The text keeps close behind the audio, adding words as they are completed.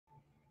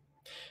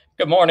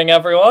Good morning,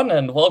 everyone,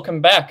 and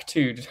welcome back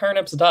to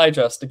Turnip's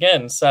Digest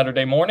again,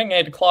 Saturday morning,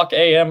 8 o'clock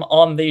a.m.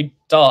 on the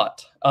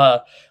dot.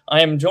 I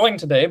am joined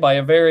today by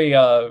a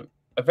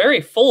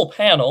very full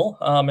panel.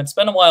 It's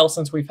been a while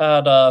since we've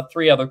had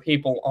three other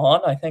people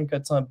on. I think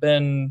it's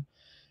been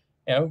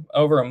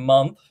over a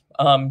month.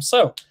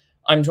 So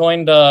I'm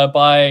joined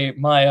by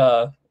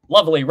my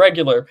lovely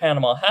regular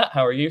Panama Hat.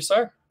 How are you,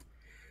 sir?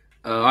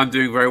 I'm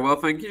doing very well,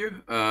 thank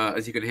you.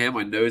 As you can hear,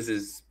 my nose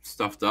is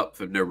stuffed up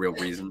for no real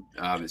reason.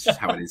 It's just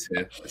how it is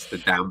here. It's the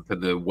damp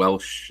and the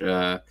Welsh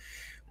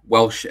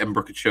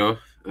embouchure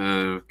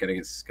getting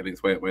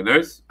its way up my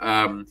nose.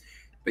 But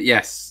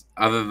yes,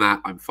 other than that,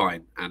 I'm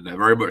fine, and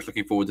very much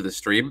looking forward to the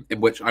stream, in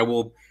which I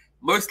will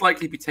most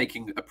likely be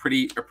taking a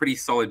pretty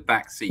solid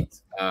back seat.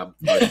 I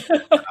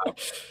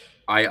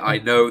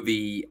know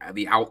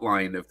the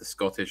outline of the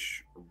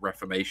Scottish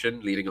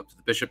Reformation leading up to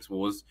the Bishops'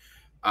 Wars.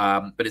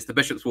 But it's the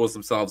Bishops' Wars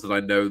themselves that I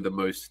know the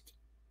most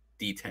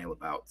detail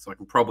about, so I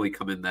can probably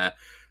come in there.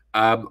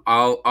 I'm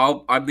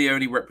the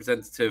only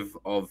representative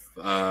of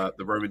the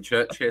Roman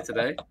Church here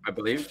today, I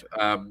believe.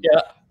 And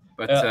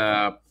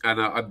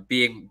I'm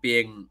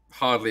being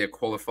hardly a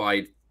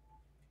qualified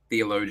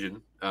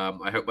theologian.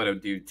 I hope I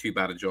don't do too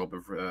bad a job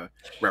of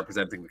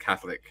representing the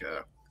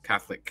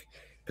Catholic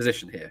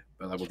position here,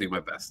 but I will do my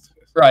best.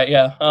 Right,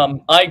 yeah.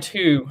 I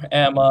too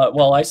am,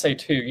 well, I say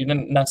too, you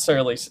didn't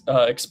necessarily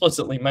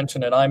explicitly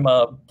mention it. I'm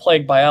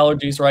plagued by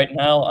allergies right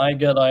now.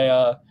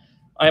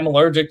 I'm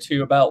allergic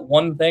to about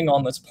one thing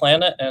on this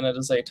planet, and it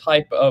is a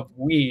type of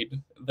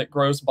weed that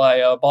grows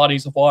by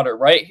bodies of water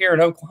right here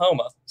in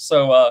Oklahoma.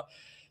 So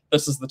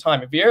this is the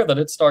time of year that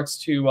it starts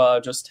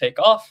to just take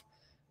off.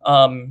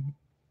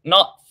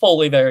 Not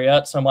fully there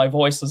yet, so my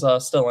voice is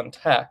still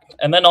intact.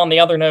 And then on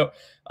the other note,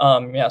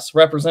 yes,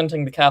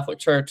 representing the Catholic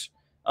Church,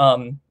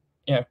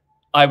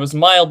 I was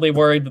mildly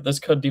worried that this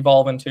could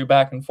devolve into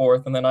back and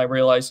forth, and then I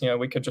realized,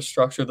 we could just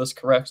structure this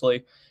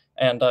correctly.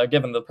 And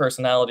given the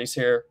personalities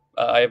here,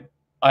 I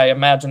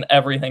imagine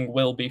everything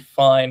will be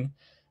fine.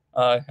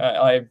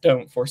 I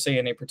don't foresee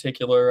any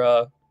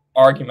particular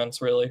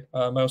arguments, really,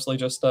 mostly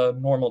just a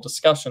normal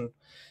discussion.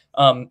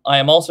 I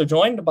am also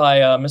joined by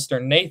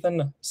Mr.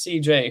 Nathan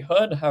C.J.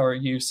 Hood. How are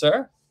you,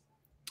 sir?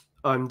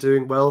 I'm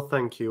doing well,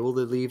 thank you. All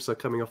the leaves are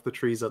coming off the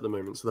trees at the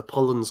moment, so the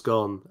pollen's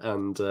gone,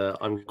 and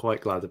I'm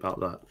quite glad about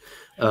that.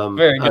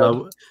 Very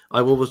good.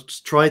 I will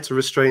try to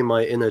restrain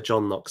my inner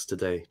John Knox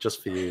today,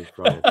 just for you,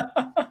 Ryan.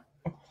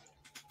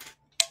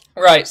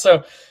 Right,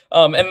 so,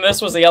 and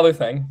this was the other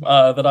thing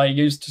that I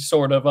used to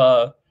sort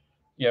of,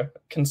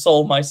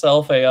 console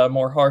myself. A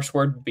more harsh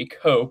word would be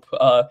cope.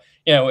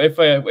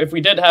 If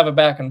we did have a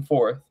back and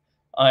forth,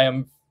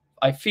 I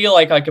feel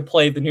like I could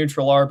play the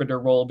neutral arbiter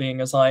role, being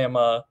as I am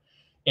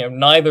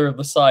neither of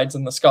the sides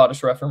in the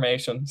Scottish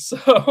Reformation.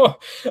 So,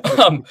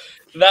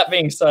 that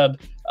being said,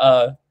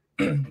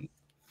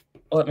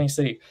 let me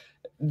see.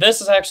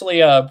 This is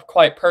actually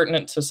quite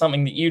pertinent to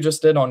something that you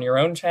just did on your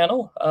own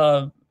channel,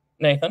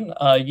 Nathan.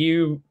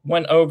 You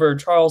went over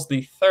Charles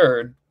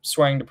III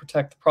swearing to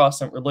protect the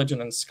Protestant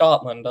religion in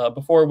Scotland.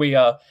 Before we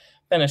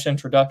finish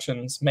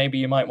introductions, maybe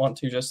you might want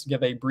to just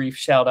give a brief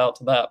shout out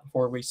to that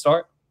before we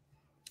start.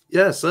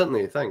 Yeah,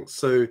 certainly. Thanks.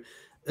 So,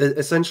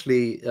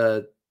 essentially,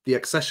 the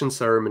accession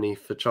ceremony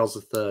for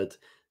Charles III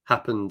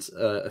happened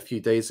a few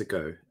days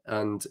ago,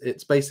 and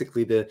it's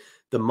basically the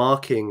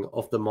marking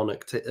of the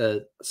monarch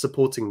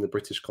supporting the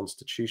British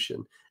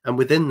Constitution. And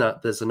within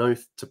that, there's an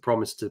oath to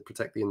promise to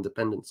protect the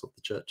independence of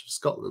the Church of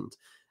Scotland.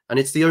 And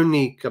it's the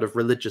only kind of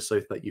religious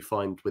oath that you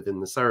find within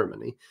the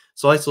ceremony.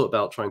 So I thought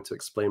about trying to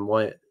explain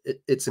why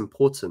it's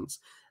important.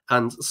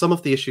 And some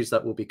of the issues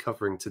that we'll be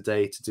covering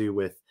today to do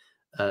with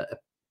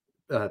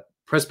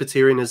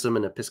Presbyterianism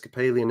and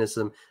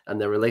Episcopalianism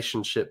and their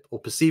relationship or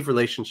perceived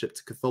relationship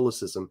to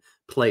Catholicism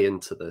play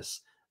into this.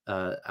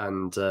 So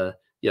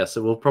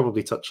we'll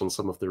probably touch on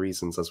some of the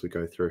reasons as we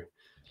go through.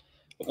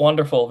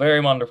 Wonderful, very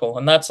wonderful.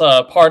 And that's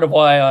part of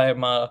why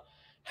I'm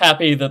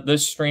happy that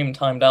this stream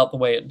timed out the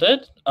way it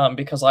did,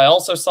 because I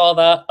also saw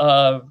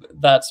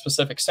that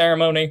specific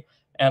ceremony,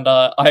 and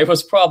I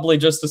was probably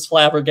just as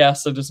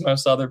flabbergasted as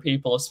most other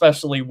people,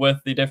 especially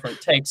with the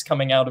different takes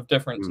coming out of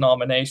different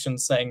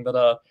denominations saying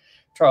that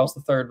Charles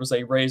III was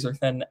a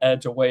razor-thin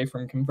edge away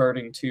from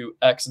converting to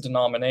X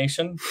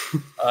denomination.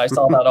 I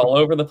saw that all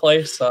over the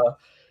place.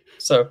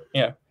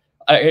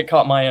 It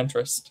caught my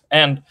interest.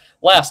 And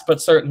last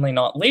but certainly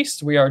not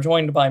least, we are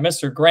joined by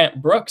Mr.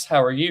 Grant Brooks.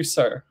 How are you,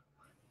 sir?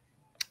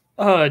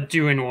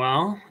 Doing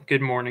well.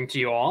 Good morning to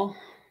you all.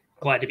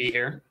 Glad to be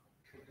here.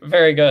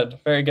 Very good,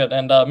 very good.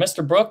 And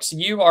Mr. Brooks,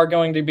 you are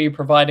going to be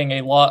providing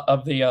a lot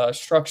of the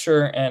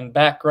structure and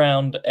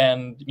background,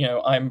 and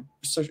I'm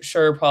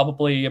sure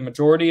probably a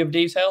majority of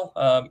detail.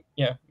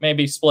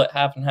 Maybe split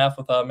half and half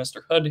with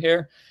Mr. Hood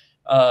here.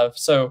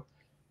 So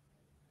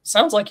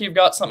sounds like you've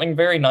got something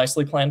very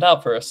nicely planned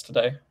out for us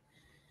today.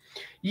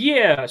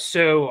 Yeah,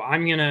 so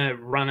I'm gonna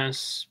run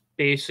us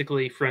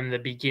basically from the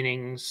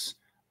beginnings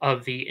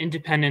of the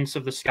independence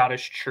of the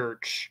Scottish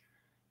Church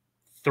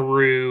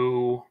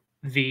through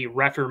the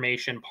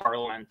Reformation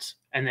Parliament,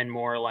 and then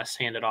more or less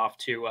hand it off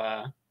to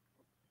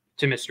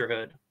to Mr.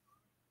 Hood.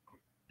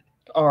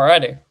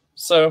 Alrighty.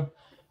 So,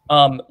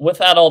 with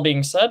that all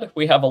being said,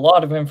 we have a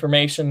lot of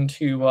information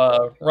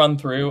to run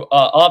through.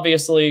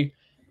 Obviously,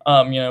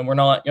 we're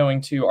not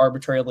going to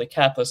arbitrarily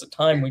cap this at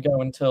time. We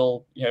go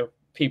until,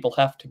 people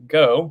have to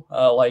go,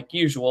 like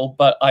usual.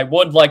 But I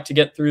would like to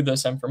get through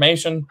this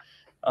information.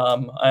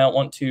 I don't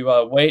want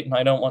to wait, and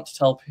I don't want to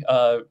tell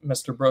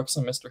Mr. Brooks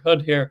and Mr.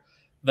 Hood here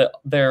that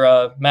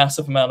their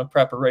massive amount of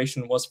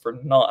preparation was for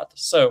naught.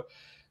 So,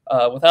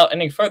 without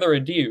any further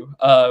ado,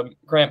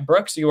 Grant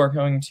Brooks, you are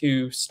going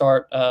to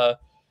start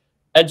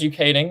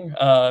educating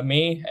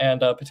me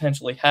and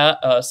potentially Hat.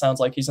 Sounds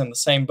like he's in the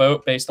same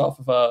boat based off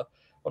of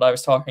what I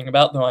was talking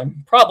about, though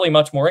I'm probably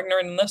much more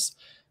ignorant in this.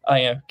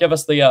 Give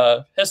us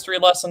the history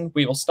lesson.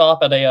 We will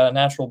stop at a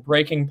natural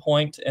breaking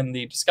point in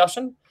the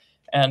discussion,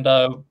 and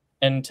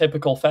in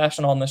typical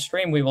fashion on this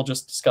stream, we will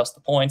just discuss the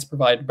points,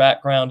 provide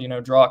background,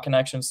 draw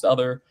connections to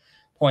other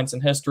points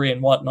in history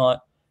and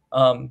whatnot.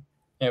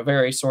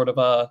 Very sort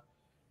of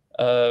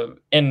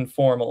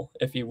informal,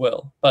 if you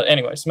will. But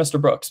anyways,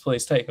 Mr. Brooks,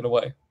 please take it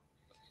away.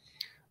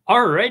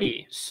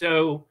 Alrighty.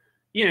 So,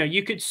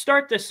 you could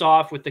start this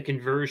off with the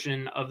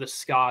conversion of the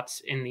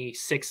Scots in the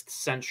 6th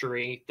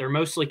century. They're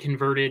mostly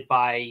converted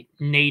by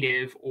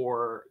native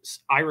or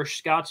Irish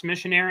Scots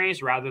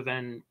missionaries rather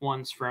than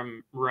ones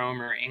from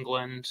Rome or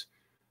England.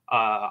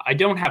 I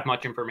don't have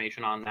much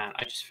information on that.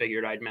 I just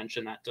figured I'd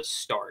mention that to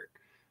start.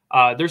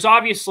 There's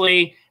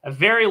obviously a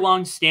very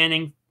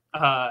long-standing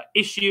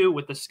issue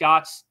with the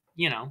Scots,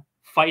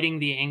 fighting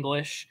the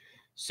English.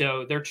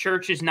 So their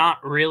church is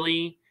not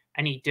really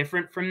any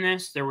different from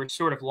this. There were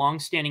sort of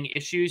long-standing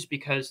issues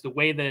because the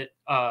way that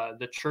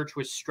the church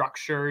was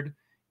structured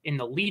in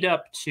the lead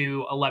up to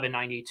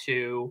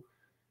 1192,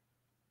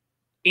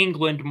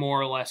 England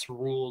more or less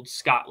ruled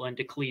Scotland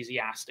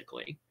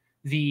ecclesiastically.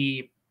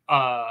 The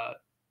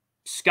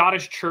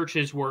Scottish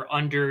churches were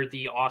under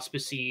the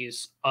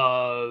auspices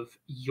of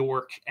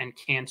York and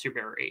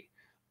Canterbury.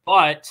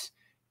 But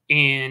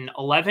in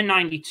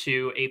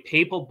 1192, a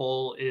papal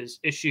bull is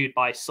issued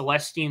by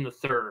Celestine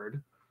III.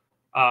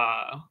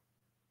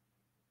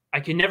 I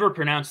can never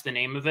pronounce the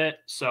name of it,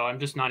 so I'm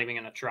just not even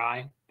going to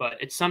try. But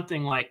it's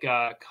something like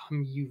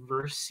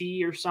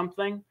Controversy or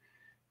something.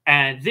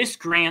 And this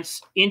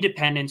grants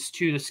independence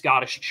to the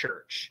Scottish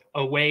Church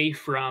away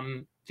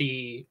from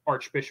the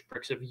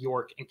archbishoprics of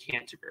York and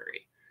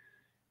Canterbury.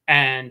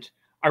 And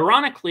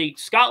ironically,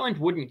 Scotland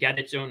wouldn't get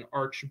its own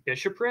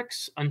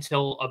archbishoprics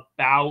until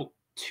about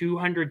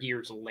 200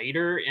 years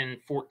later in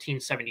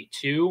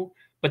 1472,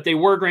 but they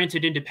were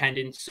granted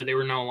independence, so they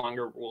were no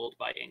longer ruled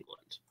by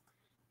England.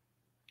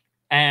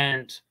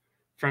 And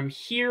from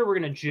here, we're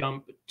going to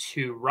jump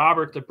to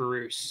Robert the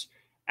Bruce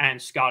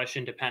and Scottish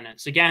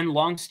independence. Again,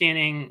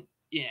 long-standing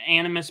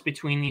animus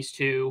between these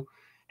two.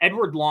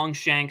 Edward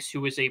Longshanks,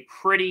 who was a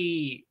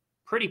pretty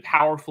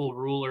powerful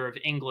ruler of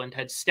England,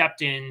 had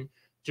stepped in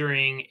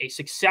during a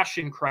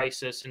succession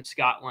crisis in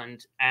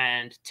Scotland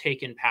and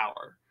taken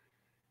power.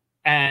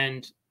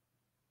 And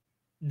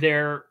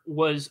there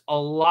was a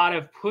lot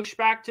of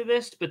pushback to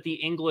this, but the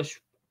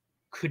English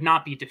could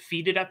not be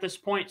defeated at this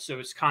point. So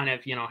it's kind of,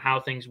 how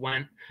things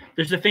went.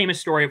 There's the famous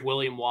story of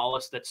William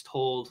Wallace that's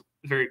told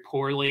very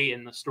poorly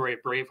in the story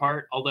of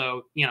Braveheart,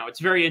 although,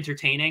 it's very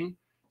entertaining.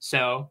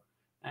 So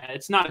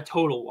it's not a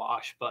total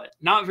wash, but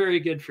not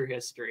very good for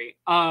history.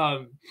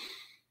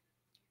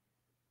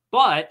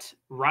 But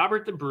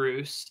Robert the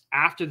Bruce,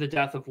 after the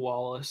death of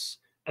Wallace,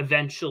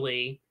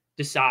 eventually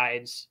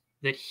decides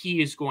that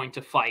he is going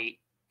to fight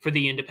for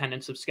the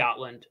independence of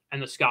Scotland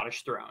and the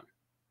Scottish throne.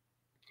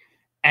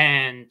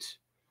 And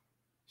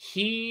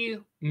he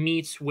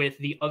meets with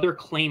the other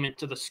claimant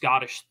to the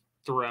Scottish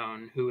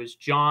throne, who is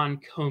John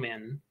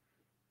Comyn,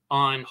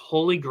 on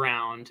holy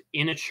ground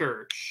in a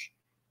church.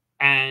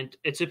 And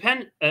it's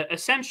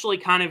essentially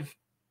kind of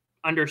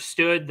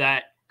understood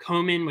that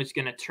Comyn was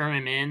going to turn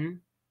him in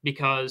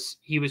because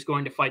he was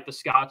going to fight the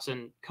Scots.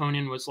 And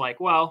Conan was like,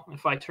 well,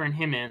 if I turn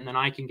him in, then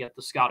I can get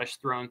the Scottish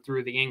throne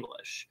through the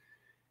English.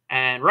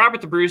 And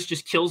Robert the Bruce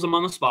just kills him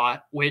on the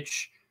spot,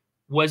 which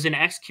was an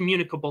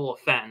excommunicable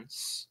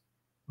offense.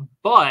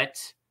 But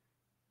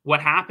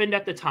what happened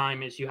at the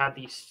time is you had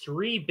these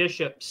three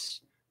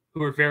bishops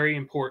who were very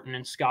important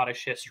in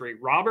Scottish history.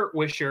 Robert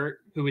Wishart,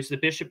 who is the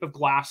Bishop of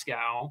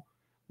Glasgow,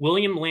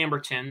 William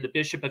Lamberton, the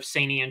Bishop of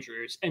St.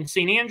 Andrews. And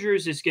St.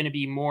 Andrews is going to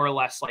be more or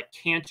less like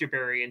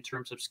Canterbury in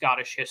terms of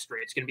Scottish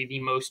history. It's going to be the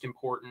most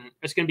important.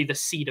 It's going to be the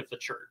seat of the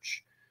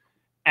church.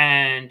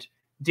 And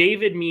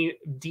David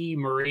de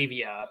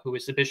Moravia, who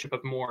is the Bishop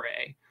of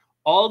Moray.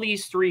 All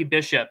these three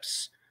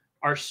bishops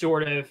are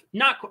sort of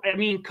not,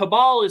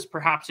 cabal is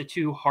perhaps a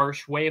too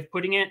harsh way of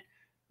putting it,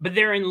 but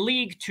they're in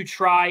league to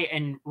try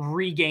and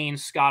regain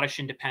Scottish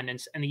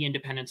independence and the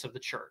independence of the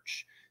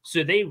church.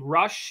 So they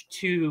rush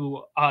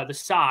to the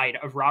side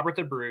of Robert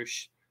the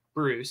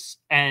Bruce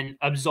and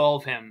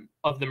absolve him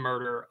of the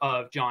murder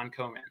of John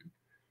Comyn,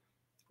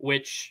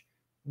 which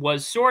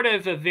was sort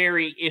of a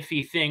very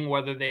iffy thing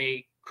whether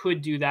they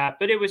could do that,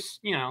 but it was,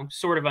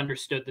 sort of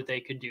understood that they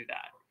could do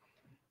that.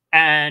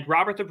 And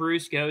Robert the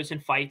Bruce goes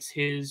and fights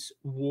his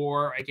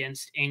war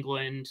against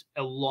England,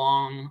 a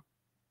long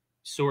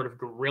sort of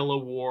guerrilla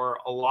war.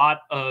 A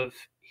lot of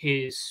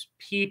his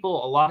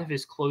people, a lot of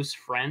his close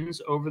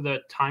friends over the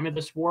time of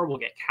this war will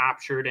get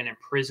captured and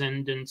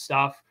imprisoned and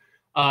stuff.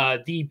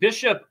 The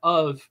Bishop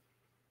of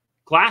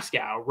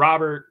Glasgow,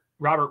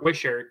 Robert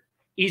Wishart,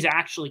 he's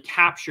actually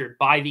captured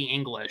by the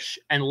English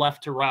and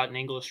left to rot in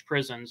English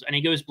prisons, and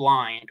he goes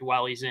blind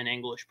while he's in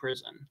English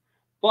prison.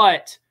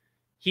 But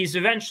he's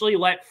eventually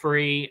let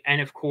free, and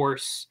of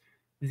course,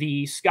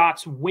 the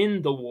Scots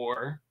win the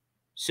war.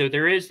 So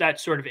there is that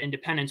sort of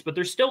independence, but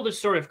there's still this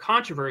sort of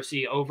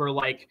controversy over,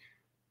 like,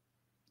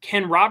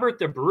 can Robert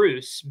the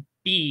Bruce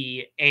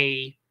be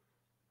a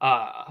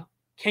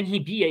can he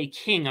be a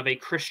king of a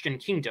Christian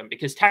kingdom?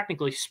 Because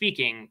technically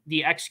speaking,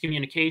 the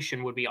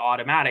excommunication would be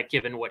automatic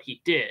given what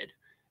he did.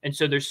 And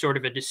so there's sort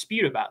of a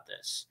dispute about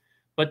this.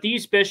 But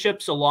these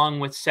bishops, along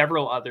with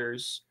several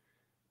others,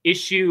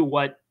 issue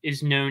what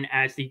is known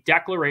as the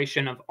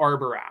Declaration of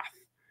Arbroath.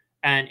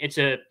 And it's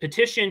a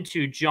petition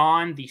to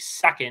John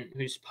II,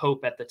 who's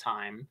Pope at the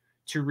time,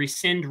 to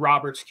rescind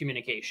Robert's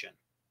communication.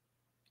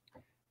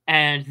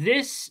 And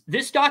this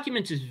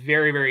document is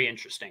very, very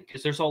interesting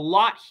because there's a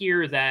lot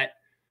here that,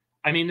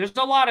 I mean, there's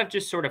a lot of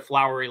just sort of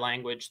flowery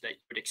language that you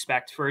would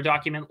expect for a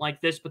document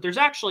like this, but there's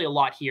actually a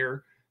lot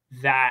here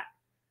that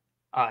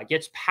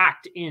gets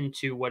packed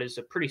into what is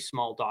a pretty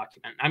small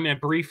document. I'm going to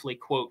briefly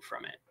quote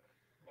from it.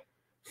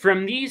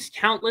 From these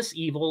countless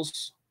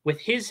evils, with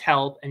his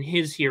help, and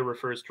his here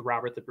refers to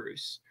Robert the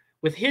Bruce,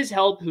 with his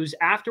help, whose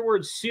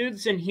afterwards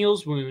soothes and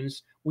heals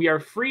wounds, we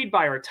are freed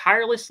by our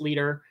tireless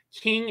leader,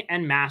 king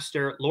and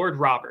master, Lord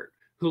Robert,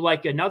 who,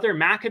 like another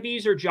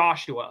Maccabees or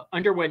Joshua,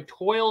 underwent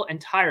toil and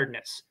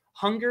tiredness,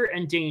 hunger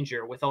and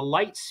danger, with a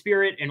light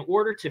spirit in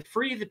order to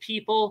free the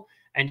people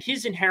and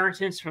his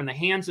inheritance from the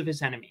hands of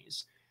his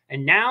enemies.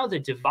 And now the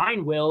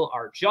divine will,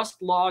 our just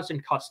laws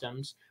and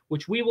customs,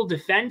 which we will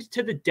defend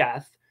to the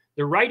death,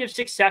 the right of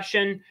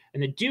succession,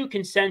 and the due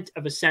consent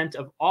of assent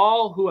of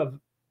all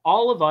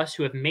of us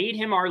who have made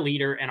him our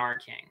leader and our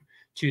king.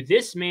 To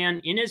this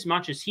man,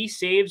 inasmuch as he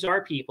saves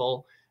our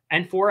people,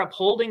 and for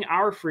upholding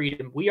our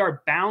freedom, we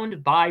are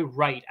bound by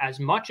right, as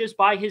much as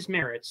by his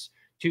merits,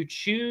 to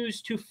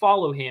choose to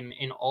follow him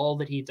in all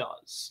that he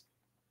does.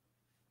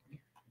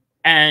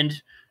 And,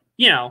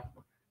 you know,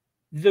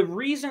 the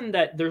reason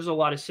that there's a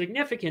lot of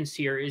significance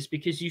here is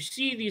because you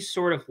see these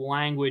sort of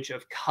language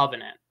of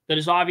covenant that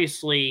is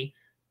obviously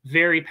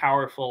very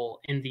powerful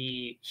in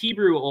the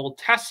Hebrew Old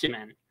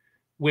Testament,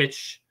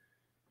 which,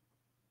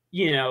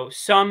 you know,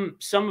 some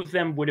of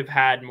them would have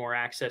had more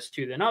access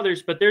to than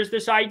others. But there's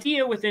this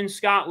idea within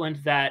Scotland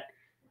that,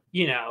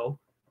 you know,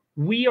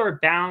 we are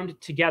bound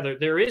together.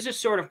 There is a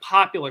sort of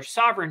popular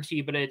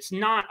sovereignty, but it's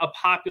not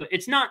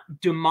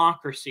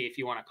democracy, if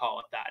you want to call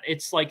it that.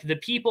 It's like the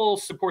people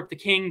support the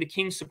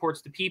king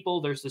supports the people.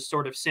 There's this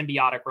sort of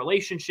symbiotic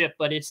relationship,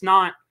 but it's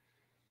not,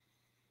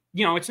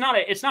 you know, it's not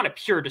a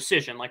pure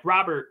decision. Like,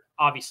 Robert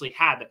obviously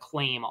had the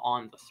claim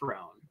on the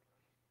throne.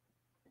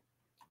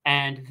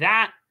 And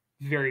that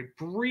very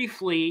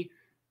briefly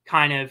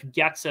kind of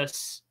gets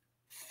us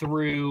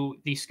through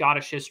the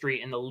Scottish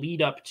history in the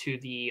lead up to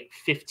the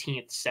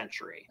 15th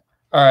century.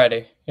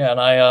 Alrighty. Yeah, and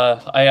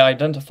I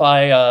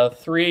identify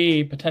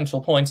 3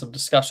 potential points of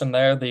discussion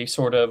there. The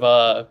sort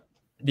of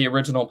the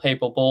original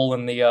papal bull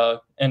and the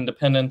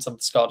independence of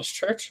the Scottish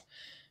Church.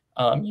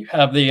 You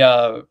have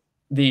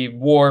the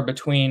war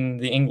between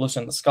the English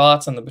and the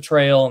Scots and the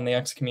betrayal and the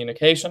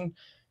excommunication.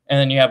 And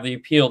then you have the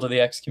appeal to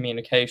the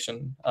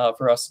excommunication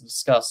for us to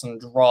discuss and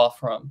draw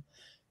from.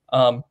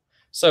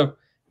 So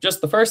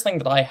just the first thing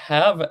that I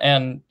have,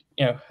 and,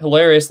 you know,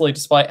 hilariously,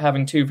 despite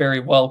having 2 very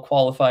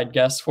well-qualified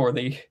guests for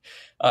the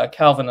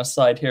Calvinist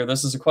side here,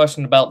 this is a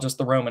question about just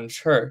the Roman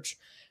Church.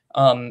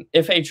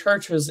 If a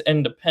church is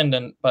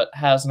independent but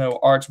has no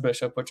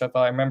archbishop, which if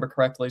I remember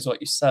correctly is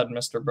what you said,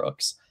 Mr.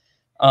 Brooks,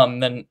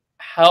 then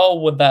how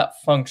would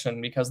that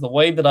function? Because the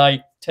way that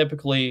I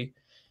typically,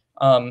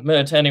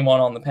 to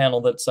anyone on the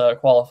panel that's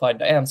qualified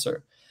to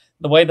answer,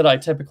 the way that I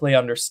typically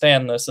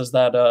understand this is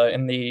that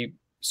in the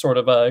sort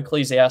of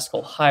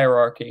ecclesiastical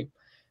hierarchy,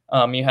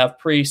 you have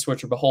priests,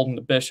 which are beholden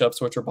to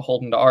bishops, which are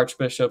beholden to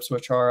archbishops,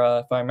 which are,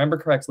 if I remember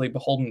correctly,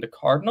 beholden to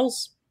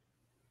cardinals.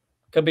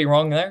 Could be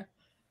wrong there.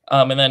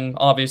 And then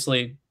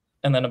obviously,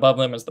 and then above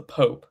them is the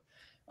Pope.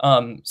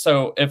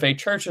 So if a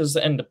church is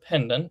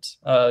independent,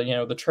 you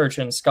know, the church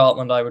in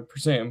Scotland, I would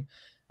presume,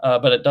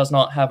 but it does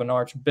not have an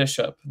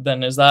archbishop,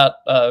 then is that,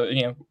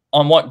 you know,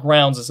 on what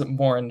grounds is it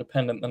more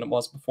independent than it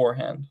was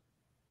beforehand?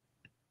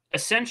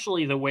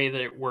 Essentially, the way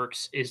that it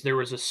works is there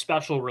was a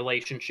special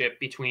relationship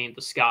between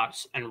the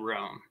Scots and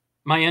Rome.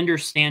 My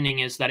understanding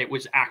is that it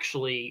was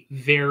actually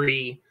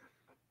very,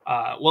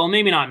 well,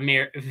 maybe not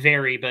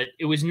very, but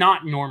it was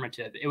not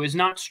normative. It was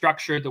not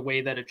structured the way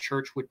that a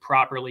church would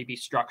properly be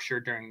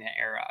structured during the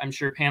era. I'm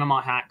sure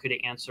Panama Hat could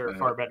answer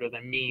far better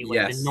than me,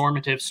 like the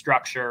normative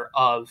structure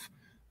of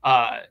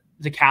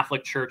the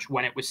Catholic Church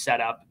when it was set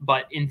up.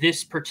 But in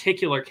this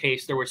particular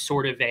case, there was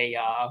sort of a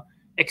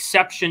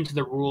exception to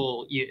the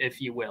rule,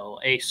 if you will,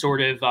 a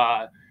sort of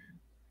a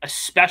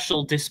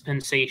special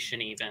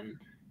dispensation even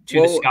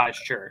to the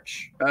Scottish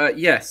Church.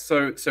 Yes.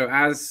 So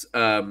as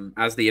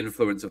the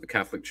influence of the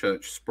Catholic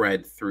Church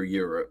spread through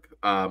Europe,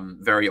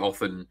 very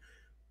often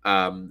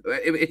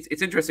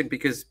it's interesting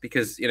because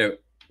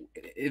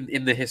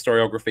in the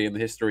historiography and the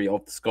history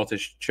of the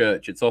Scottish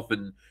Church, it's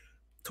often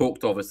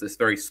talked of as this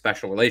very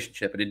special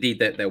relationship, and indeed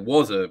there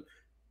was a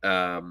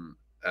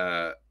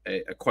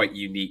quite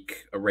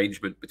unique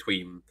arrangement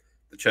between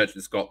the Church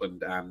in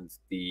Scotland and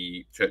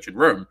the Church in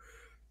Rome.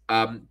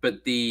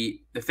 But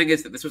the thing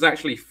is that this was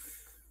actually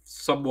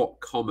somewhat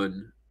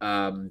common,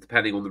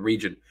 depending on the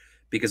region,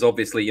 because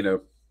obviously,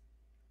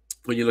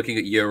 when you're looking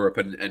at Europe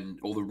and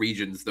all the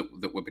regions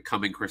that were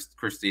becoming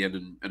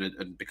Christian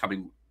and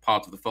becoming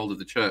part of the fold of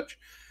the church,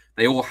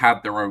 they all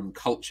had their own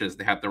cultures,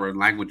 they had their own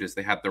languages,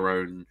 they had their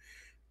own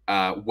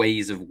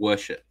ways of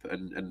worship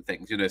and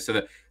things,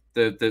 so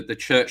the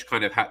church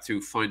kind of had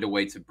to find a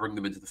way to bring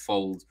them into the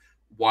fold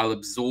while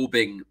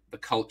absorbing the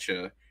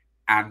culture,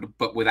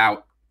 but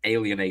without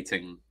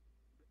alienating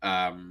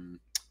the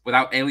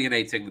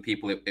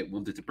people it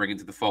wanted to bring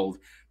into the fold,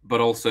 but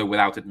also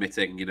without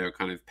admitting,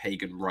 kind of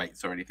pagan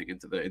rites or anything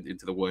into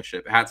the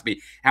worship. It had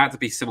to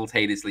be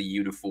simultaneously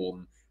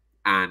uniform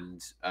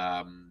and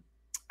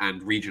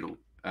regional.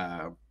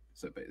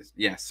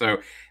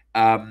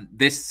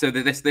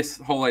 This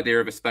whole idea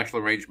of a special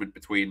arrangement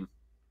between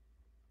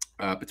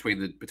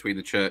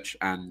the church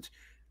and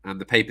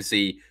the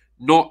papacy,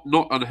 not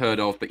unheard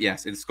of, but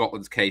yes, in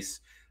Scotland's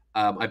case,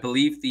 I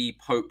believe the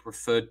Pope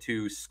referred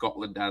to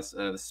Scotland as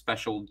the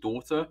special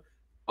daughter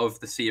of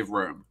the See of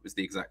Rome, was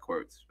the exact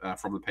quote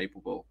from the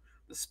papal bull.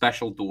 The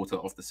special daughter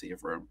of the See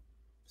of Rome.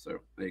 So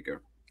there you go.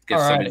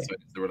 Gives some insight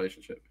into the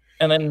relationship.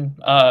 And then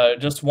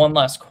just one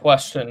last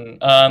question,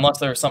 unless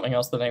there was something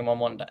else that anyone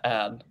wanted to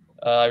add.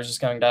 I was just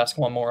going to ask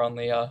one more on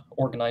the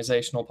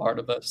organizational part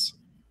of this.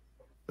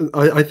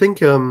 I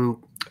think,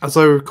 as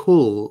I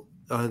recall,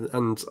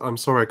 and I'm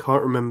sorry, I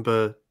can't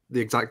remember the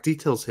exact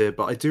details here,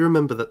 but I do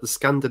remember that the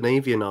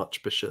Scandinavian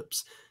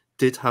archbishops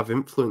did have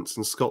influence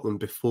in Scotland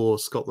before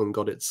Scotland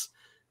got its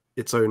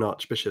own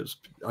archbishops,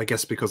 I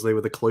guess because they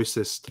were the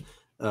closest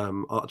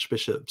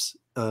archbishops.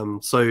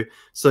 So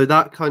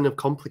that kind of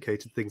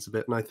complicated things a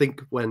bit. And I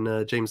think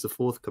when James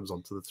IV comes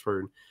onto the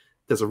throne,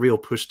 there's a real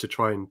push to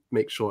try and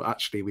make sure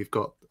actually we've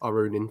got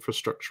our own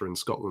infrastructure in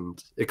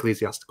Scotland,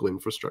 ecclesiastical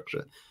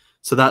infrastructure.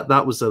 So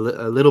that was a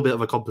little bit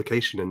of a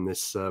complication in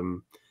this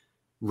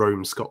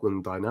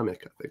Rome-Scotland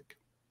dynamic, I think.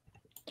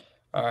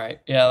 All right,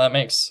 yeah,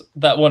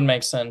 that would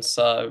make sense,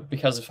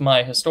 because if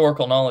my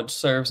historical knowledge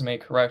serves me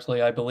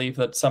correctly, I believe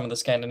that some of the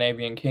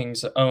Scandinavian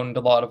kings owned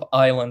a lot of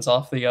islands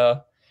off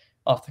the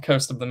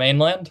coast of the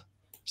mainland,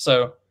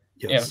 so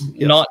yes.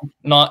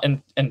 Not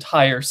an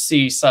entire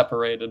sea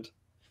separated.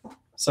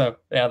 So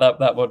yeah,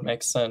 that would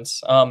make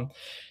sense. And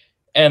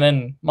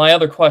then my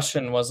other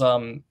question was,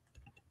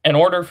 in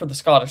order for the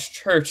Scottish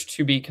Church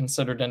to be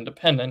considered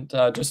independent,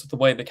 just the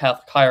way the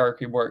Catholic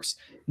hierarchy works,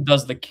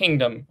 does the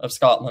Kingdom of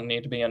Scotland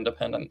need to be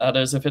independent? That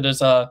is, if it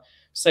is,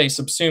 say,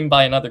 subsumed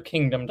by another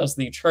kingdom, does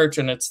the Church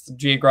and its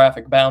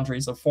geographic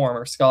boundaries of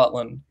former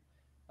Scotland,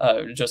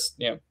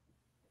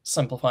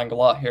 simplifying a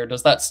lot here,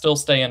 does that still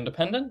stay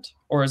independent?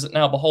 Or is it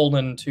now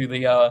beholden to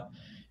the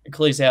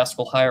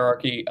ecclesiastical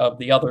hierarchy of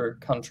the other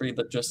country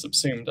that just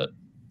subsumed it?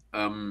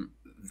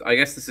 I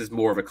guess this is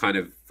more of a kind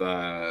of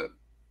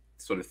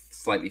sort of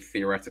slightly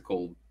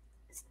theoretical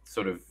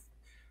sort of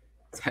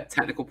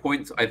technical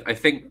point. I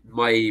think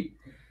my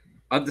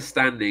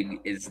understanding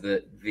is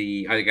that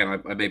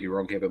I may be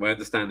wrong here, but my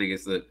understanding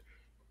is that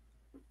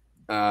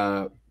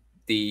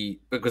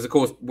because of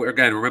course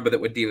remember that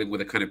we're dealing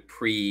with a kind of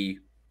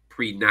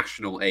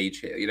pre-national age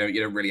here. You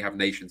don't really have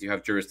nations, you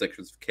have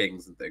jurisdictions of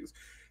kings and things.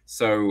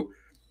 So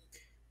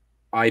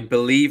I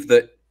believe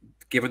that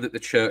given that the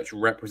church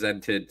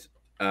represented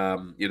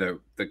the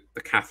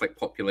Catholic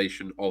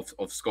population of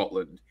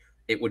Scotland,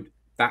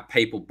 that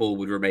papal bull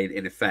would remain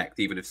in effect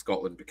even if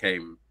Scotland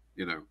became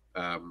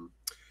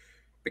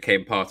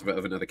part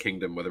of another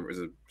kingdom, whether it was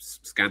a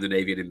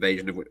Scandinavian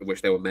invasion of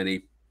which there were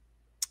many,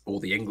 or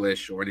the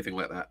English, or anything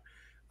like that,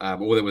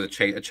 or there was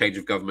a change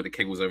of government, a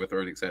king was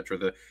overthrown,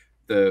 etc.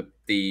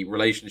 The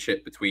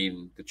relationship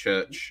between the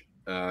church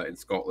in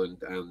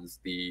Scotland and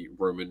the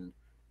Roman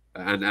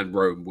and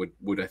Rome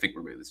would I think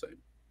remain the same.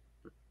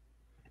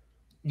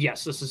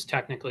 Yes, this is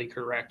technically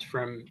correct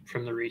from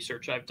the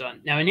research I've done.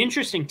 Now, an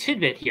interesting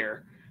tidbit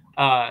here.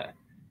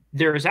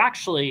 There is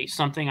actually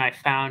something I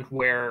found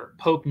where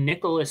Pope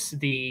Nicholas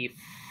IV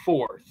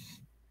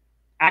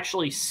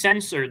actually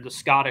censored the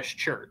Scottish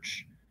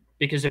Church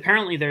because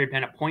apparently there had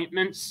been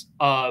appointments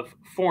of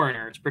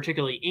foreigners,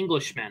 particularly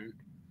Englishmen,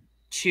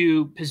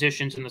 to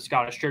positions in the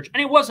Scottish Church.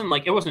 And it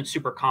wasn't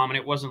super common.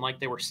 It wasn't like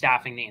they were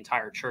staffing the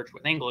entire church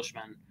with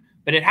Englishmen,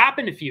 but it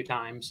happened a few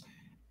times.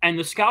 And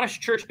the Scottish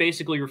Church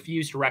basically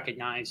refused to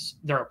recognize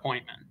their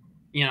appointment.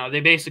 They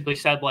basically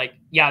said, like,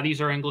 yeah, these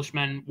are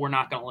Englishmen. We're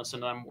not going to listen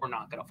to them. We're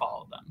not going to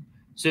follow them.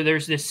 So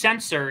there's this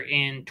censor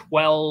in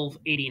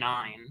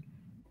 1289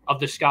 of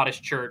the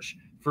Scottish Church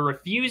for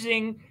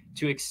refusing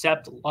to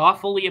accept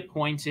lawfully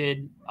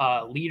appointed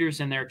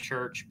leaders in their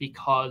church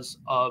because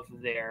of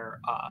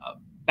their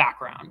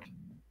background,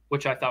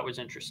 which I thought was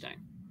interesting.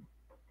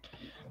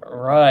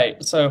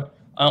 Right. So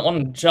I don't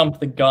want to jump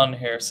the gun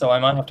here, so I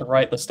might have to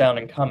write this down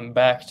and come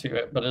back to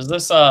it. But is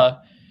this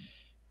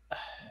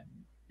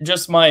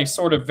just my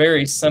sort of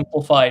very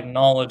simplified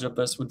knowledge of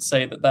this would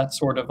say that that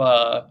sort of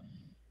I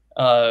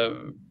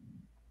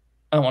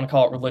don't want to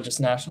call it religious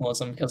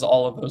nationalism because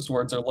all of those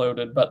words are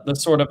loaded, but the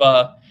sort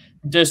of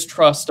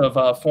distrust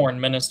of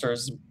foreign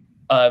ministers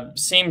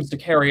seems to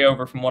carry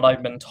over from what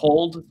I've been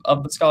told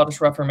of the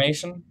Scottish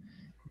Reformation,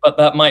 but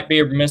that might be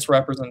a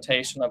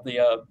misrepresentation of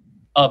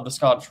the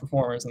Scottish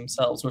Reformers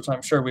themselves, which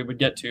I'm sure we would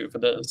get to if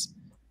it is.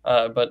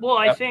 But well,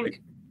 I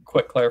think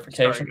quick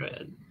clarification. Sorry, go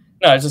ahead.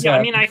 No, it's just yeah.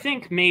 I mean, I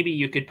think maybe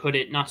you could put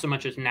it not so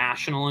much as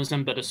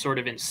nationalism, but a sort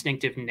of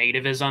instinctive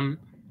nativism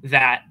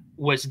that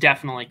was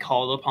definitely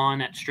called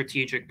upon at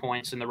strategic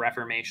points in the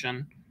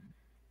Reformation.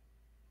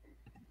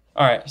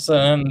 All right,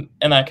 so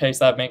in that case,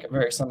 that'd make it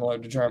very similar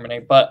to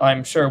Germany. But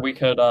I'm sure we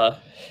could,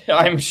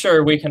 I'm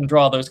sure we can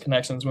draw those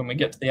connections when we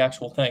get to the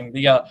actual thing.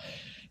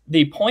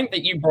 The point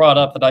that you brought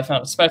up that I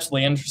found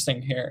especially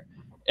interesting here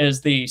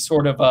is the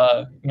sort of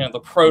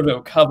the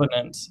proto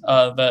covenant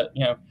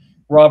that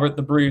Robert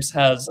the Bruce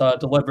has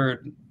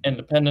delivered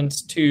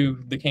independence to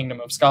the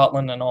Kingdom of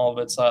Scotland and all of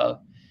its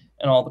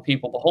and all the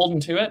people beholden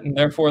to it, and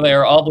therefore they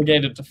are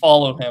obligated to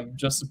follow him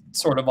just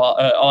sort of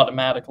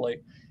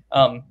automatically.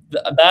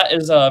 That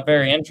is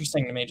very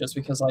interesting to me, just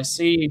because I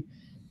see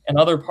in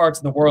other parts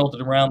of the world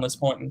at around this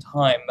point in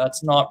time,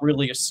 that's not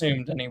really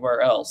assumed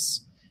anywhere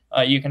else.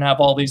 You can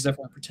have all these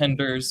different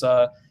pretenders,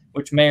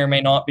 which may or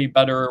may not be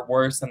better or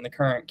worse than the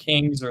current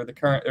kings or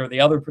the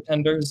other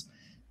pretenders.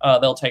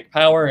 They'll take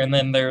power, and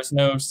then there's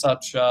no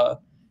such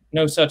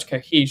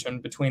cohesion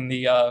between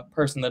the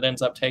person that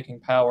ends up taking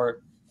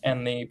power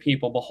and the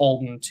people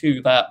beholden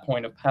to that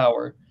point of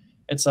power.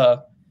 It's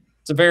a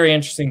very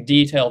interesting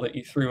detail that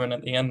you threw in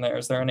at the end there.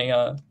 Is there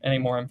any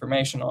more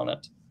information on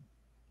it?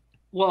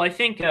 Well, I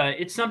think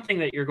it's something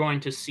that you're going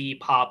to see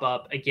pop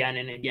up again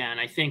and again.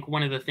 I think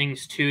one of the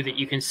things, too, that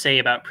you can say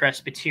about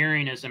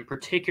Presbyterianism,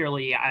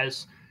 particularly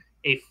as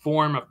a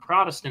form of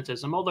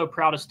Protestantism, although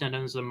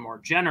Protestantism more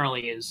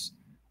generally is,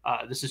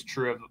 this is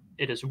true of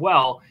it as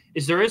well,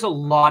 is there is a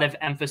lot of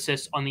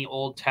emphasis on the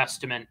Old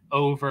Testament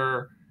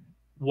over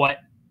what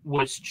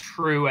was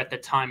true at the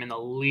time in the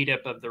lead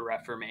up of the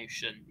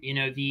Reformation.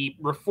 The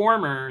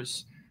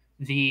Reformers,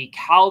 the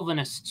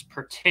Calvinists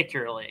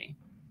particularly,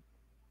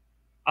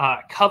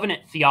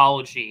 covenant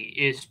theology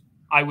is,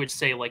 I would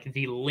say, like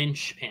the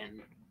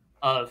linchpin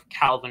of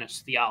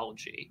Calvinist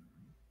theology.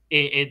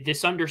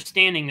 This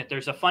understanding that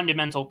there's a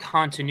fundamental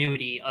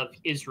continuity of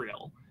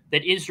Israel,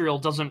 that Israel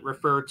doesn't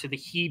refer to the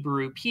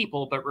Hebrew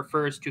people, but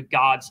refers to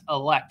God's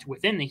elect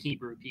within the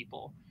Hebrew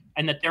people.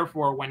 And that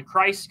therefore, when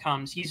Christ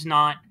comes, he's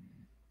not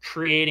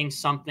creating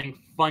something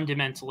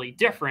fundamentally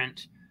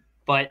different,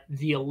 but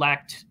the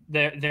elect,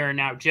 there are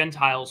now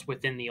Gentiles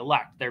within the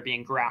elect. They're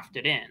being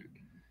grafted in.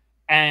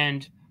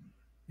 And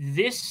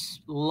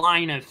this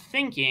line of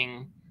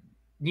thinking,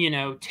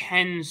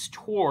 tends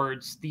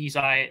towards these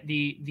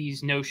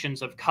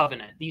notions of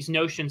covenant, these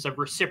notions of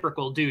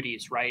reciprocal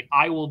duties, right?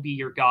 I will be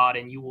your God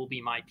and you will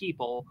be my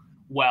people.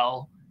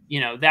 Well,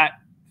 that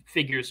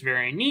figures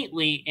very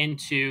neatly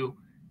into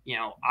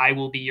I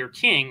will be your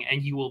king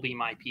and you will be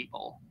my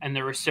people, and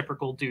the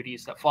reciprocal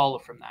duties that follow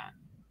from that.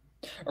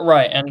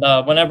 Right, and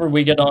whenever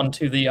we get on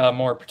to the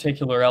more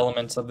particular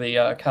elements of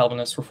the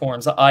Calvinist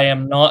reforms, I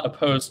am not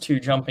opposed to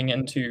jumping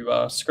into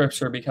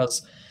Scripture,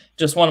 because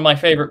just one of my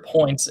favorite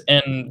points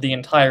in the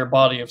entire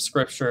body of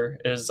Scripture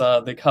is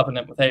the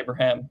covenant with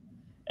Abraham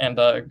and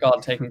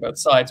God taking both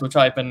sides, which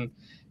I've been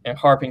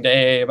harping to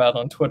AA about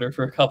on Twitter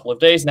for a couple of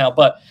days now.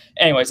 But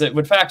anyways, it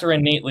would factor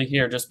in neatly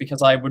here, just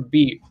because I would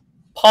be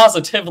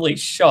positively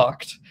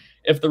shocked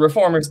if the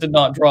Reformers did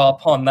not draw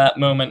upon that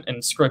moment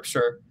in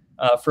Scripture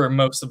for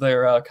most of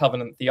their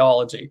covenant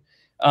theology.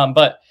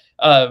 But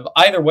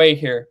either way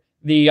here,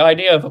 the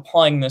idea of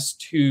applying this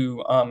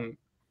to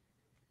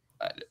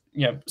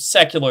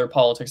secular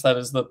politics, that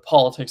is the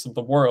politics of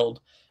the world,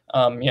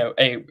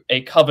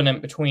 a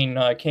covenant between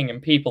king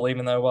and people,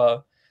 even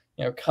though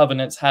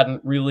covenants hadn't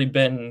really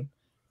been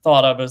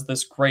thought of as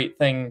this great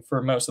thing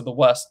for most of the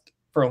West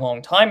for a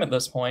long time at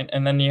this point.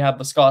 And then you have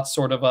the Scots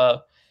sort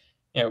of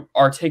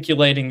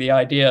articulating the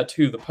idea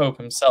to the Pope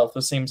himself.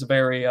 This seems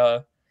very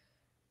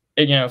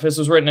if this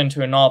was written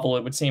into a novel,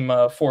 it would seem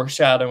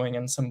foreshadowing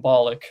and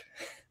symbolic.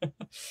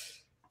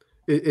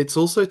 It's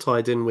also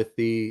tied in with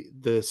the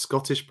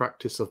Scottish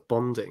practice of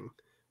bonding,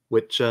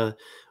 which,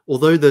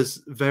 although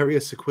there's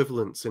various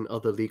equivalents in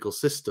other legal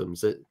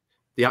systems,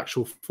 the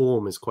actual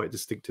form is quite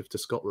distinctive to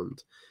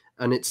Scotland.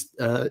 And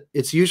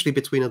it's usually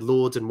between a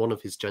lord and one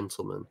of his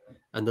gentlemen.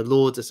 And the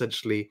lord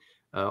essentially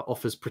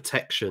offers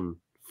protection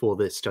for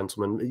this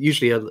gentleman,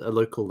 usually a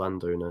local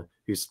landowner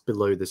who's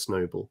below this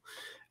noble.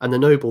 And the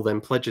noble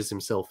then pledges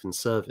himself in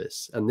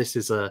service. And this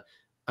is a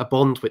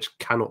bond which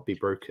cannot be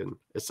broken,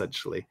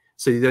 essentially.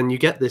 So then you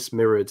get this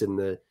mirrored in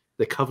the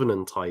the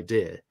covenant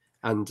idea.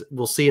 And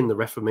we'll see in the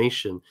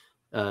Reformation,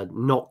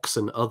 Knox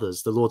and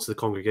others, the Lords of the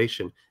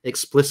Congregation,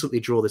 explicitly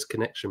draw this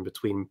connection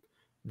between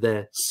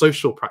their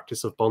social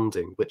practice of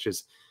bonding, which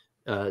is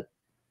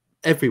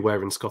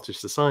everywhere in Scottish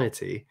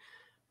society,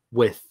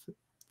 with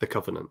the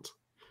covenant.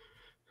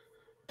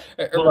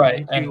 Well,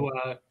 Right.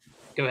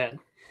 Go ahead.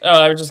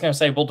 I was just going to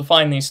say, we'll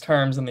define these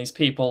terms and these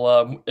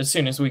people as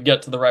soon as we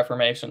get to the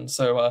Reformation.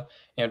 So,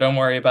 don't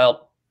worry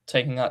about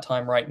taking that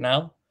time right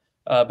now.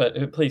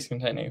 But please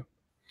continue.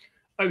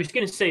 I was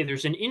going to say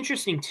there's an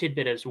interesting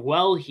tidbit as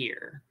well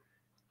here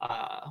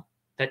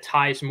that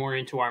ties more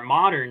into our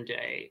modern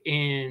day.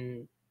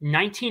 In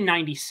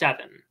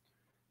 1997,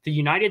 the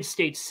United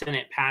States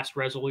Senate passed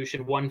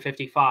Resolution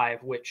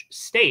 155, which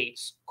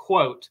states,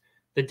 quote,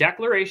 "The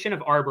Declaration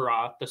of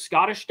Arbroath, the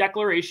Scottish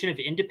Declaration of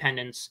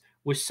Independence,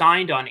 was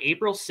signed on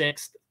April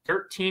 6th,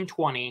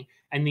 1320,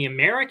 and the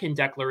American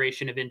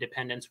Declaration of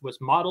Independence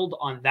was modeled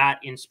on that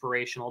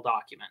inspirational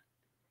document."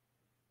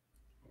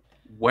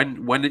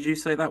 When did you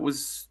say that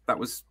was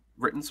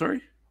written?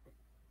 Sorry.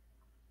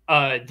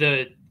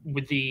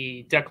 With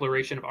the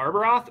Declaration of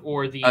Arbroath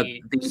or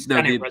the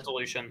Senate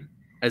resolution?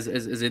 As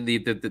in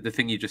the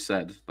thing you just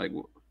said, like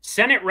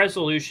Senate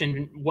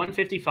Resolution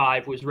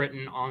 155 was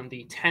written on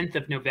the 10th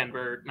of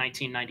November,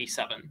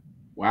 1997.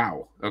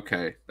 Wow.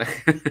 Okay.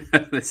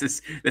 this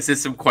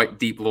is some quite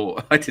deep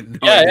lore. I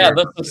didn't know. Yeah.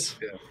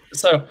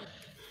 So,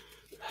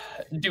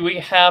 do we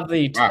have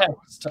the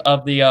text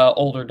of the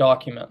older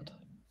document?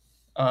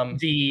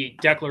 The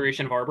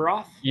Declaration of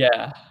Arbroath?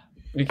 Yeah,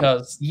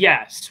 because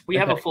yes, we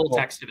have a full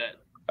text of it.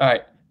 All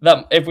right.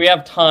 If we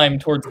have time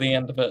towards the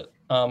end of it,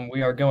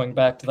 we are going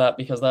back to that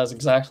because that is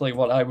exactly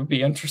what I would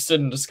be interested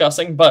in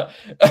discussing. But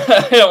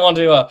I don't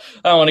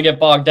want to get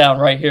bogged down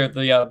right here at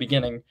the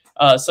beginning.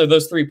 So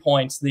those 3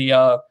 points: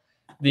 the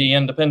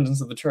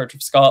independence of the Church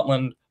of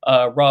Scotland,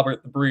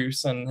 Robert the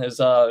Bruce and his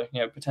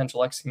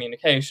potential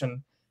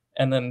excommunication,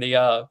 and then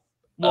the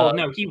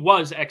no, he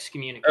was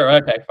excommunicated.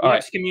 Okay, all right.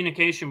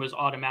 Excommunication was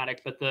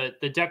automatic, but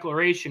the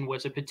declaration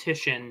was a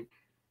petition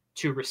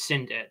to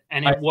rescind it,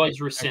 and it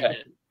was rescinded.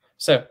 Okay.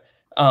 So,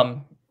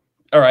 all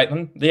right,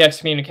 then the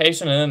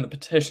excommunication and then the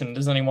petition.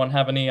 Does anyone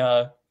have any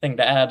thing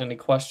to add? Any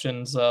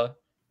questions?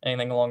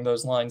 Anything along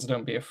those lines?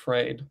 Don't be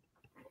afraid.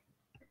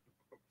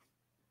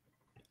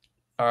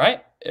 All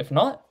right. If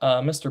not,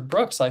 Mr.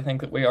 Brooks, I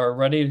think that we are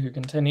ready to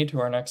continue to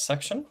our next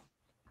section.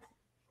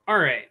 All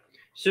right.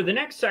 So the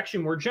next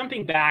section, we're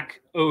jumping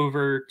back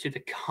over to the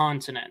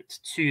continent,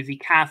 to the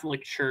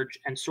Catholic Church,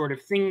 and sort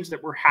of things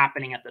that were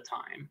happening at the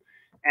time.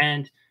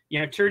 And,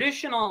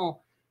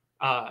 traditional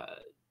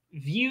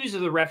views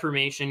of the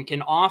Reformation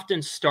can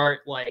often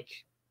start like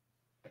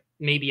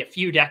maybe a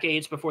few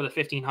decades before the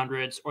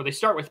 1500s, or they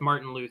start with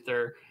Martin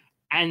Luther.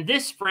 And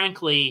this,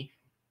 frankly,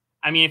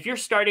 I mean, if you're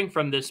starting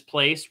from this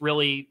place,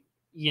 really,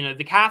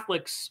 the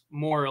Catholics,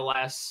 more or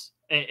less,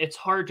 it's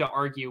hard to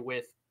argue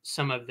with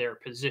some of their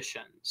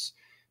positions.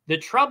 The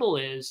trouble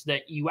is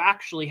that you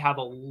actually have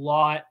a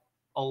lot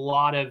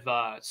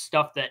of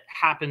stuff that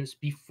happens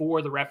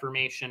before the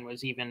Reformation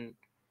was even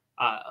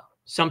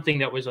something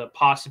that was a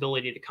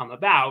possibility to come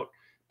about.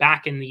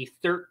 Back in the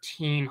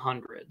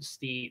 1300s,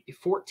 the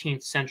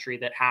 14th century,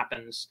 that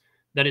happens,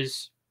 that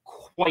is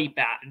quite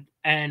bad.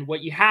 And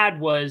what you had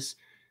was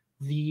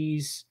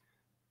these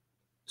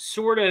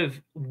sort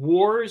of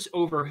wars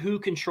over who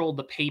controlled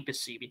the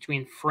papacy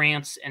between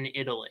France and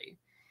Italy.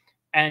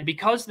 And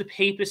because the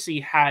papacy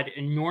had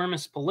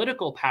enormous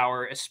political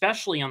power,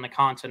 especially on the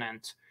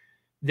continent,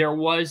 there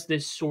was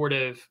this sort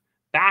of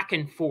back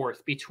and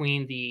forth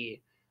between the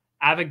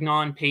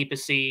Avignon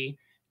papacy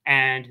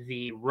and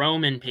the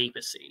Roman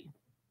papacy.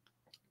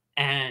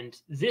 And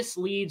this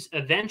leads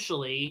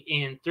eventually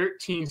in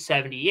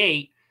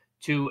 1378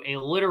 to a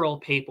literal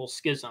papal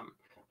schism.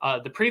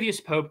 The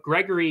previous pope,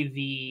 Gregory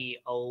the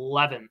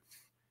 11th,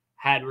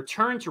 had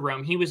returned to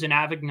Rome. He was an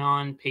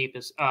Avignon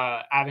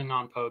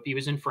pope. He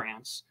was in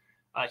France.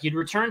 He'd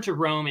returned to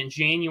Rome in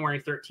January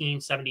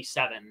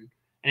 1377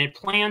 and had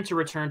planned to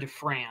return to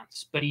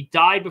France, but he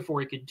died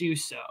before he could do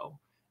so.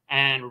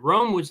 And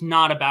Rome was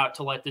not about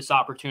to let this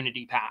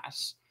opportunity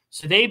pass.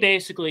 So they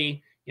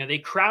basically, they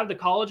crowd the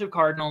College of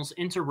Cardinals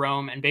into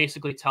Rome and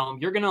basically tell them,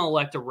 you're going to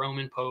elect a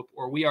Roman pope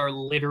or we are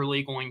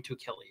literally going to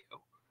kill you.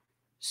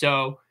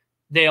 So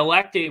they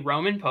elect a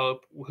Roman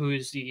pope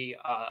who's the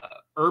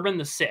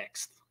Urban VI.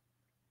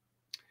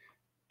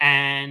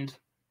 And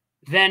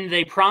then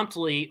they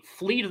promptly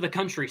flee to the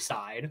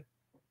countryside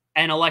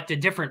and elect a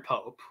different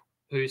pope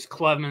who's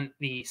Clement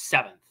VII.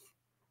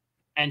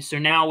 And so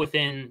now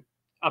within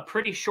a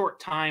pretty short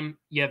time,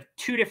 you have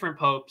two different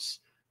popes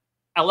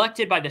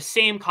elected by the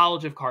same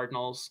College of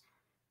Cardinals,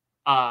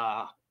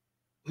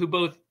 who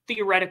both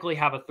theoretically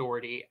have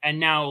authority. And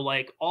now,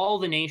 like, all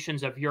the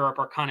nations of Europe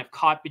are kind of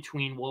caught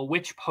between, well,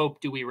 which pope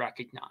do we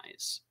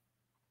recognize?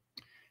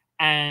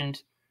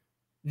 And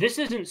this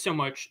isn't so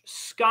much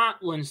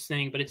Scotland's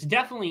thing, but it's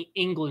definitely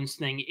England's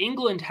thing.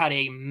 England had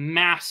a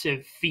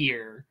massive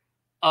fear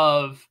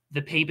of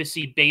the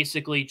papacy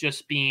basically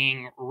just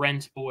being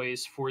rent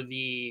boys for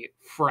the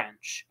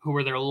French, who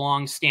were their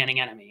long-standing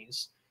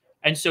enemies.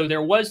 And so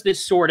there was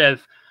this sort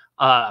of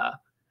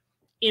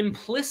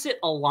implicit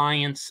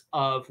alliance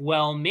of,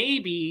 well,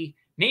 maybe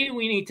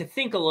we need to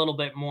think a little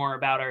bit more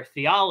about our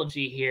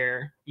theology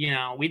here. You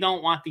know, we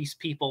don't want these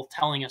people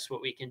telling us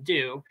what we can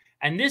do.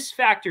 And this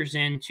factors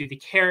into the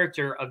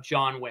character of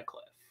John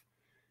Wycliffe,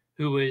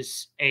 who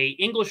was an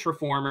English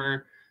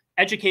reformer,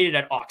 educated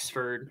at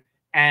Oxford,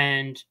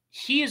 and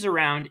he is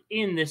around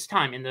in this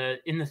time in the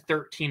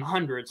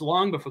 1300s,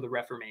 long before the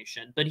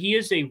Reformation. But he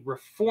is a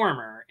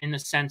reformer in the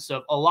sense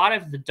of a lot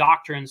of the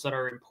doctrines that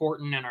are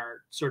important and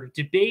are sort of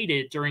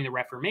debated during the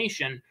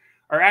Reformation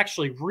are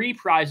actually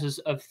reprises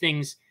of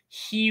things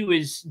he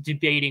was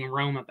debating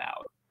Rome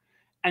about.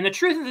 And the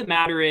truth of the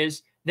matter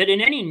is that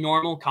in any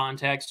normal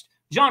context,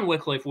 John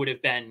Wycliffe would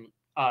have been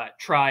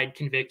tried,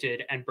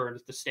 convicted, and burned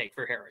at the stake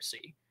for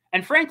heresy.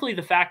 And frankly,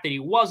 the fact that he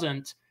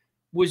wasn't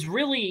was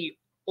really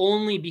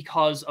only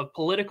because of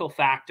political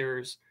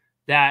factors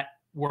that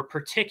were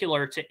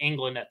particular to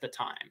England at the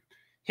time.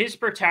 His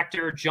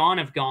protector, John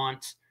of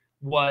Gaunt,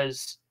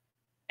 was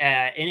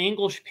an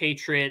English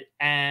patriot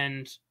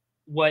and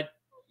what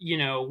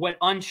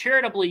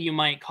uncharitably you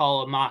might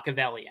call a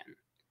Machiavellian,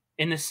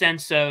 in the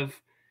sense of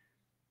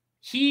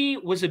he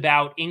was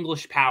about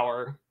English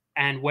power,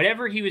 and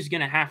whatever he was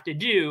going to have to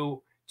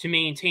do to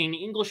maintain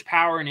English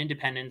power and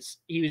independence,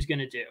 he was going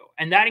to do.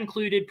 And that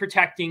included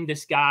protecting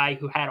this guy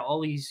who had all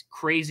these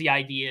crazy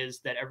ideas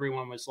that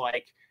everyone was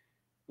like,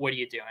 what are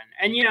you doing?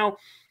 And, you know,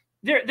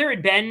 there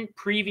had been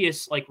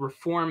previous like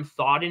reform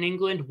thought in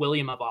England.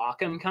 William of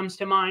Ockham comes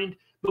to mind.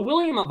 But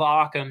William of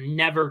Ockham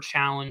never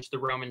challenged the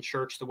Roman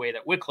Church the way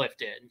that Wycliffe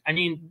did. I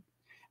mean,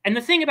 and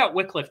the thing about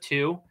Wycliffe,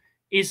 too,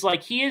 is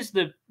like he is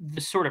the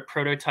sort of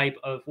prototype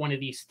of one of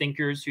these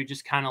thinkers who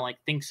just kind of like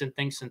thinks and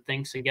thinks and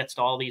thinks and gets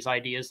to all these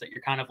ideas that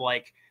you're kind of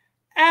like,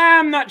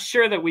 I'm not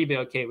sure that we'd be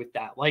okay with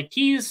that. Like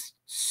he's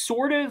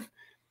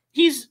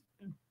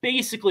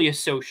basically a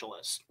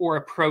socialist or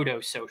a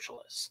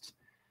proto-socialist.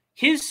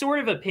 His sort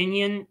of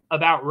opinion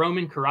about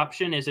Roman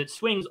corruption is it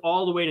swings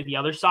all the way to the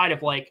other side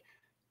of like,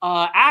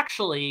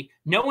 actually,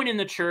 no one in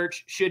the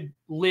church should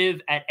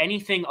live at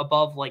anything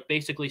above like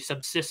basically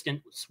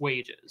subsistence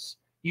wages.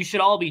 You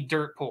should all be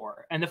dirt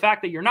poor. And the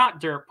fact that you're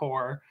not dirt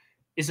poor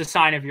is a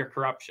sign of your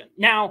corruption.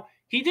 Now,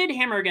 he did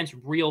hammer against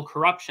real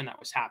corruption that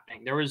was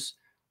happening. There was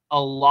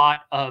a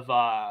lot of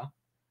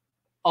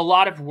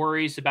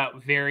worries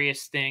about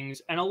various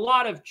things, and a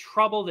lot of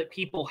trouble that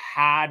people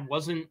had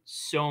wasn't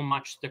so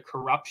much the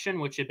corruption,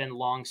 which had been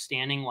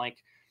long-standing.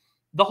 Like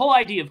the whole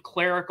idea of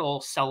clerical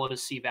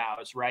celibacy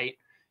vows, right,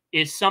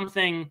 is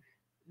something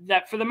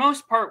that for the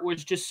most part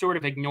was just sort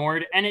of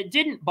ignored, and it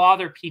didn't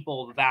bother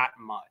people that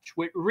much.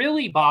 What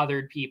really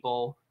bothered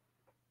people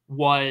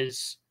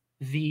was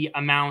the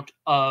amount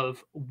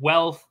of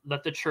wealth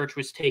that the church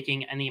was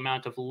taking and the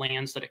amount of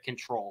lands that it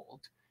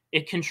controlled.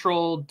 It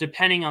controlled,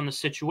 depending on the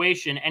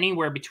situation,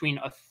 anywhere between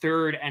a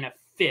third and a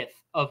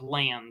fifth of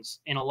lands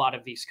in a lot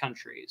of these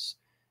countries.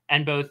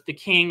 And both the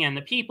king and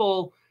the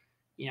people,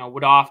 you know,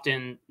 would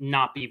often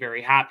not be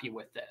very happy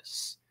with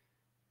this.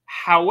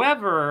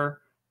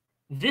 However,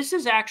 this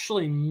is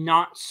actually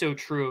not so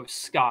true of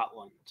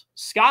Scotland.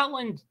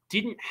 Scotland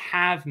didn't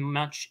have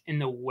much in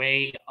the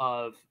way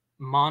of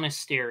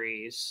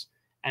monasteries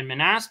and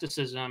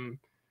monasticism,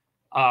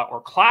 or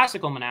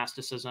classical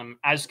monasticism,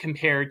 as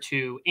compared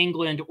to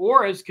England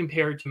or as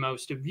compared to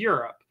most of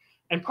Europe.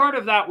 And part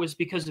of that was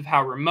because of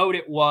how remote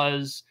it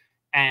was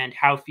and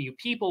how few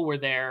people were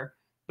there.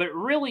 But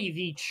really,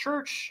 the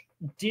church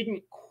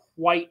didn't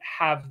quite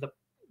have the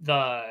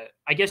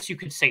I guess you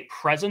could say,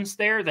 presence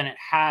there than it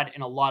had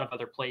in a lot of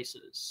other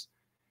places.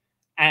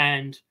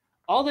 And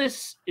all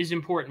this is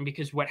important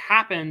because what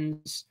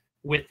happens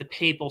with the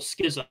papal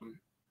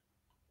schism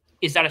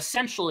is that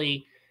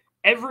essentially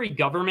every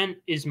government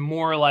is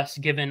more or less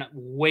given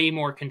way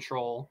more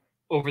control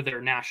over their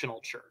national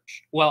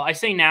church. Well, I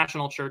say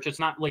national church, it's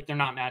not like they're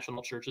not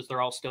national churches, they're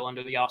all still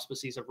under the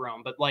auspices of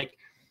Rome, but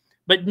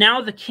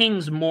now the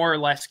kings more or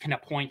less can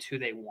appoint who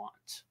they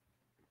want.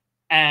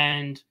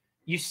 And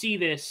you see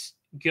this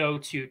go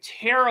to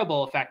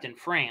terrible effect in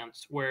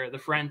France, where the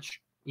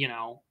French, you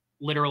know,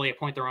 literally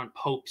appoint their own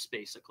popes,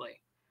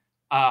 basically.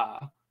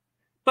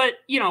 But,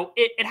 you know,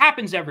 it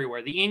happens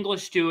everywhere. The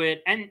English do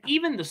it, and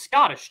even the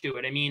Scottish do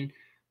it. I mean,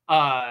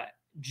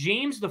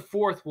 James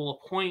IV will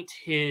appoint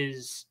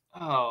his,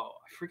 I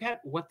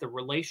forget what the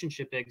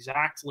relationship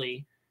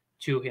exactly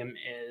to him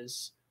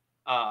is.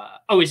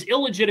 His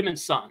illegitimate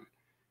son.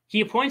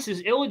 He appoints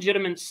his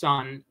illegitimate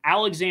son,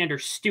 Alexander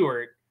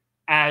Stuart,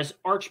 as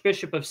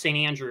Archbishop of St.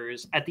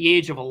 Andrews at the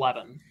age of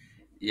 11.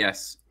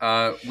 Yes,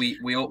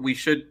 we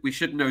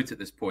should note at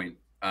this point,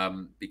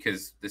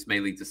 because this may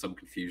lead to some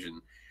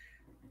confusion.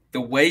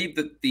 The way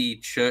that the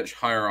church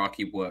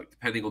hierarchy worked,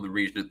 depending on the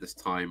region at this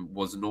time,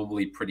 was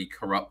normally pretty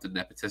corrupt and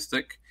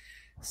nepotistic.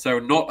 So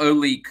not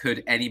only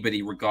could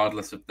anybody,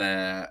 regardless of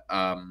their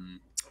kind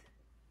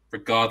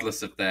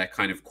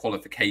of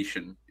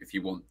qualification, if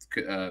you want,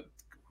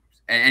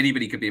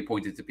 anybody could be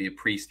appointed to be a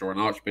priest or an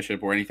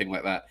archbishop or anything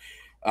like that.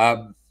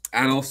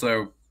 And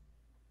also,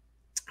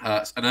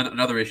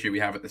 another issue we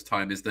have at this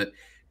time is that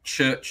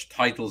church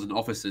titles and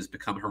offices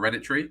become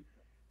hereditary.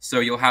 So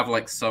you'll have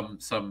like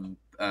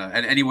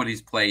and anyone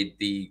who's played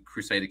the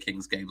Crusader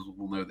Kings games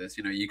will know this.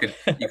 You know, you could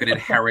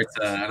inherit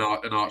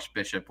an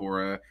archbishop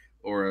or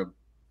a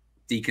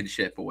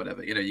deaconship or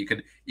whatever. You know, you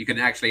can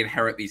actually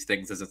inherit these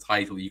things as a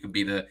title. You can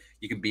be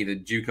the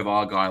Duke of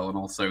Argyle and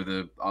also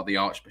the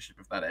Archbishop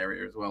of that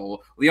area as well, or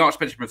the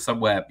Archbishop of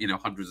somewhere, you know,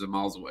 hundreds of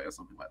miles away or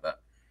something like that.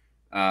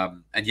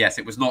 And yes,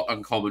 it was not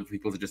uncommon for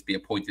people to just be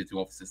appointed to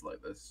offices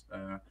like this.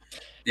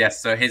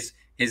 Yes, so his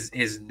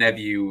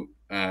nephew,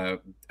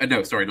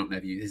 no, sorry, not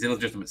nephew, his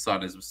illegitimate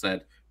son, as was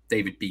said,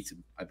 David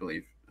Beaton, I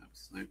believe.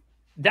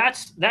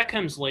 That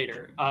comes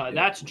later.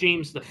 That's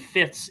James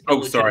V's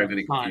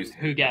son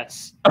who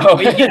gets. Oh,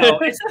 you know,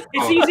 it's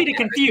easy to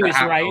confuse,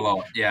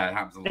 right? Yeah, it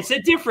happens a lot. It's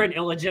a different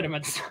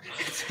illegitimate son.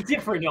 It's a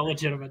different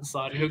illegitimate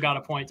son who got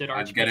appointed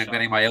archbishop. I'm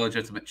getting my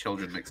illegitimate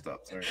children mixed up.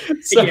 Sorry.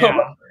 So,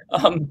 yeah.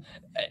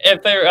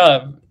 If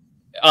they're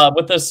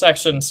with this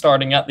section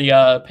starting at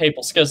the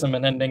papal schism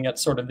and ending at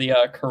sort of the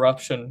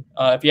corruption,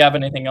 if you have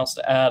anything else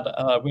to add,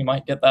 we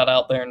might get that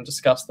out there and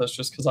discuss this,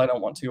 just because I don't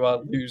want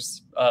to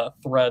lose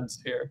threads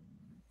here.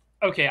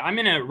 Okay, I'm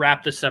going to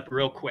wrap this up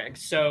real quick.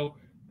 So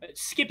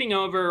skipping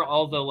over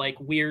all the like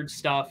weird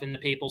stuff in the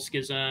papal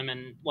schism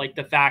and like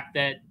the fact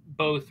that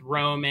both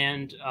Rome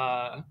and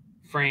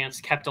France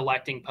kept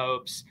electing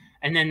popes,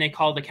 and then they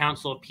called the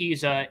Council of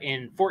Pisa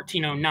in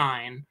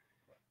 1409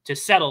 to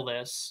settle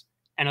this,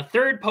 and a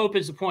third pope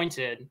is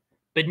appointed,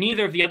 but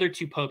neither of the other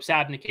two popes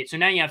abdicate. So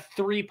now you have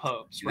three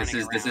popes. This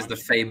is the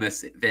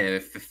famous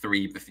the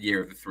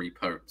year of the three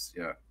popes.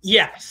 Yeah.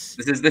 Yes.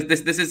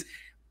 This is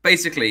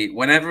basically,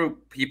 whenever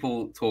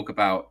people talk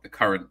about the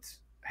current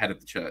head of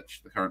the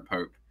church, the current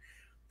pope,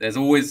 there's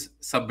always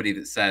somebody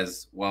that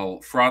says, well,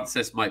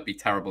 Francis might be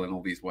terrible in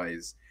all these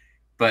ways,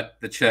 but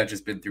the church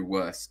has been through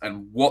worse.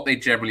 And what they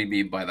generally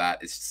mean by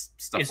that is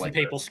stuff like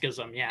the papal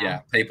schism, yeah. Yeah,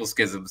 papal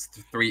schisms,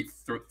 three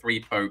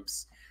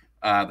popes,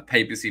 the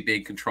papacy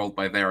being controlled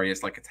by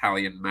various like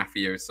Italian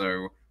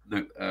mafioso,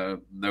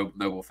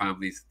 noble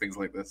families, things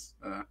like this.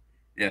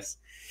 Yes.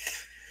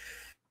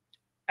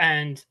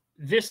 And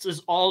this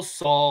is all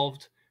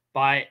solved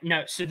by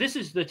so this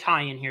is the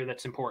tie-in here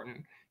that's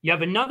important. You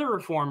have another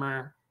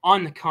reformer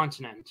on the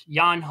continent,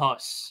 Jan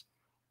Hus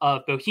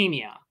of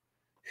Bohemia,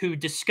 who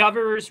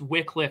discovers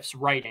Wycliffe's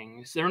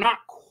writings. They're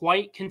not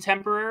quite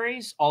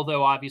contemporaries,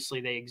 although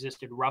obviously they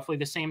existed roughly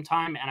the same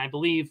time. And I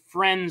believe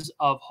friends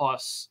of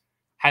Hus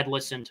had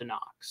listened to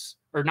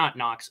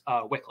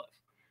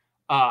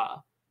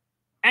Wycliffe.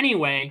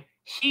 Anyway,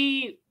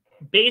 he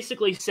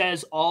basically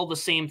says all the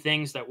same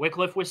things that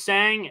Wycliffe was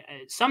saying,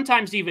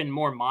 sometimes even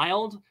more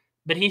mild,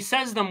 but he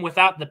says them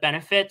without the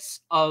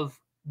benefits of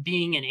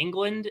being in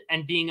England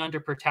and being under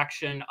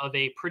protection of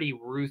a pretty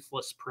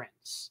ruthless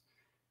prince.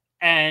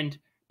 And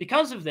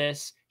because of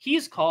this,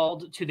 he's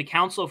called to the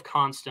Council of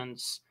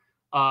Constance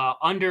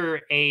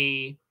under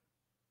a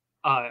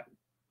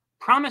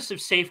promise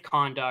of safe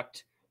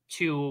conduct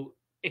to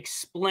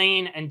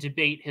explain and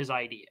debate his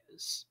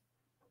ideas.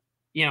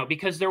 You know,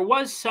 because there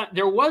was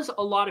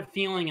a lot of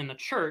feeling in the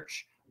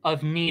church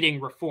of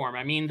needing reform.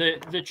 I mean,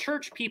 the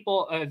church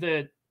people,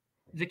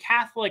 the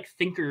Catholic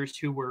thinkers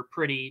who were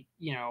pretty,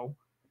 you know,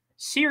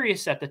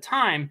 serious at the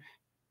time,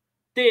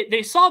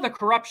 they saw the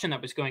corruption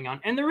that was going on.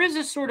 And there is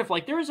a sort of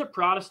like, there is a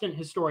Protestant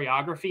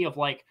historiography of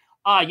like,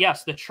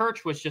 yes, the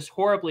church was just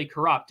horribly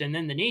corrupt, and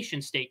then the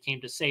nation state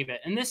came to save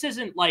it. And this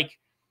isn't like,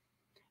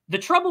 the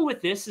trouble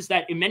with this is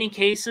that in many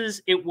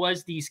cases, it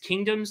was these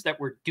kingdoms that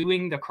were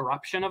doing the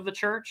corruption of the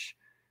church.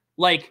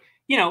 Like,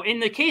 you know,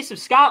 in the case of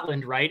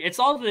Scotland, right, it's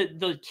all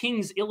the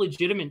king's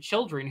illegitimate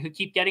children who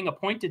keep getting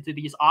appointed to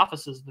these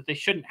offices that they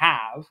shouldn't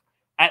have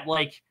at,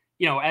 like,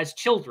 you know, as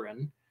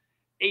children,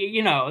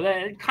 you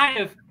know, kind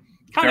of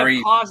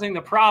causing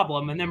the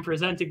problem and then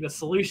presenting the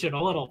solution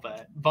a little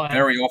bit. But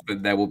very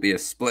often there will be a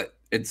split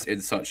in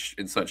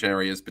such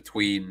areas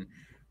between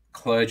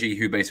clergy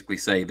who basically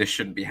say this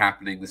shouldn't be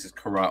happening, this is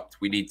corrupt,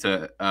 we need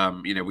to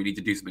we need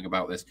to do something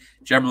about this.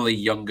 Generally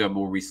younger,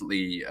 more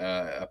recently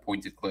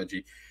appointed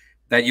clergy.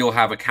 Then you'll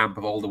have a camp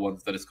of older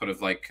ones that is kind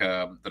of like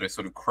that are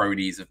sort of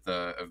cronies of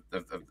the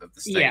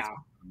state, yeah,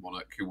 the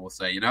monarch, who will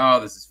say, you know, oh,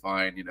 this is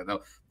fine, you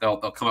know, they'll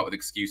come up with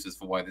excuses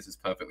for why this is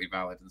perfectly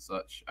valid and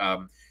such.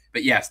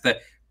 But yes,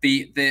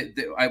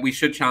 we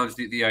should challenge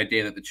the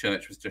idea that the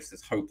church was just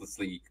this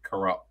hopelessly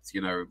corrupt,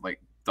 you know,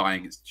 like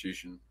dying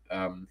institution.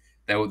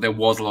 There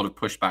was a lot of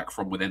pushback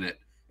from within it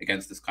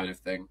against this kind of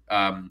thing.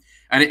 And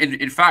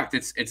in fact,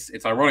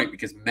 it's ironic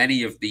because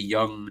many of the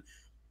young,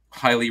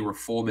 highly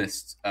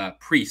reformist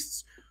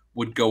priests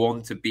would go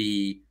on to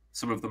be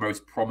some of the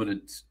most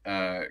prominent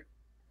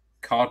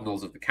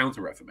cardinals of the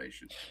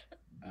Counter-Reformation.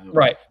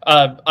 Right.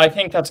 I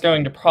think that's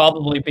going to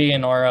probably be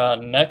in our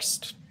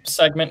next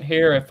segment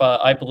here. If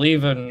I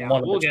believe in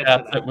one of the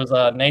chats, it was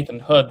Nathan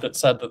Hood that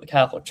said that the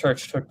Catholic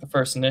Church took the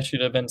first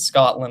initiative in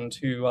Scotland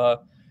to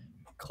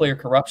clear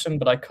corruption,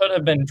 but I could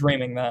have been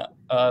dreaming that.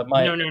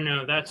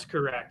 No, that's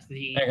correct.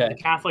 The Okay.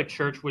 Catholic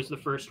Church was the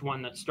first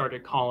one that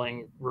started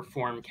calling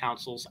reform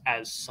councils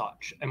as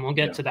such, and we'll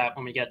get to that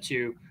when we get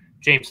to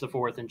James IV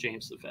and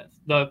James V.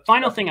 The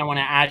final thing I want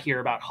to add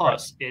here about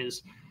Huss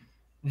is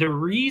the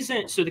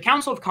reason. So the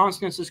Council of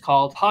Constance is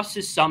called. Huss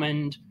is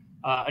summoned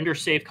under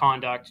safe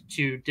conduct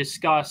to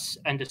discuss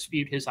and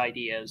dispute his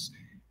ideas,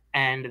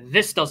 and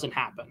this doesn't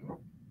happen.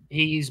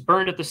 He's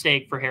burned at the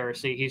stake for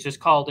heresy. He's just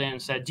called in and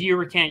said, do you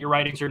recant your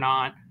writings or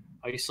not?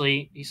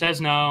 Obviously, he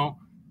says no,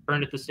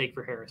 burned at the stake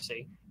for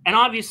heresy. And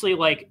obviously,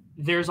 like,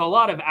 there's a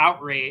lot of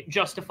outrage,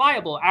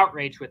 justifiable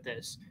outrage with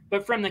this.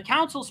 But from the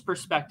council's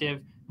perspective,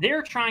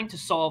 they're trying to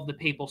solve the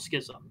papal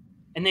schism.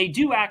 And they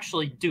do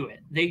actually do it.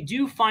 They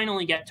do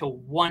finally get to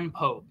one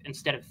pope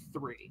instead of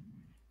three.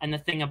 And the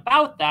thing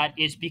about that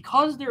is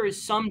because there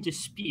is some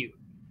dispute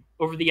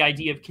over the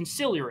idea of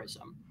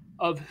conciliarism,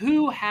 of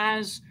who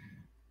has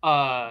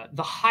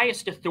the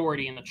highest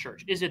authority in the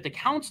church. Is it the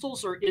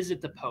councils or is it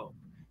the pope?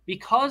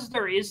 Because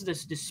there is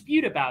this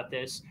dispute about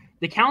this,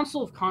 the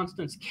Council of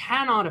Constance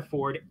cannot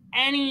afford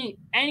any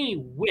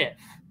whiff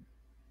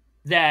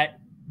that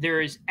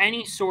there is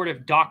any sort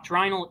of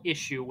doctrinal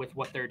issue with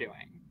what they're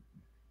doing.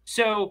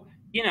 So,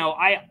 you know,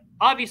 I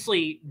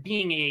obviously,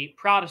 being a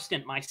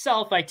Protestant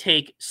myself, I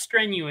take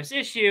strenuous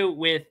issue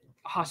with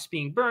Huss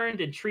being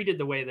burned and treated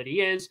the way that he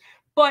is.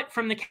 But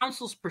from the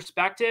council's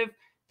perspective,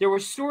 there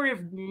was sort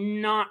of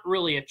not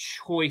really a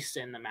choice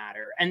in the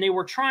matter. And they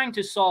were trying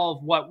to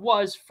solve what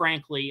was,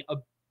 frankly, a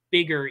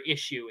bigger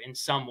issue in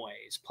some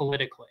ways,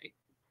 politically.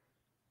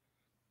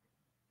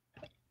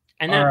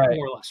 And that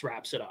more or less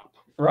wraps it up.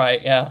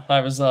 Right, yeah.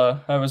 I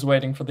was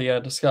waiting for the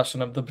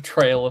discussion of the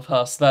betrayal of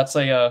Huss. That's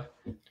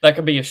that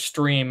could be a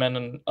stream in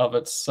and of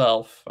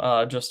itself,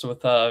 just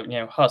with you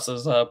know,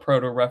 Huss's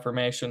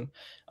proto-Reformation.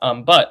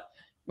 But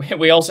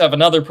we also have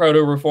another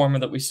proto-reformer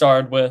that we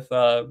started with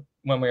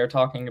when we were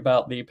talking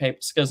about the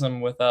papal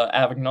schism with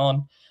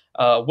Avignon,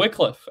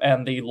 Wycliffe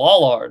and the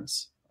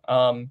Lollards.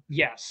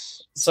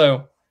 Yes.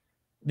 So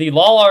the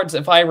Lollards,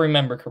 if I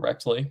remember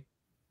correctly,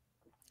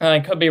 and I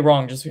could be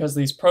wrong, just because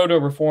these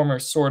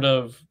proto-reformers sort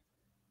of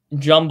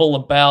jumble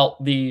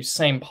about the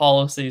same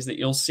policies that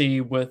you'll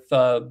see with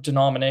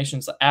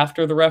denominations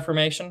after the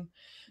Reformation.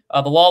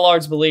 The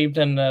Lollards believed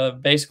in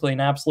basically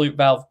an absolute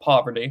vow of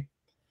poverty.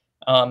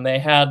 They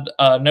had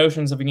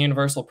notions of a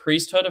universal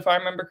priesthood, if I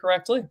remember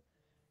correctly.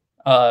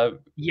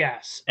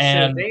 Yes,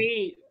 and so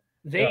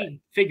they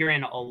figure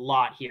in a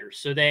lot here.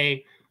 So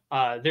they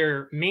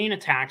their main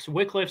attacks,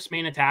 Wycliffe's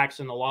main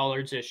attacks in the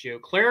Lollards issue: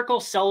 clerical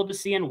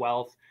celibacy and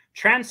wealth,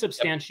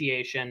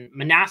 transubstantiation,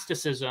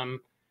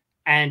 monasticism,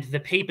 and the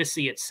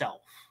papacy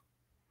itself.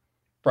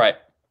 Right,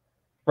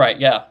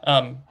 yeah.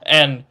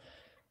 And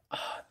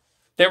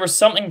there was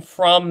something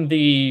from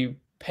the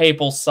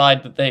papal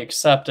side that they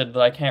accepted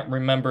that I can't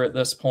remember at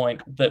this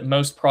point that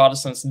most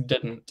Protestants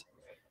didn't.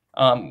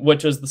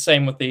 Which is the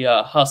same with the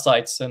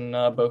Hussites in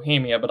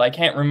Bohemia, but I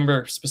can't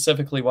remember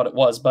specifically what it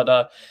was.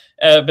 But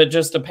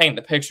just to paint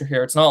the picture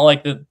here, it's not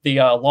like the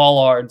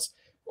Lollards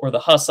or the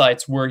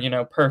Hussites were, you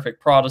know,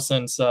 perfect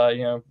Protestants,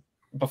 you know,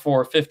 before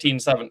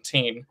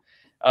 1517.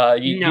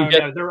 No,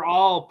 they're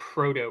all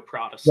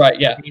proto-Protestant. Right?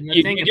 Yeah, I mean,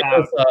 you get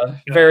this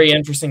very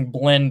interesting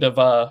blend of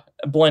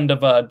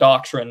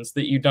doctrines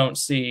that you don't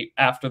see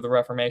after the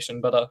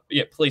Reformation. But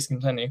yeah, please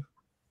continue.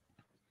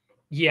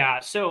 Yeah,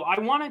 so I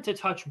wanted to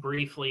touch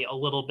briefly a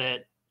little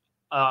bit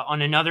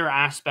on another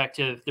aspect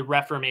of the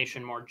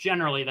Reformation more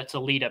generally that's a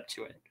lead up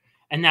to it.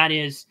 And that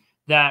is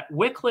that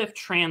Wycliffe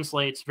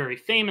translates very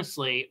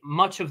famously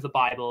much of the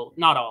Bible,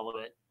 not all of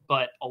it,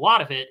 but a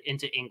lot of it,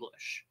 into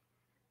English.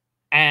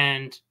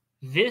 And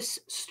this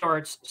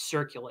starts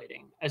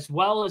circulating, as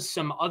well as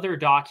some other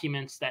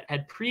documents that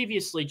had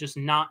previously just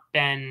not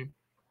been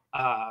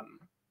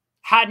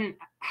hadn't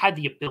had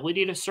the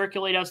ability to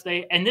circulate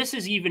and this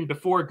is even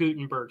before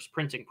Gutenberg's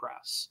printing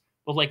press,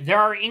 but like there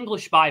are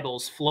English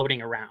Bibles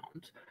floating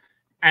around,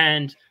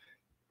 and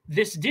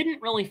this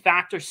didn't really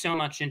factor so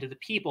much into the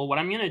people. What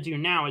I'm going to do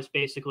now is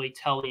basically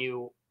tell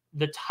you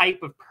the type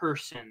of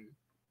person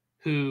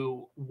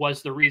who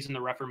was the reason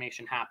the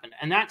Reformation happened.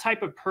 And that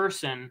type of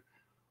person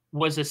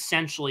was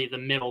essentially the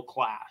middle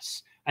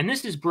class. And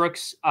this is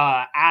Brooks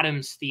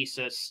Adams'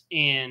 thesis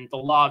in The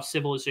Law of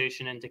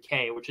Civilization and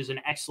Decay, which is an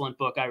excellent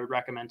book I would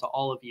recommend to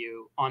all of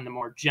you on the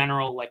more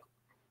general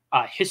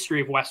history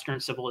of Western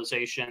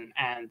civilization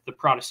and the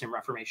Protestant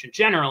Reformation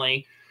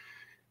generally.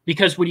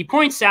 Because what he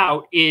points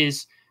out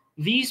is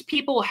these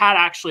people had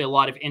actually a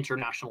lot of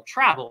international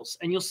travels.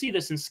 And you'll see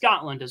this in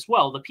Scotland as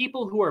well. The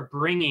people who are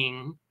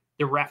bringing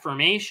the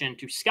Reformation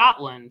to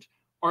Scotland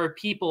are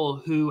people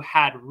who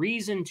had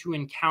reason to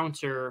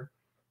encounter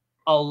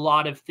a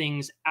lot of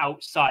things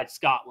outside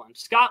Scotland.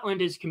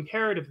 Scotland is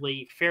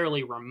comparatively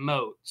fairly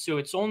remote. So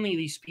it's only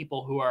these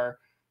people who are,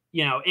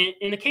 you know,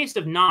 in the case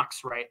of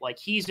Knox, right? Like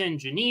he's in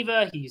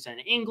Geneva, he's in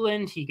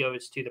England, he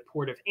goes to the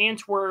port of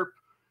Antwerp,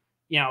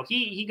 you know,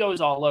 he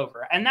goes all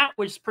over. And that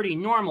was pretty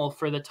normal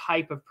for the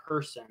type of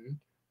person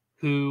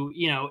who,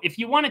 you know, if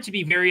you wanted to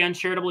be very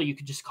uncharitable, you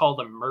could just call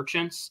them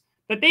merchants,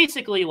 but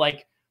basically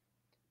like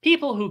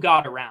people who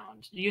got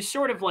around. You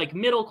sort of like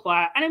middle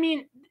class, and I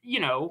mean, you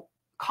know,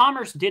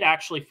 commerce did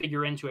actually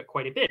figure into it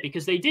quite a bit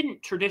because they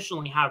didn't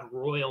traditionally have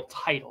royal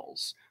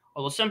titles,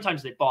 although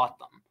sometimes they bought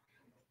them,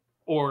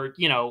 or,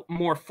 you know,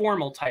 more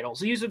formal titles.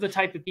 These are the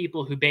type of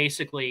people who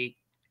basically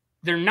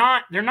they're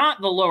not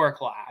the lower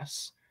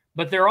class,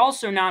 but they're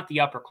also not the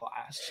upper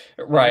class.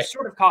 Right. They're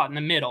sort of caught in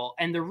the middle.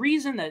 And the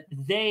reason that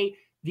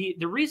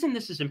the reason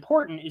this is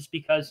important is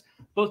because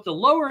both the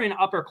lower and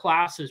upper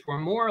classes were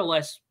more or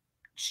less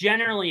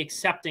generally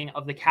accepting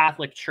of the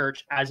Catholic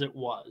Church as it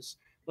was.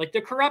 Like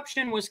the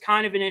corruption was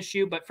kind of an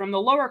issue, but from the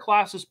lower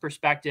classes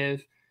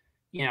perspective,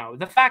 you know,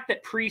 the fact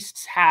that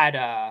priests had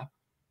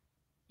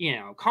you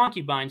know,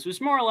 concubines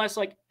was more or less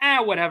like,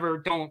 whatever,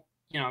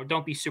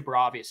 don't be super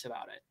obvious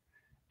about it.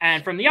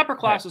 And from the upper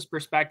classes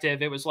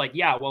perspective, it was like,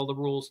 yeah, well, the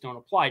rules don't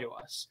apply to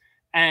us.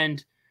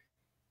 And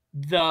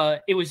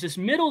it was this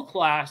middle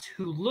class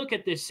who look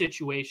at this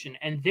situation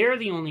and they're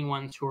the only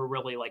ones who are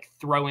really like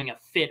throwing a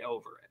fit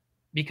over it,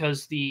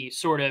 because the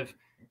sort of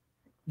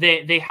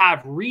they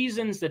have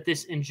reasons that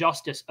this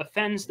injustice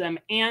offends them,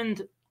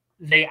 and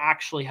they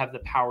actually have the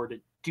power to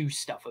do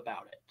stuff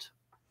about it.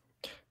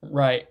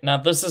 Right. Now,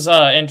 this is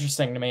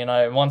interesting to me, and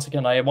I want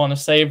to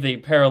save the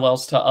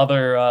parallels to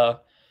other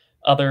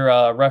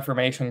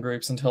Reformation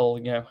groups until,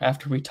 you know,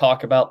 after we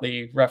talk about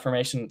the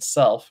Reformation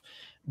itself.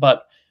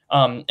 But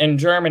in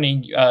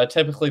Germany,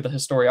 typically the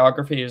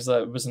historiography is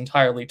that it was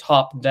entirely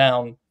top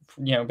down,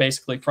 you know,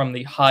 basically from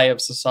the high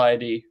of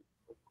society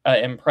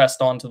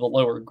impressed onto the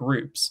lower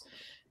groups.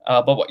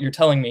 But what you're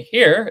telling me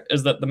here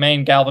is that the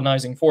main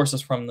galvanizing force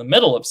is from the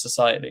middle of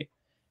society,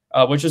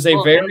 which is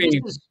a very...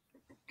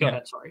 Go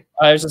ahead, sorry.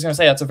 I was just going to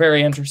say that's a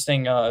very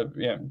interesting,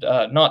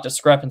 not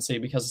discrepancy,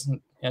 because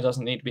it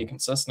doesn't need to be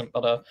consistent,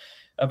 but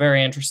a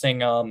very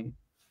interesting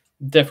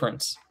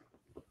difference.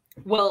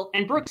 Well,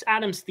 and Brooks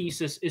Adams'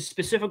 thesis is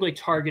specifically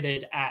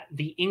targeted at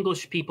the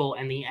English people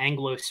and the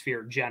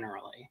Anglosphere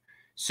generally.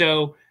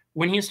 So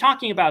when he's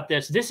talking about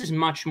this is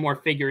much more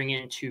figuring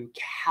into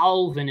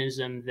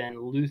Calvinism than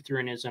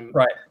Lutheranism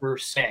per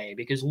se,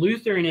 because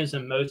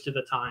Lutheranism most of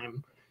the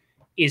time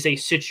is a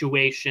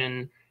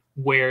situation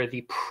where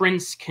the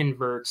prince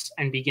converts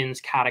and begins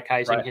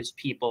catechizing his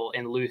people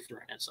in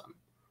Lutheranism.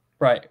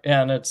 Right,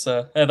 and it's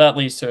that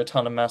leads to a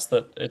ton of mess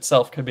that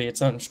itself could be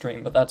its own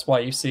stream. But that's why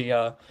you see,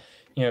 you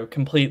know,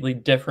 completely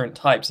different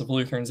types of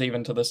Lutherans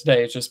even to this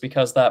day. It's just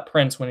because that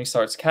prince, when he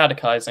starts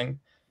catechizing,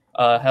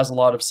 has a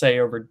lot of say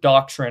over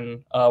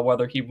doctrine,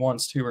 whether he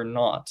wants to or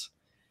not,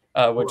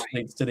 which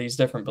leads to these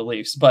different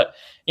beliefs. But,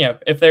 you know,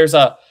 if there's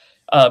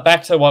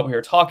back to what we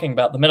were talking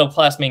about, the middle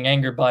class being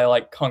angered by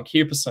like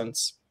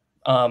concupiscence.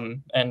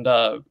 And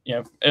you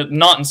know,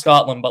 not in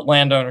Scotland, but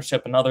land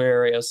ownership in other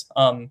areas.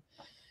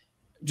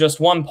 Just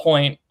one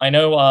point, I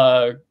know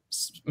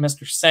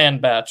Mr.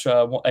 Sandbach,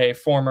 a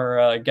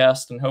former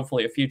guest and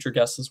hopefully a future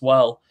guest as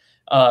well,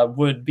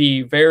 would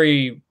be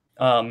very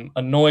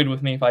annoyed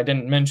with me if I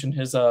didn't mention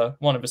his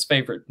one of his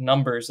favorite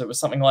numbers. It was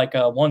something like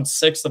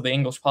 1/6 of the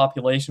English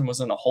population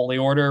was in a holy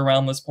order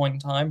around this point in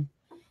time.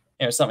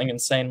 You know, something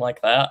insane like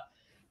that.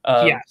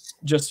 Yes.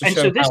 Just to and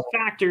show so this how...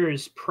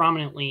 factors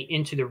prominently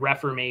into the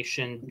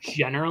Reformation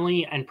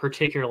generally, and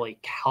particularly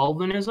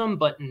Calvinism,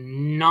 but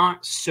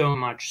not so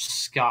much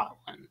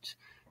Scotland.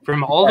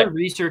 From all the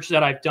research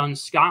that I've done,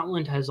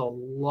 Scotland has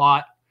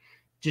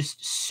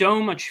just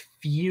so much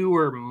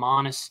fewer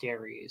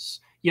monasteries.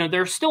 You know,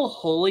 there are still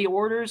holy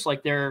orders,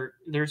 like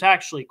there's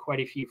actually quite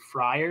a few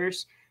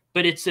friars,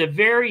 but it's a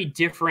very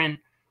different,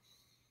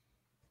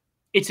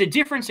 it's a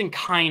difference in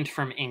kind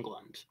from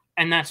England.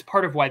 And that's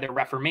part of why the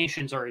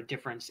Reformations are a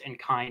difference in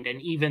kind. And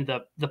even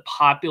the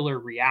popular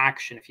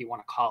reaction, if you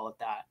want to call it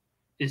that,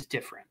 is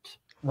different.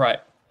 Right.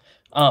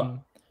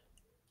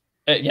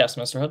 Yes,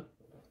 Mr. Hood?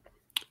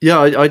 Yeah,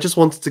 I just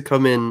wanted to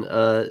come in,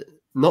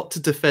 not to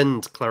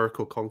defend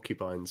clerical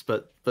concubines,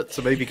 but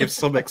to maybe give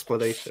some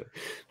explanation.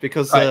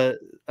 Because,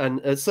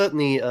 and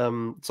certainly,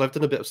 so I've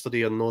done a bit of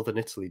study on northern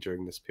Italy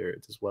during this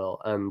period as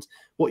well. And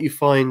what you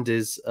find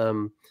is,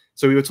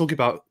 so we were talking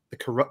about the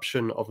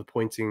corruption of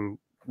appointing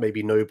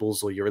maybe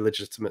nobles or your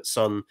illegitimate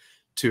son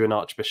to an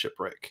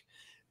archbishopric,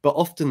 but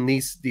often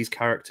these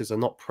characters are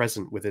not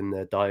present within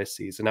their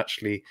diocese, and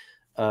actually,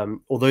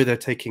 although they're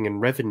taking in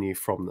revenue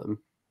from them,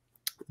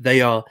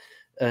 they are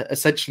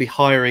essentially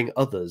hiring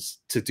others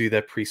to do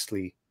their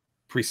priestly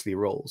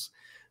roles.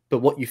 But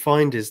what you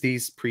find is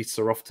these priests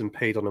are often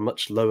paid on a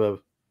much lower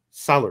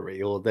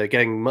salary, or they're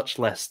getting much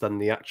less than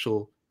the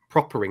actual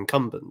proper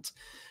incumbent,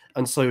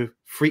 and so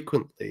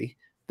frequently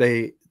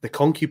the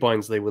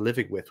concubines they were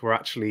living with were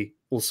actually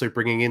also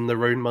bringing in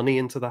their own money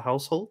into the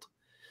household.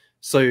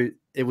 So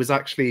it was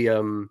actually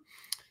a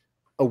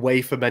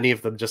way for many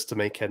of them just to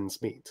make ends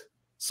meet.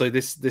 So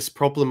this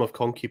problem of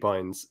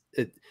concubines,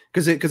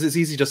 because it's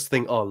easy just to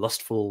think, oh,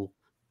 lustful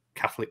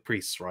Catholic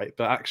priests, right?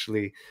 But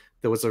actually,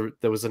 there was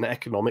an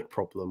economic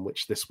problem,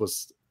 which this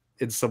was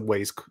in some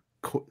ways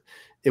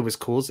it was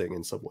causing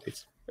in some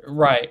ways.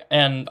 Right,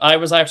 and I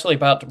was actually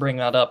about to bring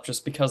that up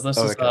just because this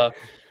is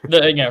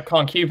Okay.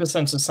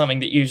 concupiscence is something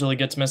that usually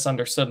gets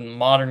misunderstood in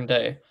modern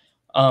day,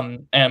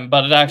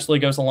 but it actually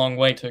goes a long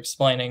way to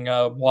explaining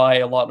why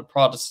a lot of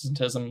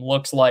Protestantism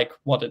looks like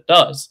what it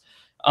does.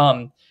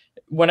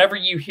 Whenever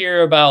you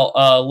hear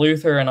about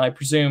Luther, and I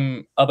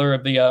presume other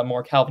of the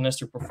more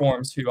Calvinistic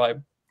Reformed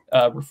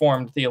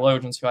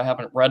theologians who I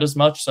haven't read as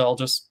much, so I'll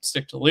just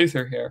stick to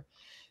Luther here.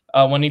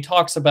 When he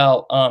talks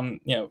about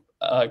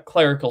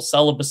clerical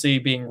celibacy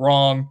being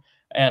wrong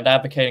and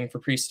advocating for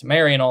priests to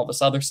marry and all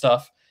this other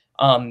stuff,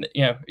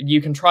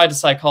 you can try to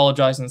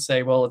psychologize and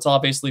say, well, it's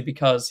obviously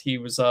because he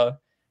was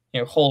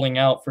holding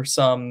out for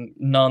some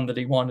nun that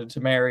he wanted to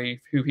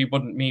marry who he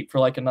wouldn't meet for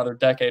like another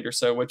decade or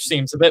so, which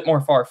seems a bit more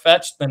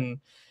far-fetched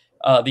than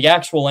the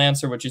actual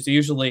answer, which is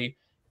usually,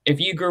 if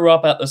you grew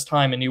up at this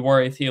time and you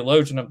were a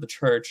theologian of the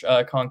church,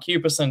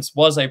 concupiscence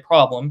was a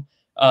problem,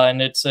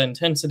 and its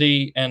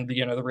intensity and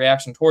the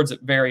reaction towards it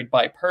varied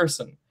by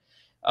person.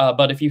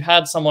 But if you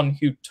had someone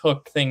who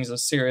took things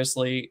as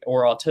seriously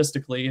or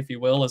autistically, if you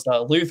will, as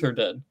Luther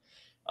did,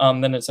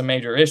 then it's a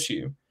major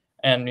issue.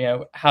 And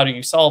how do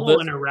you solve this?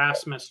 And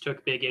Erasmus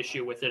took big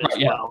issue with it as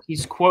well.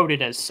 He's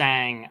quoted as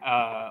saying,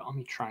 let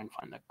me try and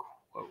find the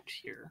quote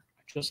here.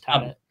 I just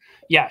had it.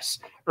 Yes,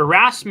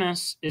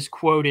 Erasmus is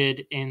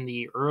quoted in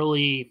the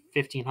early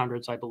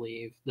 1500s, I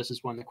believe. This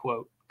is when the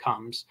quote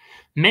comes.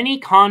 Many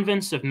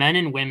convents of men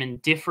and women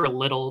differ a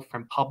little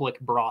from public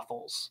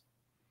brothels.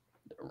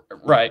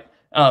 Right.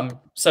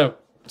 So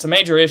it's a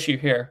major issue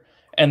here.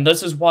 And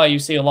this is why you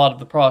see a lot of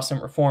the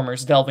Protestant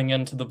reformers delving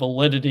into the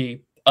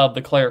validity of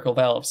the clerical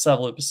vow of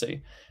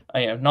celibacy.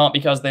 Not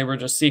because they were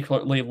just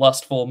secretly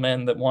lustful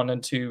men that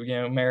wanted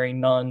to, marry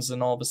nuns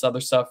and all this other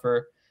stuff,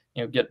 or,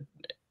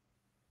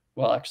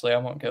 well, actually, I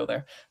won't go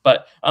there.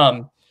 But,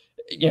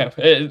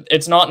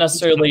 it's not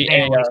necessarily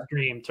a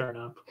dream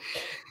Turnip.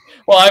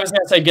 Well, I was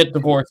going to say get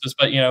divorces,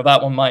 but,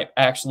 that one might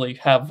actually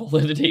have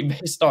validity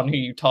based on who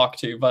you talk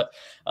to. But,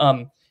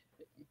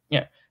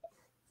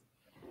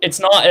 it's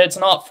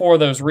not for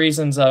those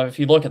reasons. If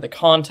you look at the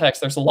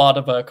context, there's a lot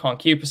of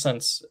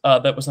concupiscence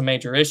that was a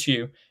major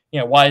issue.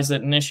 Why is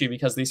it an issue?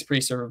 Because these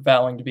priests are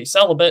vowing to be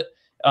celibate.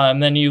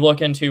 And then you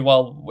look into,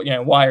 well,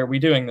 why are we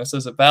doing this?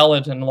 Is it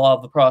valid? And a lot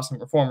of the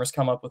Protestant reformers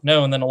come up with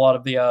no. And then a lot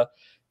of the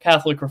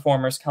Catholic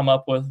reformers come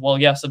up with, well,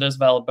 yes, it is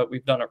valid, but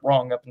we've done it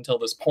wrong up until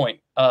this point,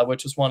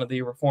 which is one of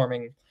the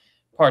reforming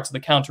parts of the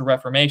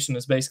Counter-Reformation,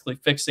 is basically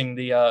fixing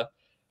the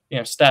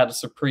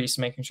status of priests,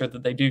 making sure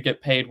that they do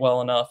get paid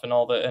well enough and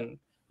all that, and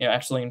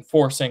actually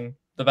enforcing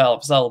the vow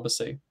of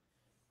celibacy.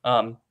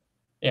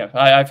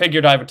 I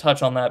figured I would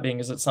touch on that, being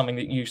as it's something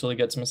that usually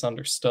gets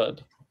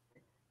misunderstood.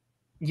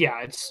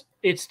 Yeah,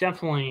 it's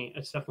definitely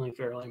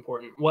fairly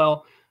important.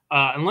 Well,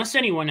 unless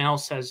anyone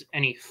else has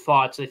any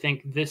thoughts, I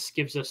think this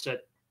gives us a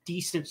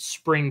decent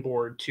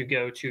springboard to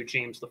go to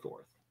James IV.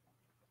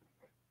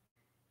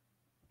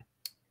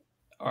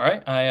 All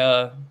right,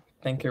 I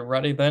think you're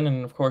ready then,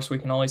 and of course we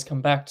can always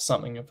come back to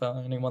something if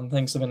anyone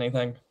thinks of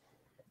anything.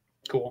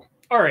 Cool.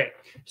 All right,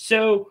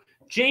 so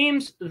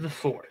James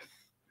IV,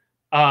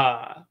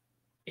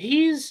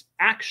 he's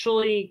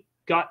actually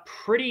got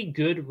pretty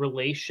good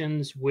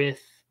relations with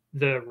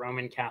the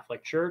Roman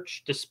Catholic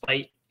Church,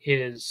 despite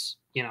his,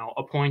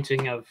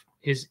 appointing of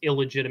his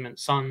illegitimate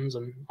sons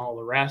and all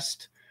the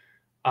rest.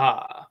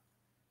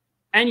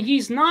 And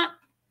he's not,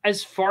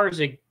 as far as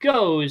it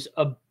goes,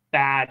 a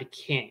bad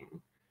king.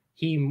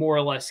 He more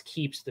or less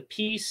keeps the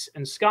peace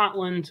in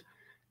Scotland,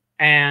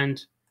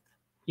 and,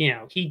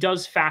 he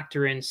does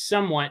factor in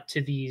somewhat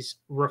to these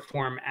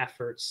reform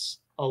efforts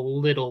a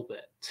little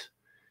bit.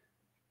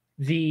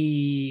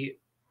 The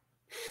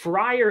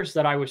friars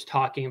that I was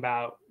talking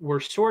about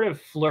were sort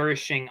of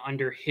flourishing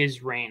under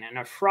his reign, and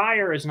a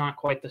friar is not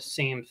quite the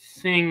same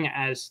thing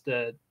as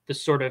the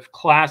sort of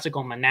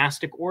classical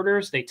monastic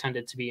orders. They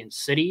tended to be in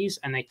cities,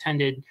 and they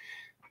tended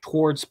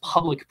towards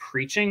public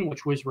preaching,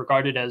 which was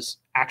regarded as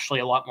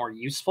actually a lot more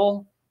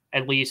useful,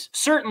 at least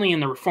certainly in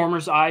the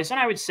reformers' eyes. And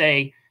I would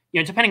say,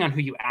 depending on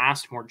who you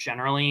asked, more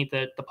generally,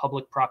 that the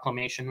public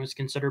proclamation was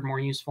considered more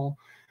useful.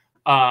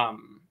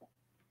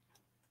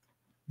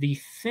 The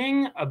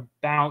thing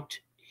about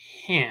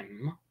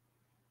him,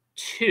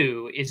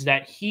 too, is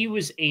that he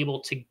was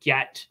able to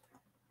get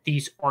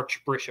these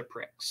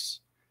archbishoprics.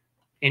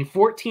 In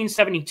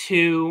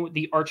 1472,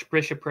 the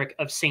Archbishopric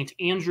of St.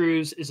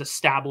 Andrews is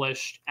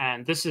established,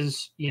 and this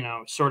is,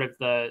 sort of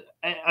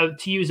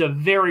to use a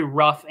very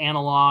rough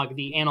analog,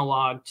 the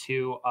analog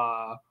to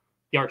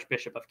the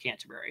Archbishop of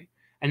Canterbury.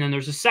 And then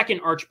there's a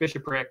second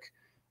archbishopric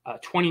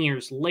 20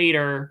 years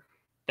later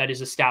that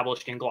is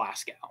established in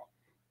Glasgow.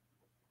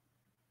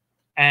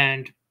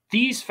 And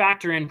these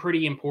factor in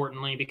pretty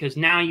importantly, because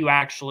now you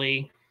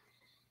actually,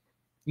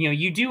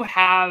 you do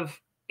have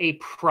a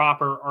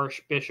proper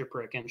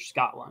archbishopric in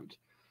Scotland.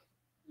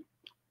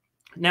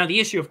 Now, the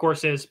issue, of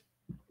course, is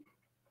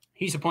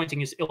he's appointing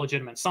his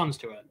illegitimate sons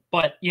to it.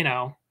 But,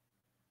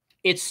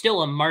 it's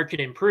still a marked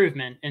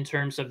improvement in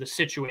terms of the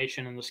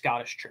situation in the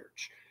Scottish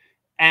Church.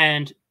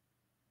 And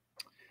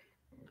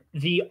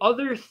the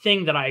other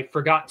thing that I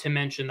forgot to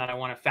mention that I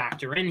want to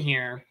factor in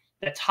here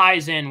that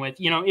ties in with,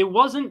 it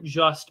wasn't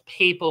just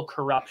papal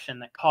corruption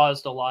that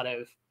caused a lot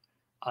of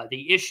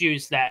the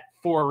issues that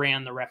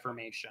foreran the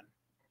Reformation.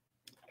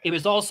 It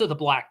was also the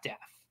Black Death,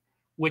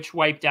 which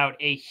wiped out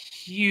a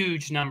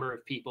huge number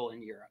of people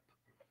in Europe.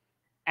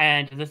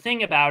 And the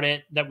thing about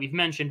it that we've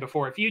mentioned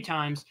before a few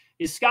times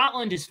is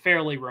Scotland is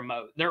fairly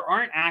remote. There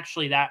aren't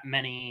actually that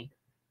many,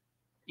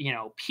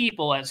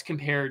 people as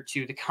compared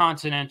to the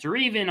continent, or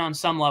even on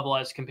some level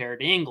as compared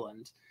to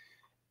England.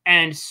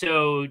 And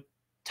so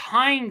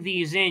tying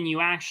these in, you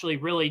actually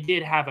really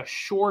did have a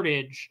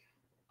shortage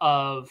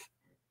of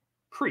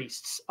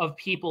priests, of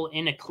people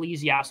in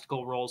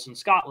ecclesiastical roles in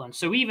Scotland.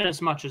 So even as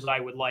much as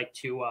I would like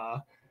to,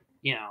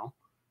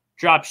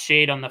 drop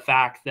shade on the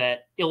fact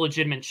that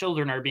illegitimate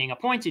children are being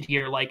appointed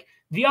here, like,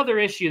 the other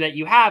issue that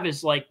you have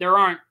is, like, there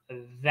aren't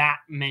that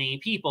many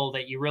people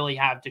that you really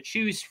have to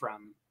choose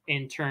from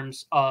in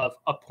terms of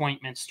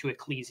appointments to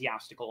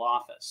ecclesiastical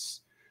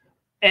office.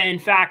 And in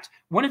fact,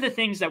 one of the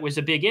things that was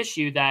a big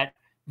issue that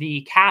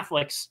the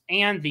Catholics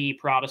and the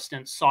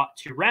Protestants sought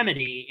to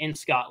remedy in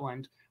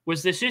Scotland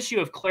was this issue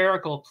of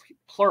clerical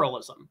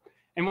pluralism.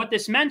 And what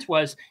this meant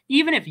was,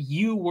 even if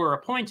you were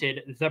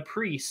appointed the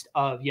priest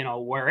of,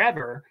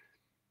 wherever,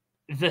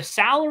 the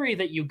salary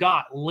that you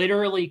got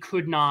literally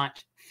could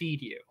not feed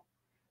you.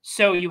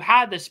 So you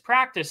had this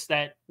practice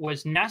that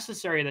was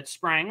necessary that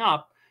sprang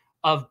up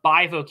of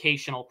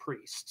bivocational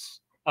priests,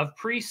 of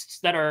priests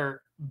that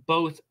are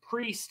both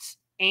priests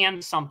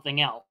and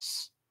something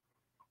else,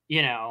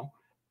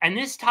 And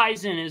this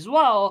ties in as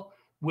well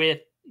with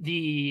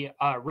the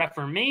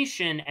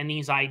Reformation and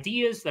these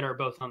ideas that are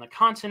both on the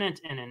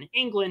continent and in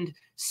England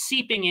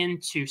seeping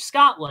into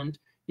Scotland,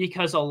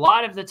 because a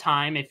lot of the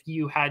time, if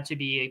you had to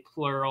be a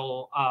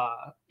plural,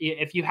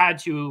 if you had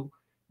to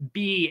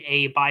be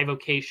a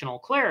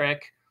bivocational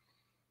cleric,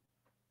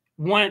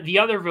 the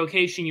other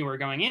vocation you were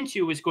going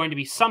into was going to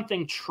be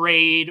something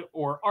trade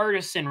or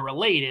artisan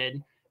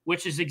related,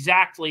 which is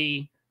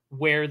exactly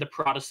where the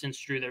Protestants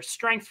drew their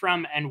strength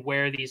from, and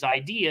where these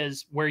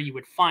ideas, where you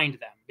would find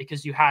them,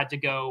 because you had to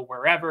go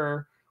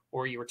wherever,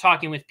 or you were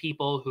talking with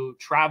people who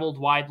traveled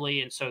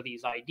widely. And so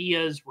these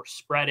ideas were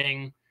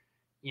spreading,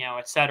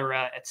 et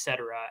cetera, et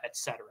cetera, et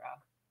cetera.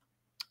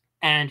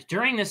 And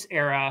during this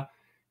era,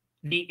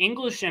 the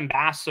English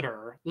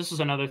ambassador, this is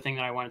another thing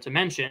that I wanted to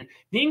mention,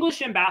 the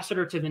English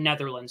ambassador to the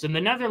Netherlands, and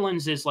the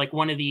Netherlands is like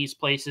one of these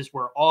places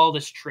where all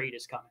this trade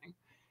is coming.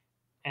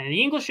 And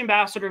the English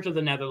ambassador to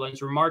the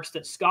Netherlands remarks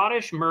that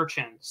Scottish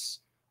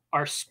merchants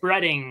are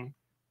spreading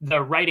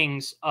the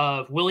writings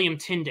of William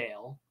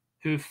Tyndale,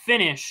 who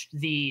finished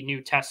the New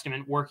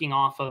Testament working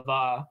off of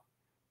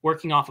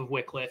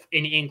Wycliffe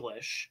in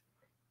English,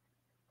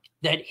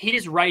 that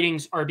his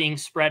writings are being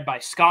spread by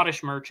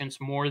Scottish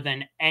merchants more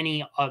than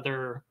any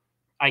other,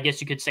 I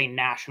guess you could say,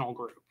 national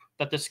group.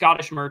 That the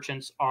Scottish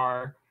merchants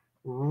are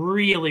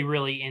really,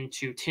 really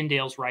into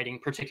Tyndale's writing,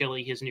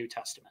 particularly his New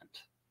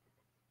Testament.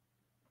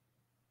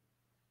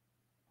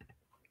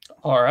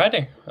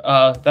 Alrighty,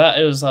 that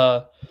is.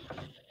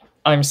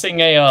 I'm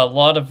seeing a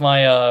lot of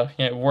my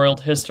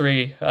world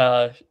history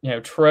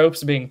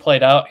tropes being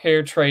played out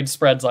here. Trade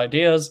spreads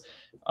ideas.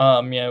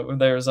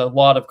 There's a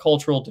lot of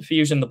cultural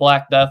diffusion. The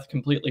Black Death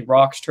completely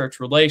rocks church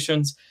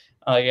relations.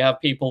 You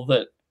have people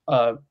that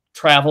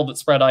travel that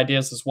spread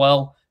ideas as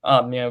well.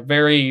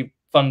 Very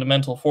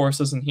fundamental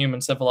forces in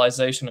human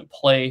civilization at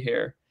play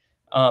here.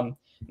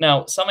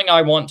 Now, something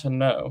I want to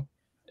know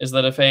is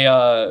that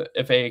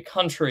if a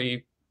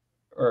country,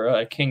 or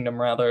a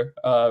kingdom rather,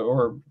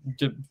 or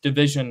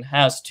division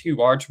has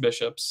two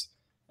archbishops,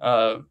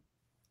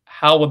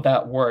 how would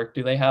that work?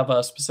 Do they have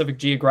specific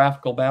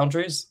geographical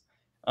boundaries?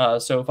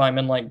 So if I'm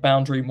in like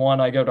boundary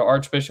 1, I go to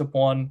Archbishop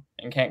 1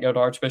 and can't go to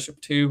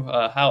Archbishop 2.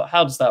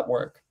 How does that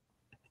work?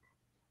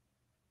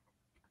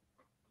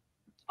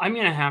 I'm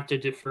going to have to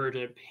defer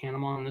to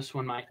Panama on this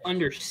one. My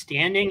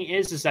understanding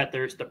is that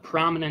there's the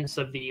prominence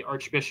of the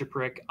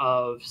Archbishopric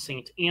of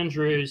St.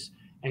 Andrews,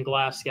 and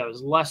Glasgow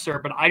is lesser,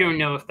 but I don't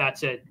know if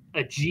that's a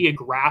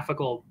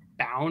geographical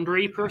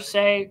boundary per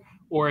se,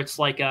 or it's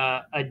like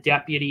a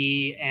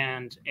deputy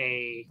and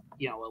a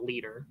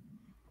leader.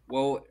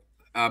 Well,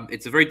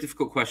 it's a very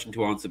difficult question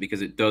to answer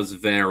because it does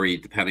vary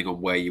depending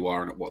on where you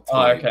are and at what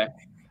time. Okay.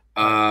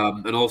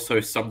 And also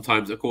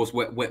sometimes, of course,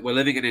 we're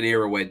living in an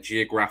era where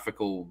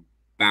geographical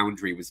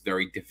boundary was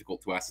very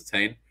difficult to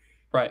ascertain.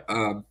 Right.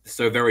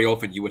 So very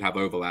often you would have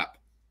overlap.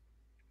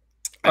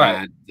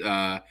 Right.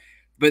 And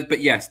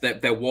but yes,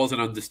 there was an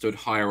understood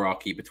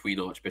hierarchy between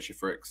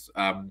archbishoprics.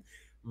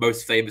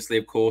 Most famously,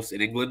 of course, in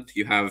England,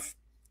 you have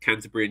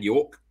Canterbury and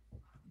York.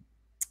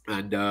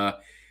 And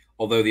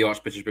although the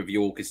Archbishop of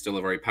York is still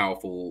a very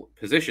powerful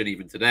position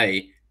even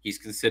today, he's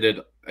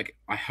considered,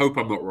 I hope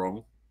I'm not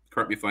wrong,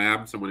 correct me if I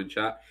am, someone in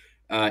chat,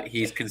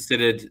 he's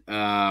considered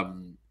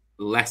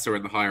lesser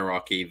in the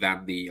hierarchy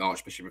than the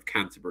Archbishop of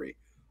Canterbury.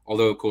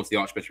 Although, of course, the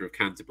Archbishop of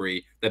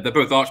Canterbury, they're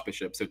both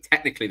archbishops, so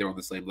technically they're on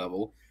the same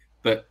level.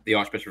 But the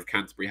Archbishop of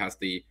Canterbury has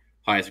the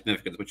higher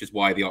significance, which is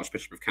why the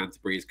Archbishop of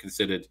Canterbury is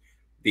considered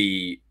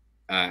the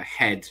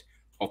head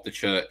of the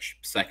church,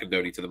 second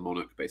only to the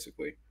monarch,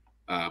 basically.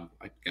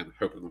 Again,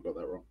 hope I've not got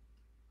that wrong.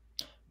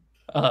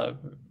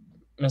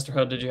 Mr.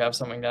 Hood, did you have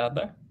something to add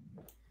there?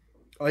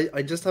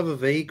 I just have a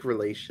vague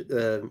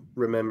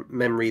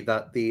memory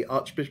that the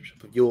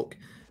Archbishop of York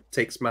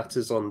takes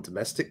matters on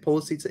domestic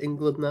policy to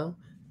England now,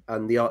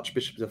 and the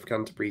Archbishop of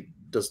Canterbury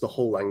does the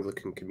whole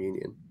Anglican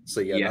Communion.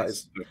 So yeah,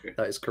 Yes.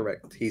 that is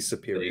correct. He's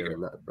superior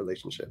in that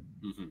relationship.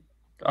 Mm-hmm.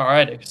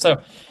 Alrighty,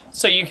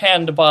 so you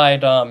can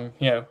divide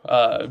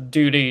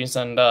duties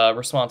and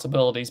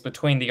responsibilities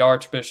between the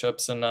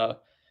archbishops in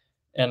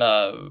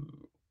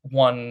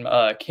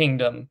one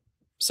kingdom.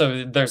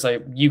 So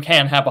you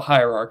can have a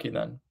hierarchy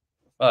then,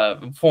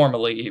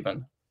 formally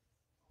even.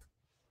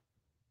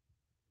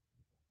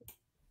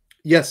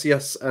 Yes,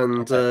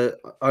 and okay.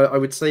 I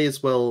would say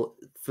as well,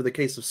 for the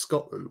case of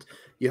Scotland,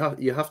 you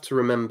have to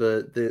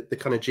remember the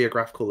kind of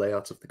geographical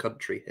layout of the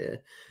country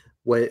here,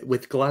 where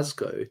with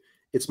Glasgow,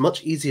 it's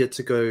much easier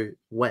to go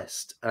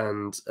west,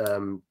 and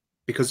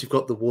because you've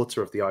got the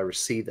water of the Irish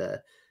Sea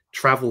there,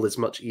 travel is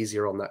much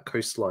easier on that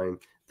coastline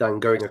than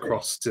going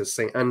across to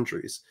St.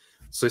 Andrews.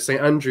 So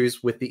St.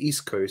 Andrews with the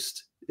east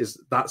coast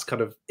that's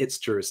kind of its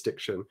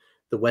jurisdiction.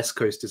 The west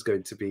coast is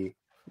going to be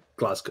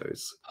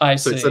Glasgow's.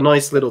 So it's a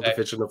nice little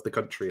division of the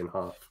country in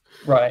half.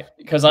 Right,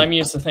 because I'm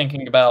used to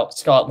thinking about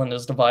Scotland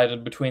as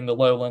divided between the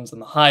lowlands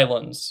and the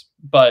highlands,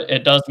 but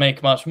it does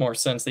make much more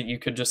sense that you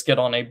could just get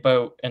on a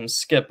boat and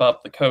skip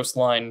up the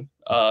coastline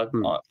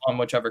on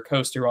whichever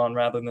coast you're on,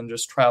 rather than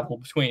just travel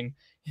between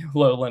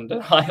lowland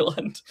and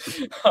highland.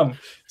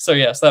 So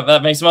yes,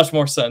 that makes much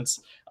more sense.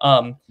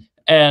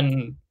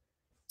 And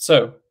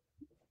so,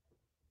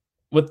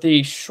 with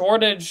the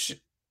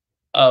shortage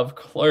of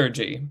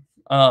clergy,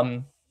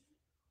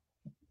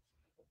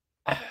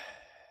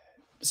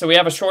 so we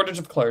have a shortage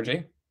of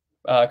clergy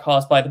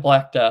caused by the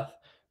Black Death,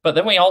 but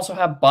then we also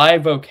have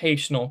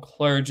bivocational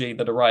clergy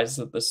that arises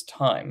at this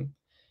time.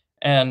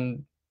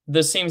 And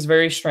this seems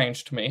very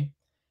strange to me,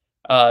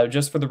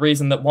 just for the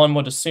reason that one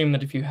would assume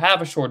that if you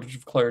have a shortage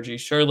of clergy,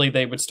 surely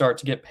they would start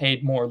to get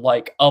paid more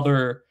like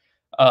other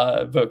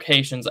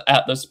vocations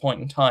at this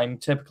point in time.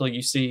 Typically,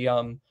 you see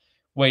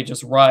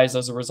wages rise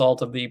as a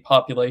result of the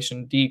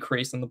population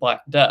decrease in the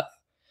Black Death.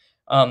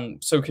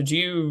 So could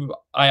you,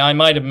 I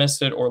might have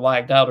missed it or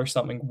lagged out or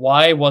something,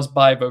 why was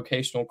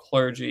bivocational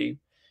clergy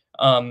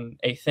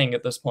a thing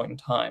at this point in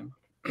time?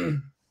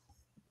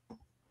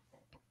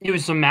 It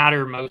was a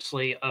matter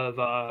mostly of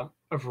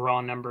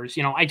raw numbers.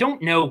 I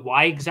don't know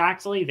why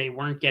exactly they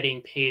weren't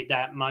getting paid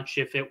that much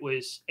if it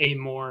was a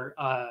more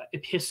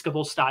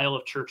Episcopal style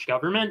of church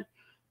government.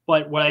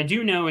 But what I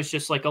do know is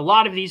just like a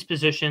lot of these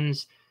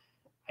positions,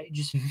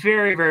 just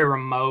very, very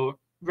remote,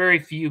 very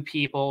few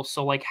people.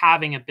 So like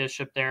having a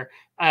bishop there,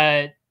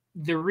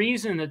 the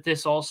reason that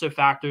this also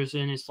factors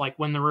in is like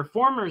when the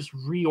reformers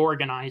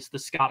reorganized the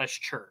Scottish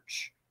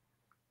church,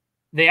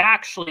 they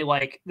actually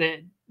like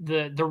the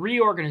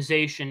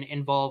reorganization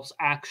involves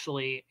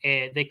actually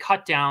they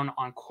cut down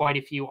on quite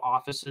a few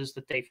offices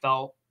that they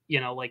felt,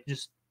 like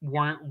just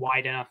weren't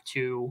wide enough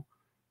to,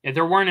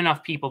 there weren't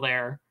enough people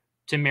there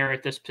to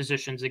merit this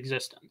position's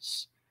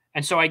existence.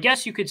 And so I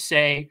guess you could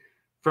say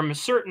from a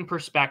certain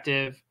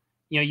perspective,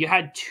 you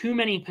had too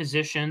many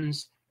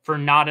positions for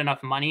not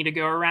enough money to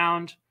go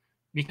around,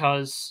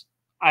 because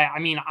I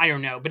mean, I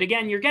don't know. But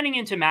again, you're getting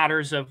into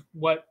matters of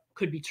what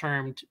could be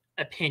termed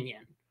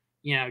opinion.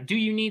 Do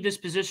you need this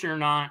position or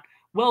not?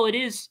 Well, it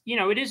is,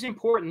 it is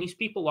important. These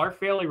people are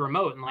fairly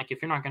remote. And like,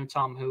 if you're not going to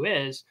tell them who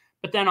is,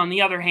 but then on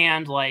the other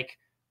hand, like,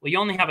 well, you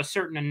only have a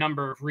certain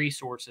number of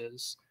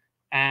resources.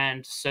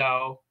 And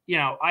so,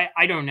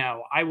 I don't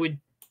know. I would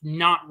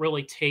not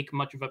really take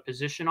much of a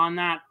position on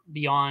that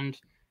beyond,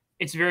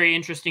 it's very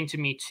interesting to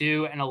me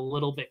too, and a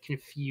little bit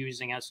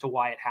confusing as to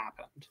why it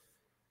happened.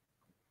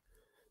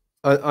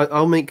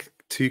 I'll make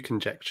two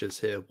conjectures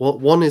here.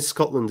 One is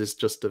Scotland is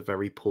just a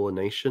very poor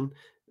nation.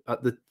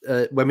 At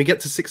the when we get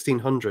to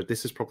 1600,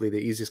 this is probably the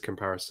easiest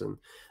comparison.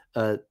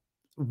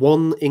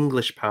 1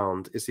 English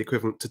pound is the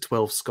equivalent to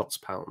 12 Scots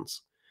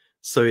pounds.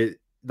 So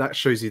that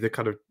shows you the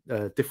kind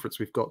of difference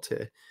we've got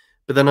here.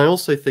 But then I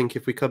also think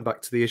if we come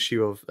back to the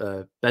issue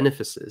of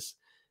benefices,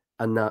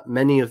 and that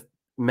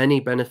many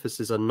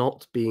benefices are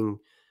not being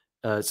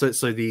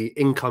so the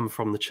income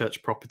from the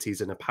church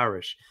properties in a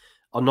parish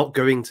are not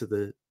going to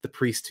the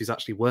priest who's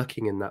actually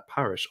working in that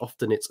parish.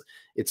 Often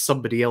it's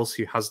somebody else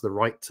who has the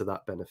right to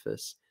that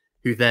benefice,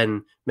 who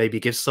then maybe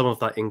gives some of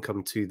that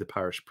income to the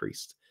parish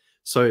priest.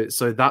 So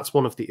that's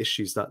one of the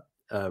issues that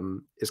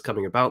is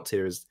coming about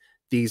here, is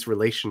these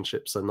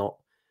relationships are not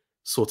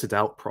sorted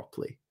out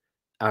properly,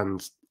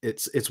 and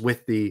it's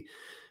with the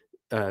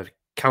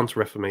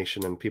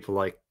Counter-Reformation and people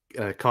like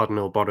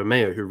Cardinal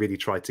Borromeo who really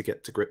tried to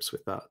get to grips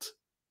with that.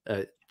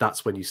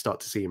 That's when you start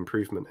to see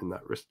improvement in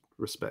that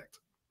respect.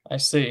 I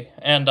see.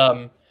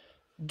 And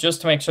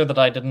just to make sure that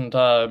I didn't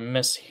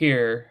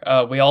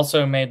mishear, we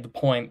also made the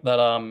point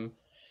that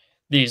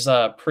these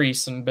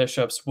priests and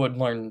bishops would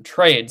learn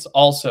trades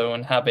also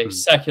and have a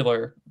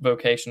secular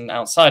vocation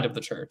outside of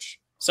the church.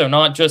 So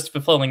not just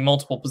fulfilling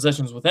multiple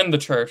positions within the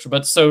church,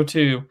 but so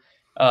too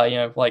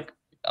Like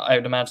I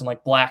would imagine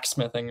like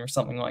blacksmithing or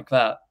something like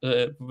that.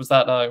 Was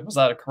that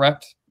a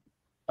correct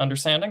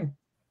understanding?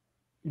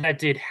 That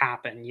did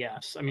happen,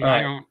 yes. I mean,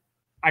 Right.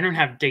 I don't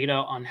have data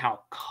on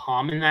how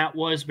common that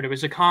was, but it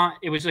was a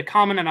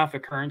common enough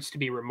occurrence to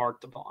be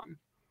remarked upon.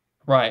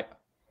 Right.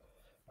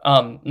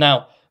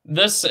 Now,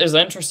 this is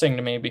interesting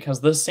to me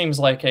because this seems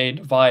like a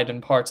divide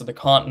in parts of the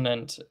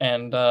continent,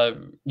 and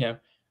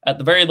at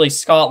the very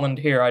least, Scotland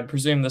here. I'd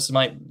presume this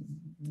might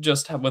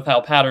just have, with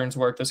how patterns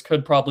work, this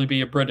could probably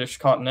be a British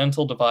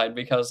continental divide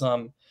because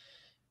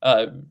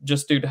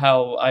just due to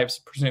how I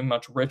presume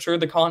much richer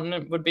the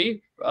continent would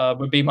be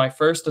my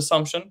first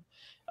assumption.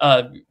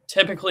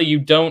 Typically, you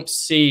don't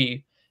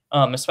see,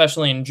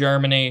 especially in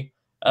Germany,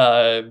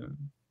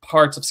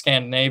 parts of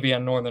Scandinavia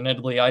and northern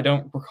Italy. I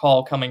don't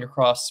recall coming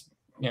across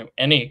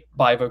any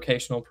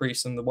bivocational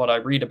priests in what I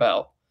read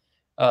about.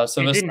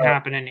 So it this didn't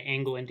happen in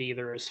England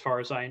either, as far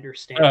as I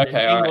understand.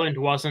 Okay, all right. England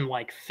wasn't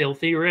like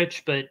filthy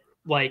rich, but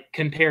like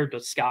compared to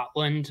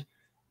Scotland,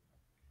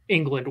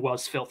 England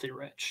was filthy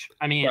rich.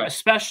 I mean, Right.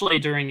 especially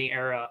during the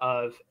era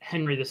of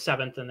Henry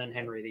VII and then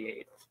Henry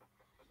VIII.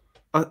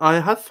 I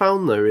have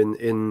found though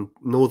in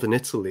northern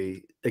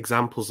Italy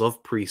examples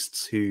of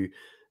priests who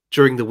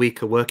during the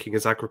week are working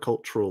as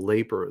agricultural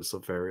laborers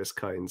of various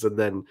kinds, and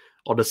then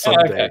on a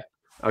Sunday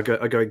okay.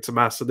 are going to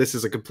mass. And this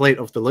is a complaint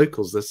of the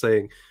locals. They're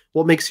saying,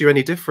 "What makes you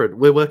any different?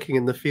 We're working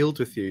in the field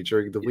with you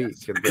during the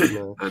Yes. week,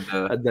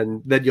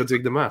 and then you're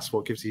doing the mass.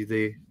 What gives you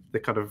the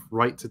kind of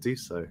right to do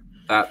so?"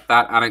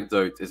 That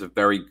anecdote is a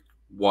very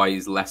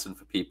wise lesson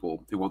for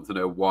people who want to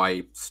know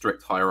why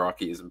strict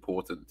hierarchy is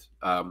important.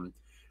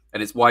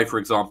 And it's why, for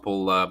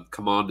example,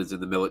 commanders in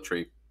the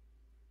military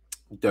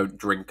don't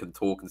drink and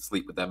talk and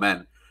sleep with their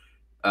men.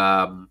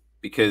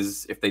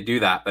 Because if they do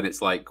that, then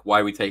it's like,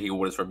 why are we taking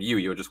orders from you?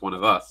 You're just one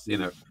of us.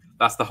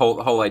 That's the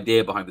whole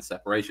idea behind the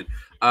separation.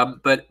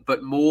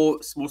 But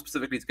more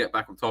specifically, to get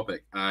back on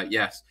topic,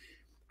 yes.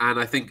 And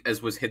I think,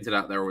 as was hinted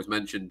at there or was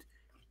mentioned,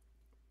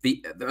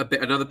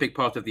 another big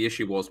part of the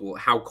issue was, well,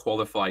 how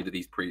qualified are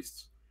these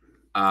priests?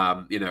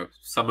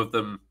 Some of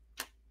them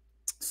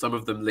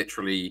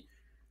literally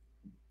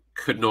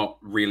could not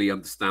really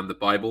understand the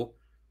Bible.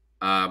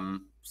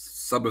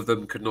 Some of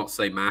them could not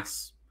say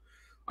mass.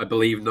 I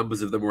believe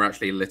numbers of them were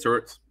actually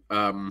illiterate.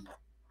 And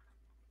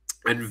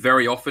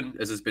very often,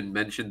 as has been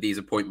mentioned, these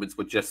appointments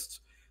were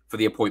just for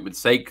the appointment's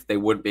sake. They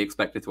wouldn't be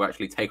expected to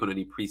actually take on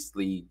any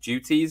priestly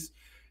duties.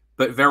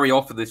 But very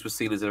often this was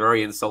seen as a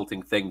very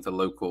insulting thing to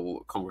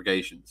local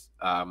congregations,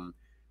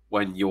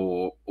 when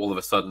you're all of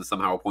a sudden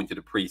somehow appointed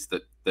a priest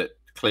that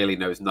clearly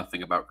knows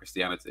nothing about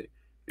Christianity,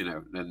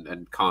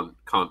 and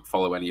can't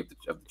follow any of the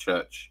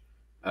church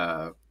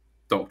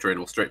doctrine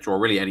or stricture or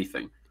really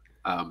anything.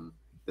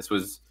 This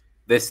was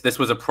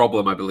a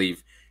problem, I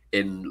believe,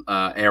 in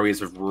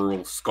areas of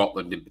rural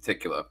Scotland in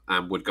particular,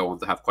 and would go on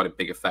to have quite a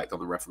big effect on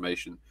the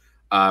Reformation.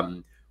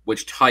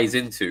 Which ties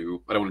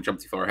into, I don't want to jump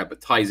too far ahead,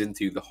 but ties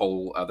into the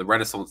whole the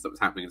Renaissance that was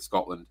happening in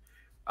Scotland,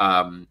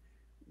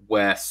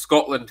 where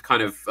Scotland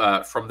kind of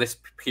from this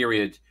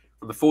period,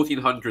 from the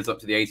 1400s up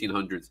to the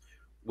 1800s,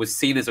 was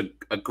seen as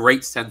a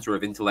great center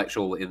of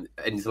intellectual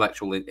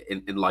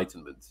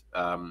enlightenment,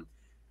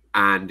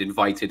 and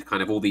invited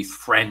kind of all these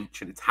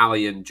French and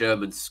Italian,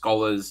 German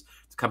scholars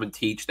to come and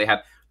teach. They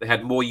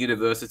had more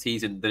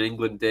universities than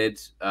England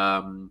did.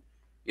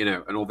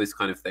 And all this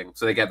kind of thing.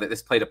 So again, that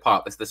this played a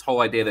part. This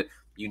whole idea that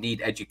you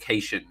need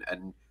education,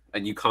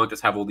 and you can't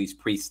just have all these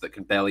priests that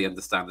can barely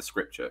understand the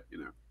scripture.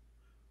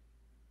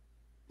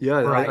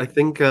 Yeah, Right. I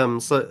think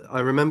so. I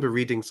remember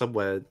reading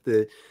somewhere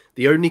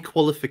the only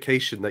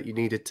qualification that you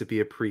needed to be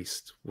a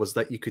priest was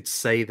that you could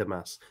say the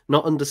mass,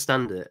 not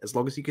understand it. As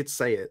long as you could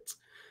say it,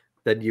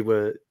 then you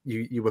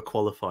were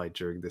qualified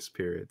during this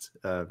period,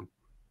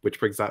 which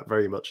brings that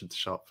very much into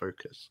sharp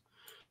focus.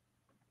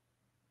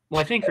 Well,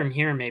 I think from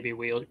here maybe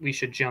we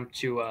should jump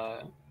to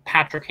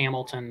Patrick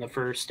Hamilton, the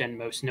first and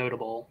most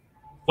notable.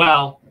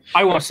 Well,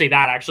 I won't say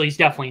that, actually. He's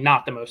definitely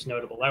not the most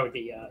notable. That would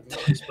be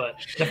nuts, but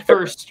the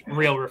first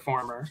real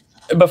reformer.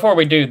 Before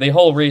we do, the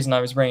whole reason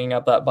I was bringing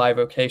up that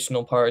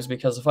bivocational part is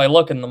because if I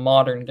look in the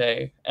modern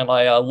day and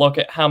I look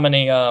at how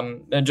many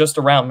just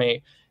around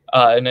me,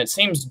 and it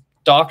seems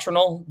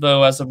doctrinal,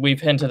 though as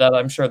we've hinted at,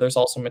 I'm sure there's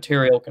also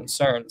material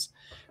concerns.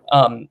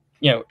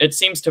 It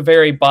seems to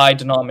vary by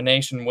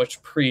denomination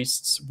which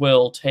priests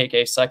will take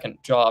a second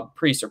job.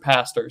 Priests or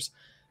pastors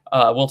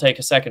will take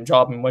a second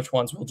job, and which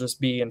ones will just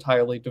be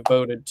entirely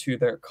devoted to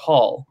their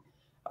call.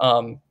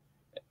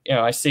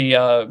 I see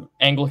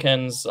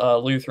Anglicans,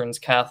 Lutherans,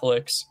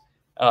 Catholics,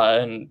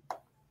 and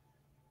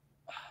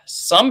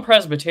some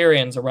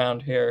Presbyterians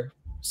around here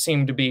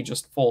seem to be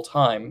just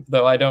full-time,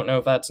 though I don't know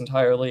if that's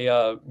entirely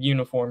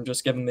uniform,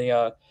 just given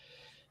the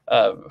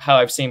how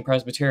I've seen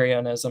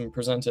Presbyterianism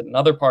presented in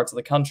other parts of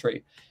the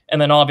country. And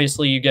then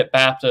obviously you get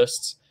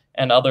Baptists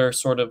and other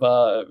sort of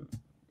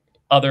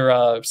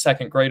other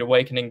second Great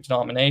Awakening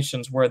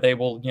denominations where they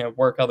will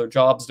work other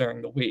jobs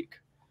during the week.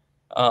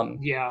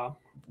 Yeah.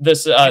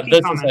 This I can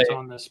this comment is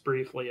on this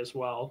briefly as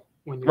well.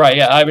 Right,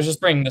 yeah, I was just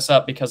bringing this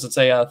up because it's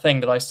a thing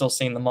that I still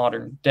see in the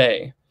modern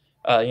day.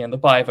 the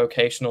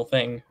bivocational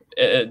thing.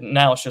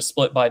 Now it's just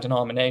split by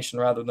denomination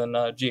rather than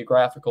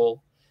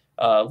geographical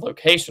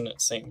location,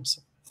 it seems.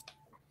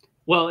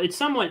 Well, it's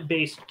somewhat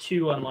based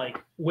too on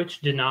like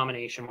which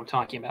denomination we're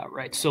talking about,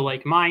 right? So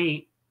like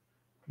my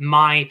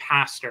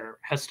pastor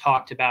has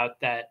talked about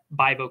that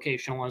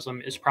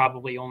bivocationalism is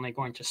probably only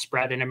going to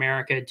spread in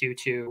America due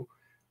to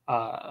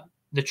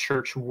the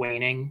church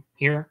waning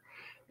here.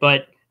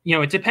 But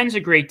it depends a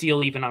great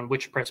deal even on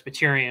which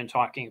Presbyterian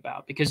talking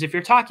about, because if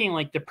you're talking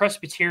like the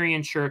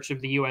Presbyterian Church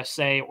of the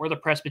USA or the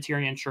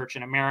Presbyterian Church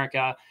in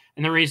America,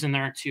 and the reason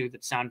there are two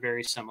that sound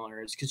very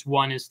similar is because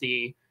one is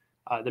the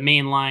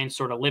mainline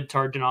sort of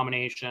libtard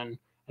denomination,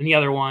 and the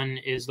other one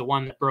is the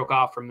one that broke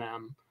off from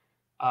them.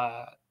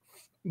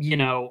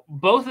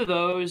 Both of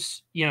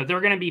those, they're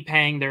going to be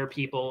paying their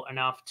people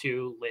enough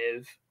to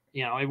live.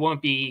 It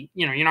won't be,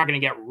 you're not going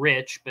to get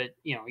rich, but,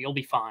 you'll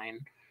be fine.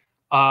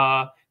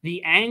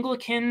 The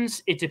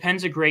Anglicans, it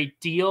depends a great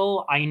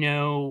deal. I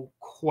know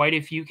quite a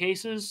few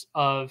cases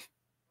of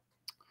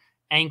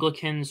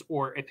Anglicans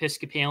or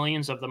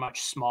Episcopalians of the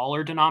much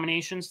smaller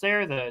denominations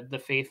there,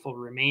 the faithful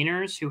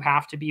Remainers, who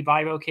have to be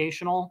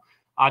bivocational.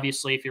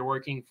 Obviously, if you're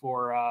working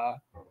for, a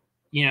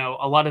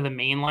lot of the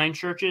mainline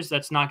churches,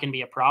 that's not going to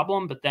be a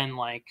problem. But then,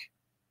 like,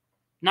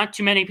 not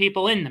too many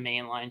people in the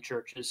mainline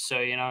churches. So,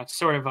 it's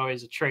sort of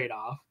always a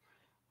trade-off.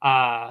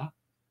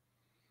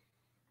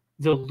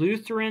 The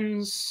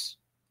Lutherans,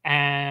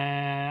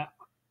 I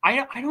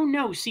don't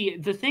know. See,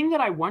 the thing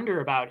that I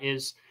wonder about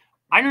is,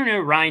 I don't know,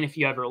 Ryan, if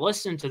you ever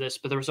listened to this,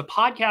 but there was a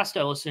podcast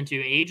I listened to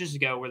ages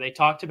ago where they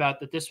talked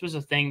about that this was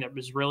a thing that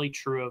was really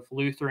true of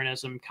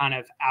Lutheranism kind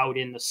of out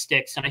in the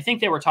sticks. And I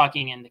think they were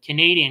talking in the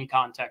Canadian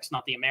context,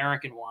 not the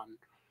American one,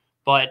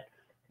 but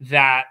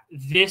that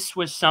this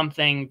was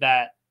something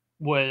that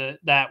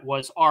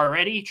was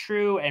already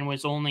true and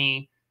was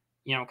only,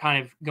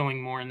 kind of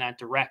going more in that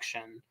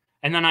direction.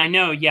 And then I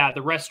know, the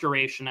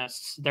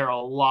Restorationists, there are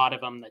a lot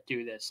of them that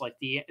do this, like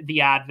the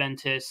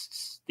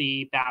Adventists,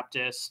 the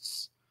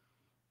Baptists,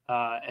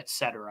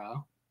 etc.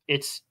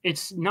 It's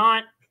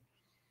not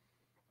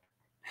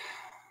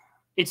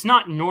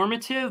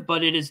normative,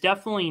 but it is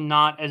definitely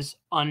not as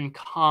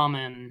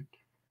uncommon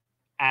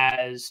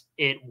as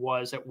it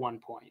was at one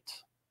point.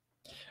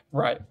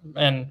 Right,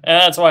 and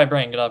that's why I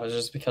bring it up, is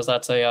just because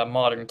that's a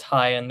modern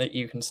tie-in that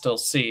you can still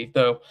see,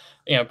 though,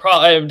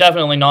 probably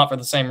definitely not for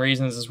the same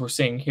reasons as we're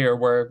seeing here,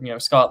 where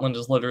Scotland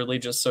is literally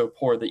just so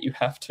poor that you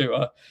have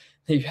to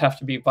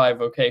be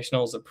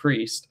bivocational as a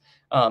priest.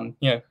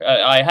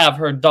 I have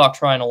heard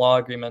doctrinal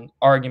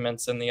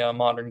arguments in the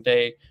modern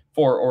day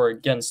for or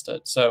against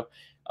it. So,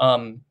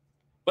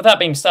 with that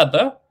being said,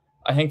 though,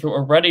 I think that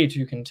we're ready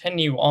to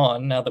continue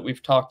on now that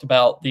we've talked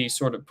about the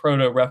sort of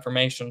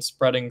proto-Reformation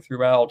spreading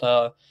throughout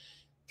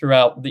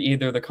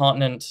either the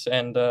continent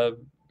and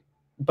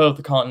both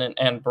the continent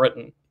and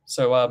Britain.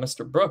 So,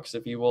 Mr. Brooks,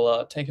 if you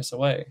will take us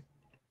away.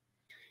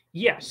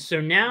 Yes.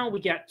 So now we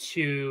get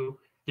to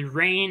the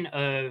reign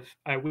of,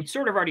 we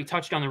sort of already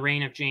touched on the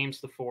reign of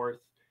James IV,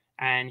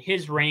 and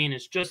his reign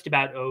is just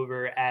about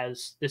over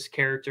as this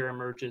character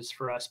emerges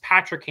for us,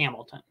 Patrick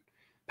Hamilton.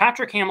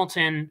 Patrick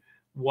Hamilton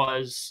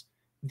was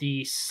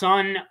the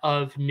son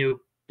of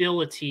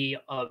nobility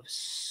of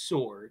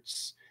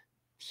sorts.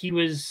 He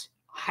was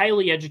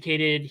highly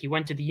educated. He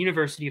went to the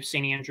University of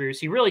St. Andrews.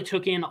 He really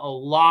took in a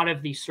lot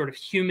of the sort of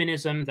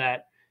humanism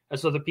that,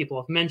 as other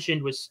people have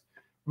mentioned, was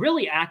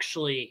really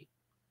actually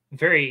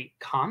very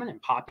common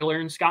and popular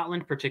in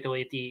Scotland,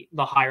 particularly at the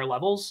higher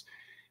levels.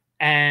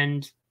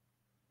 And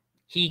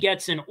he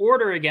gets an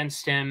order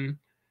against him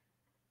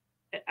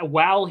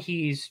while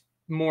he's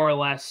more or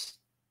less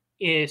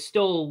is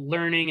still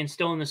learning and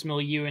still in this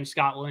milieu in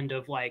Scotland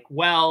of like,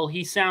 well,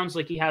 he sounds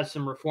like he has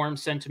some reform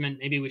sentiment.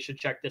 Maybe we should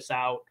check this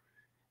out.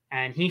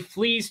 And he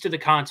flees to the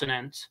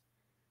continent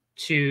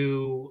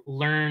to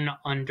learn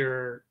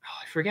under,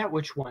 I forget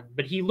which one,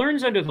 but he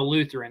learns under the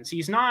Lutherans.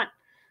 He's not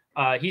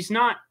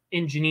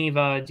in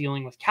Geneva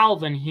dealing with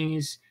Calvin.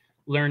 He's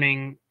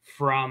learning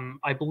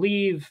from, I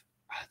believe,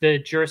 the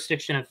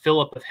jurisdiction of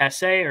Philip of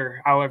Hesse,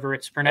 or however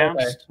it's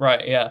pronounced. Okay.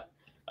 Right, yeah.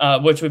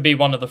 Which would be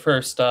one of the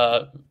first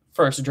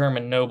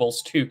German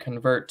nobles to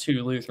convert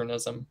to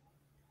Lutheranism.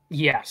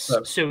 Yes.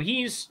 So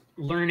he's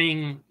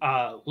learning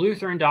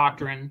Lutheran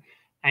doctrine,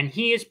 and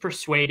he is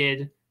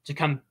persuaded to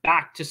come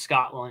back to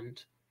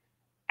Scotland.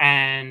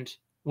 And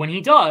when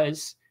he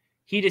does,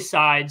 he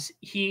decides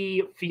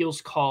he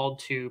feels called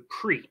to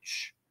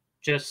preach,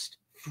 just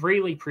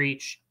freely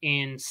preach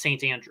in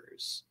St.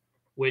 Andrews,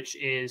 which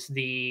is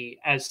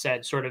as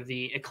said, sort of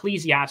the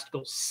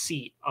ecclesiastical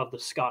seat of the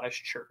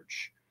Scottish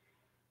Church.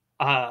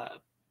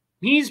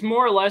 He's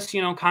more or less,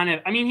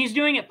 he's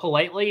doing it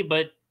politely,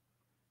 but,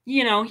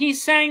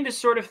 he's saying the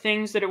sort of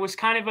things that it was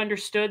kind of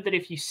understood that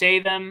if you say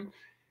them,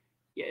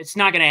 it's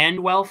not going to end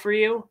well for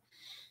you.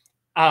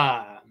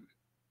 But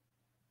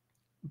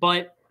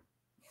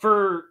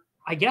for,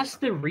 I guess,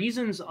 the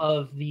reasons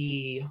of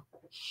the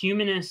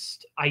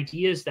humanist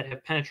ideas that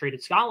have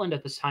penetrated Scotland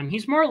at this time,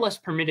 he's more or less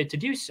permitted to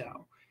do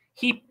so.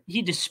 He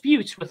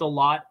disputes with a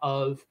lot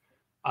of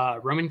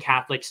Roman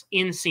Catholics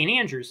in St.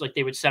 Andrews. Like,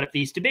 they would set up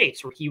these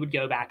debates where he would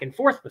go back and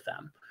forth with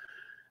them.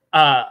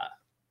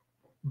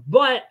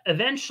 But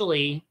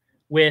eventually,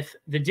 with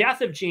the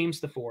death of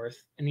James IV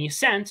and the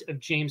ascent of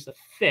James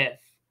V,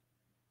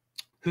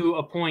 who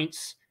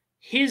appoints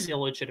his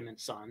illegitimate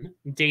son,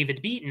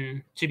 David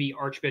Beaton, to be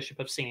Archbishop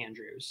of St.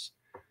 Andrews,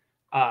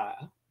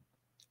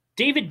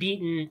 David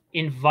Beaton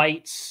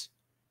invites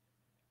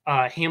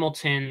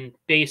Hamilton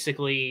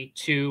basically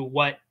to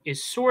what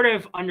is sort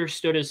of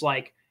understood as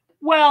like,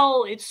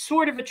 well, it's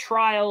sort of a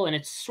trial and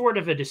it's sort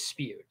of a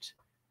dispute.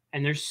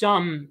 And there's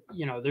some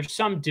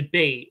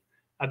debate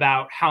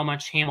about how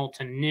much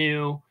Hamilton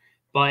knew.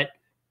 But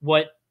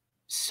what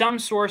some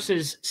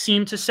sources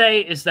seem to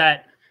say is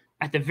that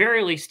at the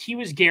very least, he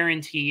was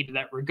guaranteed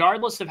that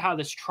regardless of how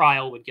this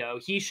trial would go,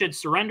 he should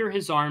surrender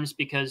his arms,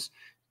 because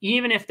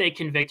even if they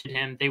convicted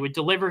him, they would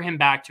deliver him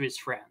back to his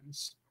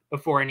friends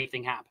before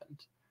anything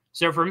happened.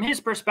 So from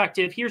his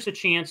perspective, here's a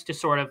chance to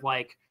sort of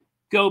like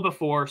go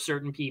before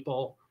certain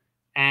people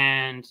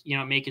and,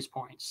 make his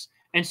points.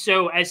 And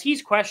so as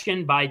he's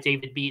questioned by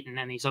David Beaton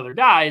and these other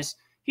guys,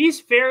 he's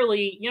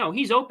fairly,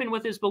 he's open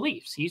with his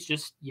beliefs. He's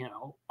just,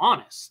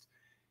 honest.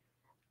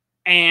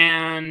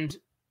 And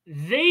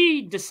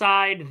they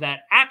decide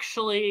that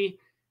actually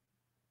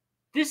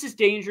this is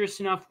dangerous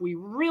enough. We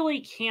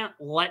really can't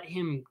let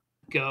him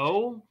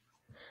go.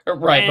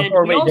 Right. And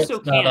before we we get also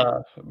to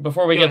that,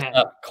 before we Go get ahead. to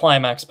that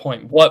climax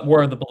point, what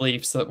were the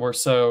beliefs that were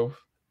so,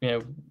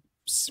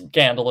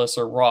 scandalous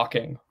or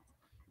rocking?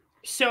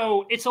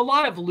 So it's a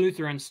lot of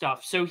Lutheran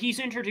stuff. So he's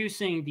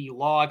introducing the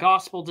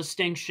law-gospel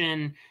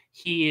distinction.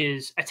 He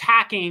is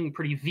attacking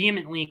pretty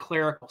vehemently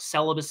clerical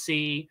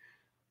celibacy.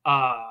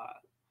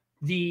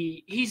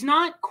 He's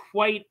not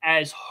quite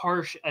as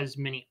harsh as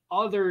many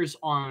others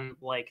on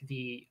like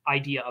the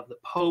idea of the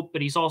Pope,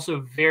 but he's also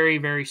very,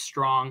 very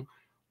strong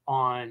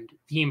on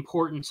the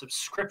importance of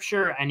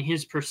Scripture and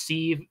his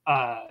belief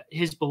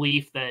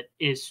that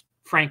is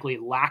frankly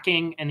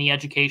lacking in the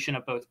education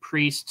of both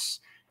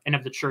priests and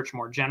of the church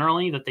more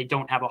generally, that they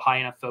don't have a high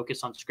enough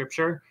focus on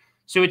Scripture.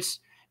 So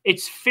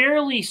it's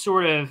fairly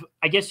sort of,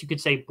 I guess you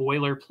could say,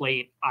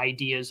 boilerplate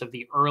ideas of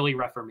the early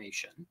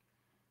Reformation.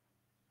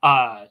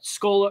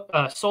 Sola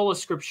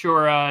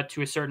Scriptura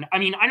to a certain,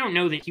 I don't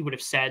know that he would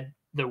have said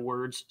the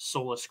words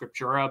sola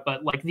scriptura,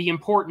 but like the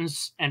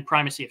importance and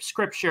primacy of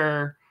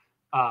Scripture,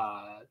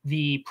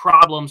 the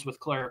problems with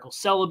clerical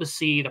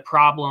celibacy, the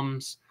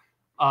problems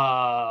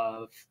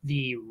of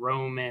the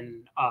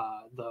Roman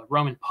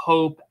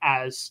Pope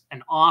as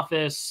an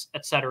office,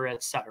 etc.,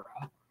 etc.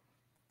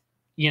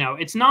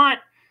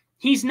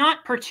 He's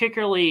not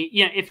particularly,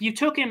 if you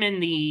took him in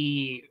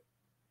the,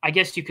 I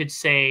guess you could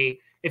say,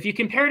 if you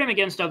compared him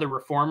against other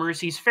reformers,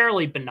 he's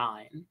fairly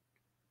benign.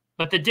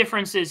 But the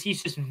difference is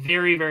he's just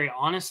very, very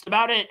honest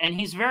about it. And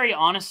he's very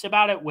honest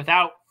about it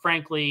without,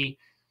 frankly,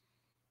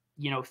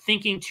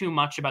 thinking too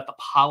much about the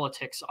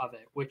politics of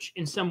it, which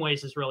in some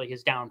ways is really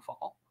his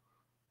downfall.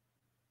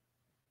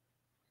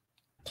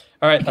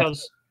 All right.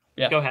 Because,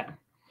 go ahead.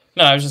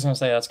 No, I was just going to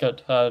say that's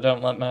good.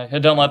 Don't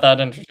let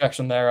that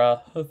interjection there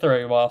throw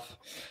you off.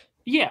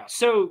 Yeah,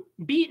 so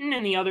Beaton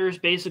and the others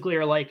basically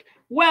are like,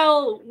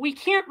 well, we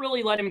can't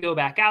really let him go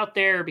back out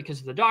there because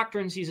of the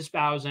doctrines he's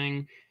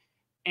espousing,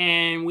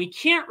 and we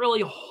can't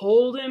really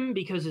hold him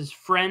because his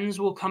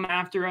friends will come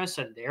after us,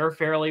 and they're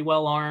fairly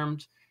well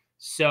armed.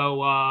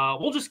 So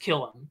we'll just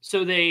kill him.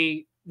 So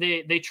they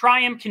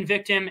try him,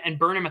 convict him, and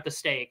burn him at the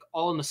stake,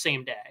 all in the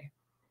same day.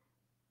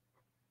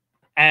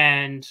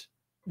 And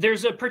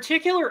there's a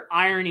particular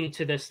irony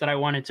to this that I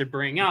wanted to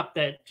bring up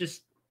that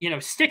just,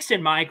 sticks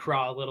in my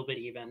craw a little bit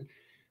even.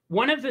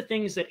 One of the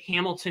things that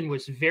Hamilton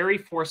was very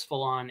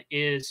forceful on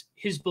is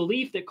his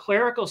belief that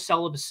clerical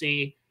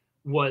celibacy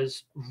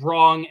was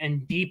wrong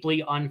and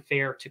deeply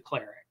unfair to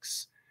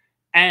clerics.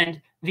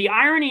 And the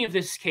irony of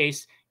this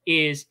case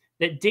is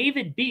that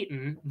David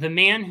Beaton, the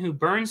man who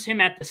burns him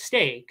at the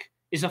stake,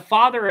 is a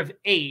father of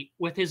 8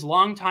 with his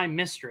longtime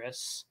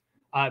mistress,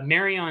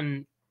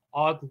 Marion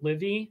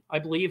Oglivie, I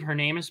believe her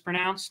name is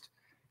pronounced.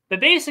 But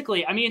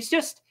basically, it's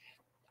just,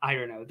 I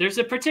don't know. There's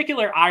a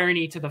particular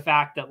irony to the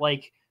fact that,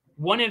 like,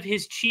 one of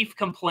his chief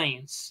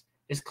complaints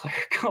is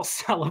clerical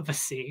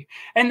celibacy.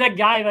 And the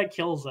guy that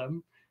kills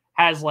him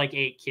has, like,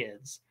 8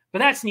 kids. But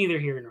that's neither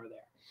here nor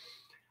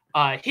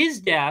there. His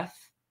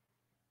death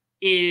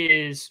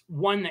is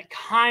one that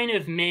kind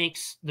of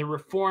makes the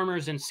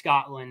reformers in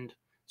Scotland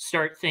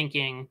start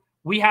thinking,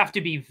 we have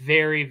to be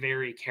very,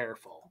 very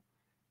careful.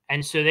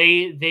 And so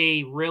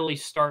they really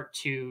start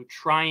to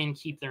try and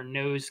keep their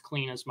nose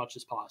clean as much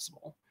as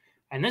possible.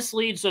 And this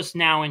leads us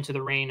now into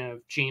the reign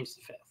of James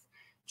V.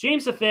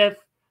 James V,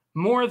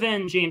 more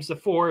than James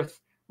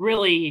IV,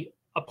 really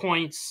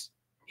appoints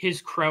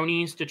his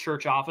cronies to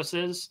church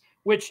offices,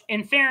 which,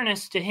 in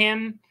fairness to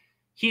him,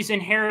 he's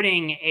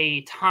inheriting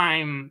a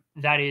time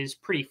that is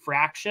pretty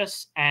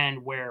fractious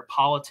and where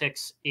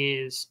politics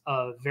is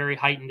of very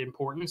heightened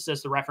importance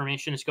as the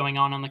Reformation is going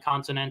on the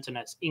continent and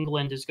as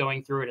England is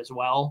going through it as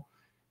well.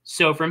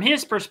 So from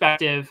his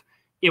perspective,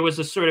 it was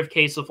a sort of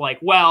case of like,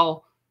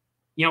 well,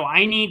 you know,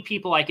 I need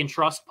people I can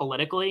trust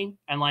politically,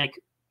 and like,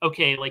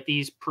 okay, like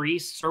these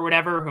priests or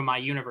whatever who my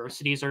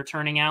universities are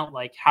turning out,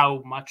 like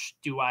how much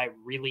do I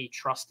really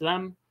trust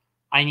them?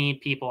 I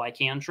need people I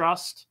can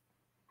trust.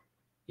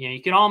 You know,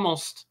 you can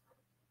almost,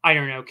 I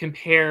don't know,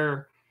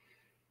 compare.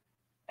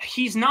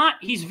 He's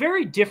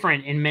very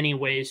different in many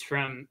ways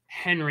from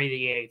Henry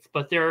VIII,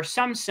 but there are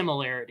some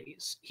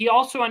similarities. He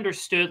also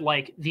understood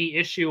like the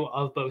issue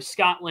of both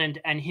Scotland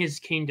and his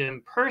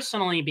kingdom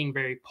personally being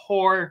very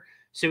poor.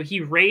 So he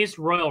raised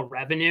royal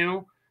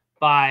revenue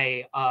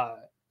by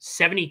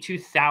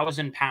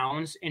 72,000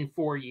 pounds in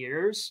 4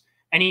 years.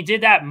 And he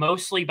did that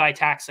mostly by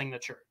taxing the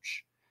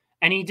church.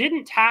 And he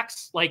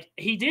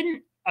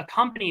didn't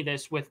accompany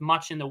this with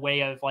much in the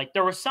way of like,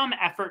 there was some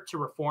effort to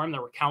reform.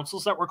 There were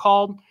councils that were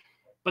called,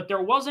 but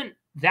there wasn't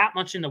that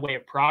much in the way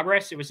of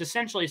progress. It was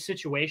essentially a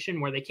situation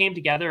where they came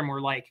together and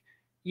were like,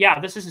 yeah,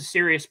 this is a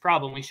serious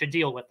problem. We should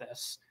deal with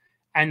this.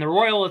 And the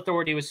royal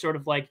authority was sort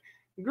of like,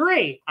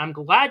 great, I'm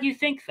glad you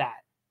think that.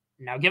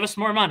 Now give us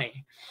more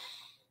money.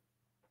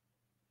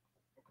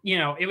 You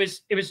know, it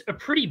was a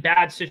pretty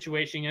bad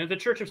situation. You know, the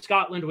Church of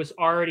Scotland was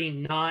already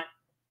not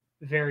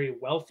very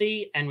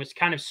wealthy and was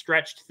kind of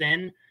stretched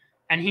thin.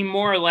 And he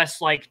more or less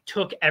like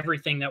took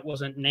everything that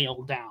wasn't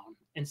nailed down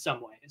in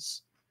some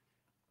ways.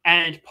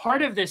 And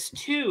part of this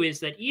too is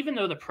that even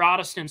though the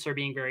Protestants are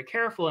being very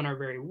careful and are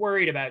very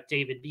worried about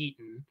David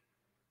Beaton,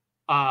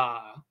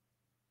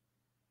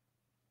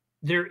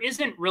 there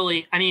isn't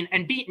really, I mean,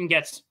 and Beaton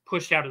gets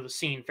pushed out of the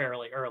scene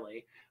fairly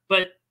early,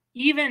 but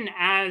even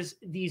as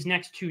these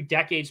next 2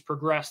 decades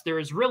progress, there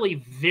is really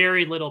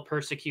very little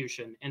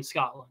persecution in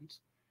Scotland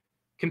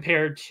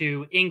compared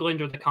to England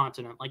or the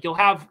continent. Like you'll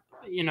have,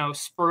 you know,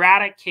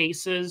 sporadic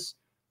cases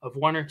of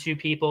 1 or 2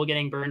 people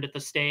getting burned at the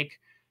stake,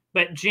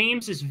 but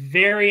James is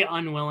very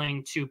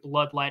unwilling to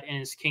bloodlet in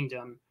his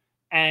kingdom,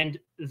 and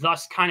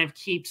thus kind of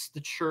keeps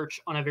the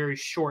church on a very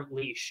short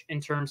leash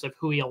in terms of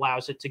who he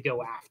allows it to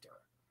go after.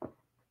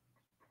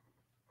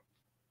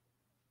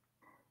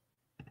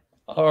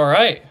 All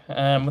right,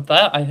 and with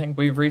that, I think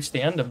we've reached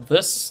the end of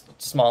this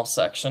small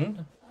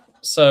section.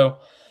 So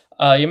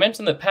you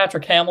mentioned that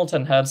Patrick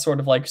Hamilton had sort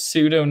of like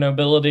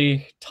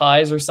pseudo-nobility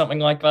ties or something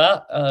like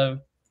that.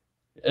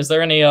 Is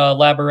there any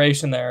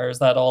elaboration there, or is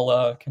that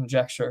all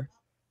conjecture?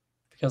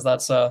 Because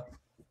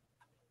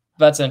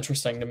that's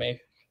interesting to me.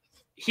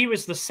 He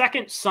was the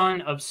second son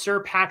of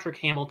Sir Patrick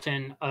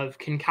Hamilton of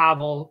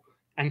Kincavel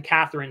and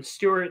Catherine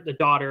Stuart, the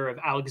daughter of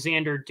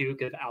Alexander,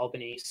 Duke of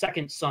Albany,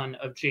 second son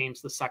of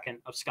James II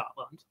of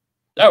Scotland.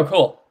 Oh,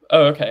 cool.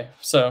 Oh, okay.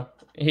 So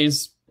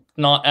he's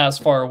not as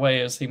far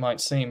away as he might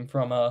seem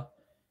from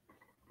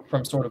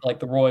sort of like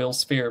the royal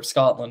sphere of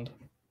Scotland.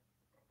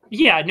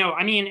 Yeah, no,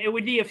 I mean, it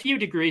would be a few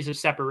degrees of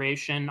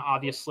separation.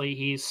 Obviously,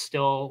 he's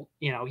still,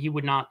 you know, he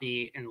would not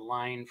be in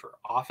line for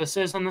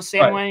offices in the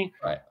same way,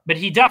 right. But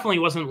he definitely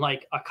wasn't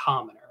like a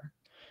commoner.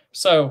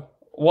 So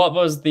what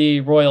was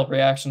the royal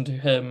reaction to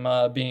him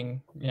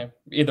being, you know,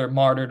 either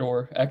martyred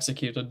or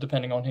executed,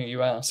 depending on who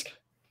you ask?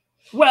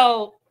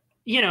 Well,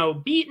 you know,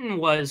 Beaton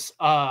was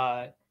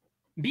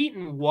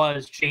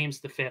James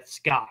V's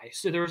guy.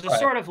 So there was a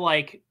sort of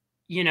like,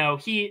 you know,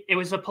 it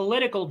was a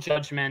political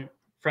judgment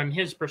from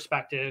his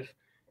perspective.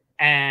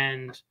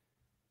 And,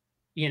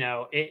 you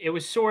know, it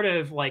was sort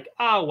of like,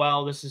 oh,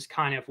 well, this is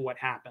kind of what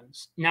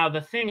happens. Now,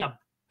 the thing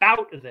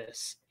about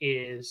this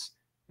is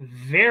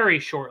very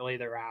shortly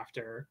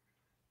thereafter,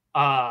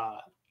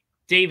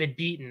 David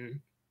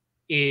Beaton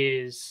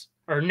is,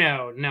 or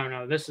no,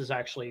 this is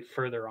actually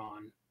further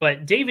on.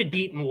 But David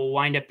Beaton will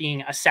wind up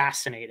being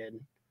assassinated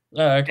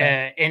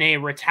in a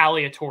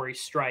retaliatory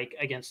strike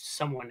against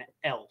someone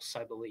else,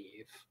 I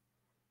believe.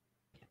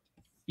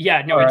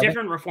 Yeah, no, a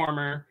different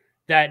reformer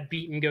that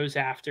Beaton goes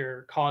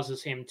after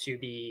causes him to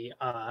be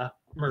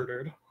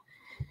murdered.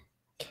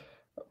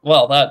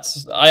 Well,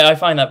 I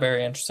find that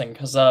very interesting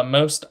because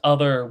most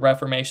other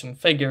Reformation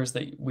figures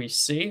that we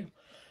see,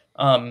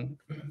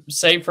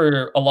 save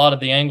for a lot of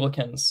the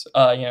Anglicans,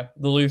 you know,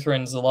 the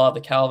Lutherans, a lot of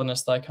the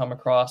Calvinists that I come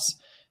across,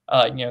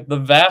 you know, the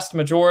vast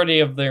majority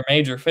of their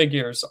major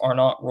figures are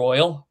not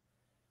royal.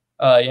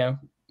 You know,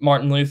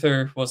 Martin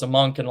Luther was a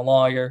monk and a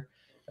lawyer,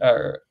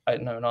 or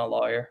no, not a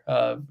lawyer,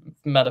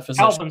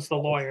 metaphysician. Calvin's the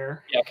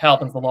lawyer. Yeah,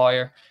 Calvin's the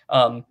lawyer.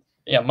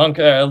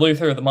 Yeah,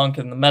 Luther the monk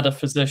and the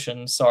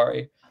metaphysician.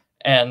 Sorry,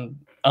 and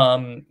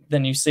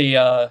then you see,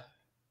 let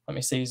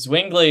me see,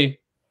 Zwingli.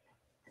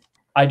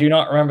 I do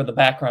not remember the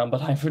background,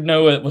 but I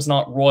know it was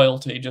not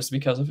royalty just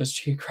because of his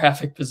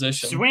geographic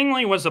position.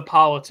 Zwingli was a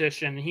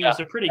politician. He was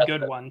a pretty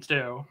good one,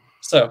 too.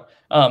 So,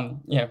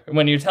 you know,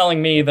 when you're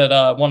telling me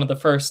that one of the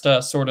first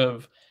sort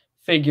of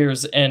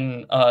figures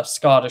in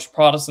Scottish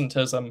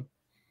Protestantism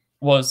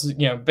was,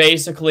 you know,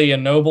 basically a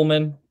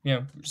nobleman, you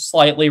know,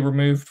 slightly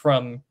removed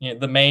from, you know,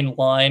 the main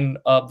line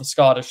of the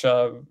Scottish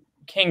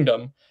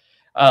kingdom,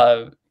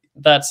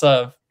 that's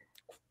a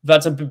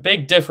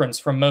big difference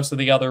from most of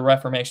the other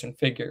Reformation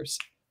figures.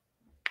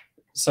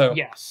 So,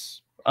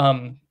 yes.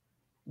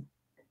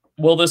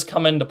 will this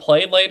come into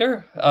play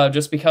later?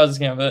 Just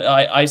because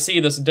I see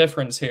this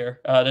difference here.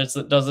 Does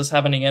this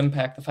have any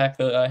impact? The fact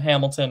that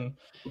Hamilton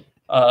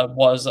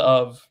was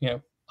of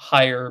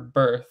higher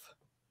birth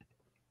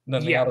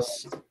than the other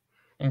Yes. ones.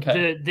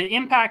 Okay. The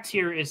impact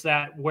here is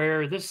that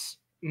where this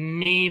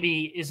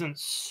maybe isn't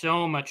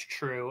so much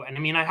true, and I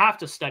mean I have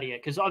to study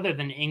it because other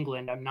than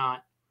England, I'm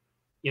not.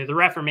 The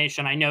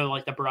Reformation, I know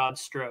like the broad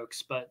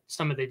strokes, but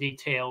some of the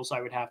details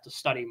I would have to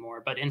study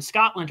more. But in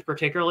Scotland,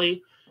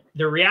 particularly,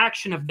 the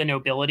reaction of the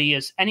nobility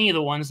is any of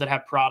the ones that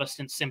have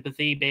Protestant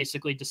sympathy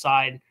basically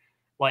decide,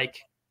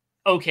 like,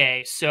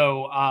 okay,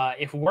 so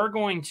if we're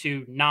going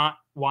to not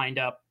wind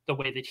up the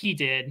way that he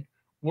did,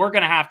 we're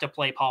going to have to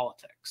play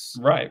politics.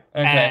 Right.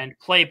 Okay. And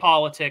play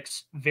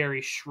politics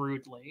very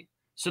shrewdly.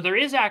 So there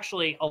is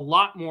actually a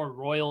lot more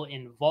royal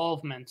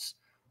involvement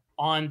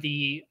on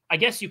the, I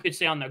guess you could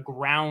say, on the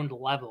ground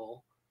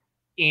level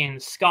in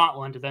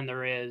Scotland than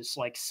there is,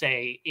 like,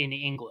 say, in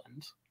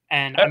England.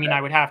 And Okay. I mean,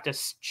 I would have to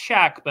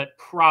check, but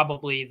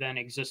probably then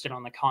existed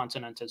on the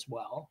continent as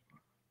well.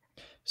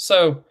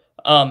 So,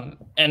 and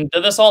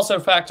did this also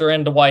factor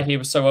into why he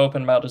was so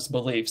open about his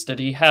beliefs? Did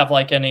he have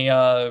like any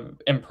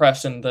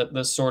impression that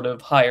this sort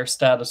of higher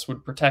status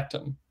would protect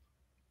him?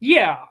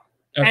 Yeah.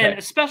 Okay. And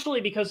especially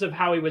because of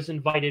how he was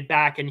invited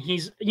back, and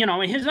he's,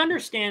 his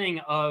understanding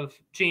of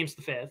James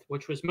V,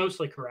 which was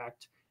mostly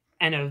correct,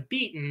 and of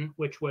Beaton,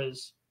 which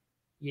was,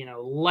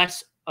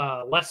 less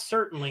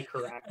certainly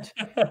correct,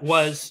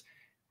 was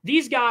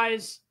these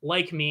guys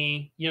like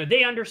me,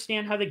 they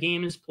understand how the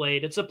game is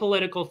played. It's a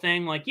political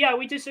thing. Like, yeah,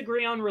 we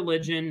disagree on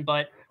religion,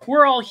 but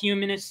we're all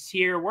humanists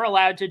here. We're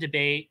allowed to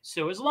debate.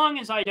 So as long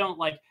as I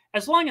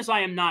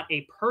am not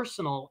a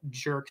personal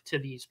jerk to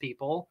these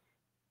people,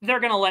 they're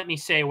going to let me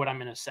say what I'm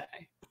going to say.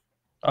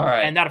 All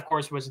right. And that, of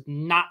course, was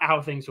not how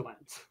things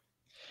went.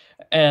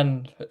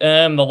 And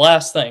the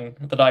last thing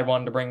that I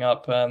wanted to bring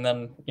up, and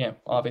then,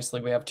 obviously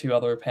we have two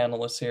other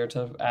panelists here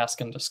to ask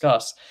and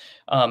discuss.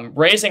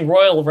 Raising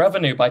royal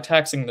revenue by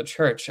taxing the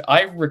church.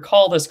 I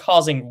recall this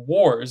causing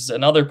wars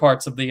in other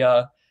parts of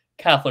the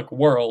Catholic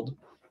world.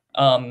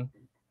 Was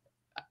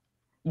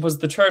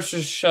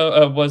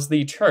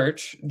the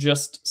church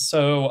just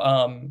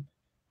so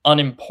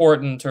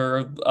unimportant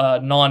or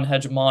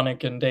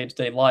non-hegemonic in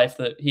day-to-day life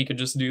that he could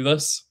just do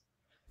this?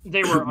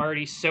 They were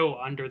already so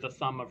under the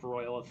thumb of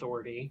royal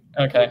authority.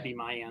 Okay. Would be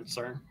my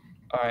answer.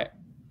 All right.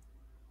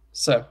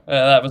 So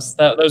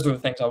those were the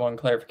things I wanted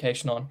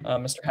clarification on.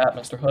 Mr. Hat,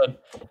 Mr. Hood,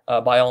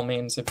 by all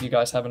means, if you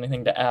guys have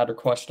anything to add or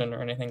question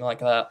or anything like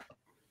that.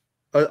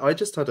 I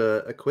just had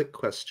a quick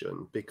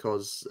question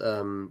because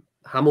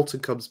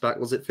Hamilton comes back.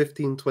 Was it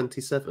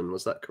 1527?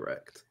 Was that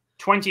correct?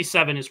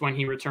 27 is when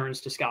he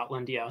returns to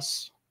Scotland,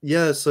 yes.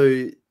 Yeah,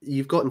 so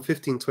you've got in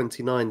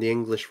 1529 the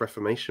English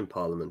Reformation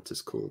Parliament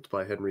is called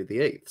by Henry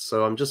VIII.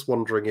 So I'm just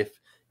wondering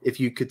if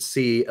you could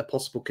see a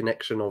possible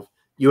connection of,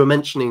 you were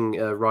mentioning,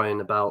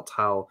 Ryan, about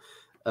how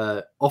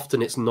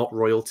often it's not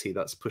royalty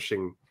that's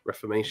pushing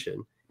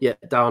Reformation, yet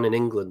down in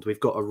England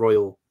we've got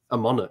a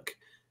monarch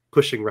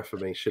pushing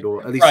Reformation,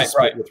 or at least a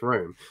split with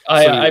Rome.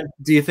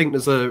 Do you think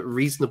there's a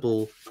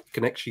reasonable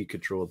connection you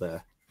could draw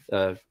there?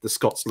 The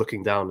Scots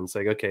looking down and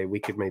saying, okay, we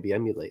could maybe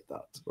emulate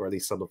that, or at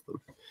least some of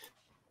them.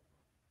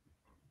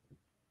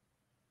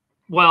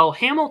 Well,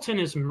 Hamilton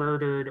is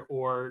murdered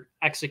or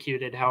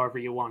executed, however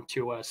you want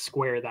to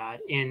square that,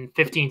 in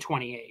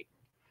 1528.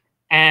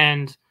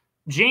 And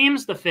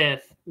James V,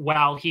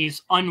 while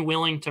he's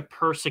unwilling to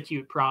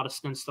persecute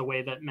Protestants the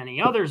way that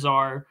many others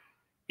are,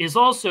 is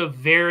also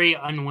very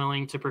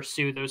unwilling to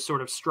pursue those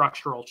sort of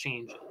structural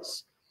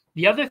changes.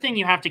 The other thing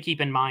you have to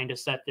keep in mind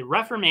is that the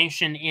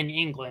Reformation in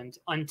England,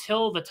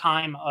 until the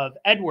time of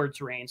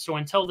Edward's reign, so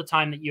until the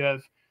time that you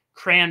have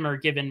Cranmer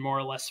given more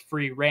or less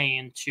free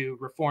rein to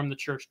reform the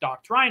church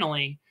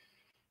doctrinally,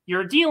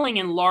 you're dealing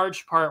in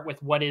large part with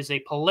what is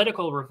a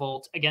political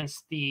revolt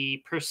against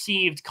the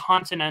perceived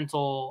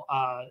continental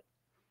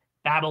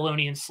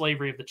Babylonian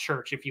slavery of the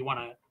church, if you want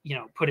to,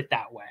 put it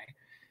that way.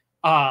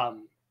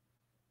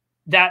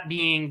 That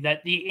being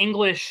that the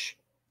English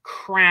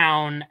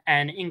crown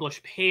and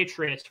English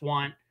patriots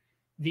want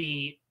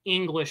the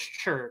English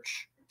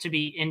church to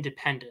be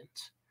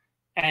independent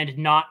and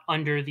not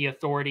under the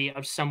authority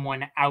of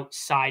someone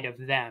outside of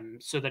them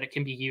so that it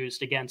can be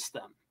used against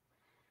them.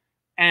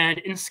 And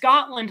in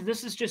Scotland,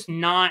 this is just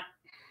not,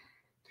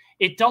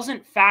 it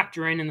doesn't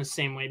factor in the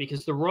same way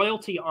because the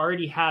royalty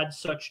already had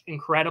such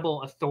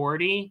incredible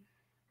authority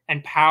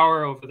and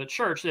power over the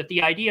church that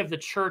the idea of the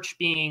church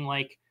being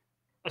like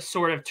a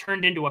sort of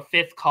turned into a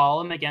fifth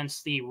column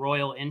against the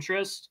royal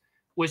interest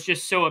was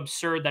just so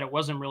absurd that it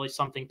wasn't really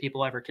something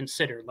people ever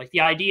considered. Like the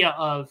idea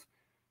of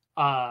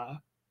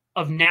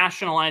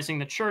nationalizing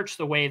the church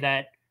the way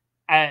that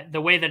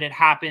it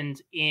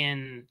happened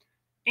in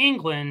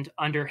England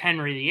under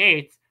Henry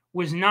VIII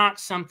was not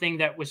something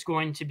that was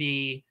going to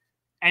be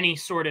any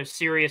sort of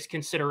serious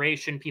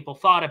consideration people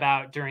thought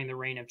about during the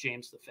reign of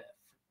James V.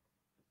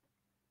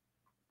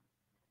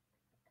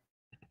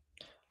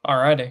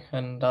 Alrighty,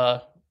 and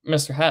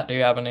Mr. Hat, do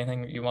you have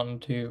anything that you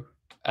wanted to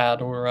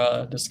add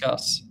or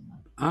discuss?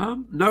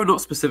 No,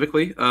 not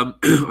specifically.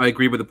 I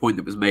agree with the point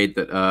that was made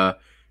that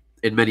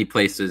in many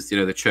places,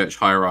 the church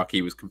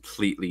hierarchy was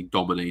completely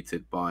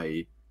dominated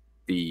by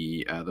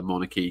the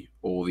monarchy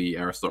or the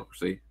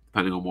aristocracy,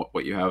 depending on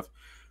what you have.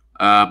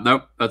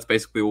 No, that's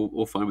basically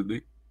all fine with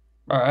me.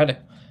 Alrighty.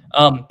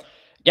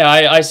 Yeah,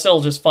 I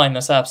still just find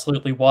this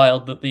absolutely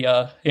wild that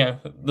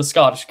the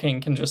Scottish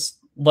king can just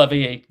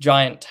levy a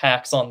giant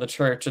tax on the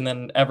church and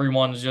then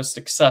everyone just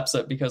accepts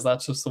it because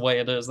that's just the way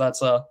it is.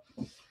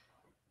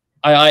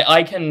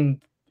 I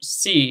can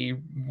see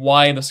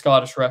why the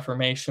Scottish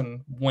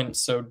Reformation went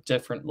so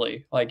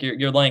differently. Like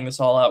you're laying this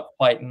all out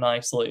quite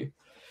nicely,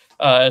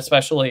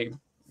 especially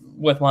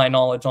with my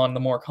knowledge on the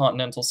more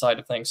continental side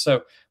of things.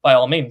 So by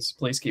all means,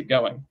 please keep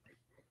going.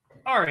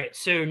 All right,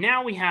 so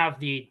now we have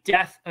the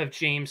death of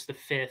James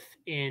V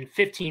in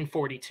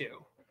 1542.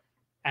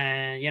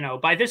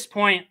 And, by this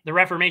point, the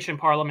Reformation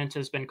Parliament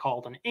has been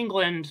called in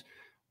England.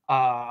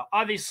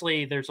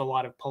 Obviously, there's a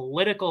lot of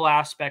political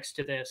aspects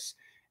to this.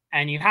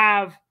 And you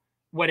have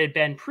what had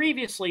been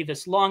previously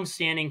this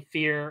long-standing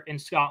fear in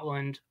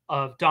Scotland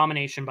of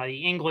domination by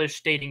the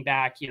English dating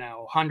back,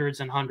 hundreds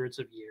and hundreds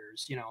of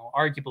years,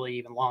 arguably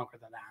even longer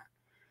than that.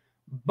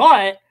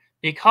 But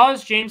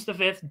because James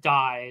V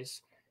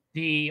dies,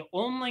 the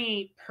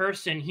only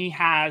person he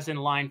has in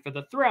line for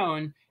the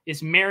throne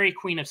is Mary,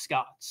 Queen of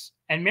Scots.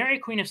 And Mary,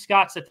 Queen of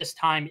Scots at this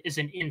time is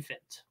an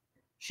infant.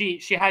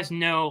 She has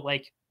no,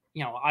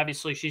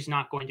 obviously she's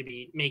not going to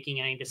be making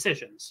any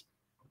decisions.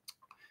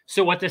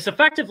 So what this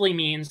effectively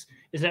means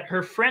is that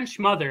her French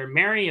mother,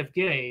 Mary of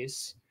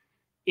Guise,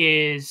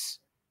 is...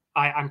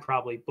 I'm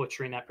probably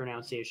butchering that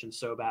pronunciation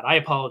so bad. I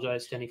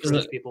apologize to any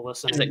French people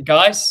listening. Is it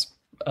Guise?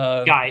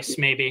 Guise,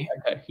 maybe.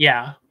 Okay.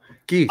 Yeah.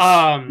 Geese.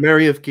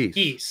 Mary of Geese.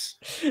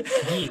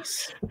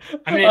 Geese.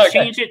 I'm going to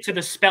change it to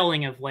the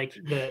spelling of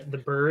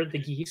the bird, the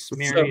geese,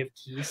 Mary of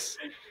Geese.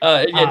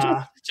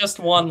 Just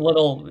one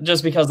little,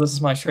 just because this is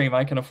my stream,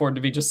 I can afford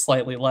to be just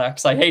slightly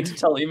lax. I hate to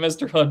tell you,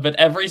 Mr. Hood, but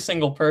every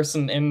single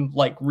person in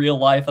real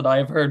life that I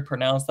have heard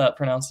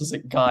pronounces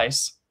it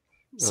Guise.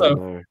 So,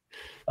 no.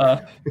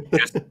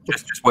 Just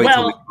wait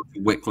till we go to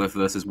Wycliffe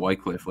versus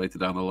Wycliffe later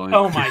down the line.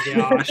 Oh my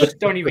gosh!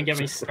 Don't even get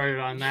me started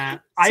on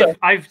that.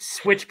 I've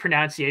switched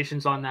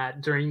pronunciations on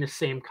that during the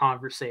same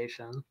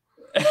conversation.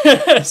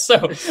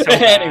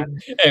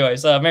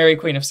 Anyways, Mary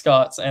Queen of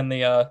Scots and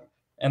the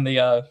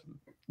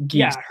Geese.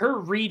 Yeah, her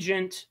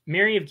regent,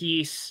 Mary of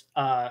Guise,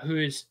 who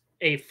is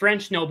a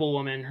French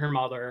noblewoman, her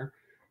mother,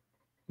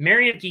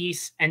 Mary of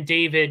Guise and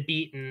David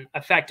Beaton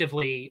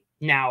effectively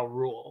now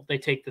rule. They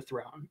take the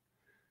throne.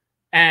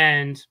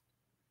 And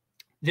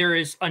there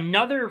is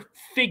another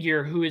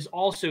figure who is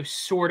also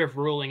sort of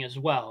ruling as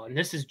well. And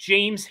this is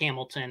James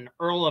Hamilton,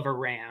 Earl of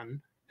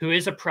Arran, who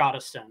is a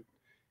Protestant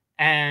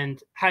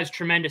and has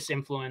tremendous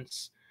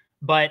influence.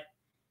 But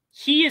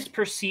he is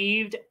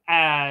perceived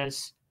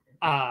as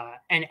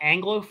an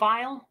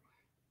Anglophile.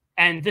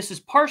 And this is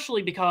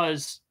partially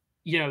because,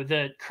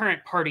 the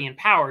current party in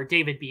power,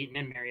 David Beaton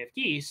and Mary of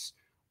Guise,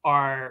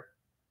 are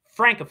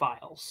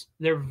Francophiles.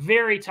 They're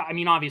very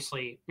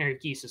obviously Mary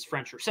of Guise is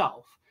French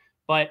herself,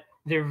 but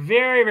they're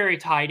very, very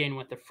tied in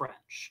with the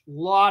French. A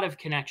lot of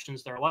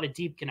connections there, a lot of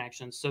deep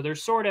connections. So they're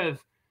sort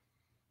of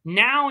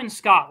now in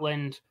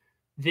Scotland,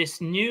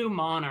 this new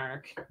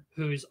monarch,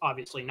 who's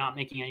obviously not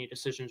making any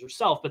decisions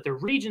herself, but the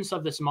regents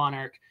of this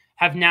monarch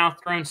have now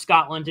thrown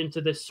Scotland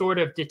into this sort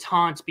of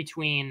detente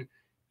between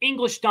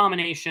English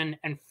domination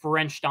and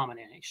French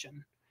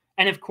domination.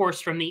 And of course,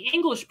 from the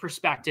English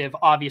perspective,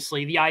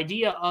 obviously, the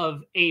idea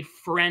of a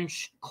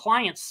French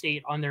client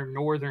state on their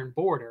northern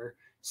border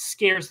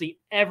scares the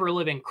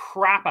ever-living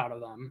crap out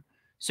of them.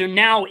 So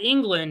now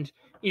England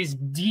is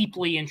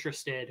deeply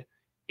interested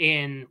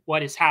in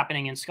what is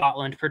happening in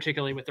Scotland,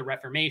 particularly with the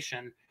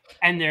Reformation.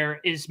 And there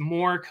is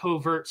more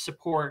covert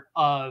support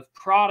of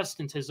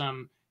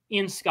Protestantism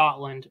in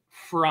Scotland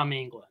from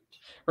England.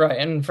 Right,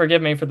 and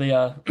forgive me for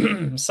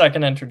the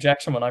second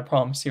interjection when I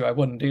promised you I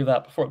wouldn't do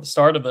that before the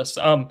start of this.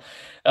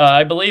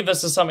 I believe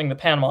this is something the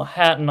Panama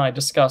Hat and I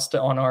discussed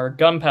on our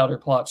gunpowder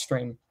plot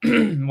stream,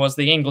 was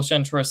the English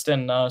interest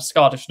in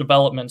Scottish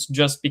developments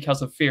just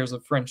because of fears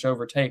of French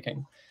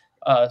overtaking.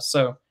 We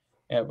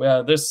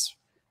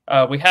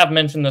have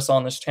mentioned this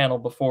on this channel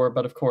before,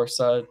 but of course,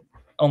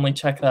 only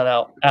check that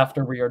out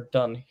after we are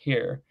done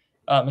here.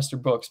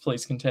 Mr. Brooks,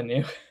 please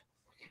continue.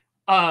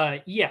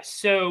 Yes,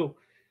 so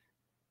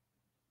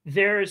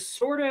there's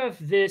sort of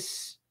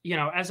this,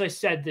 as I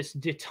said, this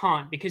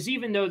detente, because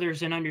even though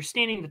there's an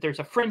understanding that there's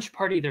a French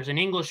party, there's an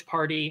English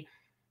party,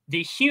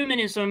 the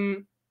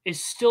humanism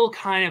is still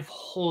kind of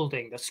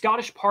holding. The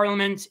Scottish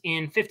Parliament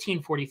in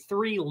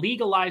 1543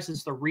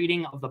 legalizes the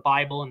reading of the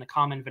Bible in the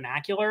common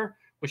vernacular,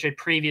 which had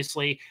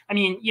previously,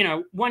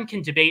 one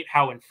can debate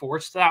how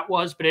enforced that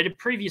was, but it had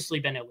previously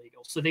been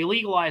illegal. So they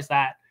legalized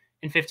that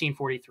in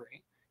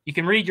 1543. You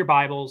can read your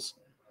Bibles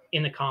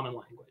in the common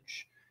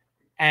language.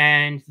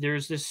 And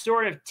there's this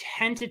sort of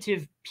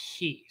tentative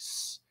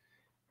peace.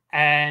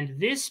 And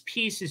this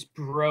peace is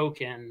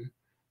broken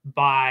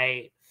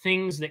by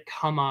things that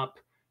come up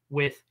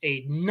with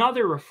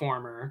another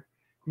reformer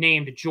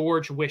named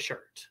George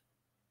Wishart,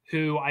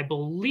 who I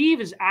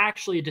believe is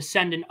actually a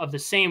descendant of the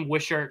same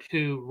Wishart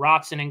who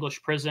rots in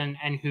English prison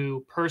and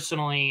who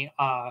personally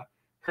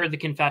heard the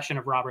confession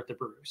of Robert the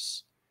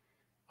Bruce.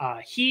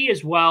 He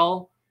as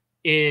well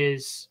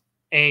is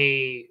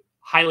a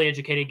highly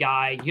educated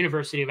guy,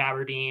 University of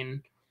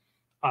Aberdeen,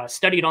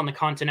 studied on the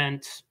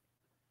continent.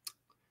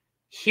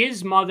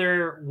 His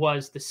mother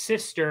was the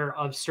sister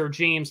of Sir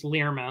James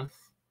Learmouth,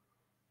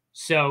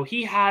 so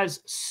he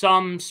has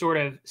some sort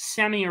of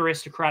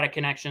semi-aristocratic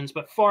connections,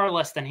 but far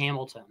less than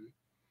Hamilton.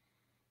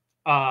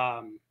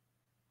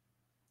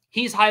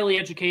 He's highly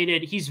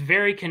educated. He's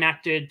very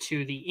connected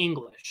to the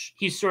English.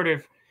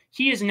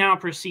 He is now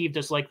perceived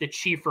as like the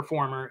chief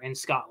reformer in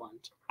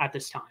Scotland at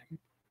this time.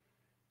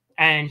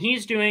 And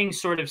he's doing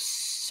sort of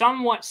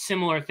somewhat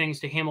similar things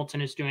to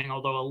Hamilton is doing,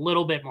 although a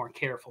little bit more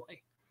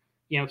carefully.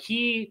 You know,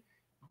 he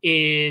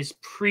is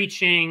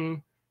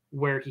preaching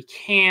where he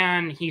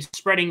can. He's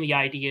spreading the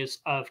ideas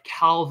of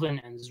Calvin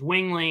and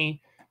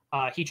Zwingli.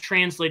 He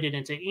translated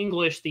into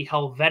English the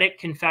Helvetic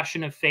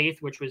Confession of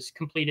Faith, which was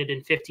completed in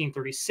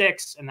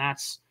 1536, and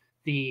that's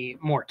the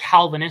more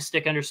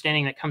Calvinistic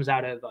understanding that comes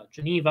out of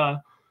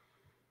Geneva.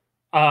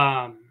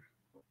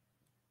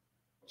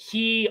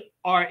 He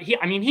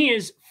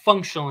is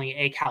functionally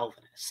a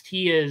Calvinist.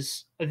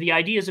 The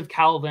ideas of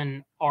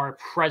Calvin are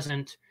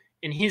present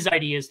in his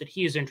ideas that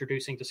he is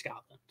introducing to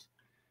Scotland.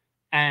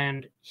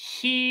 And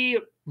he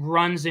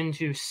runs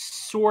into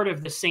sort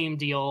of the same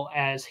deal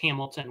as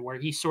Hamilton, where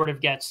he sort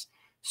of gets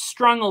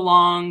strung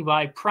along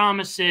by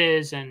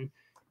promises and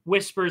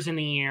whispers in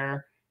the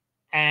ear,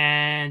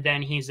 and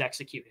then he's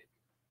executed.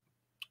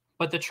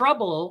 But the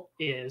trouble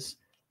is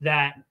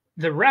that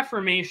the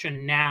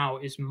Reformation now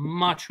is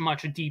much,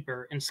 much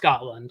deeper in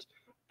Scotland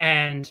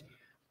and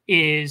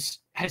has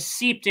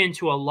seeped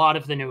into a lot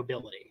of the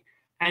nobility.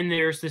 And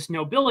there's this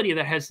nobility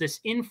that has this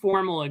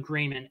informal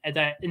agreement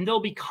and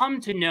they'll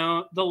come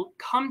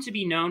to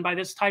be known by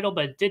this title,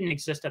 but it didn't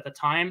exist at the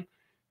time.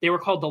 They were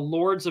called the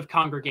Lords of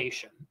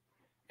Congregation.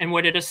 And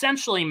what it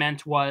essentially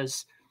meant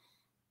was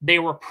they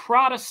were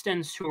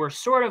Protestants who were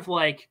sort of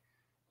like,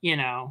 you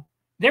know,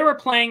 they were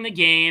playing the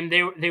game.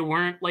 They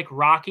weren't like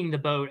rocking the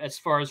boat as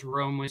far as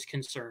Rome was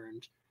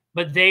concerned,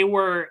 but they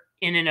were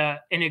in a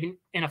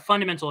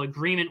fundamental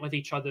agreement with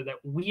each other that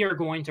we are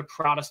going to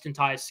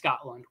Protestantize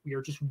Scotland. We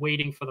are just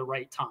waiting for the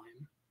right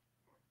time.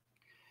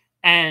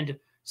 And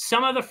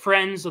some of the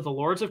friends of the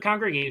Lords of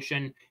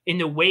Congregation, in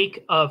the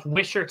wake of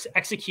Wishart's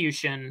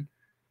execution,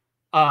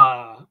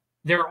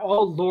 they're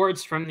all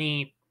lords from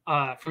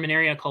an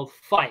area called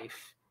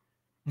Fife.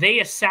 They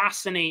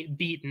assassinate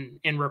Beaton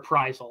in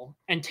reprisal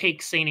and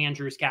take St.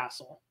 Andrew's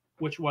Castle,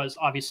 which was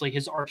obviously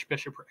his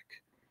archbishopric.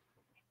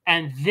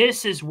 And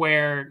this is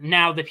where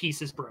now the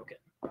peace is broken.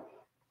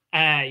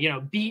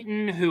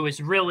 Beaton, who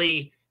is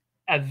really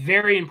a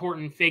very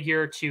important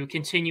figure to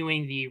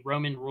continuing the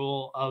Roman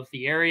rule of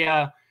the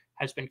area,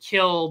 has been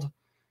killed.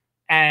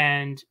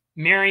 And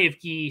Mary of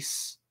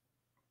Guise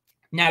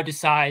now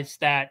decides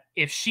that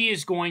if she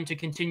is going to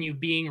continue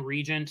being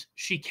regent,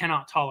 she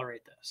cannot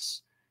tolerate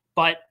this.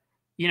 But,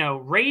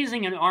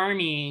 raising an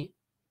army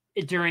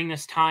during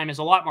this time is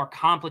a lot more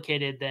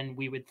complicated than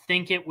we would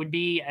think it would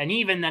be. And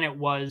even than it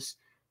was,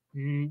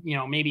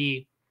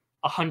 maybe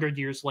 100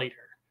 years later.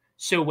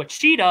 So what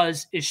she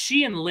does is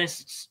she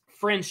enlists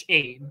French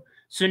aid.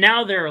 So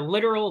now there are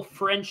literal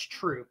French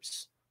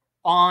troops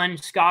on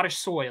Scottish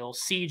soil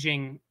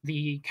sieging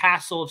the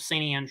castle of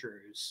St.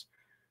 Andrews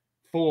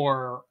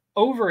for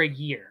over a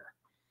year.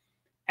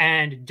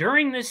 And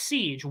during this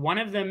siege, one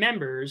of the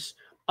members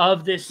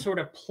of this sort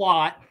of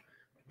plot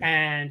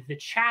and the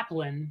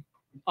chaplain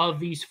of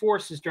these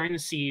forces during the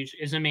siege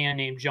is a man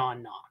named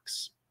John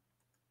Knox.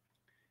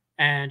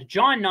 And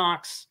John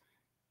Knox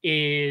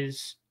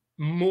is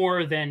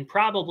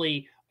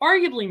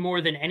arguably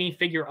more than any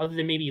figure other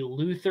than maybe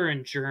Luther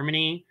in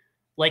Germany,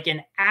 like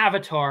an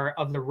avatar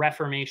of the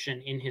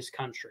Reformation in his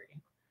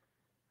country.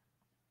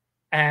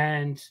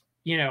 And,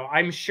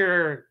 I'm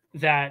sure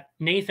that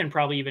Nathan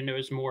probably even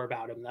knows more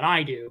about him than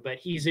I do, but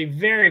he's a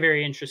very,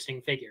 very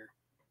interesting figure.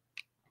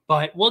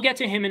 But we'll get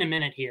to him in a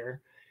minute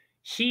here.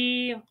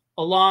 He,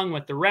 along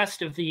with the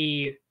rest of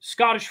the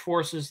Scottish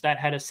forces that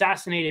had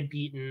assassinated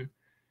Beaton,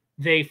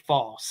 they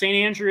fall. St.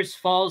 Andrews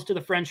falls to the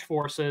French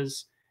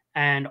forces,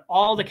 and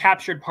all the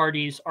captured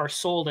parties are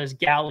sold as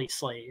galley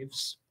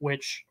slaves,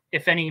 which,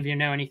 if any of you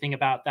know anything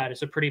about that,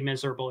 is a pretty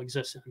miserable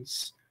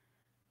existence,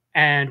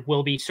 and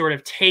will be sort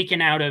of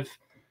taken out of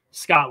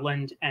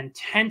Scotland, and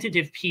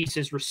tentative peace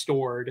is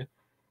restored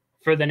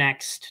for the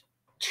next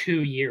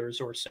 2 years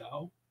or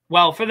so.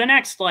 Well, for the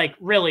next,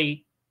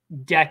 really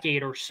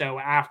decade or so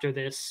after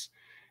this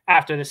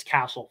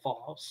castle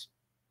falls.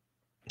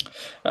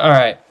 All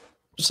right.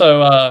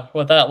 So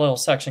with that little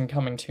section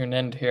coming to an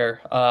end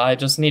here, I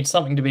just need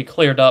something to be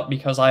cleared up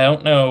because I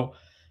don't know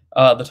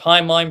the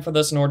timeline for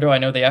this, nor do I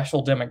know the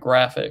actual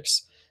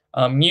demographics.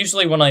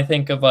 Usually when I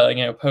think of,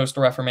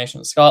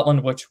 post-Reformation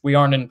Scotland, which we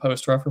aren't in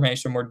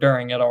post-Reformation, we're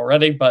during it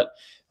already, but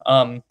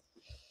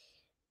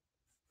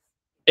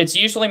It's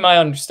usually my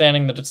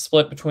understanding that it's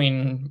split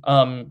between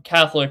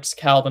Catholics,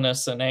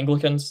 Calvinists, and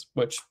Anglicans,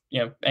 which,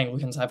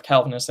 Anglicans have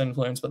Calvinist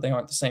influence, but they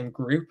aren't the same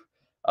group.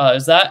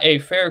 Is that a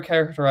fair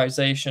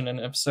characterization? And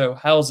if so,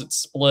 how is it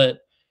split?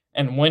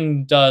 And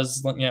when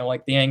does,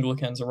 like the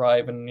Anglicans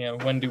arrive,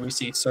 and, when do we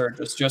see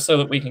surges? Just so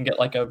that we can get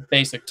like a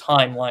basic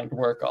timeline to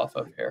work off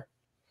of here.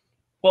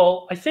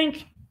 Well, I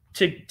think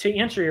to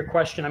answer your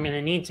question, I'm going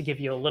to need to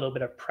give you a little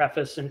bit of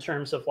preface in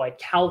terms of like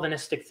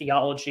Calvinistic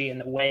theology and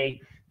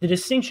the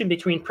distinction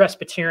between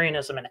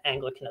Presbyterianism and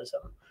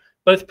Anglicanism.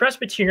 Both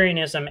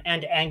Presbyterianism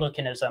and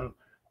Anglicanism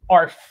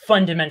are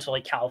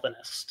fundamentally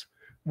Calvinist.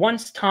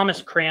 Once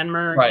Thomas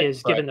Cranmer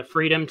is given the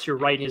freedom to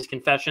write his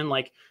confession,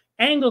 like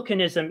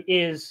Anglicanism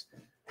is,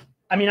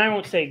 I mean, I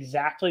won't say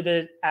exactly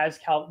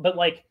but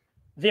like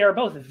they are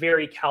both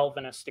very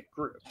Calvinistic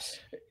groups.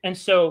 And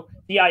so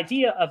the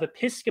idea of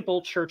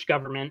Episcopal church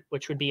government,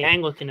 which would be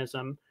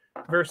Anglicanism,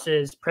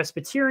 versus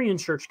Presbyterian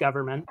church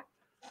government,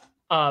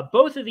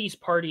 both of these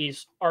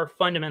parties are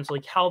fundamentally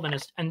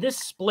Calvinist, and this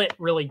split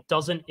really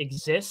doesn't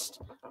exist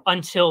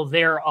until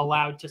they're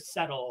allowed to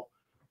settle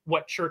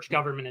what church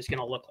government is going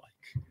to look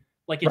like.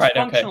 Like it's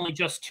functionally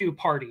just two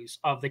parties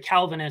of the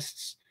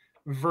Calvinists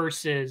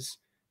versus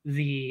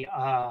the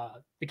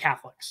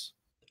Catholics.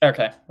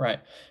 Okay, right.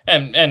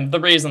 And the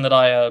reason that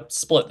I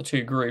split the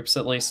two groups,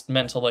 at least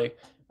mentally,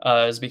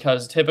 is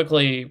because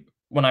typically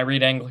when I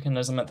read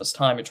Anglicanism at this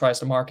time, it tries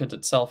to market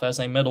itself as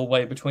a middle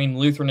way between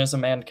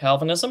Lutheranism and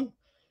Calvinism.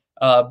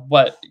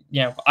 But,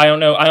 I don't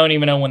know. I don't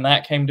even know when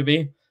that came to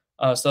be.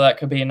 So that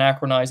could be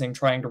anachronizing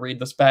trying to read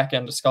this back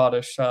into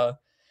Scottish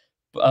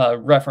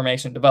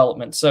Reformation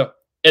development. So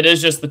it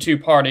is just the two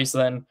parties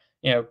then,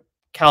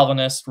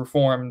 Calvinist,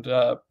 Reformed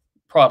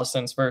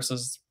Protestants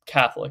versus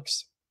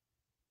Catholics.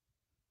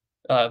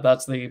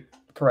 That's the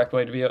correct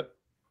way to view it.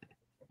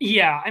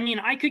 Yeah, I mean,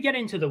 I could get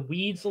into the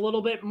weeds a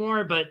little bit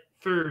more, but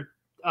for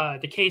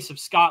the case of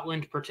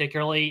Scotland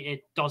particularly,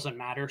 it doesn't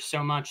matter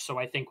so much, so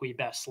I think we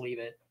best leave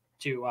it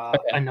to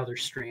another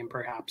stream,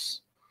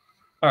 perhaps.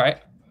 All right.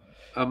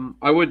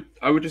 I would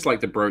just like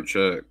to broach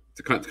to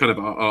kind of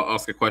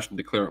ask a question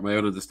to clear up my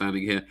own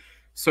understanding here.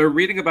 So,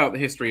 reading about the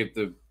history of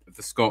the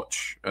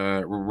Scotch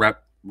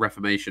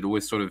Reformation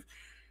always sort of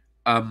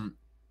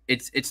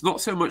it's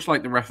not so much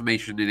like the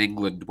Reformation in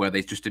England, where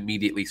they just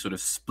immediately sort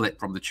of split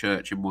from the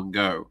church in one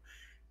go.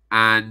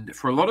 And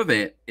for a lot of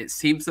it, it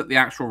seems that the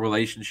actual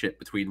relationship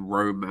between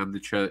Rome and the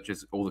church,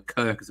 or the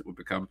Kirk as it would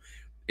become,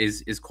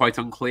 is quite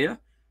unclear.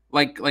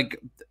 At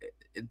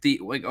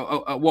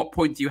what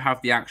point do you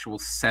have the actual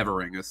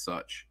severing as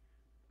such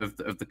of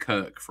the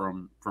Kirk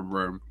from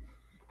Rome?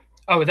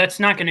 Oh, that's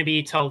not going to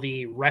be till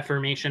the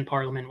Reformation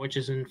Parliament, which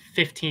is in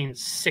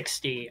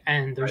 1560,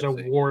 and there's a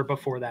war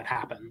before that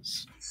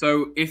happens.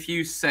 So if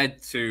you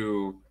said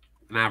to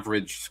an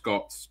average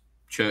Scots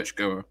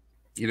churchgoer,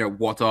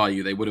 what are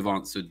you? They would have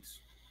answered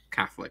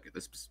Catholic at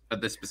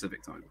this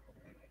specific time.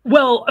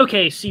 Well,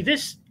 okay, see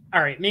this.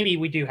 All right, maybe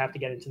we do have to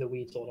get into the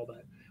weeds a little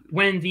bit.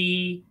 When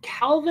the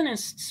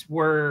Calvinists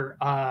were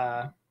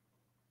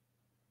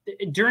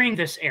during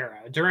this era,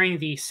 during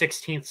the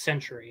 16th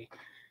century,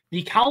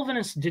 the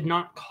Calvinists did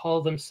not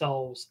call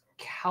themselves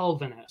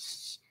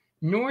Calvinists,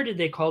 nor did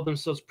they call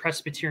themselves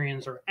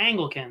Presbyterians or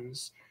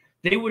Anglicans.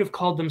 They would have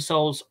called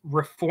themselves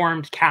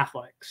Reformed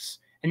Catholics,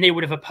 and they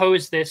would have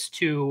opposed this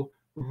to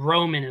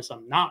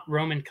Romanism, not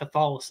Roman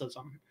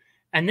Catholicism.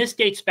 And this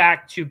dates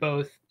back to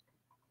both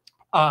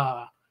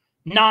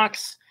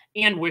Knox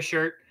and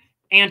Wishart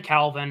and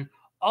Calvin.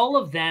 All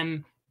of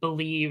them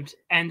believed,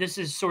 and this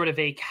is sort of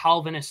a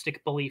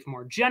Calvinistic belief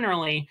more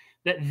generally,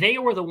 that they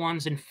were the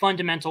ones in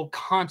fundamental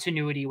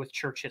continuity with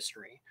church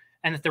history,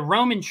 and that the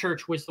Roman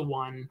church was the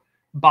one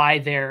by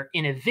their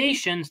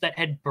innovations that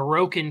had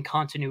broken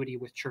continuity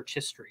with church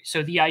history.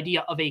 So the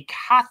idea of a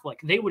Catholic,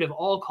 they would have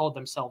all called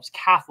themselves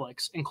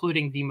Catholics,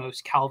 including the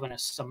most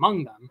Calvinists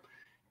among them.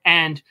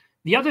 And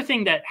the other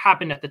thing that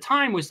happened at the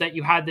time was that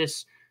you had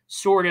this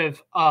sort of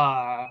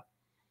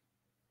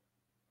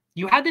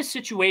you had this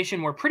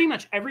situation where pretty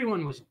much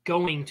everyone was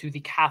going to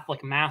the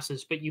Catholic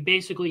masses, but you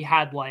basically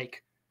had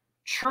like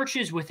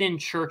churches within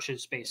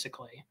churches,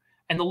 basically.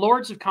 And the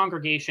Lords of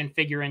Congregation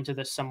figure into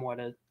this somewhat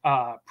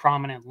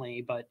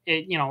prominently, but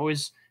it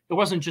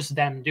wasn't just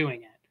them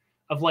doing it.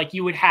 Of like,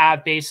 you would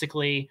have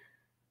basically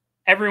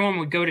everyone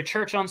would go to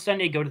church on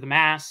Sunday, go to the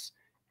mass,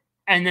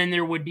 and then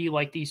there would be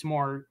like these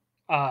more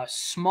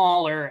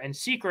smaller and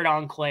secret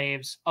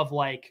enclaves of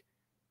like,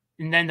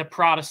 and then the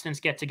Protestants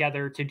get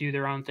together to do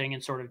their own thing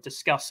and sort of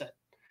discuss it.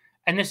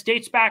 And this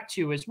dates back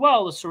to as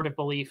well the sort of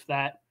belief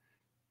that,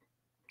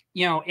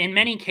 in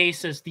many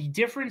cases, the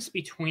difference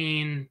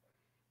between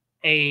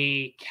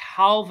a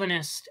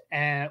Calvinist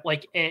and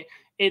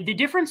the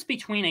difference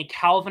between a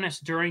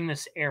Calvinist during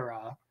this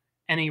era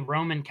and a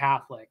Roman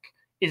Catholic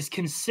is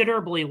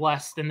considerably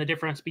less than the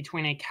difference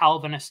between a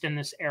Calvinist in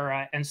this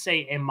era and,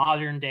 say, a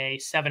modern day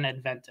Seventh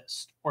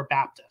Adventist or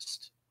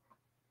Baptist.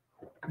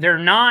 They're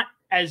not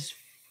as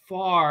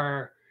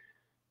far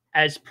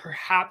as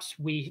perhaps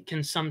we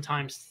can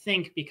sometimes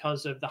think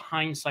because of the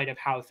hindsight of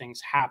how things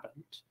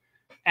happened.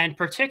 And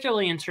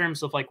particularly in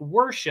terms of like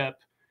worship,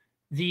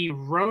 the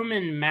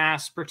Roman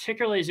Mass,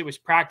 particularly as it was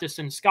practiced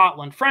in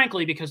Scotland,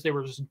 frankly, because they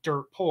were just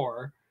dirt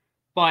poor,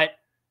 but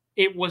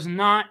it was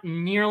not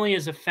nearly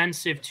as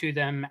offensive to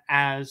them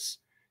as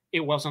it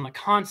was on the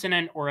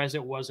continent or as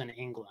it was in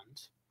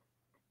England.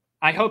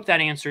 I hope that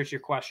answers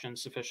your question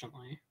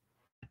sufficiently.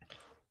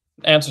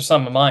 Answer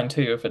some of mine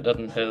too, if it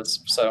didn't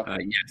his. So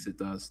yes, it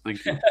does.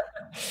 Thank you.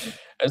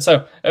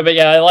 So, but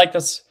yeah, I like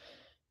this.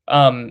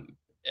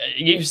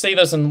 You see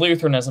this in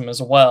Lutheranism as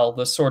well,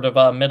 this sort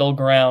of middle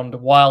ground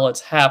while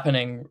it's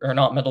happening, or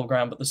not middle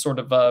ground, but the sort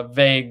of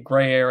vague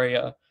gray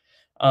area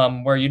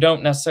where you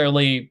don't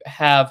necessarily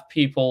have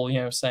people,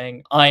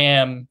 saying, I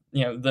am,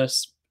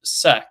 this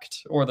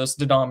sect or this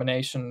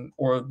denomination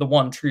or the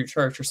one true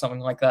church or something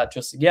like that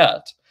just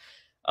yet.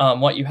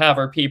 What you have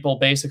are people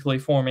basically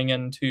forming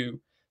into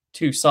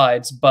two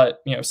sides,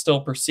 but,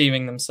 still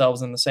perceiving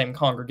themselves in the same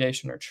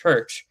congregation or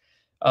church,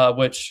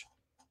 which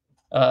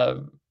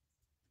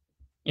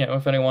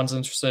if anyone's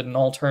interested in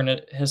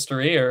alternate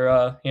history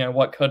or,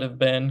 what could have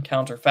been,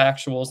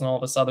 counterfactuals and all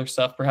this other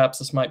stuff, perhaps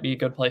this might be a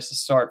good place to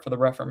start for the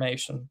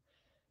Reformation,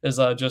 is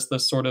just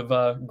this sort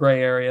of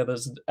gray area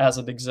as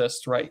it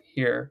exists right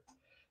here.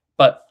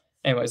 But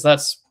anyways,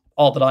 that's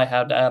all that I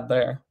had to add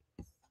there.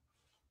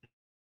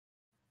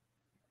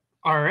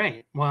 All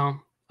right.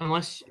 Well,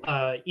 unless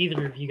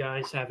either of you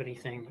guys have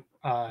anything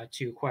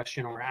to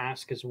question or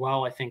ask as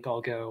well, I think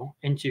I'll go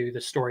into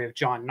the story of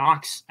John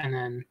Knox and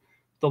then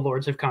the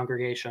Lords of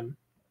Congregation.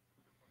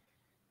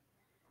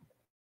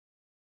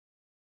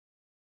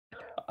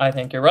 I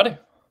think you're ready.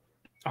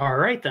 All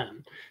right,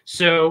 then.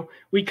 So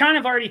we kind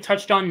of already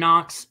touched on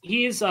Knox.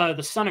 He is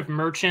the son of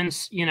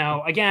merchants.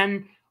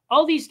 Again,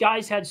 all these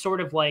guys had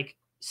sort of like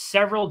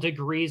several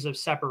degrees of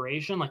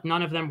separation. Like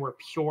none of them were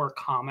pure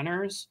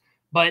commoners,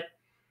 but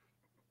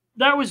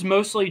that was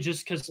mostly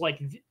just because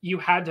like you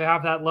had to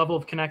have that level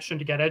of connection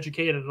to get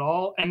educated at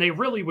all. And they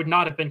really would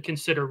not have been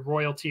considered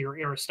royalty or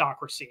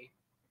aristocracy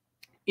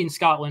in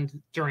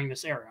Scotland during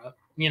this era.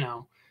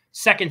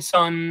 Second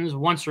sons,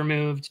 once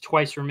removed,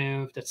 twice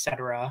removed,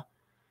 etc.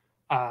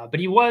 But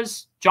he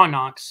was, John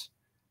Knox,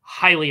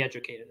 highly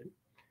educated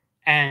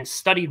and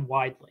studied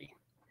widely.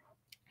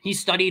 He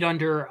studied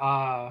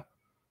under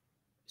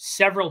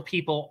several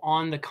people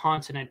on the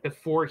continent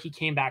before he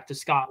came back to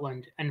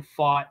Scotland and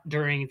fought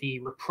during the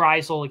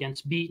reprisal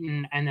against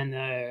Beaton and then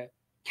the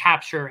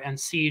capture and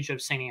siege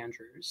of St.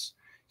 Andrews.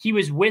 He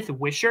was with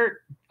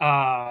Wishart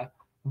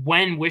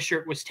when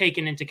Wishart was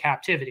taken into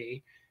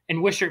captivity.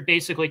 And Wishart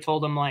basically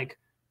told him, like,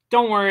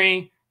 don't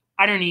worry,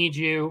 I don't need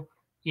you.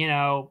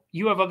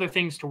 You have other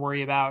things to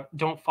worry about.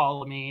 Don't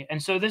follow me.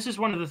 And so this is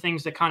one of the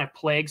things that kind of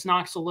plagues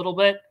Knox a little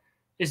bit,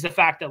 is the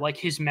fact that like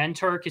his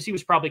mentor, because he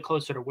was probably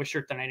closer to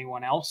Wishart than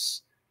anyone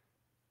else,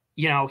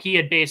 he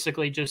had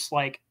basically just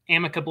like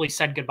amicably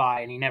said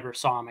goodbye and he never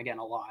saw him again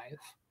alive.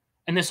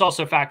 And this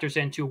also factors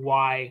into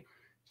why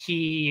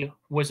he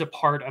was a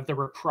part of the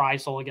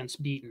reprisal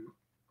against Beaton.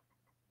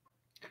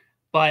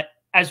 But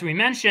as we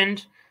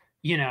mentioned,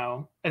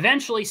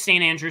 eventually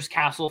St. Andrews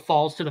Castle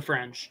falls to the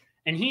French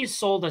and he's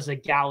sold as a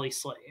galley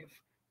slave,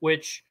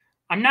 which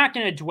I'm not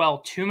going to dwell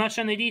too much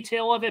on the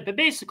detail of it, but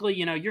basically,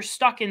 you're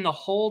stuck in the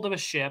hold of a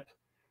ship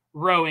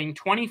rowing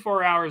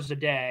 24 hours a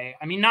day.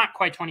 I mean, not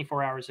quite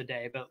 24 hours a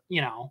day, but,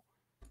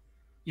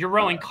 you're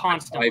rowing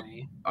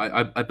constantly.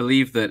 I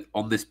believe that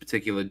on this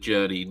particular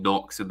journey,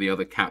 Knox and the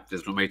other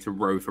captives were made to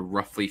row for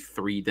roughly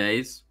 3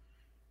 days.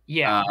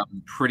 Yeah.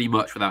 Pretty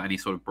much without any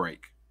sort of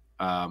break.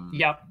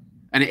 Yep.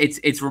 And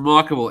it's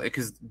remarkable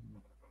because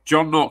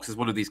John Knox is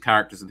one of these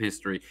characters in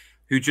history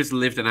who just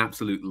lived an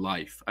absolute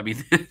life. I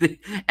mean,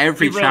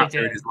 every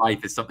chapter in his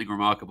life is something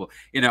remarkable.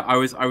 I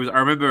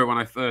remember when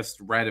I first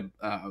read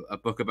a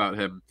book about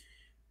him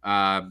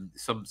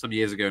some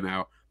years ago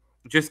now,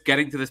 just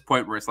getting to this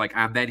point where it's like,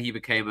 and then he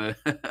became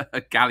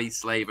a galley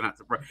slave and had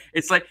to.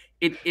 It's like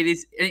it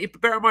is.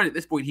 Bear in mind at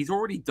this point he's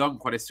already done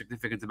quite a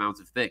significant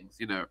amount of things,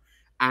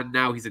 and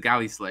now he's a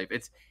galley slave.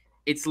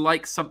 It's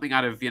like something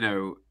out of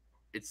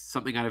it's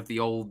something out of the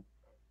Old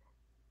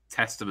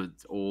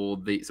Testament or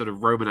the sort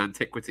of Roman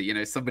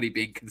antiquity, somebody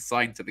being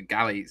consigned to the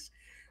galleys.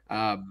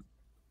 But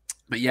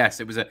yes,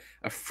 it was a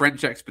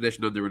French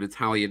expedition under an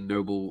Italian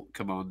noble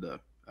commander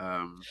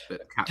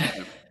that captured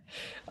him.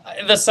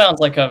 This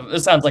sounds like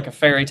a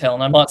fairy tale,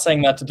 and I'm not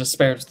saying that to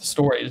disparage the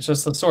story. It's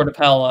just the sort of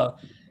how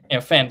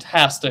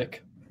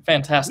fantastic.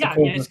 Yeah, I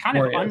mean, it's kind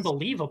of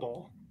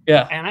unbelievable.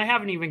 Yeah, and I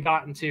haven't even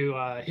gotten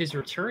to his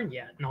return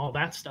yet and all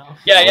that stuff.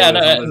 Yeah.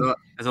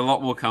 There's a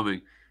lot more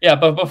coming. Yeah,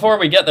 but before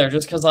we get there,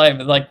 just because I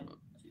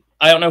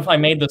don't know if I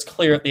made this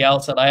clear at the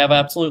outset, I have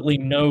absolutely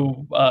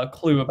no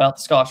clue about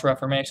the Scottish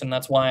Reformation.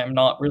 That's why I'm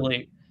not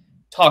really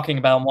talking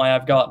about why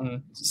I've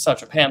gotten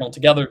such a panel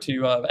together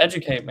to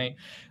educate me.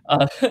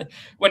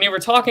 When you were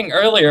talking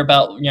earlier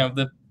about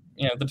the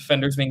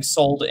defenders being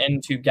sold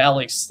into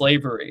galley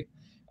slavery,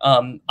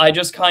 I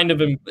just kind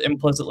of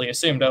implicitly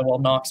assumed, oh well,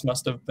 Knox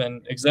must have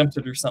been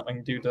exempted or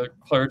something due to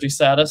clergy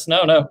status.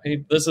 No,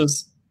 he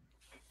was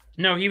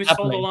happening.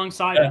 Sold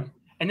alongside him.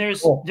 And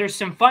there's Cool. there's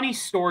some funny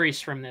stories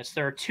from this.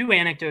 There are two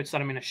anecdotes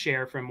that I'm going to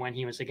share from when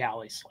he was a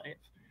galley slave.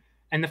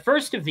 And the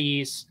first of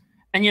these,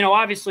 and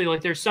obviously,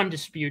 like, there's some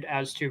dispute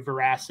as to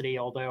veracity,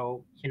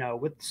 although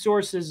with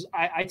sources,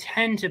 I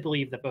tend to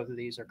believe that both of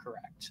these are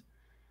correct,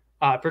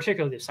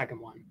 particularly the second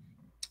one.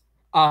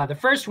 The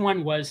first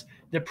one was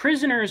the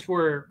prisoners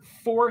were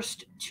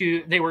forced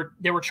to. They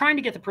were trying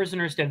to get the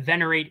prisoners to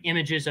venerate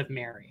images of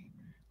Mary,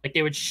 like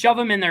they would shove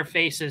them in their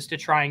faces to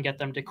try and get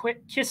them to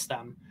kiss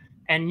them.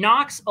 And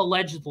Knox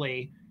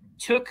allegedly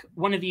took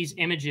one of these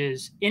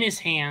images in his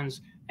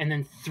hands and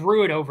then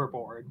threw it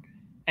overboard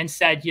and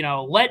said,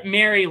 let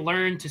Mary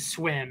learn to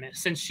swim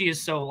since she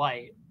is so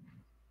light.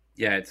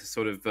 Yeah, it's a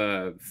sort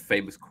of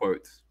famous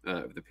quote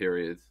of the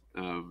period.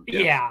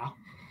 Yeah.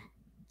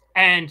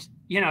 And,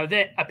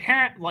 that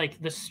apparent,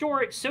 like the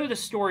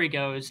story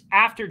goes,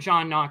 after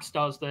John Knox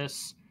does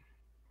this,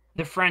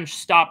 the French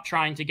stop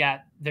trying to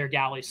get their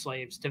galley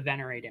slaves to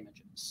venerate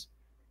images.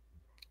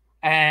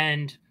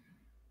 And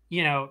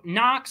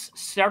Knox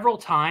several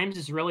times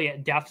is really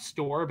at death's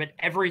door, but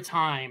every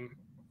time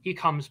he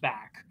comes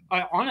back,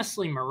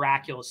 honestly,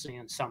 miraculously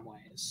in some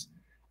ways.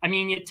 I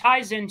mean, it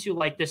ties into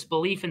like this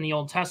belief in the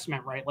Old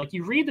Testament, right? Like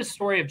you read the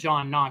story of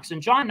John Knox,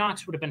 and John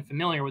Knox would have been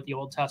familiar with the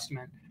Old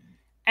Testament.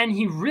 And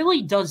he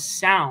really does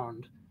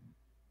sound,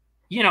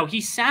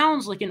 he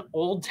sounds like an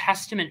Old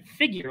Testament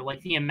figure, like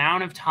the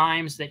amount of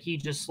times that he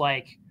just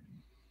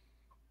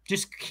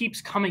keeps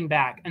coming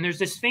back. And there's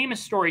this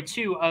famous story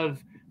too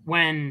of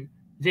when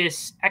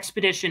this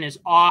expedition is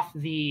off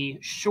the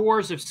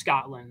shores of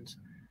Scotland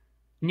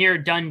near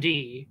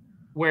Dundee,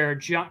 where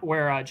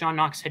John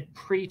Knox had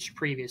preached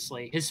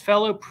previously. His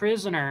fellow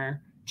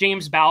prisoner,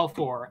 James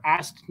Balfour,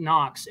 asked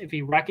Knox if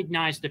he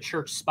recognized the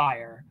church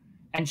spire.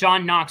 And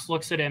John Knox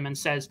looks at him and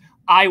says,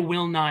 "I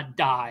will not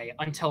die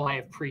until I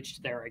have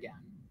preached there again."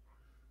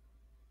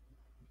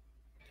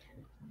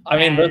 I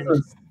mean,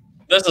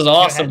 this is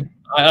awesome.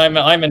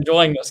 I'm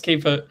enjoying this.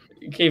 Keep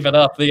it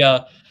up.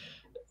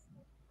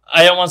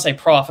 I don't want to say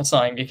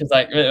prophesying because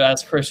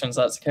as Christians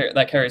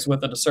that carries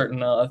with it a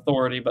certain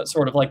authority, but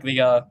sort of like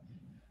the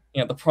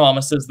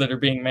promises that are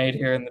being made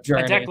here in the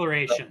journey. A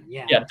declaration,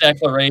 yeah. Yeah,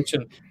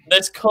 declaration.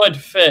 This could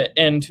fit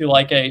into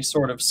like a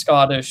sort of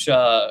Scottish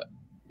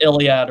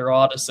Iliad or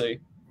Odyssey.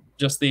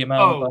 Just the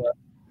amount of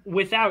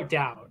without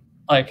doubt.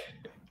 Like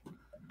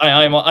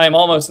I'm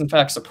almost in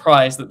fact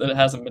surprised that it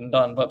hasn't been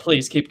done, but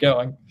please keep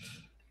going.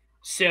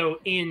 So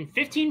in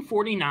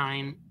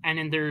 1549, and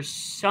then there's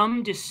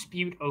some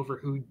dispute over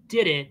who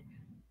did it,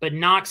 but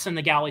Knox and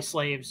the galley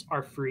slaves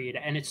are freed,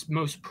 and it's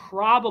most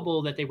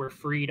probable that they were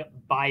freed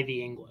by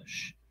the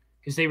English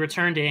because they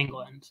returned to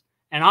England.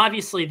 And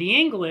obviously the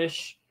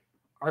English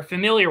are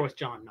familiar with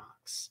John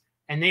Knox,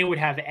 and they would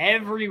have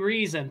every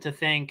reason to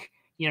think,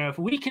 if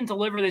we can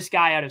deliver this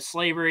guy out of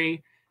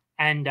slavery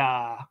and,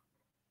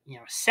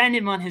 send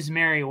him on his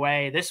merry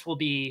way, this will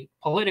be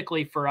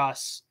politically for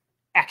us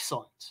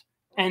excellent.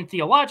 And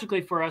theologically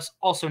for us,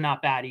 also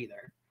not bad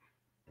either.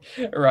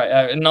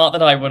 Right. Not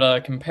that I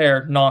would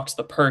compare Knox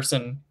the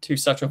person to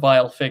such a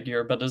vile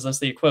figure, but is this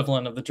the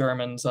equivalent of the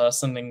Germans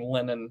sending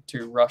linen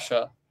to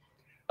Russia?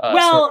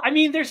 I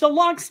mean, there's a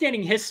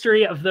long-standing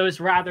history of those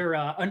rather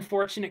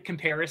unfortunate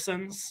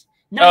comparisons.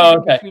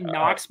 Not between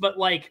Knox, but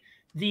like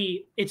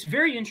it's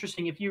very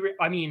interesting if you,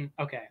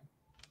 okay.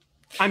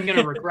 I'm going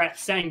to regret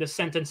saying this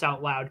sentence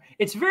out loud.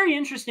 It's very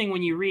interesting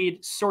when you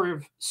read sort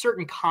of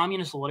certain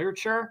communist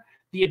literature,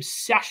 the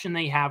obsession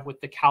they have with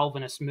the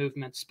Calvinist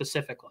movement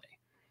specifically,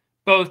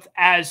 both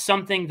as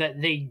something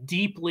that they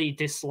deeply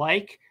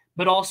dislike,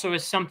 but also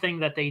as something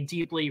that they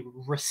deeply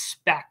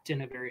respect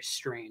in a very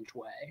strange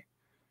way.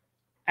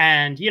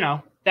 And,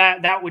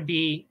 that would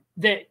be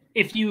that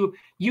if you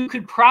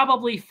could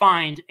probably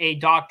find a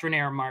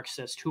doctrinaire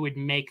Marxist who would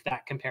make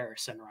that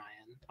comparison,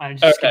 Ryan. I'm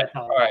just going to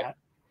tell you that.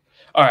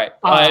 All right.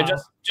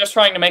 Just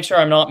trying to make sure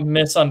I'm not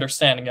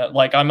misunderstanding it.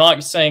 Like, I'm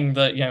not saying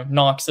that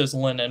Knox is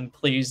linen.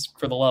 Please,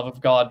 for the love of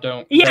God,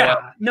 don't.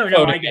 Yeah, no,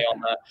 I get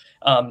on that.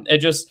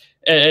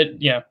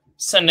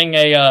 Sending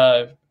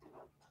an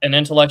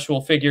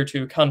intellectual figure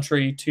to a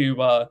country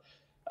to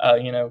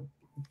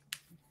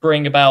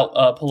bring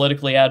about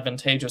politically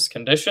advantageous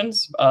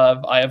conditions.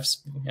 I've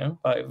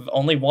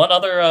only one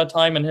other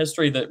time in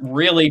history that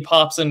really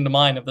pops into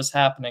mind of this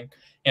happening.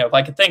 If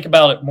I could think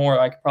about it more,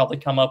 I could probably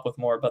come up with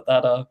more. But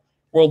that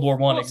World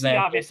War I example,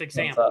 the obvious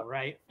example,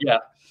 right? Yeah.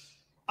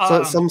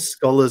 So some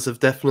scholars have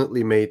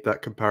definitely made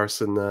that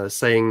comparison,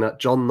 saying that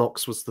John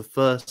Knox was the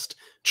first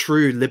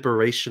true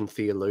liberation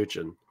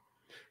theologian.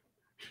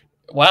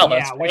 Wow,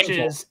 that's which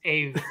is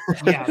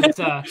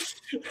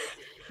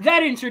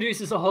that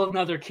introduces a whole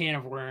other can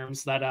of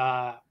worms that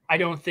I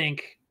don't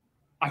think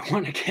I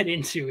want to get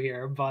into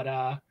here.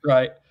 But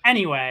right.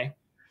 Anyway,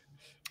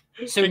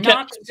 so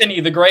Knox,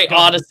 continue the great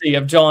odyssey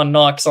of John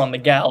Knox on the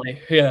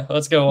galley. Yeah,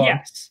 let's go on.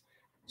 Yes.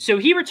 So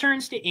he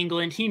returns to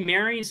England. He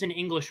marries an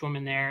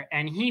Englishwoman there,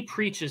 and he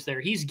preaches there.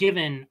 He's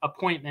given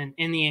appointment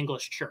in the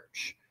English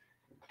church,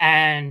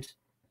 and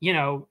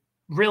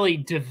really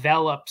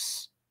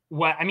develops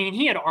what I mean,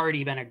 he had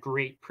already been a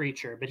great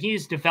preacher, but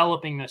he's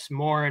developing this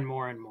more and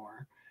more and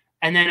more.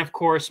 And then, of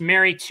course,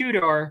 Mary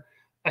Tudor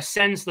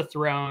ascends the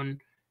throne.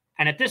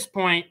 And at this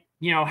point,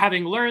 you know,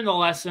 having learned the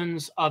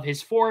lessons of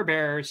his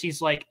forebears,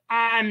 he's like,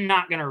 I'm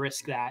not going to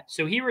risk that.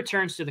 So he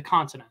returns to the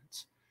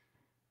continent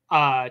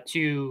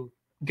to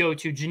go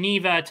to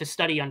Geneva to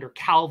study under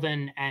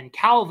Calvin. And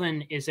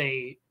Calvin is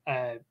a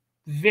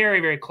very,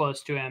 very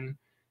close to him,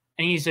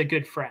 and he's a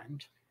good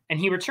friend. And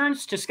he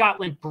returns to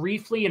Scotland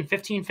briefly in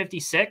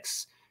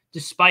 1556,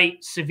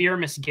 despite severe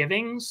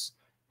misgivings.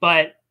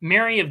 But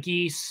Mary of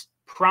Guise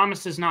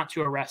promises not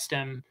to arrest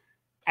him.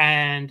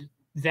 And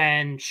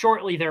then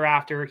shortly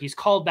thereafter, he's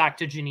called back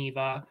to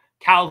Geneva.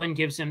 Calvin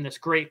gives him this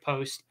great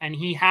post, and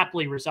he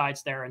happily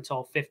resides there until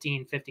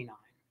 1559.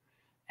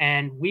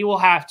 And we will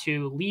have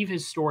to leave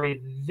his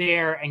story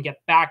there and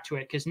get back to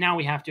it, because now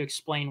we have to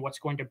explain what's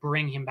going to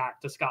bring him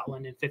back to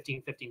Scotland in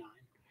 1559.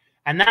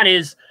 And that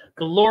is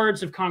the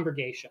Lords of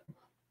Congregation.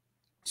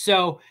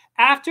 So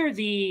after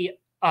the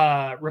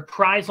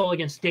reprisal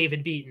against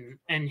David Beaton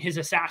and his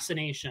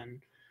assassination,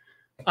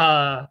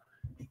 there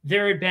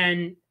had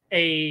been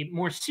a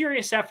more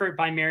serious effort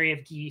by Mary of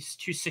Guise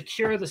to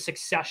secure the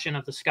succession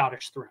of the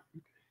Scottish throne.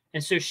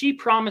 And so she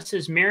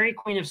promises Mary,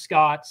 Queen of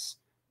Scots,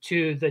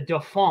 to the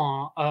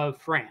Dauphin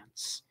of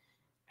France.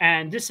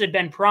 And this had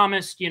been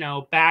promised, you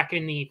know, back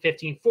in the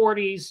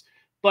 1540s.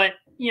 But,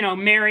 you know,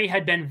 Mary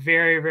had been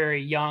very,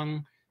 very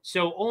young.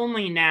 So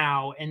only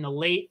now in the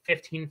late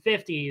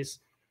 1550s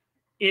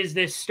is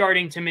this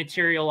starting to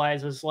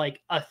materialize as like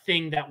a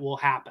thing that will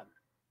happen.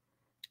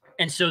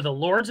 And so the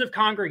Lords of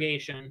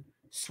Congregation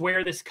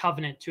swear this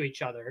covenant to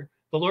each other.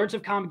 The Lords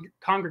of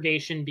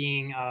Congregation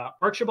being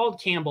Archibald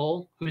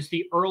Campbell, who's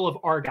the Earl of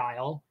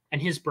Argyll, and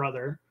his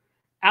brother,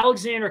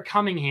 Alexander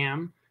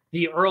Cummingham,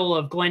 the Earl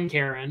of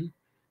Glencairn,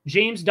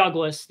 James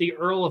Douglas, the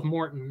Earl of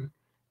Morton,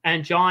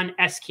 and John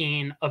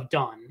Erskine of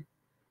Dun.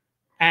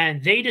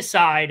 And they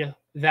decide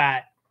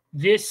that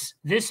this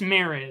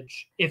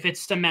marriage, if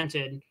it's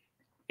cemented,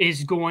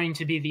 is going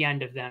to be the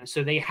end of them.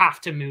 So they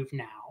have to move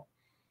now.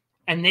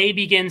 And they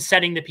begin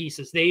setting the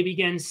pieces. They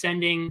begin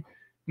sending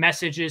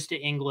messages to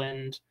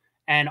England.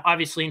 And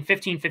obviously in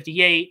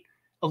 1558,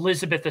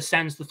 Elizabeth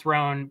ascends the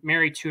throne.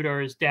 Mary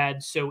Tudor is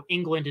dead. So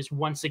England is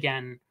once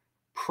again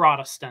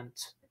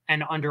Protestant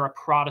and under a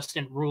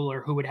Protestant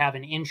ruler who would have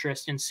an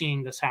interest in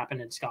seeing this happen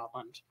in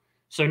Scotland.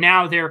 So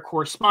now they're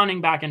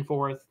corresponding back and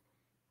forth,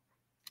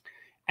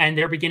 and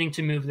they're beginning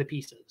to move the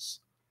pieces.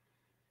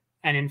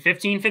 And in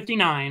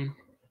 1559,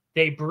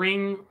 they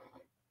bring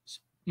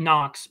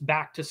Knox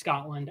back to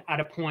Scotland at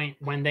a point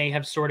when they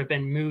have sort of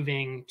been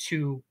moving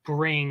to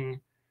bring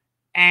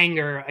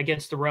anger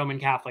against the Roman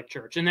Catholic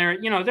Church. And there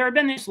had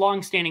been this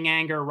longstanding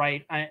anger,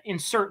 right, in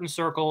certain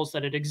circles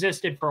that had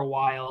existed for a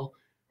while,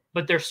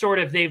 but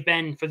they've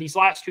been, for these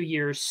last 2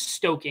 years,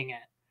 stoking it,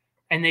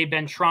 and they've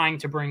been trying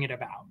to bring it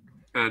about.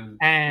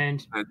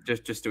 And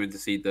just to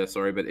intercede there,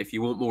 sorry, but if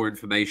you want more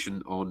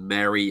information on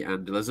Mary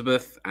and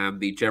Elizabeth and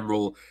the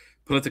general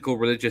political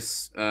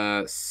religious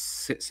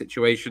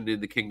situation in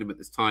the kingdom at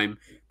this time,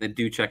 then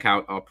do check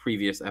out our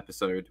previous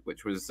episode,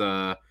 which was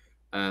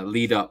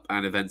lead up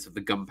and events of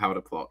the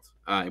Gunpowder Plot,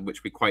 in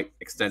which we quite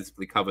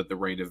extensively covered the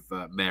reign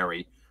of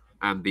Mary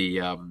and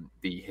the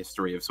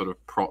history of sort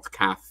of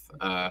Prot-Cath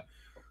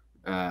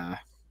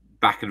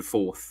back and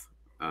forth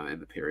in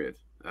the period,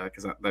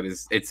 because that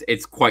is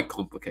it's quite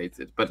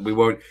complicated, but we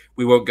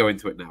won't go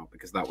into it now,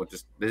 because that would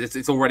just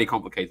it's already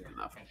complicated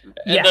enough.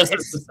 And this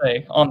is to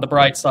say, on the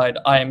bright side,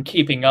 I am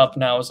keeping up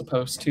now as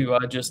opposed to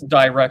just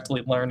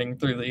directly learning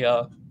through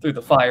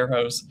the fire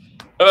hose.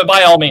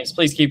 By all means,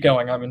 please keep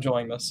going. I'm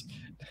enjoying this.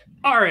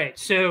 All right.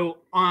 So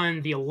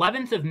on the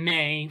 11th of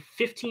May,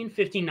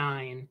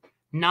 1559,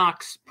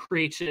 Knox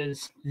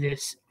preaches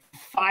this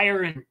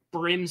fire and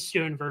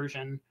brimstone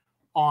version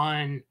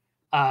on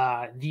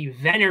the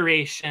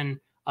veneration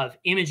of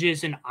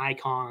images and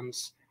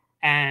icons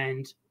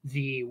and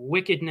the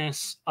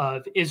wickedness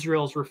of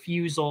Israel's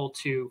refusal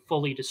to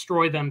fully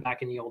destroy them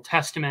back in the Old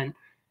Testament.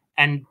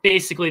 And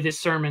basically this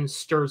sermon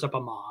stirs up a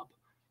mob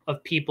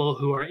of people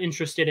who are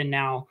interested in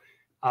now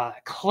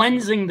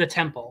cleansing the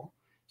temple.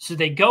 So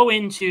they go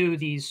into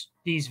these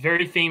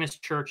very famous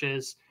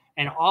churches,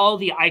 and all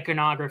the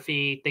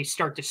iconography they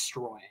start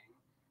destroying.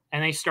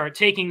 And they start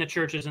taking the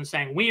churches and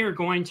saying, we are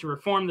going to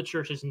reform the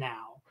churches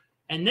now.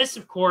 And this,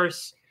 of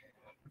course,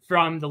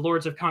 from the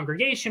Lords of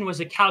Congregation, was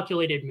a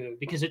calculated move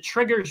because it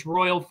triggers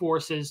royal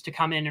forces to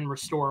come in and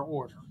restore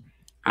order.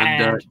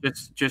 And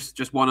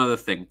just one other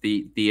thing,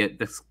 the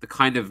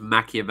kind of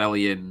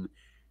Machiavellian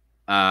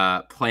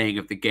playing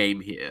of the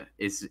game here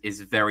is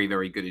very,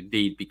 very good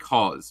indeed,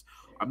 because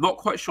I'm not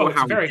quite sure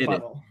how he did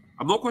it.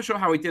 I'm not quite sure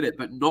how he did it,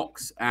 but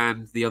Knox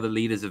and the other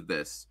leaders of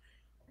this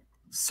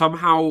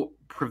somehow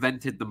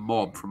prevented the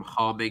mob from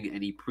harming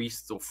any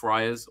priests or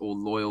friars or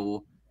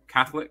loyal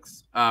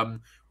Catholics,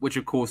 which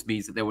of course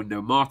means that there were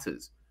no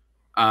martyrs.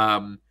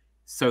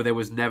 So there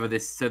was never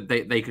this. So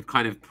they could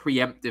kind of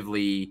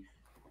preemptively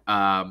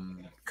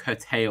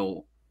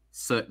curtail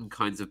certain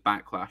kinds of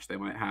backlash they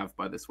might have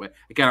by this way.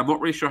 Again, I'm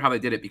not really sure how they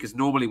did it, because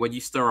normally when you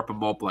stir up a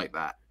mob like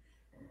that,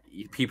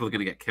 people are going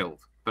to get killed.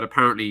 But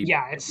apparently,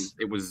 Yeah,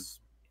 it was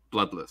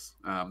bloodless.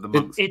 The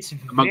monks. It's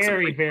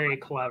very, very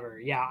clever.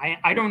 Yeah,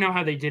 I don't know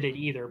how they did it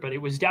either, but it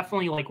was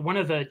definitely like one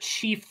of the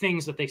chief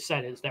things that they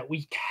said is that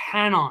we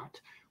cannot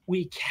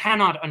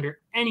under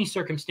any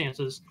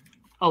circumstances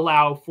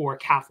allow for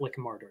Catholic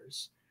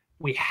martyrs.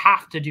 We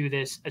have to do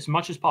this as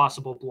much as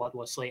possible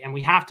bloodlessly, and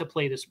we have to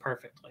play this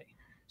perfectly.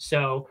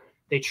 So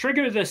they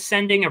trigger the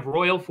sending of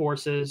royal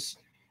forces,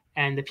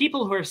 and the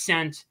people who are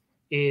sent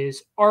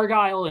is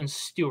Argyle and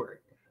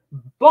Stuart.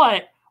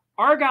 But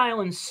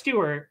Argyle and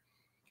Stuart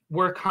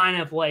were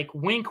kind of like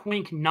wink,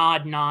 wink,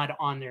 nod, nod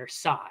on their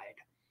side.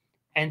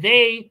 And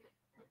they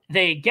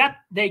get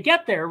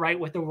there, right,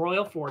 with the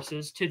royal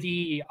forces to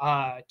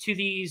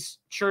these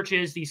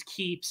churches, these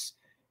keeps,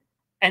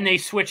 and they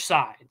switch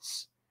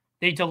sides.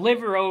 They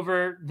deliver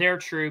over their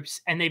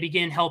troops, and they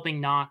begin helping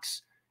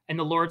Knox and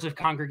the Lords of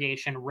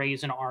Congregation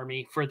raise an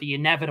army for the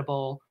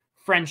inevitable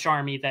French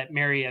army that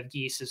Mary of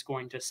Guise is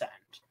going to send.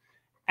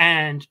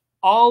 And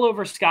all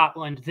over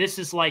Scotland, this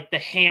is like the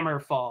hammer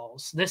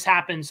falls. This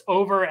happens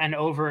over and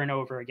over and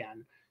over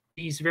again.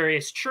 These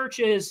various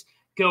churches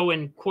go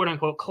and quote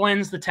unquote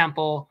cleanse the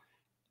temple,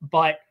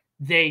 but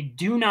they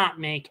do not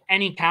make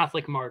any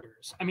Catholic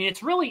martyrs. I mean,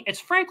 it's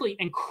frankly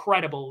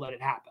incredible that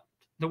it happened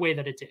the way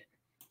that it did.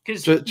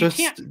 Because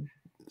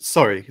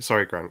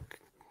sorry, Grant.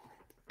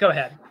 Go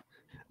ahead.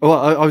 Well,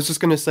 I was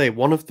just going to say,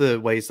 one of the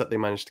ways that they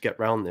managed to get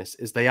around this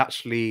is they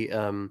actually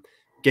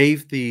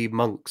gave the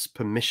monks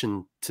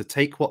permission to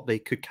take what they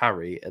could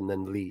carry and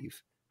then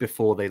leave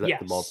before they let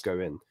the mob go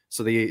in.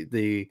 So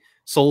the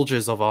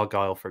soldiers of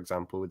Argyle, for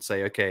example, would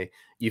say, okay,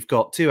 you've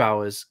got 2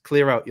 hours,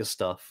 clear out your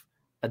stuff,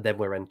 and then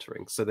we're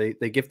entering. So they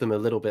give them a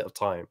little bit of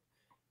time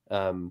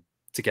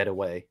to get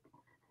away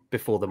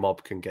before the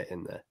mob can get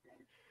in there.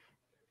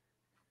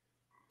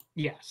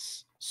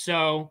 Yes.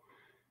 So,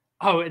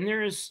 and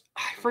there's,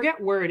 I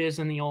forget where it is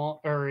in the Old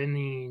or in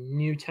the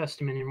New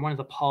Testament, in one of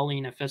the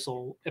Pauline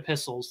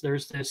epistles,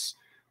 there's this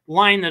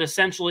line that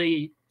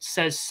essentially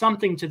says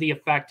something to the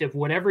effect of,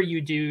 whatever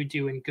you do,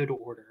 do in good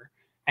order.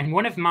 And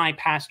one of my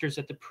pastors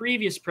at the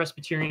previous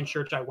Presbyterian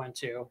church I went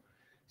to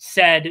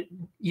said,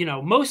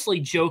 mostly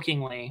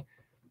jokingly,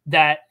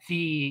 that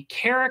the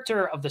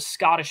character of the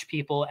Scottish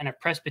people and of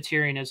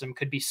Presbyterianism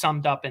could be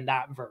summed up in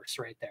that verse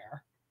right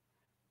there,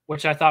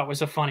 which I thought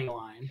was a funny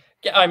line.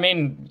 Yeah, I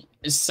mean,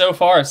 so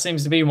far it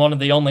seems to be one of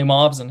the only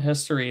mobs in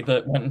history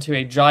that went into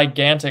a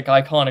gigantic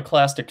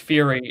iconoclastic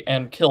fury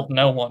and killed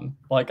no one.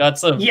 Like,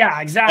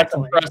 exactly. That's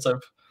impressive.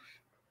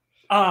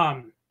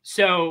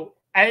 So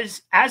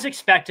as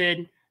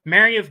expected,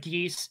 Mary of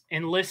Guise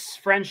enlists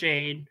French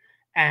aid,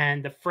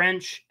 and the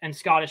French and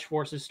Scottish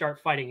forces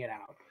start fighting it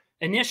out.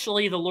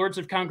 Initially, the Lords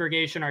of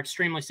Congregation are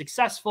extremely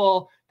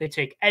successful. They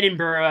take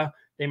Edinburgh,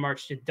 they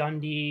march to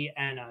Dundee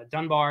and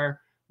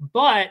Dunbar,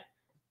 but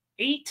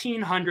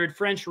 1,800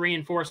 French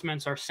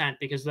reinforcements are sent,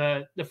 because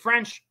the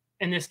French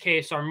in this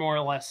case are more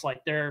or less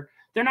like they're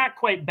not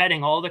quite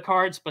betting all the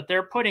cards, but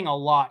they're putting a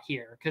lot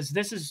here, because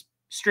this is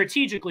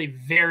strategically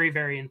very,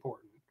 very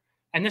important.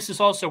 And this is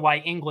also why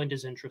England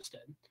is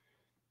interested.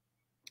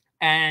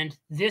 And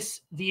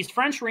these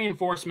French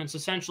reinforcements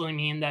essentially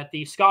mean that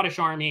the Scottish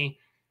army,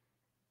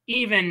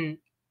 even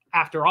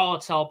after all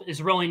its help,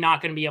 is really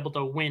not going to be able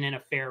to win in a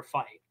fair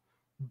fight.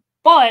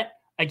 But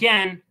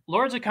again,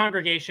 Lords of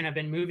Congregation have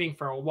been moving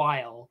for a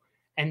while,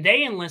 and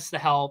they enlist the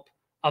help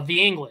of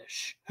the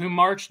English, who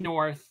march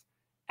north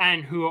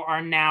and who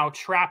are now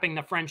trapping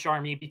the French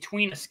army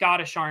between a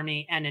Scottish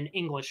army and an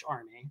English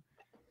army.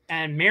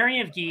 And Mary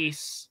of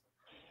Guise,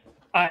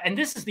 and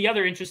this is the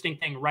other interesting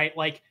thing, right?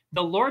 Like,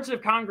 the Lords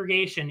of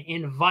Congregation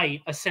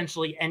invite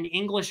essentially an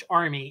English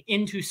army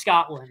into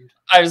Scotland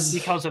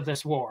because of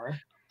this war.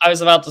 I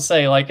was about to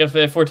say, like,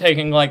 if we're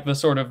taking like the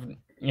sort of,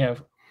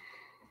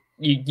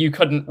 you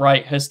couldn't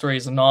write history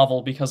as a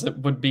novel because it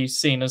would be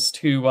seen as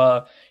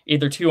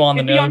either too on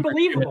the nose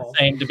or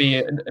insane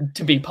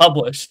to be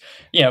published.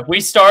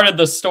 We started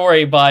the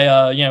story by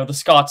the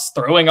Scots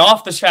throwing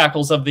off the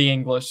shackles of the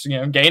English,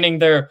 gaining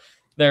their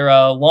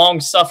long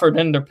suffered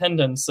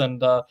independence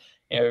and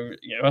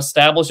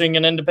establishing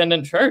an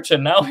independent church,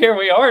 and now here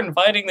we are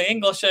inviting the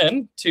English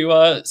in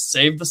to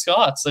save the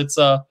Scots. It's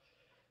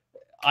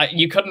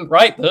you couldn't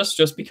write this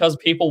just because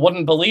people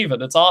wouldn't believe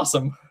it. It's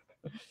awesome.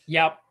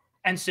 Yep.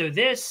 And so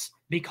this,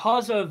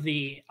 because of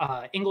the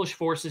English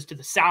forces to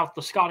the south,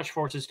 the Scottish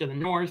forces to the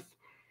north,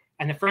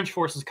 and the French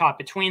forces caught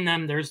between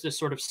them, there's this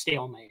sort of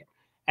stalemate.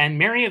 And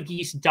Mary of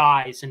Guise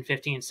dies in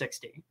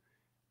 1560.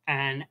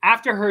 And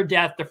after her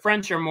death, the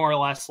French are more or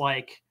less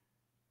like,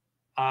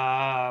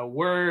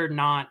 we're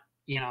not,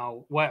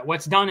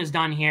 what's done is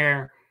done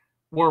here.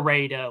 We're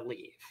ready to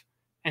leave.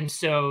 And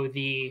so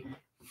the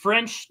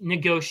French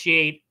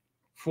negotiate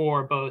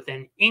for both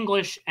an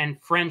English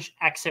and French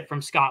exit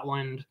from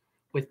Scotland,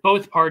 with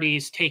both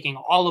parties taking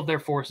all of their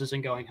forces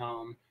and going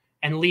home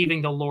and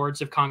leaving the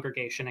Lords of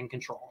Congregation in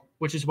control,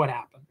 which is what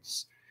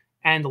happens.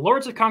 And the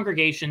Lords of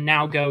Congregation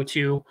now go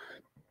to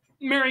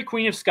Mary,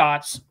 Queen of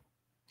Scots,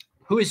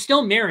 who is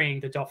still marrying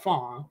the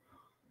Dauphin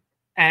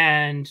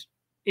and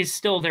is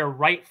still their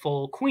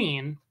rightful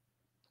queen.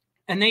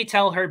 And they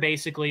tell her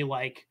basically,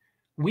 like,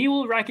 we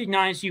will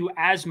recognize you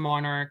as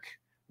monarch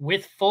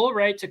with full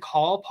right to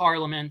call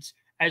parliament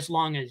as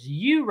long as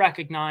you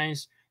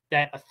recognize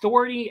that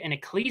authority in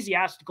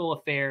ecclesiastical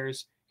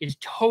affairs is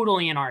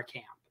totally in our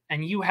camp,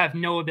 and you have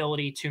no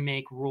ability to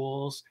make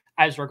rules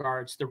as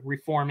regards the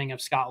reforming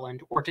of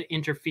Scotland or to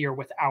interfere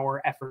with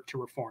our effort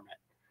to reform it.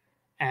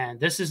 And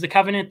this is the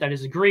covenant that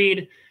is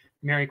agreed.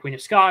 Mary, Queen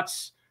of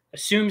Scots,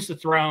 assumes the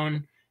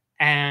throne,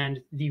 and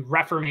the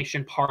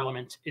Reformation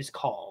Parliament is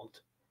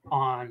called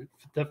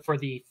for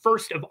the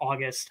 1st of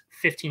August,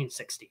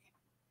 1560.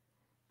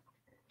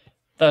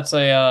 That's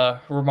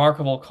a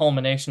remarkable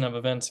culmination of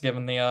events,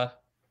 given the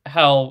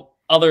how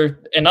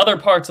in other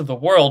parts of the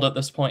world at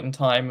this point in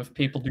time, if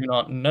people do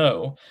not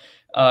know,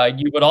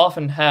 you would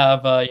often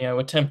have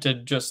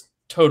attempted just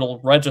total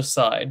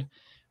regicide,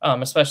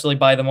 especially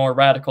by the more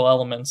radical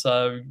elements.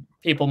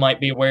 People might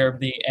be aware of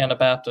the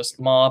Anabaptist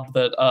mob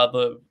that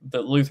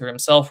that Luther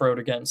himself wrote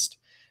against,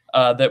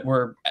 that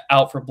were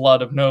out for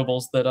blood of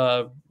nobles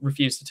that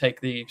refused to take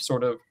the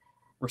sort of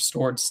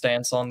restored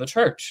stance on the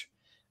church.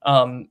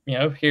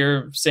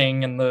 Here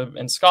seeing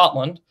in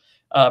Scotland,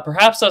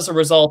 perhaps as a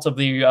result of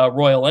the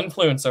royal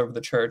influence over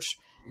the church,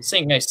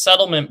 seeing a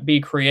settlement be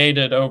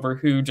created over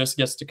who just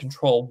gets to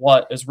control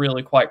what is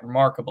really quite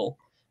remarkable,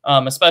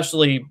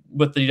 especially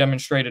with the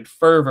demonstrated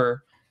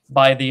fervor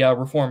by the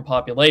reformed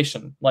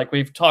population. Like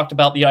we've talked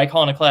about the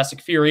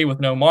iconoclastic fury with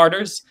no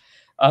martyrs.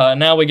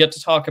 Now we get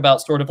to talk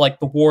about sort of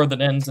like the war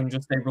that ends in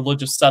just a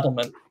religious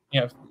settlement.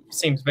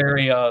 Seems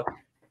very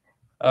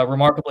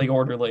remarkably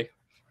orderly.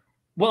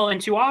 Well,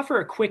 and to offer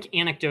a quick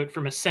anecdote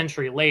from a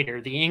century later,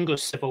 the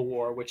English Civil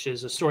War, which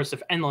is a source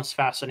of endless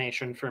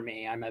fascination for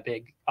me. I'm a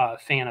big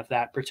fan of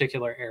that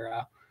particular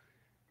era.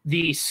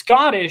 The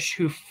Scottish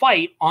who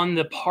fight on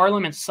the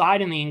Parliament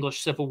side in the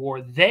English Civil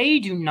War, they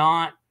do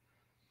not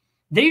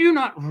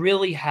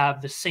really have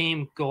the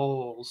same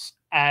goals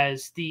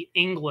as the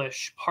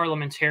English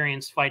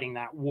parliamentarians fighting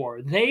that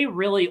war. They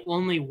really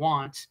only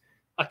want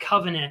a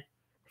covenant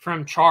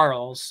from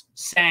Charles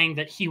saying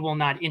that he will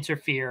not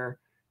interfere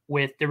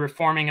with the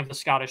reforming of the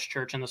Scottish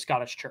Church and the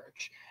Scottish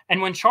Church.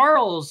 And when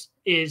Charles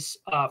is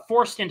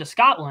forced into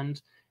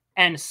Scotland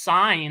and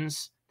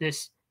signs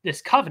this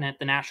covenant,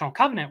 the national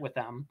covenant with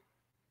them,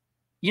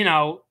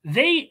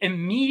 they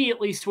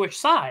immediately switch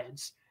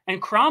sides. And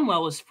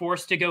Cromwell is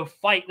forced to go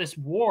fight this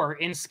war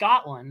in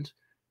Scotland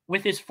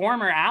with his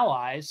former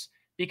allies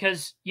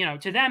because,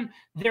 to them,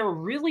 they're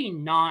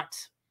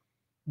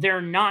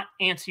not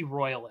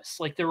anti-royalists.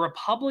 Like the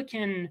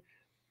Republican,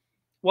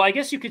 well, I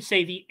guess you could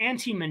say the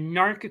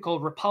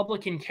anti-monarchical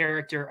Republican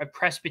character of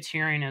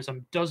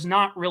Presbyterianism does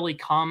not really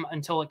come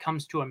until it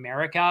comes to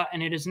America,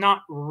 and it is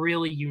not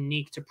really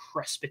unique to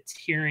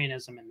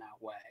Presbyterianism in that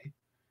way.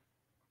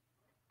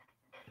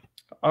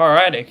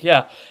 Alrighty,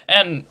 yeah.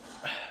 And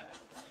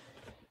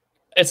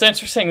it's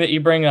interesting that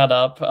you bring that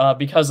up,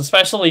 because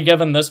especially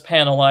given this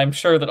panel, I'm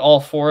sure that all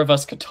four of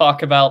us could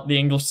talk about the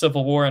English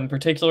Civil War, and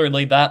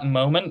particularly that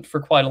moment, for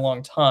quite a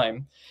long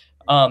time.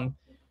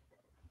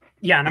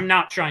 Yeah, and I'm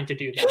not trying to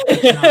do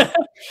that.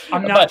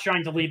 I'm not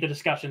trying to lead the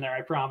discussion there,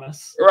 I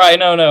promise. Right,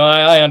 no,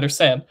 I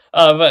understand.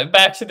 But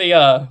back to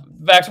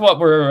what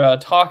we're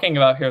talking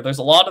about here. There's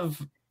a lot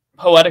of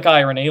poetic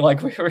irony,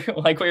 like we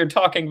were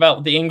talking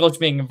about the English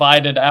being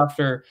invited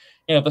after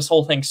this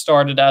whole thing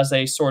started as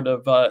a sort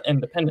of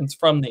independence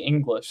from the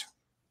English,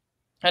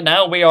 and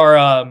now we are.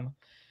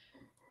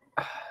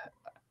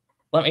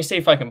 Let me see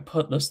if I can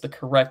put this the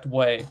correct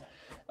way.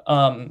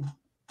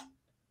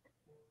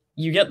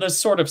 You get this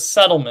sort of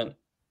settlement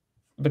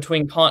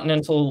between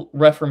continental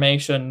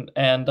Reformation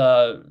and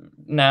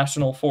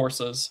national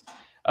forces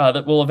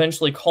that will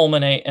eventually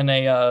culminate in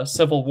a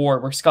civil war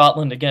where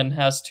Scotland again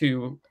has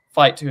to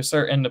fight to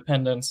assert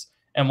independence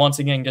and once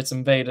again gets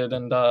invaded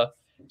and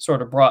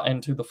sort of brought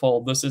into the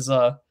fold. This is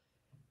one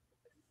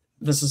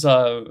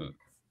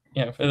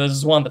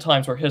of the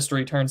times where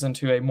history turns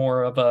into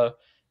more of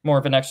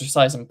an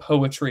exercise in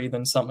poetry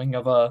than something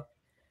of a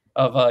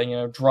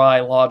dry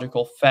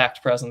logical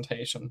fact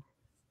presentation.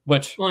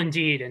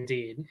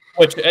 Indeed.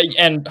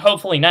 And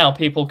hopefully now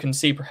people can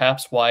see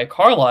perhaps why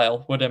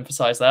Carlyle would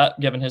emphasize that,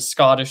 given his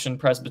Scottish and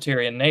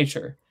Presbyterian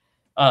nature.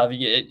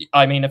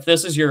 I mean, if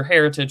this is your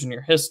heritage and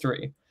your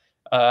history,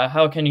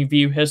 how can you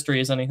view history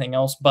as anything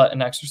else but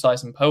an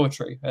exercise in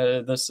poetry?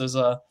 This is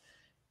the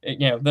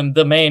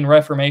main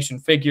Reformation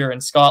figure in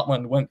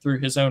Scotland went through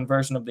his own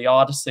version of the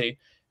Odyssey,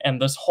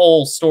 and this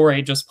whole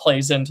story just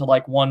plays into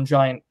like one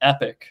giant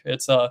epic.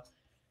 It's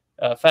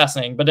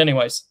fascinating. But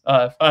anyways,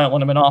 I don't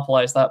want to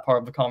monopolize that part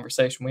of the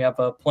conversation. We have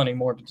plenty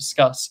more to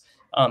discuss,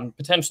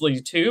 potentially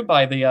too,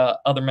 by the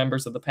other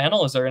members of the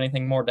panel. Is there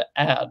anything more to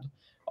add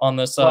on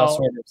this sort of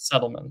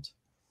settlement?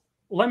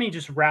 Let me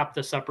just wrap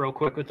this up real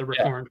quick with the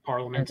Reformed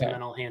Parliament, and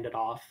then I'll hand it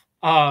off.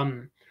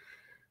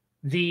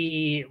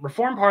 The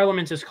Reformed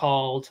Parliament is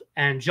called,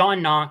 and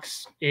John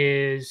Knox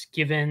is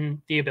given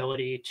the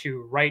ability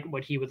to write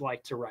what he would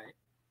like to write.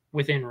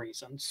 within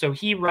reason. So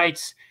he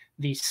writes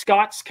the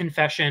Scots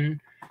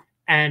Confession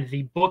and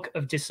the Book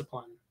of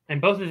Discipline. And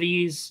both of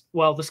these,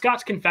 well, the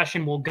Scots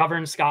Confession will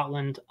govern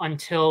Scotland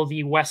until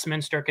the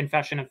Westminster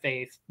Confession of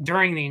Faith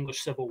during the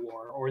English Civil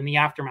War or in the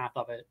aftermath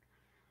of it.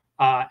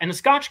 And the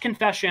Scotch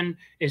Confession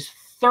is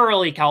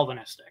thoroughly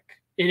Calvinistic.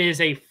 It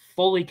is a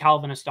fully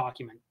Calvinist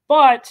document,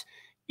 but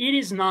it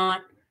is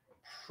not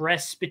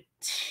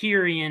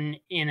Presbyterian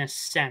in a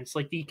sense.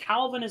 Like, the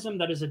Calvinism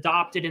that is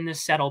adopted in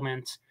this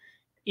settlement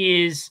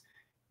is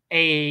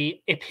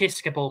a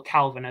Episcopal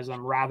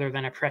Calvinism rather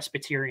than a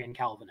Presbyterian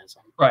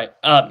Calvinism. Right.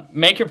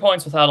 Make your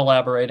points without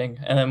elaborating,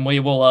 and then we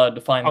will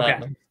define that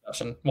in the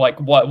discussion. Like,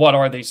 what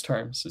are these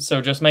terms?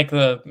 So just make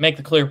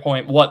the clear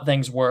point what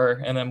things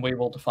were, and then we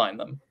will define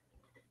them.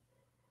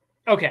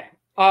 Okay.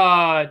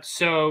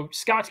 So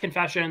Scots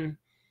Confession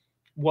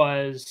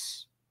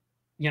was,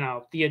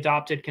 the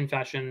adopted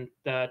confession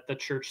that the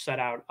church set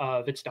out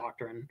of its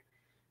doctrine.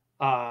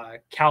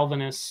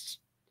 Calvinist,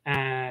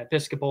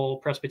 Episcopal,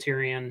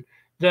 Presbyterian.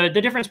 The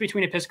difference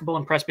between Episcopal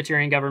and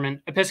Presbyterian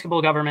government: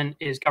 Episcopal government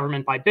is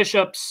government by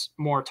bishops,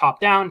 more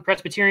top-down.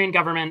 Presbyterian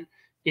government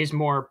is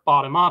more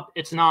bottom-up.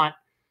 It's not,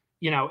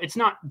 it's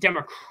not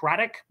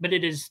democratic, but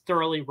it is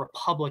thoroughly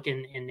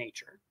Republican in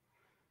nature.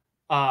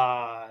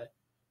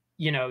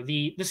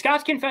 The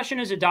Scots Confession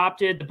is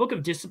adopted. The Book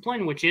of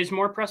Discipline, which is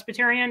more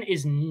Presbyterian,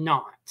 is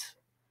not,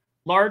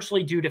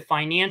 largely due to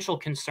financial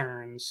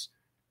concerns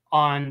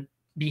on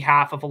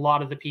behalf of a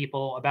lot of the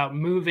people about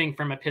moving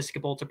from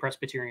Episcopal to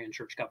Presbyterian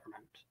church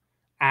government.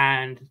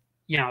 And,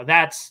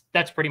 that's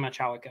pretty much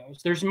how it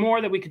goes. There's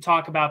more that we could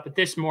talk about, but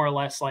this more or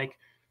less,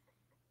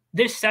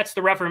 this sets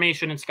the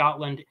Reformation in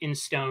Scotland in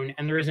stone,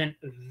 and there isn't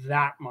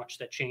that much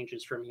that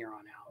changes from here on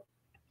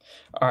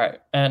out. All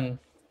right. And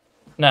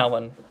now,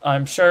 Lynn,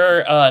 I'm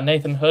sure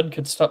Nathan Hood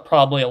could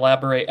probably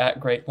elaborate at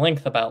great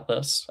length about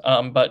this,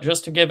 but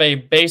just to give a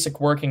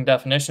basic working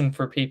definition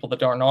for people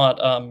that are not,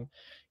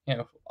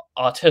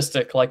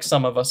 autistic like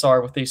some of us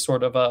are with these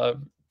sort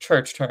of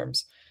church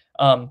terms.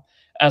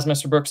 As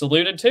Mr. Brooks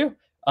alluded to,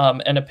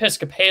 an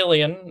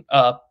Episcopalian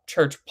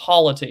church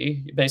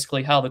polity,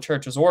 basically how the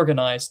church is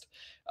organized,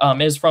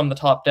 is from the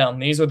top down.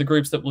 These are the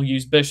groups that will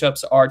use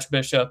bishops,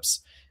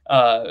 archbishops,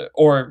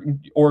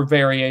 or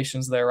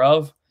variations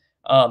thereof.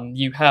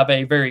 You have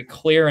a very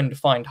clear and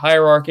defined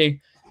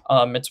hierarchy.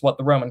 It's what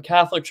the Roman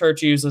Catholic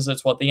Church uses.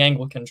 It's what the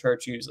Anglican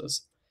Church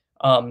uses.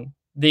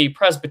 The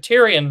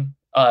Presbyterian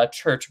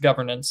church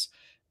governance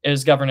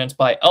is governance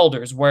by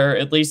elders, where,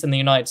 at least in the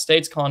United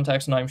States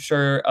context, and I'm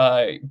sure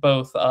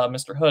both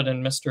Mr. Hood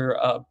and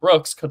Mr.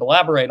 Brooks could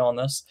elaborate on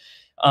this,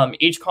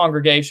 each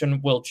congregation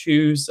will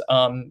choose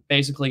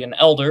basically an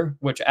elder,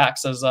 which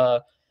acts as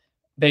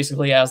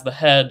basically as the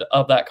head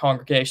of that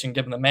congregation,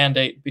 given the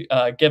mandate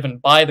given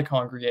by the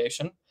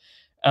congregation.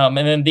 And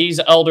then these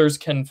elders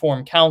can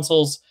form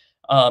councils,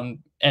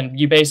 and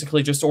you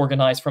basically just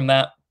organize from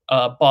that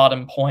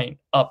bottom point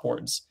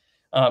upwards.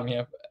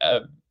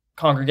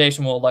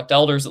 Congregation will elect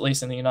elders, at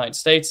least in the United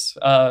States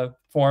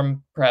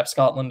form. Perhaps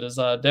Scotland is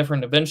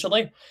different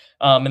eventually.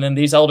 And then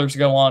these elders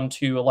go on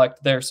to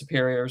elect their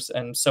superiors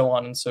and so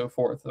on and so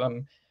forth.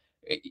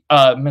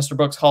 Mr.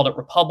 Brooks called it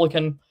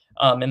Republican,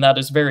 and that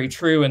is very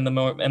true in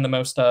the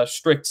most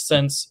strict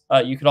sense.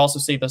 You could also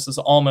see this as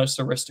almost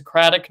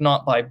aristocratic,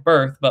 not by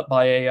birth, but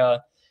by a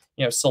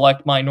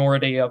select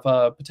minority of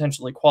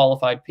potentially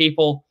qualified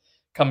people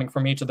coming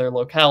from each of their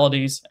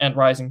localities and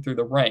rising through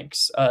the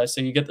ranks. So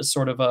you get this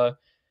sort of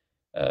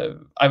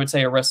I would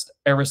say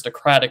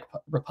aristocratic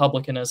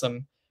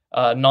republicanism,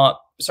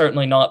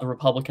 certainly not the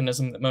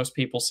republicanism that most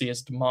people see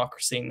as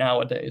democracy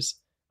nowadays.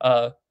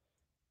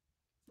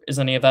 Is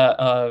any of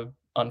that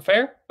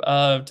unfair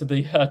to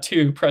the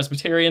two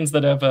Presbyterians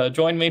that have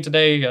joined me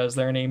today? Is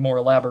there any more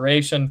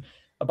elaboration?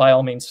 By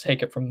all means,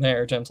 take it from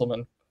there,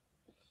 gentlemen.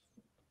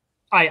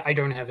 I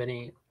don't have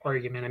any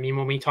argument. I mean,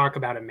 when we talk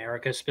about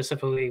America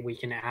specifically, we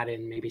can add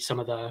in maybe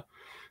some of the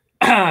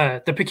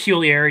the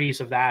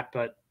peculiarities of that,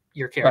 but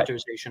your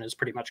characterization is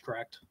pretty much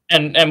correct.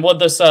 And what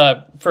this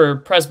for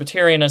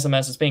Presbyterianism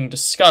as it's being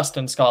discussed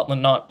in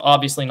Scotland,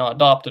 obviously not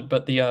adopted,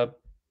 but the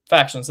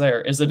factions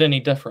there, is it any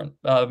different?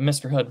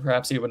 Mr. Hood,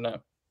 perhaps you would know.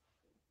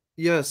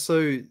 Yeah,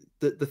 so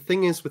the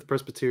thing is with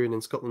Presbyterian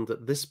in Scotland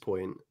at this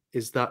point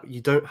is that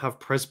you don't have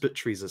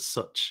presbyteries as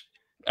such.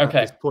 At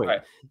this point.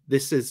 Right.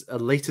 This is a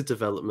later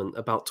development,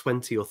 about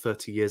 20 or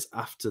 30 years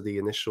after the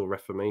initial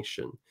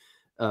Reformation,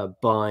 led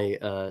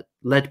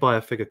by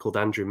a figure called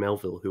Andrew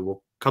Melville, who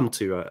we'll come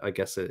to, I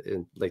guess,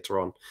 later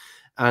on.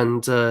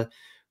 And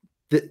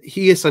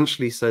he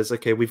essentially says,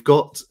 okay, we've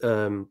got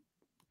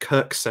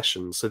kirk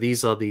sessions. So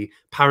these are the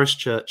parish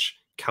church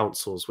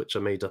councils, which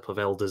are made up of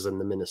elders and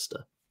the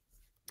minister.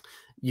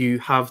 You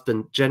have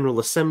the General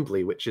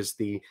Assembly, which is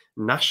the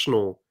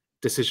national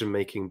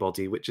decision-making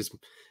body, which is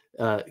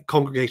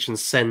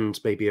congregations send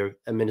maybe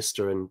a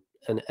minister and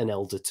an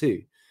elder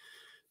too.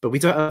 But we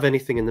don't have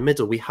anything in the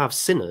middle. We have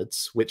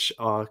synods, which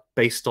are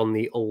based on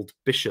the old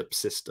bishop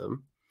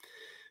system.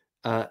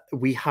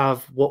 We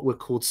have what were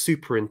called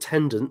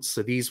superintendents.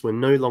 So these were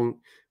no longer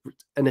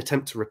an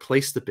attempt to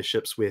replace the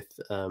bishops with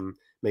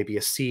maybe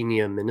a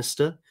senior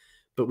minister,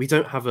 but we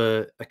don't have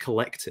a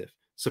collective.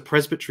 So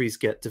presbyteries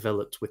get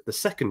developed with the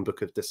second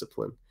book of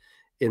discipline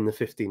in the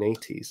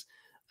 1580s.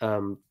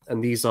 And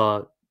these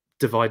are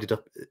divided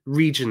up,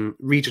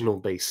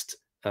 regional-based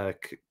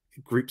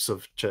groups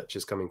of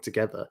churches coming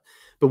together.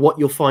 But what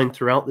you'll find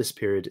throughout this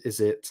period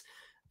is it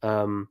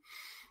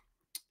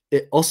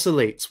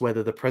oscillates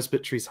whether the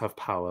presbyteries have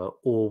power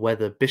or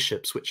whether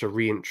bishops, which are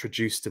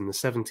reintroduced in the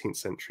 17th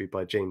century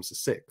by James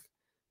VI,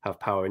 have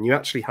power. And you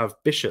actually have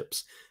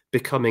bishops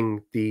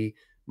becoming the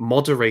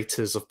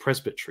moderators of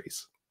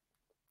presbyteries,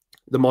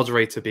 the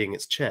moderator being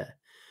its chair.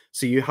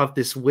 So you have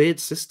this weird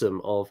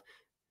system of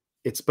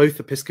it's both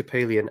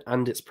Episcopalian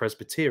and it's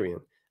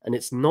Presbyterian. And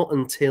it's not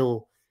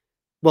until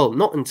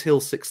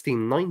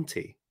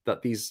 1690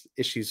 that these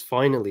issues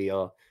finally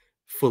are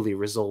fully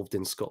resolved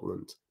in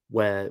Scotland,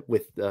 where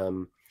with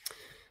the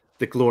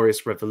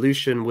Glorious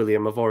Revolution,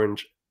 William of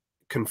Orange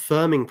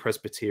confirming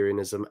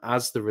Presbyterianism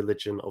as the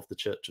religion of the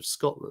Church of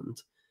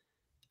Scotland,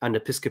 and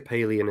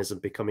Episcopalianism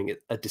becoming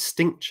a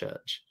distinct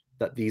church,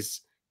 that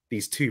these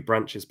two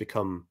branches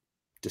become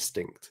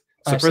distinct.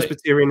 So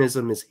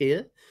Presbyterianism is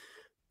here,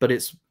 but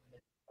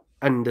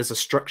there's a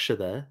structure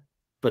there,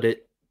 but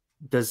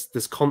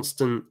there's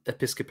constant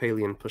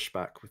Episcopalian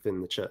pushback within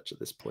the church at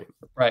this point.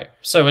 Right.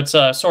 So it's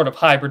sort of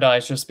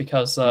hybridized just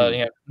because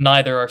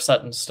neither are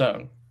set in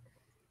stone.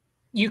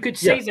 You could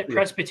say that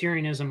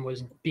Presbyterianism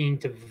was being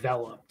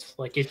developed.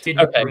 Like it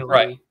didn't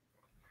really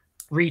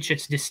reach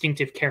its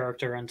distinctive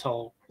character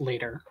until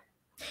later.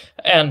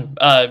 And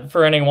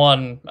for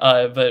anyone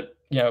that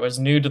is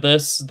new to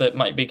this, that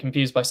might be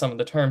confused by some of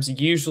the terms,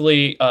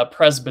 usually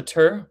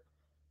presbyter,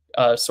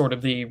 sort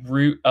of the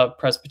root of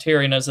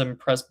Presbyterianism,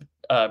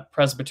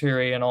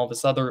 presbytery, and all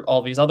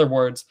these other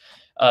words.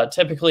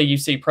 Typically, you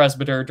see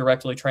presbyter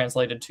directly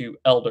translated to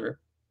elder.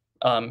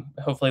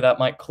 Hopefully, that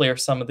might clear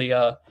some of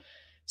the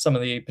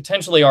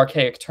potentially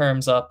archaic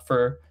terms up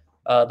for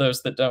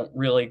those that don't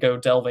really go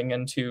delving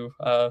into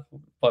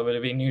what would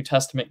it be, New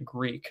Testament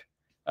Greek.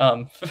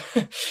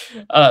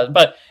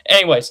 But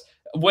anyways,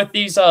 with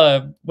these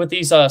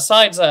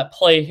sides at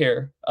play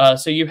here,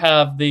 so you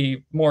have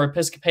the more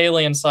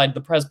Episcopalian side,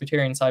 the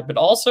Presbyterian side, but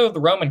also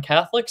the Roman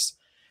Catholics.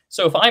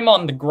 So if I'm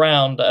on the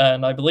ground,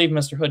 and I believe,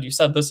 Mr. Hood, you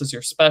said this is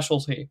your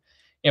specialty,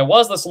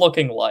 what is this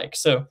looking like?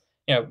 So,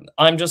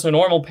 I'm just a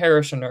normal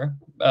parishioner,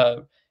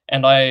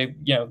 and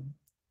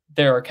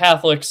there are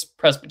Catholics,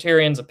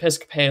 Presbyterians,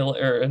 Episcopalians,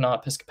 or not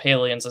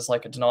Episcopalians as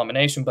like a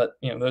denomination, but,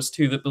 those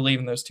two that believe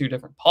in those two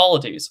different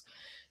polities.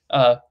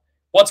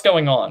 What's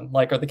going on?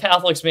 Like, are the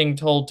Catholics being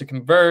told to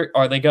convert?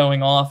 Are they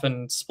going off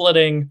and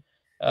splitting?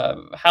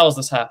 How is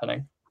this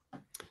happening?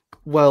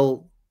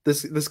 Well,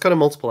 there's kind of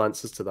multiple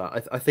answers to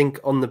that. I think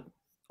on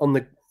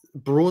the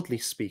broadly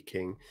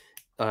speaking,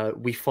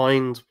 we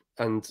find,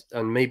 and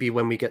maybe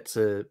when we get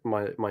to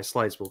my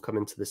slides, we'll come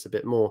into this a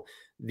bit more.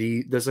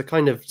 There's a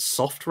kind of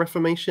soft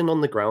Reformation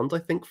on the ground, I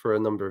think, for a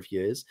number of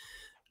years,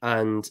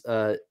 and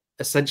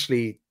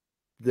essentially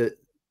the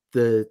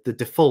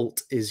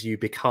default is you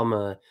become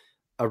a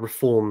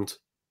Reformed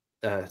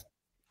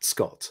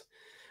Scot,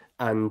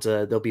 and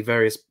there'll be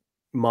various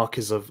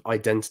markers of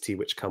identity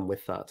which come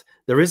with that.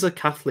 There is a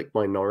Catholic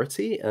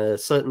minority,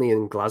 certainly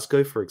in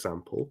Glasgow, for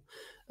example.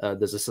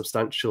 There's a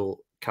substantial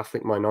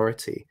Catholic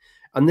minority,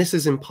 and this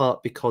is in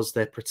part because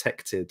they're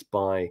protected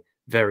by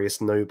various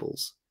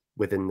nobles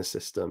within the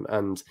system.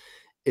 And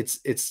it's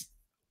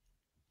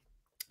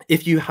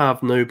if you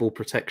have noble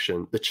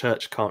protection, the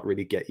church can't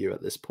really get you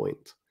at this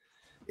point.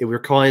 It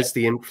requires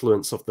the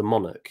influence of the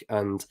monarch,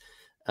 and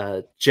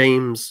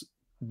James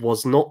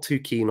was not too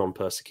keen on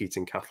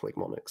persecuting Catholic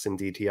monarchs.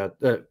 Indeed, he had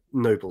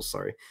nobles.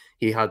 Sorry,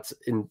 he had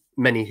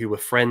many who were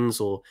friends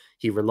or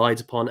he relied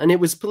upon, and it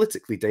was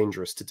politically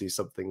dangerous to do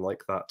something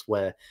like that,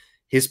 where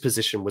his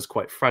position was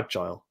quite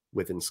fragile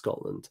within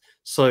Scotland.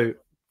 So,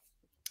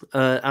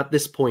 at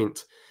this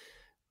point,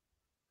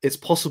 it's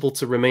possible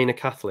to remain a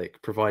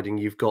Catholic providing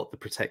you've got the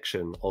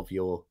protection of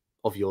your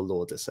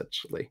Lord,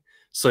 essentially.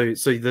 So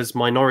there's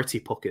minority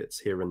pockets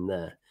here and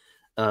there,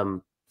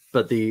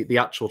 but the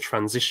actual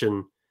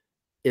transition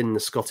in the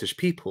Scottish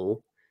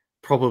people,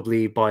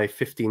 probably by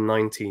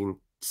 1519,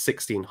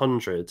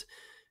 1600,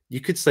 you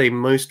could say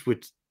most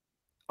would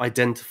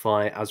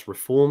identify as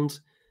Reformed.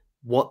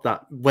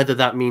 Whether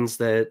that means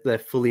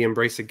they're fully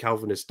embracing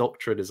Calvinist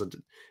doctrine is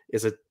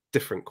a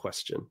different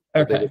question.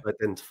 Okay. They would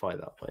identify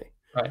that way.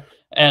 Right.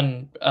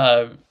 And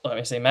let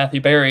me see,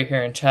 Matthew Barry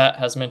here in chat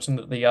has mentioned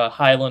that the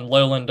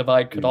Highland-Lowland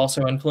divide could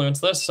also influence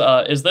this.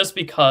 Is this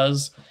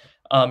because,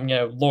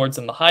 lords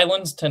in the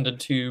Highlands tended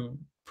to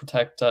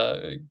protect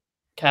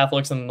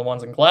Catholics than the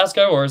ones in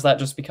Glasgow, or is that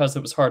just because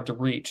it was hard to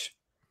reach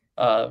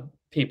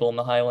people in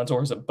the Highlands,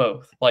 or is it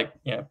both? Like,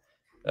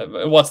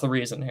 what's the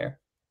reason here?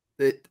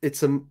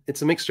 It's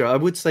a mixture. I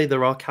would say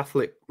there are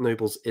Catholic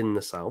nobles in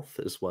the south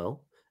as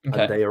well, and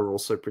they are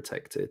also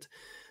protected.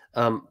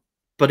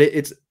 But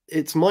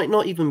it might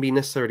not even be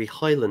necessarily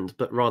Highland,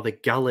 but rather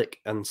Gaelic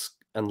and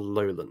and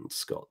Lowland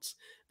Scots.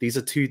 These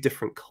are two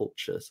different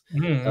cultures.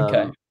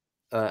 Okay.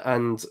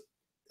 And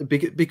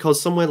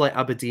because somewhere like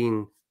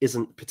Aberdeen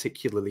isn't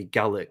particularly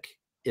Gaelic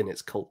in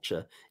its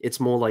culture, it's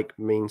more like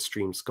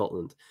mainstream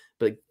Scotland.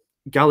 But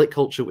Gaelic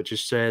culture, which is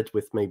shared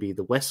with maybe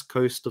the west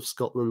coast of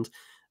Scotland,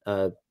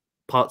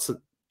 parts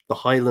of the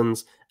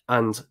Highlands,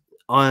 and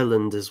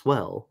Ireland as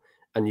well,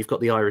 and you've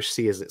got the Irish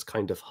Sea as its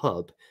kind of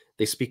hub,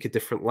 they speak a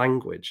different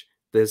language.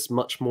 There's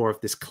much more of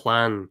this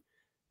clan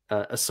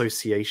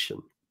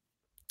association,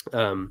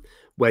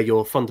 where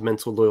your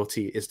fundamental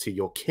loyalty is to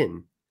your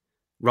kin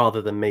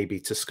rather than maybe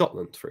to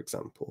Scotland, for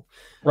example.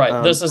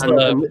 Right. This is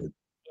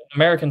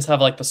Americans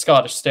have like the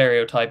Scottish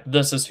stereotype.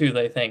 This is who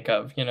they think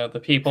of. You know, the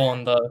people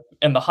in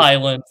the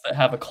Highlands that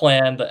have a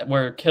clan that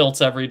wear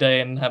kilts every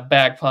day and have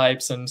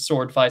bagpipes and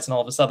sword fights and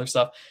all this other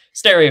stuff.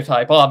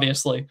 Stereotype,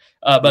 obviously.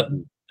 But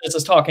this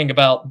is talking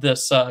about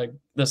this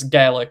this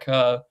Gaelic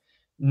or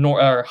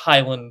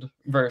Highland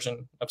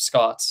version of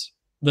Scots.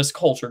 This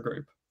culture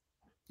group.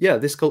 Yeah,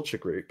 this culture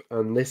group,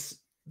 and this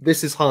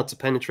is hard to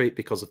penetrate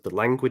because of the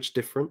language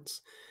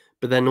difference.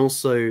 But then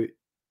also,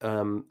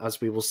 as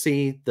we will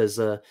see, there's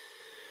a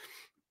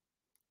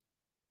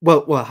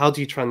well, how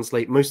do you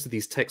translate most of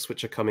these texts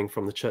which are coming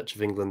from the Church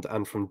of England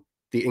and from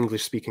the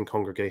English-speaking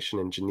congregation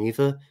in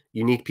Geneva?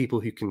 You need people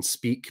who can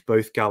speak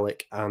both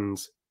Gaelic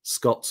and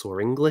Scots or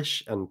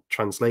English and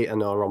translate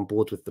and are on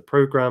board with the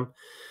program.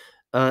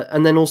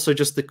 And then also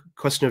just the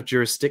question of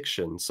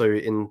jurisdiction. So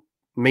in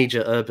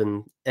major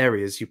urban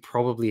areas, you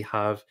probably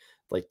have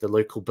like the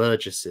local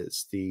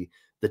burgesses, the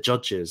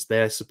judges,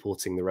 they're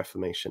supporting the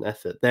Reformation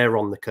effort. They're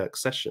on the Kirk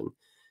session.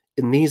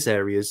 In these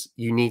areas,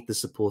 you need the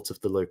support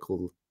of the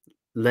local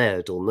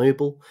laird or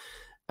noble,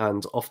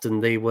 and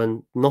often they were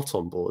not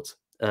on board.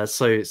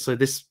 So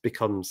this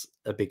becomes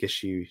a big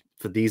issue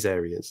for these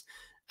areas.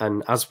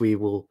 And as we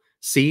will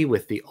see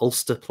with the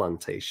Ulster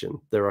plantation,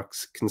 there are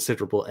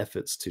considerable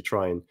efforts to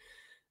try and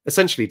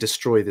essentially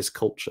destroy this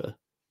culture,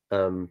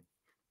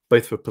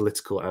 both for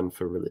political and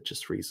for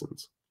religious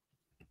reasons.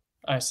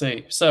 I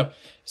see. So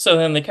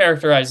then the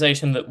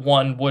characterization that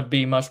one would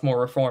be much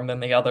more reformed than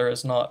the other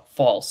is not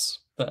false,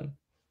 then?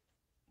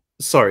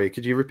 Sorry,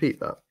 could you repeat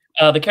that?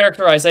 The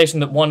characterization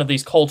that one of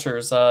these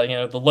cultures,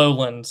 the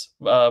Lowlands,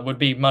 would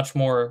be much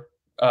more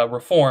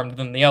reformed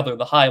than the other,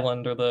 the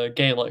Highland or the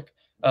Gaelic.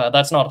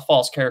 That's not a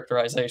false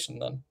characterization,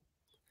 then?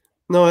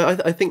 No,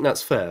 I think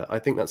that's fair. I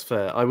think that's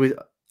fair. I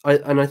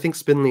think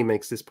Spinley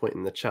makes this point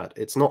in the chat.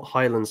 It's not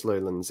Highlands,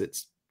 Lowlands.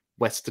 It's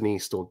West and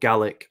East, or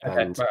Gaelic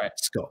and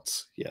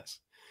Scots. Yes.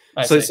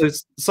 So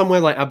somewhere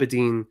like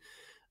Aberdeen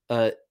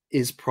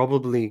is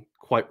probably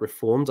quite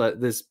reformed.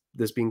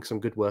 There's been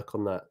some good work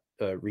on that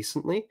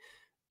recently,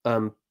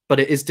 but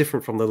it is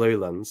different from the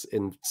Lowlands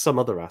in some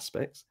other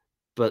aspects.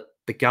 But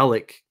the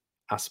Gaelic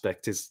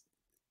aspect is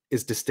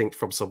distinct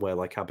from somewhere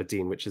like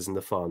Aberdeen, which is in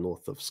the far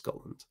north of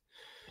Scotland.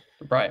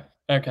 Right.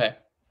 Okay.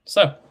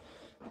 So,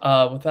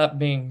 with that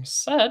being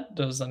said,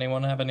 does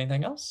anyone have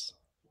anything else?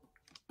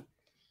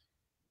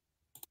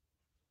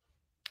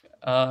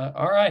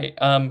 All right.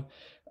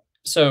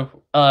 So,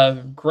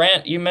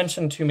 Grant, you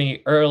mentioned to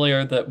me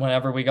earlier that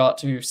whenever we got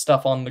to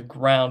stuff on the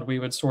ground, we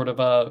would sort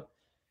of,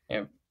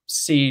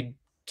 cede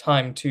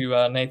time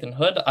to Nathan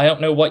Hood. I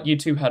don't know what you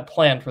two had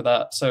planned for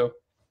that, so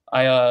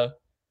I'm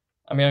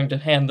going to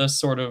hand this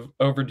sort of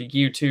over to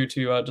you two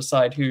to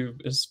decide who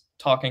is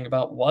talking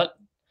about what.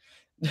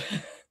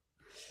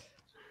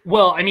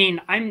 Well, I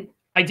mean,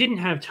 I didn't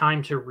have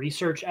time to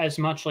research as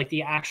much, like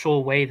the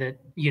actual way that,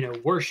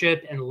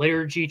 worship and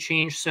liturgy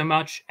changed so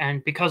much.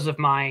 And because of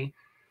my,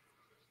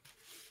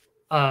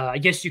 I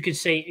guess you could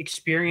say,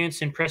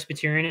 experience in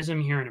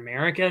Presbyterianism here in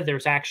America,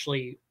 there's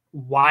actually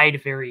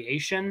wide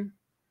variation.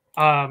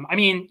 I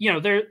mean,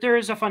 there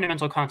is a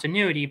fundamental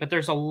continuity, but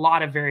there's a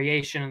lot of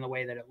variation in the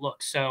way that it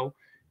looks. So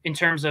in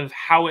terms of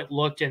how it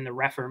looked in the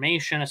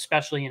Reformation,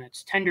 especially in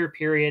its tender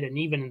period and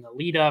even in the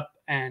lead up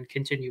and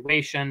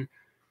continuation,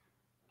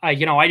 I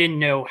didn't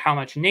know how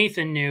much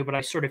Nathan knew, but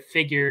I sort of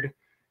figured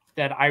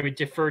that I would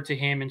defer to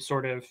him and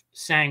sort of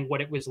saying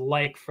what it was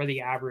like for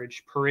the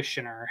average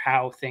parishioner,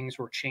 how things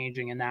were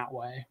changing in that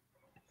way.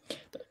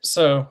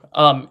 So,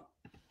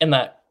 in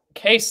that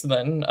case,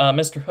 then,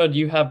 Mr. Hood,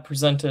 you have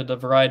presented a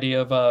variety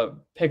of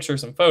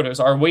pictures and photos.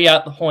 Are we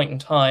at the point in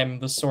time,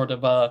 the sort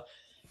of,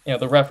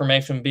 the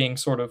Reformation being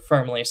sort of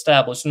firmly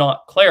established,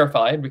 not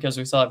clarified, because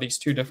we saw these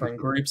two different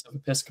groups of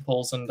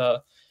Episcopals and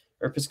or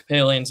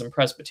Episcopalians and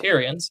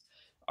Presbyterians?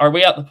 Are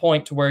we at the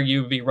point to where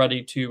you'd be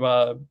ready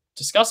to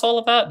discuss all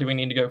of that? Do we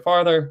need to go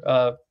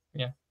farther?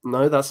 Yeah.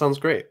 No, that sounds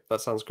great.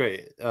 That sounds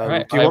great.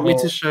 Right, do you want me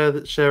to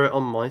share it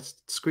on my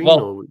screen?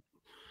 Well,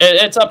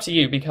 it's up to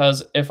you,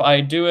 because if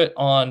I do it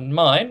on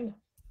mine,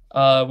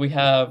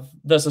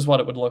 this is what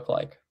it would look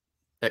like.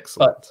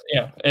 Excellent. But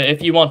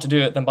if you want to do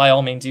it, then by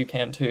all means you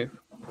can too.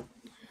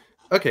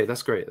 Okay,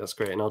 that's great. That's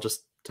great. And I'll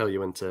just tell you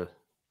when to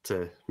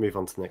move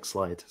on to the next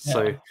slide.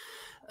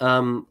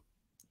 Yeah.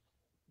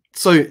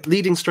 So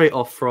leading straight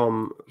off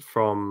from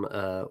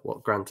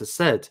what Grant has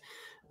said,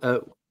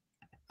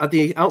 at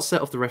the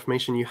outset of the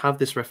Reformation, you have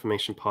this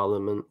Reformation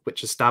Parliament,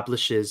 which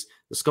establishes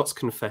the Scots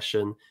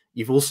Confession.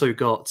 You've also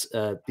got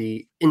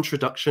the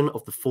introduction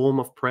of the form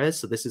of prayers.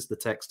 So this is the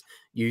text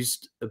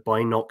used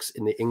by Knox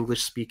in the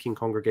English-speaking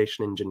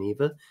congregation in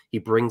Geneva. He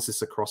brings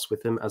this across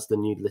with him as the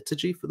new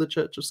liturgy for the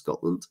Church of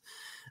Scotland.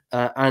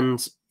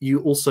 And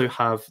you also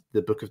have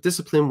the Book of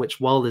Discipline, which,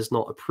 while is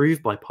not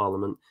approved by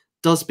Parliament,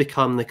 does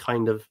become the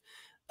kind of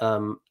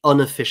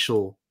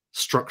unofficial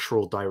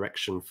structural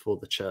direction for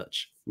the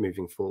church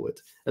moving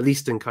forward, at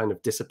least in kind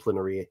of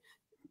disciplinary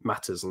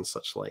matters and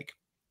such like.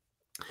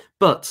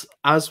 But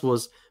as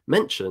was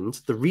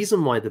mentioned, the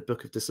reason why the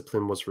Book of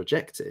Discipline was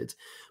rejected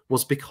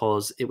was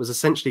because it was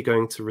essentially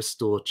going to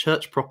restore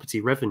church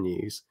property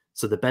revenues,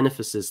 so the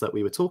benefices that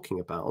we were talking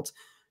about,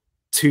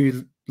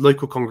 to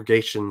local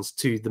congregations,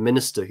 to the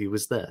minister who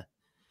was there.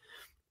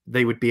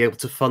 They would be able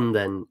to fund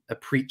then a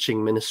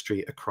preaching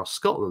ministry across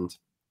Scotland.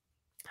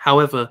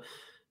 However,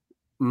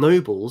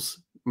 nobles,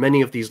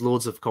 many of these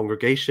lords of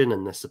congregation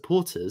and their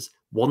supporters,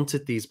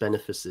 wanted these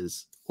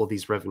benefices or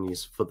these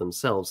revenues for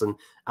themselves, and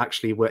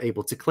actually were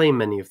able to claim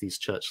many of these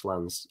church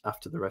lands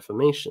after the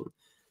Reformation.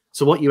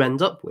 So what you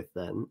end up with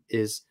then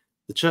is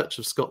the Church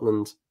of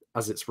Scotland,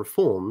 as it's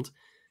reformed,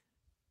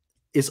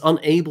 is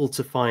unable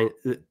to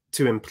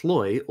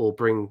employ or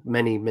bring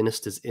many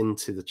ministers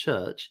into the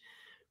church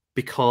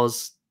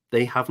because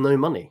they have no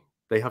money.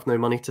 They have no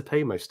money to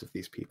pay most of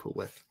these people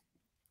with.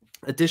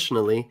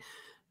 Additionally,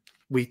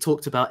 we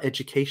talked about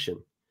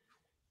education.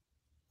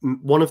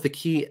 One of the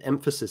key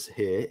emphasis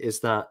here is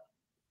that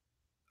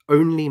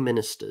only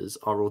ministers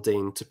are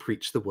ordained to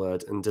preach the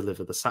word and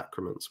deliver the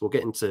sacraments. We'll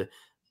get into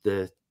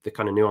the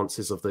kind of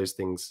nuances of those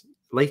things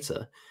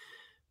later.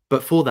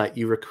 But for that,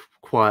 you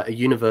require a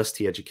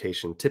university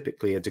education,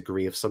 typically a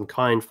degree of some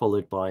kind,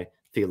 followed by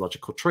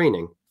theological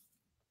training.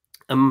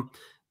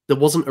 There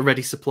wasn't a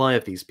ready supply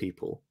of these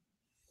people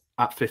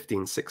at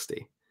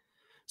 1560.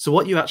 So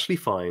what you actually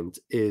find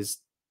is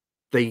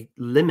they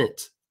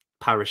limit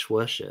parish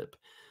worship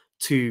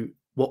to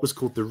what was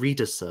called the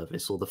reader's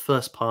service, or the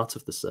first part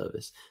of the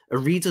service. A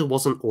reader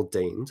wasn't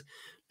ordained,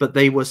 but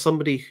they were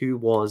somebody who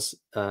was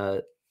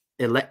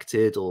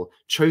elected or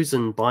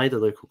chosen by the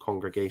local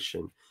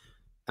congregation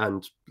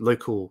and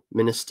local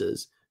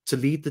ministers to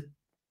lead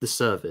the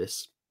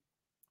service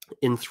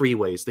in three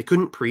ways. They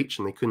couldn't preach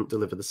and they couldn't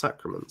deliver the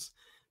sacraments,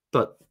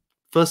 but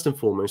first and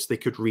foremost, they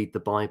could read the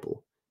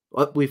Bible.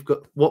 What we've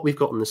got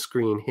on the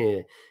screen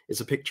here is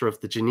a picture of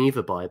the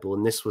Geneva Bible,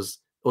 and this was,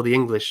 or the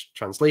English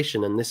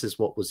translation, and this is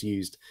what was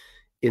used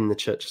in the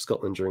Church of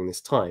Scotland during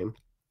this time.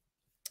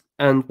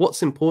 And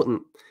what's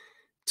important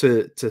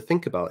to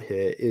think about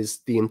here is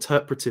the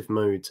interpretive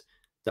mode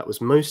that was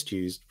most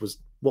used was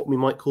what we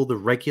might call the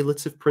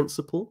regulative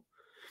principle.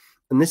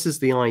 And this is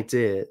the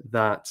idea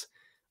that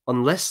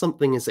unless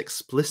something is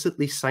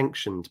explicitly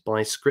sanctioned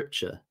by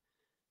Scripture,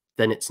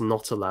 then it's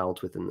not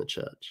allowed within the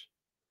church.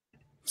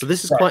 So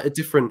this is quite a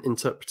different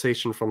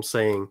interpretation from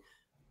saying,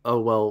 oh,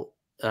 well,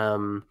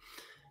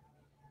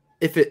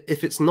 if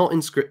it's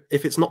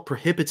not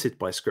prohibited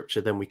by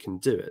Scripture, then we can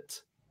do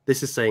it.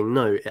 This is saying,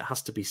 no, it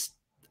has to be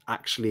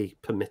actually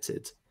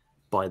permitted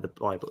by the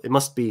Bible. It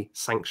must be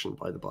sanctioned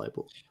by the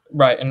Bible.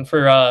 Right. And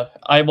for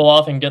I will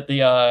often get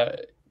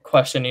the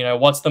question,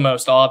 what's the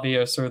most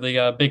obvious or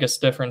the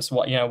biggest difference?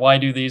 Why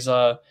do these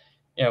a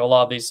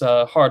lot of these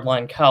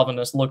hardline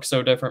Calvinists look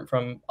so different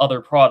from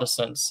other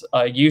Protestants?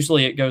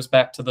 Usually it goes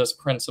back to this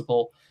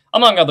principle,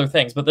 among other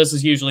things, but this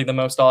is usually the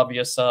most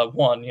obvious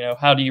one.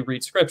 How do you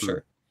read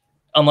Scripture?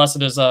 Unless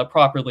it is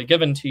properly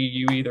given to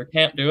you, you either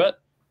can't do it,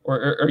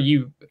 or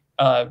you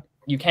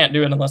can't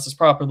do it unless it's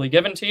properly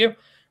given to you,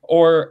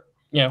 or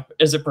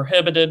is it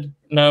prohibited?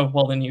 No,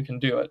 well then you can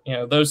do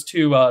it. Those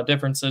two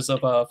differences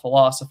of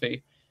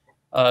philosophy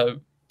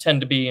tend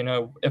to be,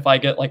 if I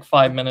get like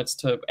 5 minutes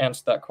to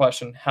answer that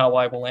question, how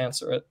I will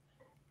answer it.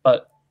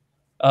 But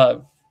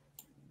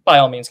by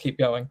all means, keep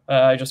going.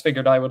 I just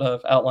figured I would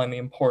have outlined the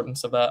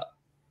importance of that.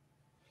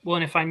 Well,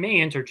 and if I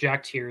may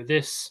interject here,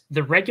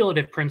 the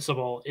regulative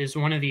principle is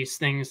one of these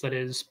things that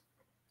is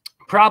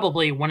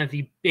probably one of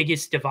the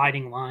biggest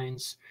dividing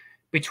lines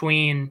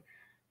between,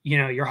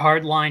 your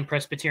hardline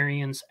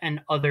Presbyterians and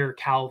other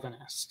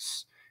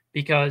Calvinists,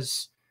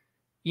 because,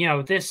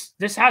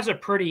 this has a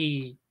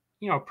pretty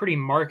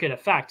marked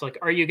effect. Like,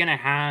 are you going to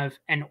have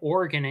an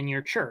organ in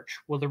your church?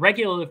 Well, the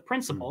regulative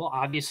principle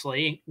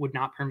obviously would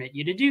not permit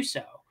you to do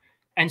so.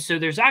 And so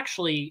there's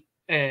actually,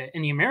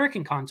 in the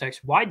American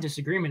context, wide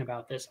disagreement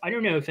about this. I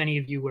don't know if any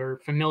of you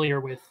were familiar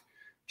with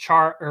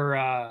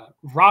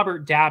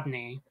Robert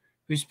Dabney,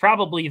 who's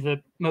probably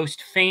the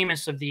most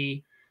famous of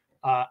the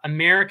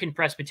American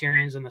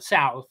Presbyterians in the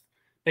South,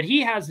 but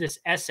he has this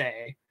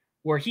essay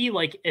where he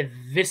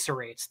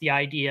eviscerates the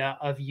idea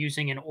of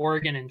using an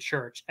organ in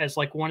church as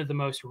one of the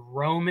most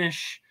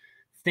Romish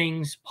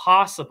things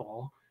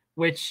possible,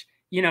 which,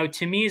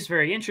 to me is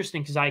very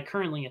interesting because I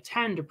currently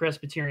attend a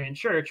Presbyterian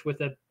church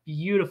with a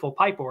beautiful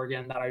pipe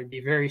organ that I would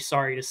be very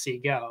sorry to see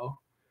go.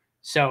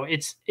 So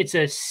it's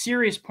a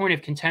serious point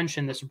of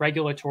contention, this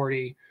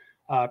regulatory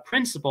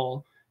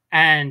principle.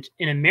 And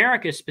in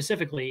America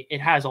specifically, it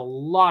has a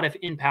lot of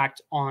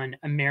impact on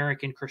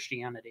American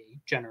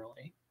Christianity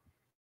generally.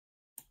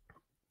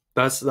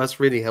 That's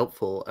really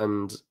helpful.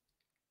 And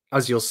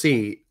as you'll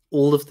see,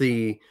 all of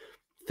the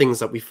things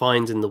that we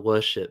find in the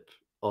worship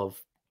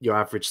of your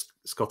average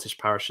Scottish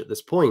parish at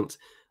this point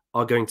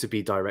are going to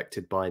be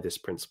directed by this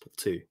principle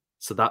too.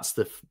 So that's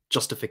the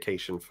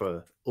justification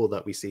for all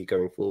that we see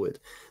going forward.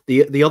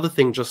 The other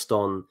thing, just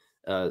on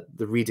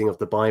the reading of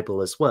the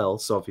Bible as well.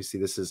 So obviously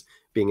this is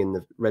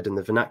being read in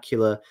the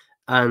vernacular,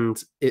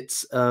 and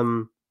it's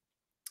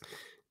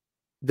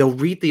they'll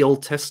read the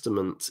Old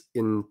Testament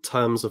in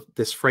terms of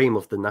this frame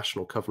of the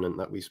national covenant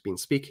that we've been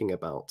speaking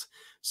about.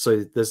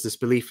 So there's this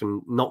belief,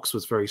 and Knox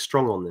was very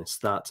strong on this,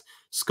 that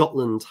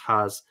Scotland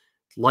has,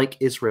 like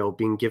Israel,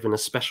 been given a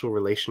special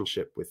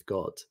relationship with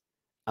God,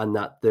 and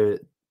that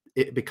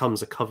it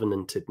becomes a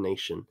covenanted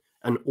nation,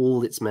 and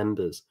all its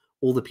members,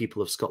 all the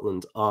people of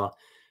Scotland, are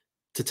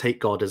to take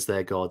God as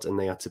their God, and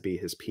they are to be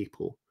his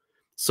people.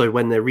 So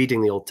when they're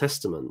reading the Old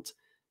Testament,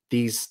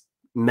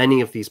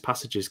 many of these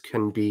passages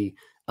can be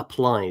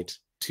applied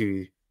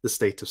to the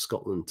state of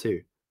Scotland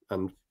too,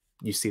 and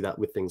you see that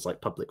with things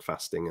like public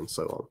fasting and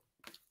so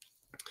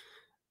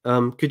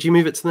on. Could you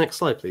move it to the next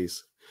slide,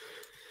 please?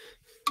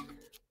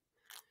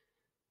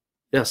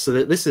 Yeah,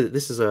 so this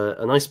is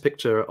a nice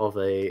picture of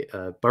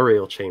a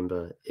burial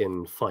chamber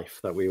in Fife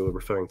that we were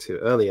referring to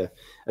earlier,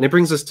 and it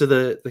brings us to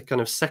the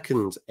kind of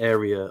second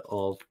area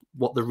of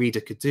what the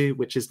reader could do,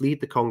 which is lead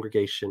the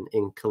congregation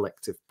in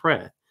collective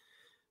prayer.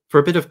 For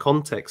a bit of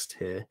context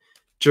here,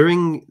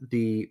 during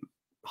the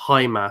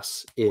High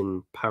Mass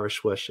in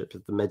parish worship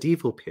of the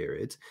medieval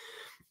period,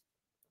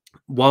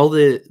 while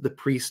the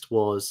priest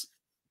was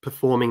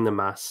performing the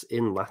Mass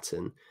in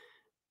Latin,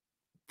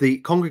 the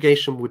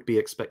congregation would be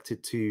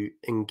expected to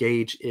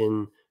engage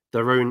in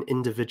their own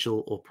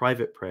individual or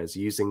private prayers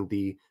using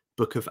the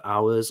Book of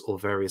Hours or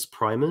various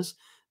primers.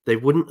 They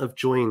wouldn't have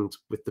joined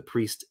with the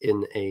priest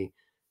in a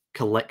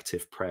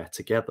collective prayer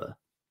together.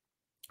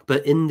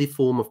 But in the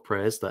form of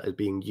prayers that are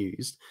being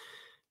used,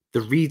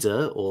 the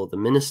reader or the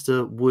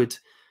minister would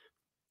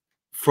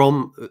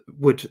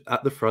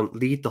at the front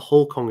lead the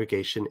whole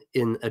congregation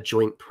in a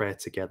joint prayer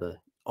together,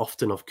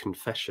 often of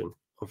confession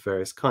of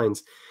various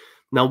kinds.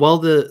 Now, while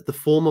the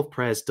form of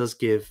prayers does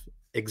give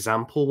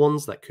example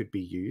ones that could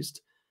be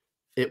used,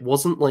 it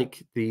wasn't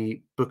like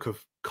the Book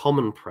of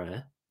Common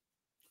Prayer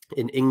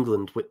in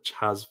England, which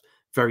has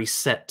very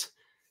set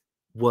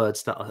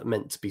words that are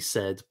meant to be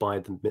said by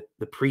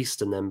the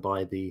priest and then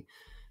by the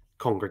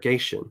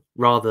congregation.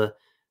 Rather,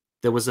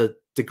 there was a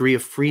degree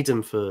of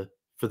freedom for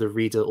the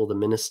reader or the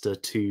minister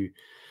to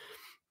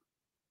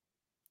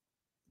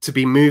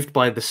be moved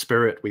by the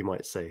Spirit, we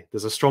might say.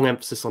 There's a strong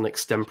emphasis on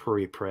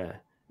extempore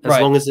prayer. As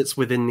long as it's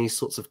within these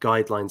sorts of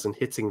guidelines and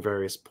hitting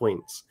various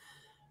points,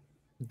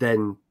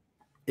 then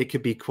it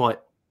could be quite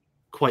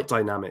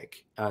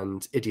dynamic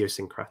and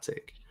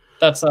idiosyncratic.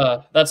 That's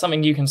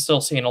something you can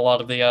still see in a lot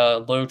of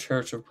the low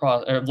church of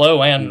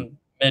low and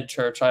mid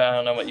church. I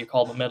don't know what you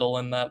call the middle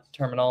in that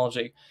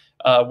terminology,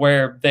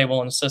 where they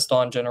will insist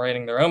on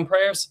generating their own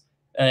prayers,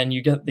 and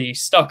you get the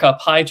stuck up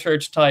high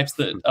church types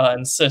that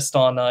insist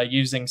on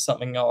using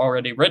something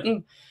already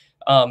written.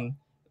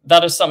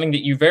 That is something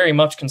that you very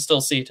much can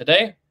still see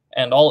today.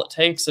 And all it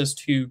takes is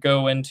to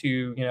go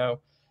into,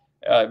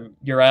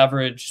 your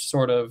average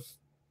sort of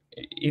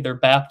either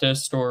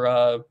Baptist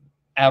or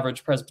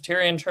average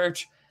Presbyterian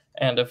church.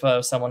 And if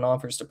someone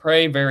offers to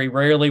pray, very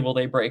rarely will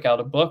they break out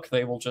a book.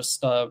 They will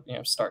just,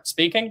 start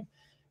speaking.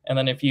 And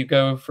then if you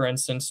go, for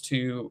instance,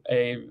 to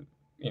a,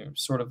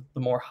 sort of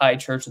the more high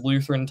church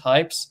Lutheran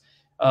types,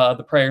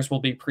 the prayers will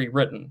be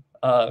pre-written,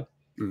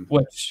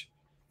 which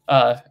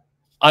I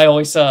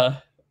always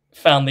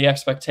found the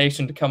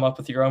expectation to come up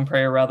with your own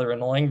prayer rather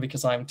annoying,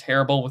 because I'm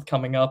terrible with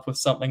coming up with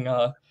something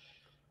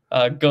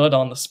good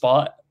on the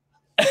spot.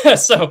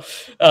 So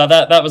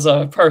that was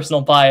a personal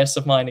bias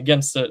of mine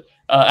against it.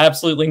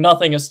 Absolutely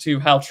nothing as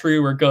to how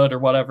true or good or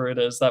whatever it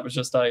is. That was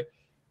just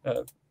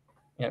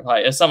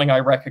it's something I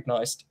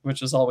recognized,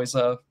 which is always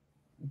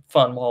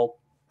fun while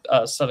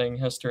studying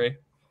history.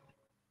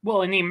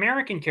 Well, and the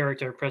American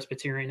character of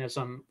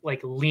Presbyterianism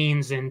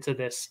leans into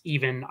this,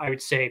 even I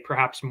would say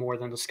perhaps more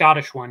than the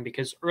Scottish one,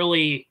 because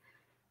early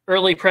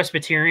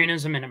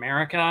Presbyterianism in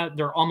America,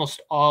 they're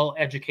almost all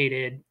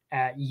educated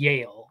at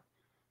Yale.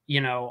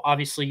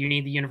 Obviously you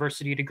need the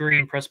university degree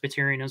in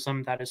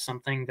Presbyterianism. That is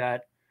something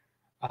that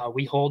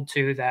we hold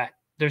to. That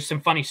there's some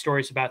funny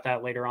stories about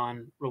that later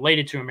on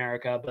related to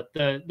America. But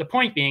the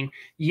point being,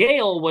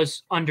 Yale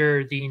was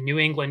under the New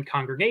England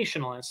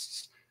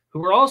Congregationalists, who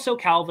were also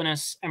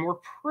Calvinists and were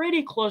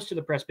pretty close to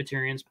the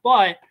Presbyterians,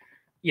 but,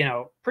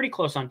 pretty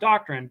close on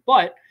doctrine.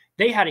 But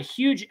they had a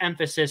huge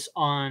emphasis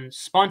on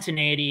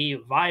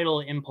spontaneity, vital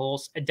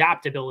impulse,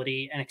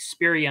 adaptability, and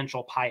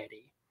experiential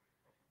piety.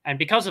 And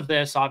because of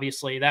this,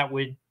 obviously, that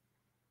would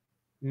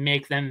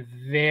make them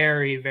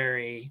very,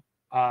 very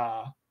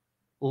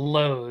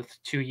loath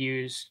to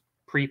use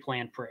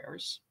pre-planned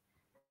prayers.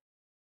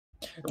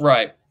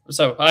 Right.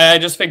 So I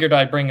just figured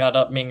I'd bring that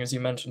up, being as you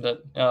mentioned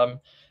it.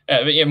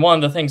 And one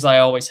of the things I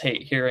always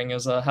hate hearing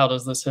is how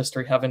does this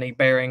history have any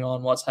bearing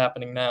on what's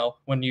happening now?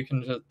 When you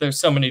can, there's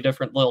so many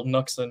different little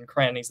nooks and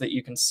crannies that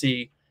you can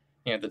see,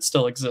 that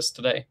still exist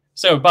today.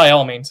 So by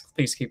all means,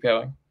 please keep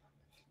going.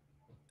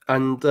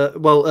 And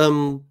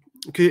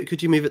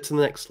could you move it to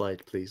the next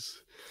slide,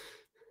 please?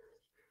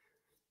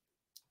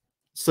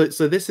 So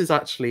this is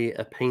actually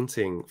a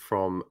painting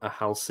from a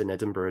house in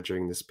Edinburgh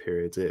during this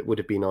period. It would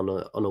have been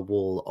on a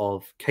wall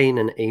of Cain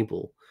and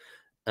Abel.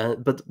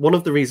 But one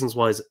of the reasons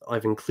why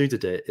I've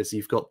included it is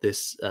you've got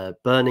this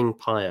burning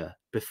pyre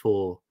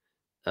before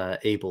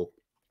Abel.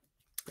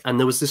 And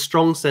there was this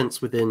strong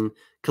sense within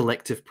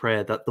collective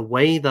prayer that the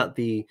way that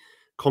the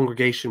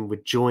congregation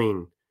would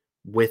join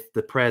with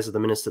the prayers of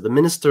the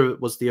minister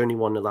was the only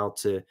one allowed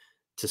to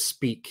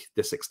speak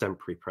this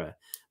extempore prayer,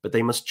 but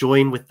they must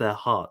join with their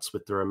hearts,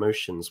 with their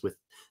emotions, with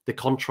the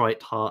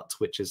contrite heart,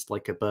 which is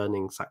like a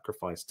burning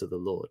sacrifice to the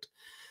Lord,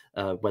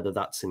 whether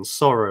that's in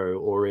sorrow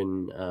or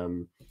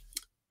in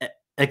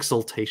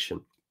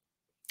exaltation.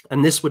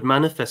 And this would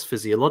manifest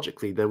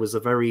physiologically. There was a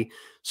very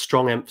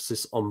strong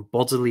emphasis on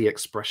bodily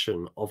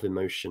expression of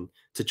emotion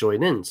to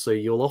join in. So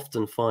you'll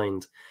often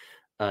find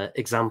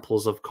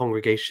examples of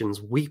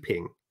congregations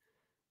weeping,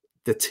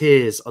 the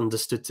tears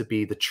understood to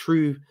be the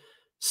true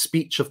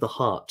speech of the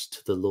heart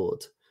to the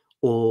Lord,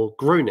 or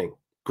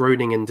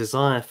groaning in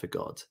desire for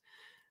God.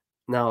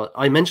 Now,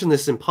 I mention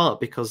this in part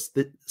because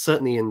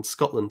certainly in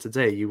Scotland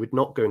today, you would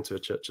not go into a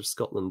Church of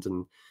Scotland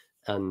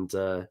and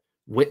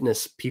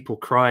witness people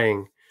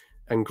crying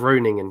and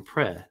groaning in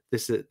prayer.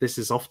 This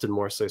is often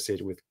more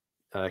associated with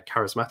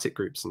charismatic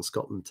groups in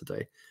Scotland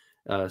today.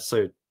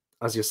 So,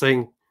 as you're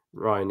saying,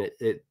 Ryan,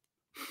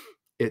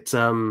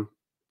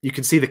 you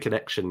can see the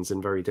connections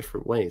in very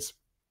different ways.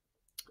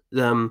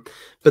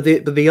 But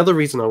the other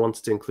reason I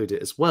wanted to include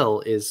it as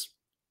well is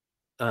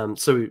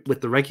so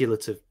with the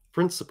regulative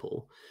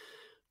principle,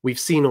 we've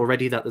seen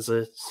already that there's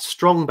a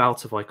strong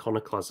bout of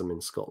iconoclasm in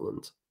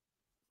Scotland,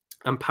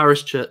 and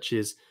parish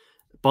churches,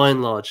 by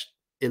and large,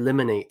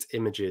 eliminate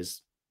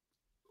images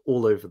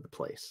all over the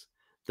place.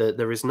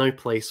 There is no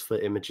place for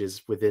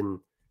images within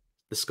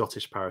the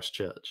Scottish parish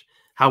church.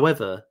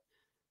 However,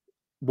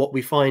 what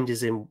we find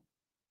is in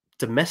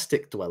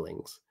domestic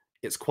dwellings,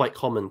 it's quite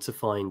common to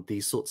find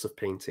these sorts of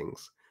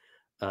paintings,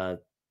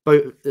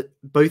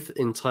 both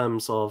in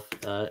terms of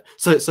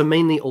so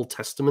mainly Old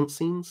Testament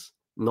scenes,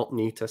 not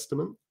New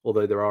Testament,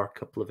 although there are a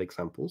couple of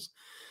examples,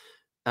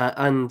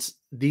 and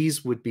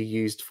these would be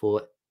used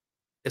for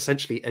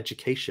essentially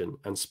education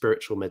and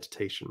spiritual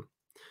meditation.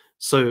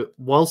 So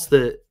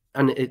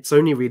and it's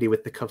only really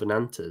with the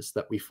Covenanters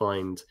that we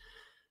find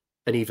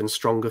an even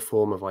stronger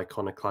form of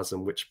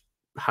iconoclasm which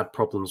had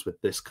problems with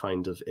this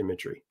kind of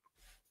imagery.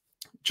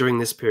 During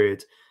this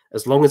period,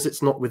 as long as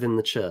it's not within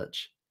the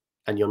church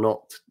and you're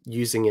not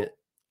using it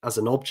as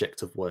an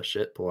object of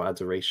worship or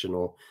adoration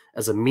or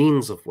as a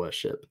means of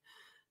worship,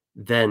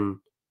 then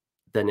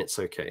it's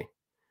okay.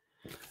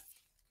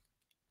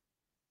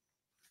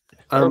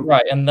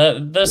 Right, and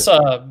this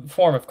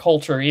form of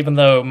culture, even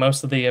though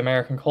most of the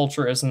American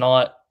culture is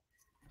not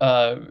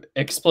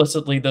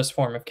explicitly this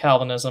form of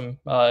Calvinism,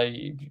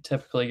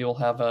 typically you'll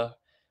have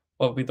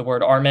what would be the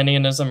word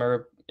Arminianism,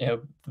 or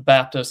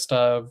Baptist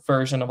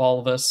version of all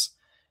of this.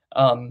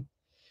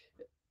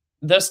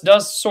 This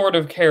does sort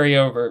of carry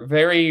over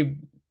very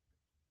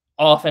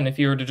often. If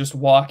you were to just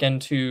walk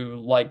into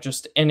like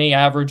just any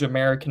average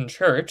American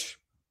church,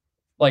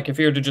 like if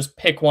you were to just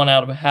pick one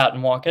out of a hat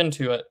and walk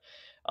into it,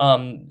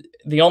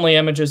 the only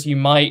images you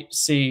might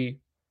see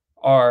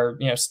are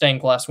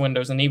stained glass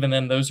windows, and even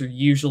then those are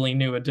usually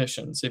new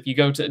additions. If you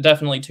go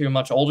definitely to a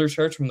much older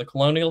church from the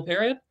colonial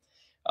period,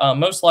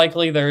 most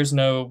likely there's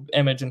no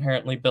image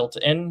inherently built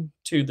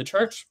into the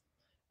church.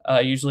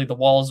 Usually the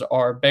walls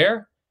are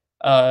bare.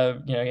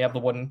 You have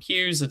the wooden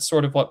pews. It's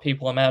sort of what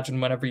people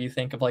imagine whenever you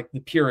think of like the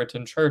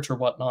Puritan church or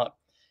whatnot,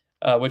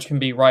 which can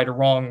be right or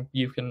wrong.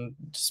 You can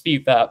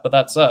dispute that, but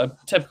that's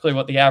typically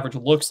what the average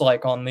looks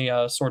like on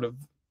the sort of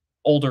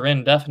older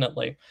end,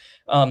 definitely.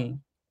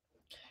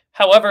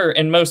 However,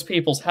 in most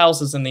people's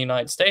houses in the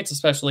United States,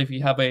 especially if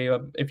you have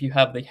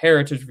the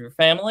heritage of your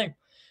family,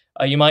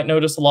 you might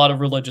notice a lot of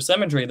religious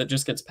imagery that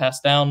just gets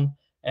passed down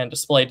and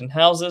displayed in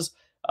houses.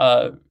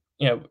 A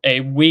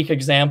weak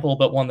example,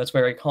 but one that's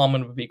very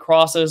common, would be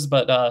crosses.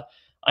 But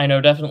I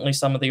know definitely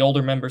some of the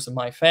older members of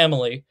my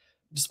family,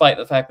 despite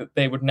the fact that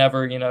they would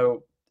never,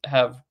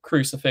 have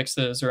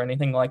crucifixes or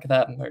anything like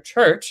that in their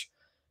church,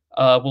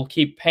 will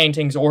keep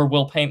paintings or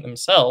will paint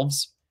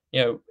themselves,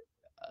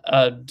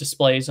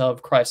 displays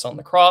of Christ on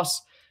the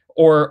cross,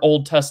 or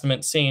Old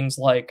Testament scenes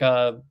like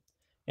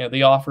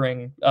the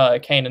offering,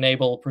 Cain and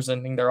Abel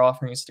presenting their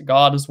offerings to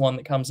God is one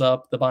that comes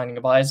up. The binding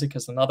of Isaac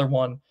is another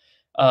one.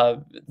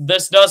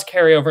 This does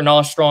carry over,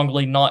 not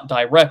strongly, not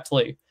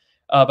directly,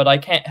 but I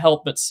can't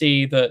help but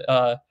see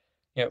that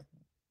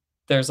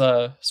there's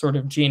a sort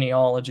of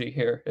genealogy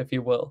here, if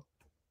you will,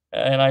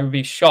 and I would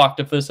be shocked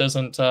if this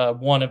isn't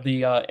one of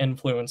the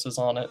influences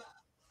on it.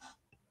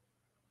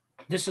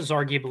 This is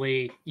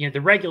arguably, the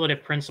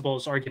regulative principle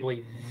is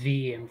arguably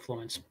the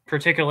influence,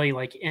 particularly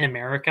like in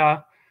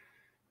America.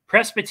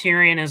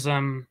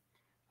 Presbyterianism,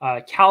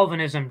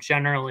 Calvinism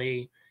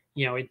generally,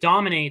 it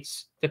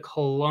dominates the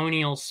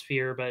colonial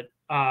sphere, but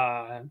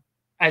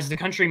as the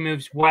country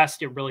moves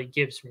west, it really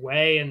gives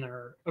way, and there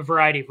are a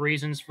variety of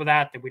reasons for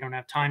that we don't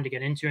have time to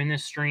get into in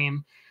this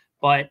stream.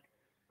 But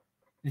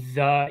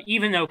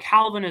even though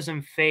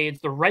Calvinism fades,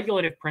 the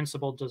regulative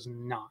principle does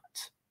not.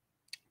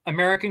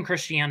 American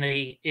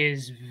Christianity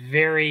is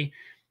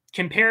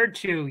compared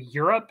to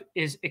Europe,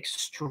 is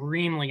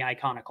extremely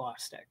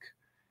iconoclastic.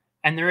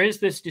 And there is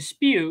this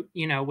dispute,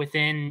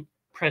 within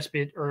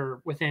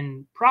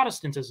within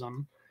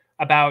Protestantism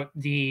about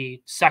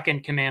the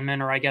second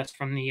commandment, or I guess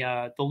from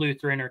the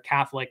Lutheran or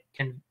Catholic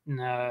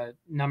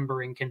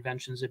numbering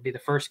conventions, it'd be the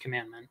first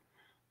commandment,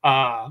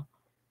 about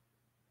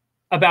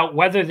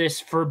whether this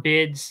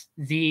forbids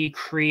the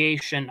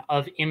creation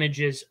of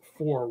images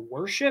for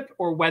worship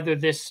or whether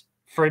this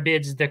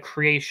forbids the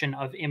creation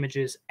of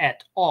images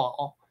at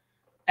all.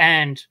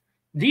 And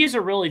these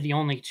are really the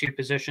only two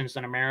positions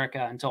in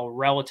America until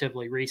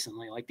relatively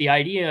recently. Like the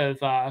idea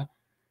of,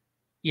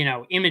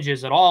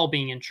 images at all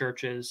being in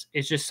churches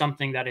is just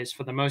something that is,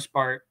 for the most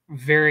part,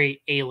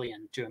 very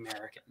alien to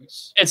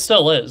Americans. It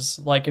still is.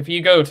 Like if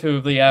you go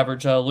to the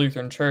average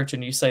Lutheran church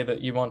and you say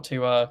that you want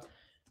to,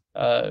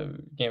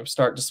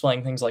 start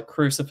displaying things like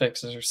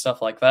crucifixes or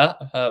stuff like that,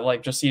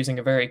 like just using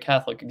a very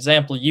Catholic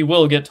example, you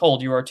will get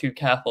told you are too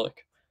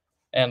Catholic,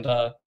 and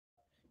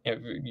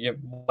you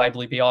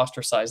widely be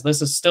ostracized.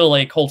 This is still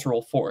a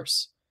cultural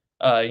force.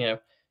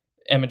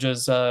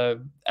 Images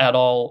at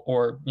all,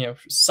 or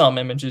some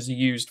images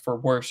used for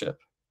worship.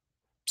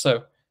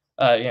 So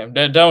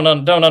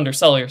don't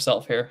undersell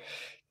yourself here.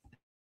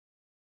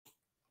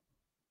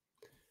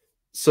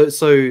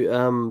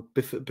 So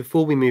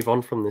before we move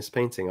on from this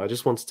painting, I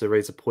just wanted to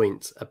raise a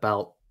point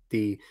about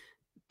the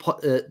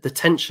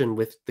tension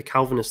with the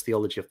Calvinist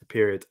theology of the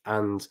period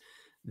and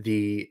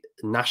the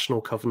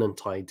national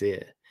covenant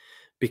idea,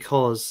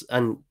 because,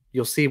 and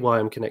you'll see why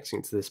I'm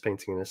connecting to this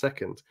painting in a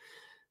second,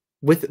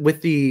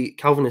 with the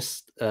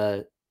Calvinist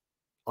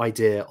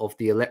idea of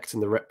the elect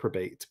and the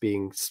reprobate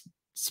being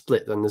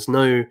split, and there's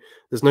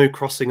no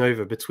crossing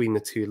over between the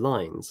two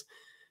lines.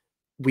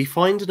 We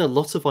find in a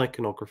lot of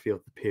iconography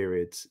of the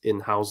period, in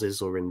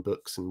houses or in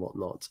books and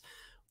whatnot,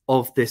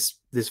 of this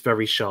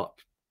very sharp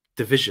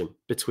division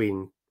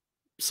between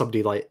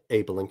somebody like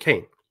Abel and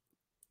Cain,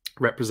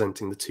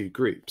 representing the two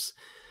groups.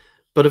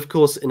 But of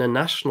course, in a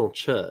national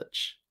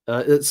church,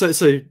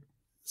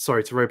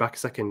 sorry to row back a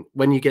second.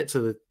 When you get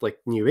to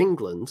New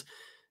England,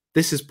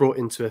 this is brought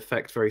into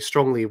effect very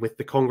strongly with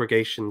the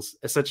congregations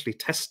essentially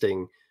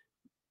testing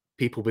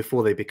people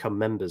before they become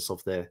members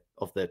of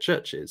their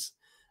churches.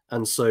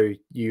 And so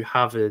you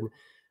have, in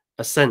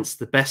a sense,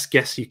 the best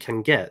guess you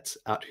can get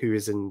at who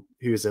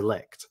is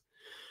elect.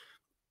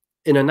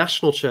 In a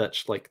national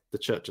church like the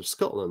Church of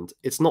Scotland,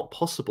 it's not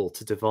possible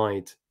to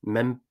divide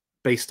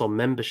based on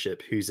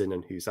membership who's in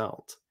and who's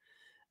out.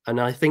 And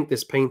I think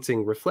this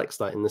painting reflects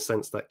that, in the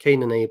sense that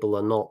Cain and Abel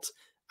are not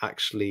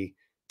actually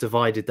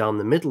divided down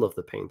the middle of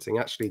the painting.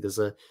 Actually,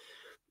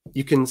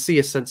 you can see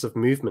a sense of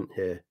movement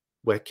here,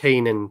 where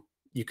Cain,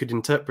 you could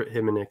interpret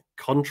him in a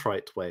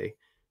contrite way,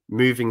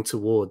 moving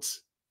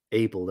towards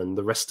Abel and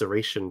the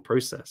restoration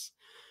process.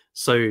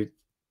 So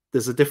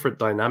there's a different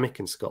dynamic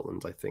in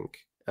Scotland, I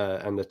think,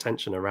 and a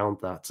tension around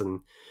that. And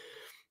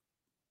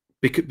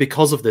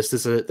because of this,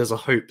 there's a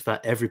hope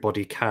that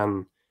everybody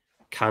can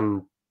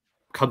come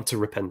to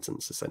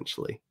repentance,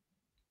 essentially.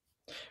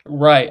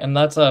 Right, and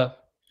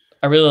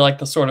I really like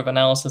the sort of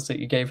analysis that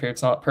you gave here.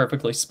 It's not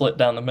perfectly split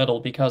down the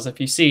middle, because if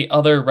you see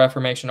other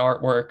Reformation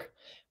artwork,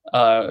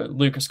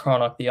 Lucas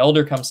Cranach the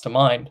Elder comes to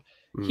mind.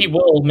 He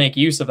will make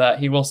use of that.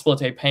 He will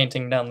split a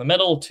painting down the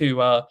middle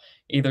to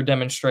either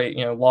demonstrate,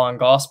 law and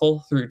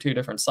gospel through two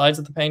different sides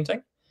of the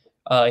painting.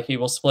 He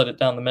will split it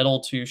down the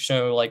middle to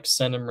show like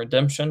sin and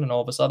redemption and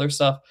all this other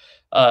stuff.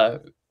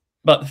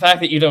 But the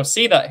fact that you don't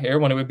see that here,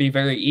 when it would be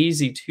very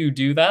easy to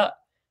do that,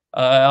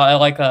 I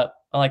like that.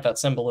 I like that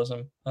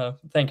symbolism.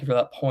 Thank you for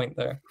that point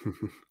there.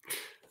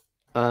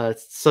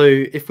 So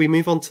if we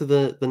move on to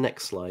the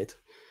next slide.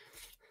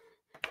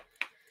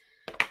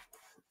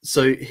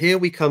 So here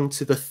we come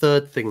to the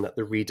third thing that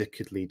the reader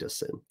could lead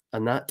us in,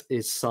 and that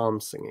is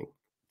psalm singing.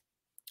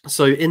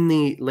 So in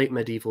the late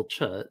medieval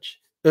church,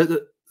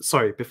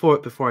 sorry,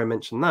 before I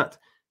mention that,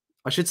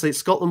 I should say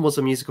Scotland was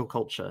a musical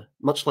culture.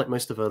 Much like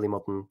most of early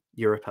modern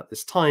Europe at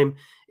this time,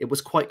 it was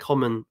quite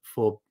common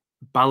for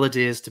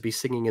balladeers to be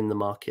singing in the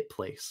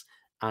marketplace,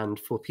 and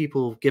for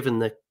people given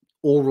the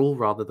oral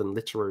rather than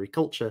literary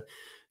culture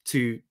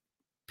to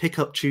pick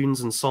up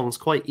tunes and songs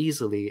quite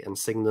easily and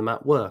sing them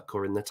at work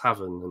or in the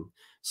tavern and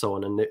so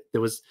on. And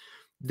there was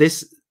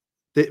this,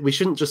 we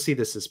shouldn't just see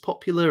this as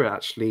popular.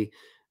 Actually,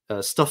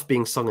 stuff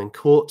being sung in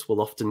court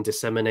will often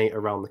disseminate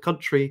around the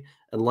country,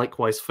 and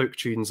likewise folk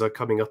tunes are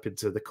coming up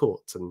into the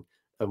court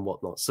and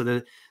whatnot.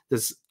 So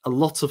there's a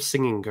lot of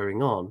singing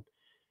going on,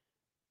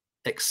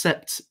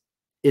 except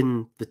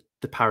in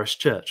the parish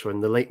church, or in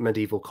the late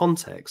medieval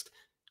context,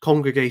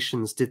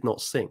 congregations did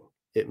not sing.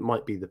 It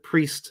might be the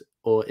priest,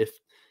 or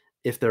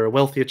if they're a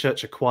wealthier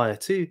church, a choir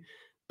too,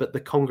 but the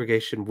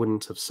congregation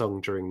wouldn't have sung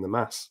during the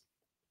Mass.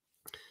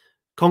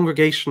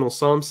 Congregational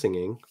psalm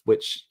singing,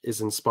 which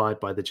is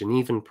inspired by the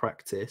Genevan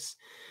practice,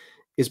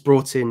 is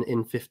brought in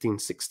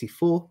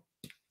 1564.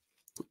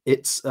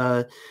 It's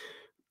a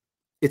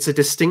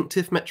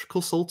distinctive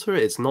metrical psalter.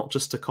 It's not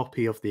just a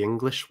copy of the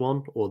English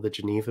one or the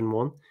Genevan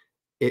one.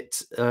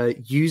 It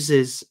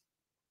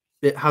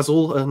has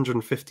all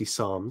 150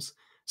 psalms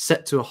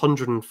set to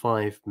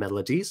 105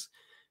 melodies,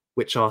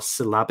 which are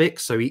syllabic,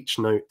 so each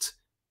note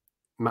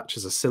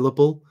matches a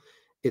syllable.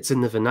 It's in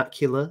the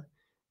vernacular.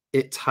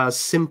 It has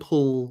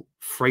simple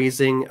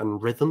phrasing and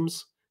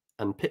rhythms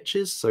and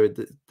pitches, so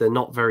they're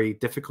not very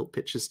difficult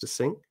pitches to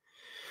sing.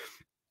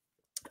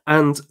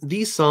 And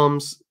these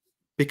psalms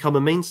become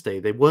a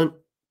mainstay. They weren't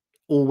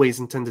always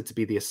intended to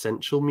be the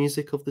essential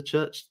music of the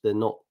church. They're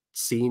not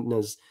seen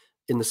as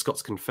in the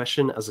Scots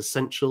Confession as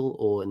essential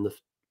or in the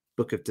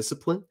Book of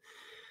Discipline.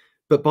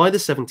 But by the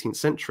 17th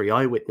century,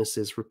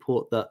 eyewitnesses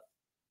report that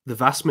the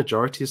vast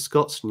majority of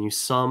Scots knew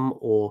some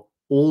or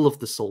all of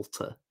the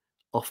Psalter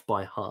off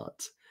by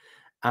heart.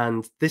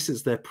 And this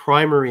is their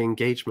primary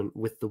engagement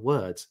with the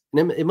words.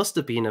 And it must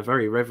have been a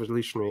very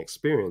revolutionary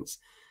experience,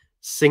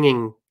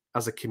 singing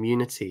as a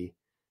community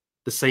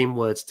the same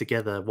words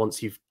together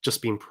once you've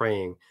just been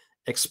praying,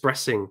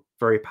 expressing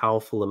very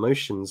powerful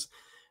emotions,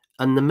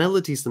 and the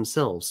melodies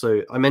themselves.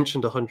 So I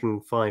mentioned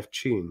 105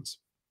 tunes.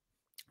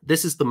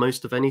 This is the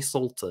most of any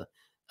psalter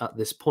at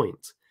this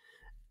point.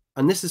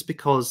 And this is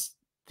because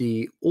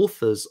the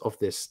authors of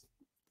this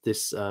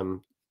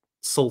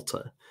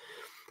psalter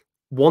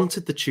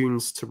wanted the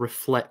tunes to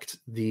reflect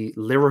the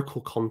lyrical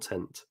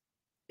content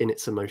in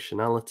its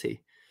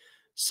emotionality.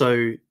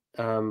 So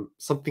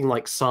something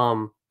like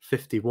Psalm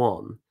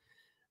 51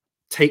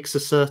 takes a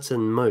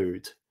certain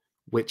mode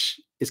which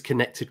is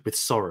connected with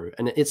sorrow,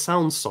 and it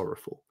sounds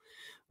sorrowful.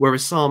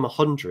 Whereas Psalm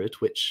 100,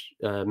 which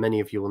many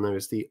of you will know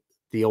is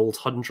the old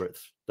 100th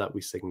that we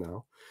sing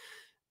now,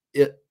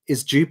 it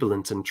is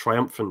jubilant and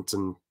triumphant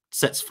and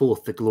sets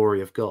forth the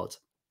glory of God.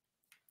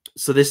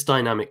 So this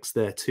dynamic's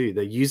there too.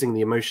 They're using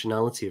the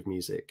emotionality of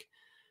music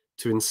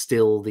to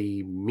instill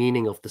the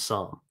meaning of the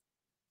psalm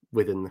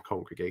within the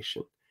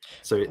congregation.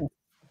 So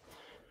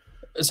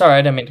sorry,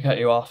 I didn't mean to cut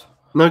you off.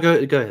 No, go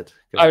ahead.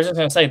 I was just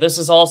going to say, this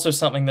is also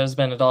something that has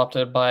been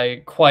adopted by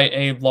quite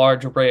a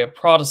large array of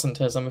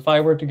Protestantism. If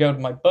I were to go to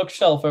my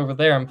bookshelf over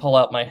there and pull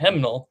out my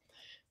hymnal,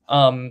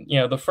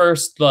 the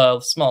first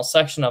small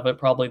section of it,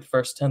 probably the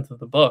first tenth of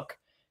the book,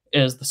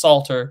 is the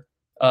Psalter,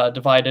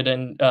 divided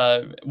in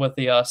with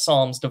the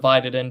Psalms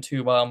divided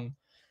into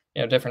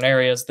different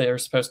areas that are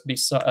supposed to be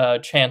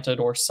chanted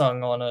or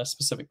sung on a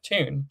specific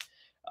tune.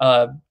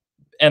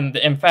 And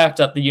in fact,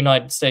 at the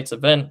United States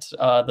event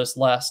this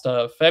last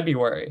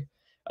February,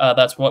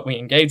 that's what we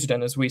engaged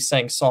in, is we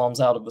sang psalms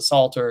out of the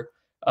Psalter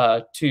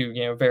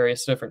to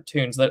various different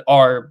tunes that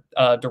are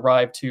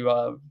derived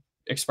to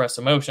express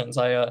emotions.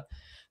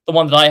 The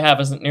one that I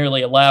have isn't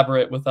nearly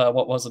elaborate with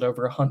what was it,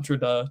 over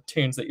 100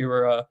 tunes that you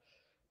were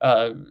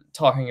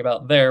talking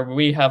about there.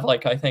 We have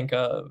I think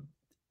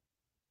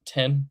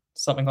 10,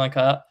 something like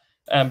that.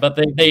 But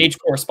they each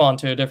correspond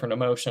to a different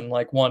emotion.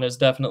 Like one is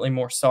definitely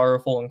more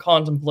sorrowful and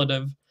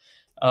contemplative.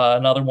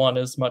 Another one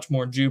is much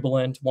more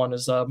jubilant. One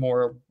is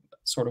more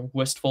sort of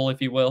wistful, if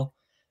you will.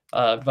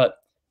 But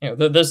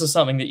this is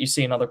something that you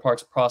see in other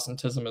parts of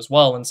Protestantism as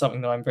well, and something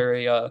that I'm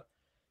very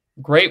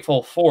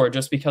grateful for,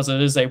 just because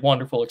it is a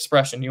wonderful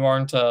expression.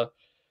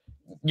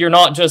 You're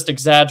not just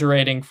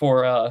exaggerating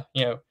for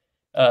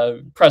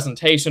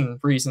presentation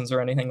reasons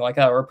or anything like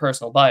that, or a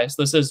personal bias.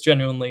 This is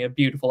genuinely a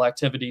beautiful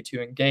activity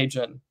to engage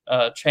in,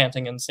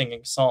 chanting and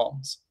singing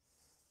psalms.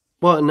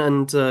 Well,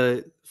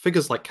 and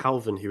figures like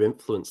Calvin, who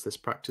influenced this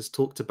practice,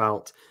 talked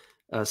about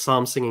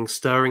psalm singing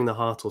stirring the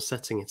heart or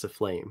setting it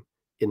aflame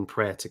in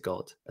prayer to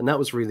God, and that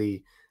was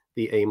really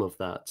the aim of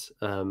that.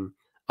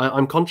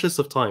 I'm conscious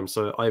of time,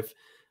 so I've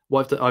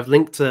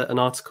linked to an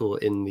article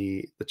in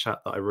the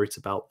chat that I wrote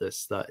about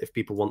this, that if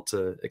people want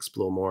to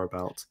explore more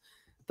about,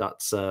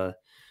 that's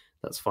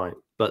fine.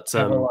 But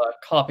I will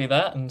copy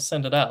that and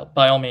send it out.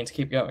 By all means,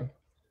 keep going.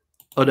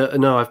 Oh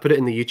no, I've put it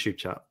in the YouTube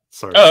chat.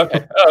 Sorry. Oh,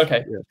 okay. Oh,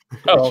 okay. Yeah.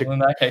 Oh, well, in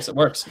that case, it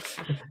works.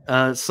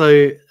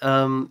 So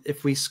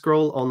if we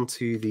scroll on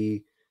to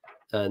the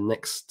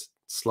next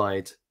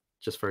slide,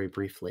 just very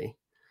briefly.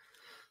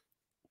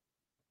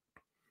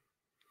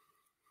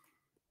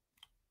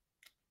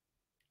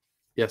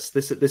 Yes,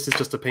 this is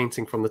just a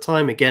painting from the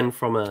time, again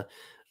from a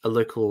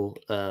local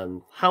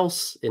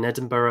house in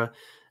Edinburgh,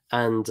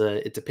 and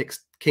it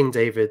depicts King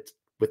David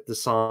with the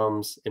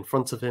Psalms in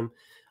front of him.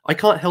 I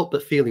can't help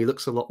but feel he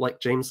looks a lot like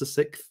James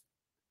VI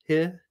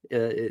here.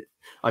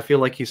 I feel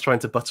like he's trying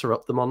to butter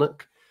up the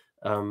monarch.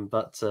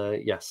 But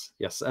yes.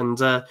 And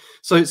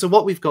so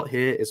what we've got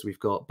here is we've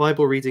got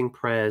Bible reading,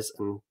 prayers,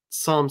 and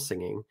psalm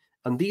singing.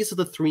 And these are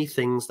the three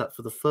things that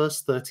for the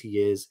first 30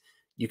 years,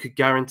 you could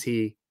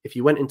guarantee if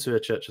you went into a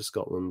Church of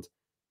Scotland,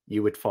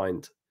 you would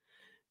find.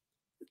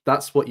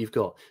 That's what you've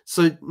got.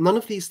 So none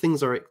of these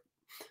things are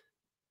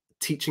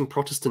teaching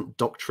Protestant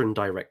doctrine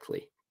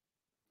directly.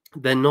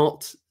 They're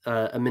not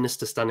a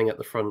minister standing at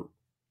the front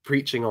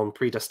preaching on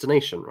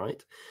predestination,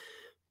 right?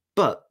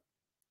 But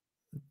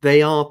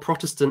they are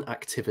Protestant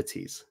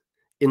activities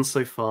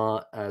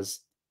insofar as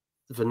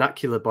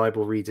vernacular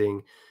Bible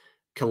reading,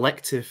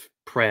 collective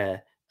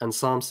prayer, and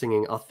psalm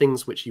singing are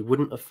things which you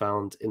wouldn't have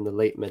found in the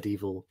late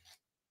medieval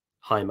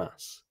high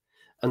mass.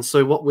 And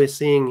so what we're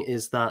seeing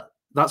is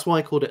that's why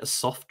I called it a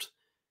soft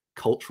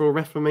cultural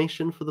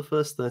reformation for the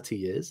first 30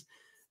 years.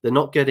 They're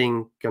not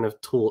getting kind of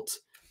taught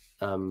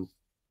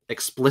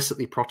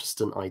explicitly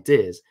Protestant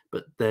ideas,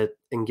 but they're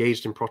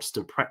engaged in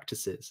Protestant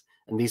practices,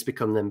 and these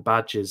become then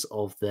badges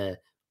of their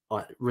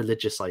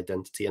religious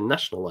identity and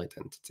national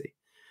identity.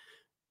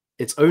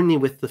 It's only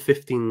with the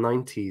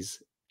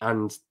 1590s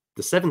and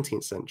the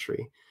 17th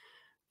century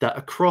that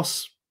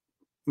across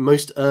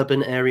most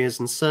urban areas,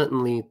 and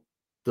certainly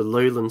the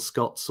lowland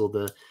Scots or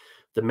the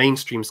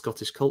mainstream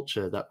Scottish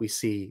culture, that we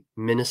see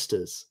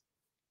ministers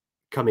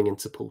coming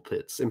into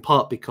pulpits, in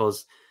part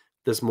because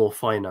there's more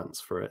finance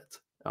for it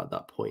at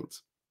that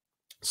point.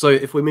 So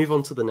if we move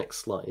on to the next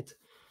slide,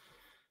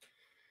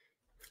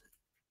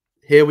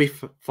 here we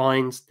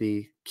find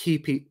the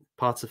key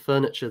part of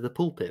furniture, the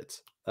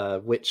pulpit,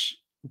 which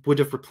would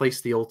have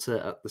replaced the altar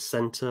at the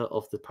center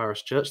of the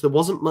parish church. There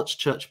wasn't much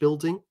church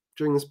building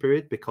during this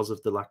period because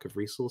of the lack of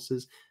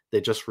resources. They're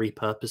just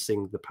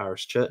repurposing the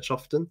parish church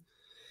often.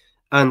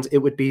 And it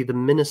would be the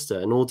minister,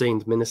 an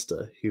ordained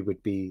minister, who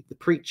would be the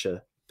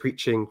preacher,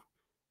 preaching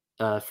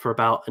for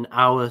about an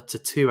hour to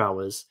 2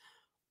 hours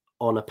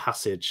on a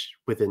passage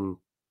within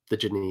the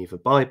Geneva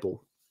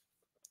Bible.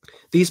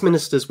 These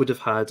ministers would have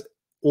had,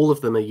 all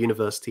of them, a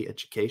university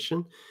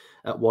education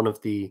at one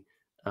of the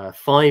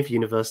 5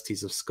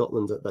 universities of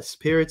Scotland at this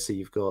period. So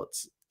you've got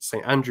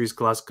St Andrews,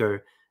 Glasgow,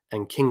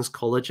 and King's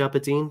College,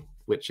 Aberdeen,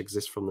 which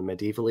exists from the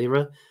medieval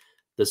era.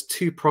 There's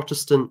 2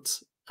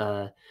 Protestant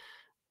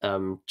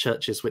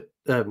churches with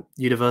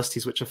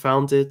universities which are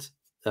founded,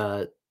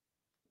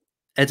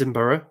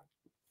 Edinburgh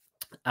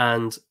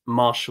and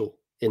Marshall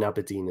in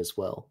Aberdeen as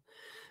well.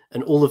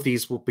 And all of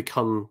these will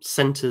become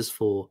centres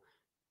for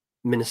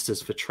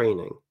ministers for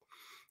training.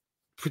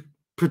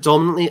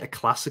 Predominantly a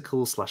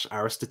classical /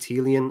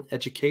 Aristotelian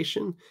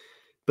education,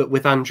 but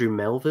with Andrew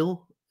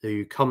Melville,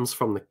 who comes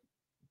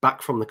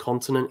back from the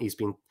continent. He's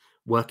been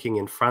working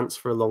in France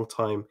for a long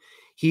time.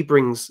 He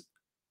brings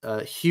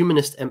a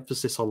humanist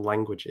emphasis on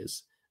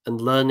languages and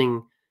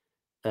learning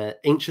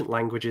ancient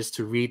languages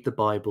to read the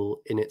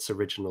Bible in its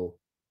original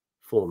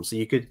form. So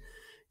you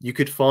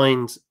could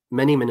find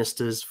many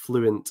ministers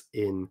fluent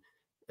in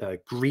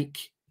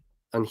Greek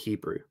and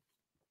Hebrew,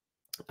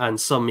 and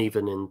some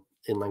even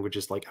in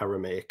languages like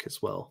Aramaic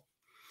as well.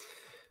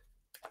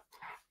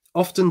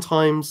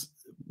 Oftentimes,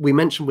 we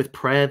mentioned with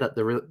prayer that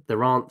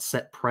there aren't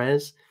set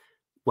prayers.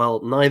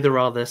 Well, neither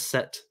are there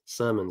set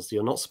sermons.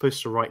 You're not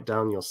supposed to write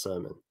down your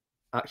sermon.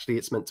 Actually,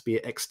 it's meant to be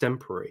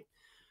extempore.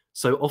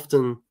 So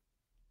often,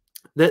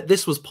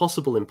 this was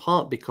possible in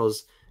part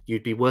because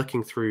you'd be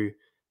working through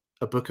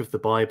a book of the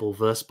Bible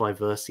verse by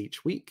verse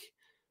each week.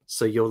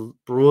 So you're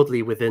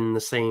broadly within the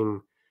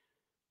same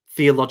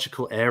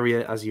theological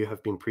area as you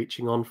have been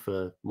preaching on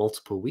for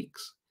multiple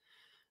weeks.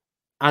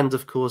 And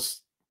of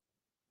course,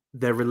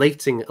 they're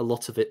relating a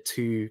lot of it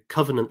to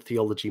covenant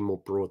theology more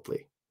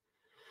broadly.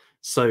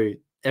 So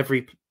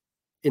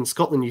in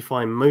Scotland, you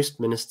find most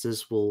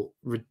ministers will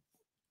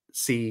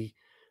see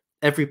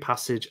every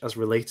passage as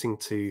relating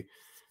to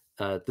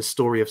the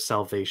story of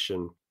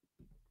salvation,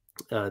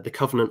 the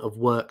covenant of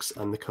works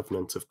and the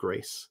covenant of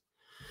grace.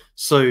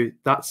 So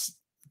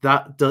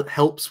that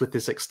helps with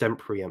this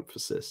extempore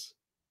emphasis,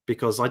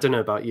 because I don't know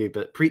about you,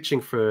 but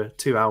preaching for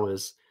 2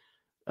 hours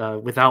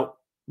without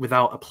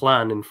a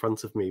plan in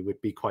front of me would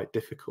be quite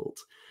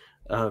difficult.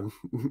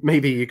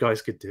 Maybe you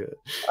guys could do it.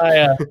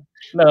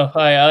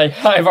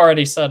 I've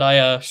already said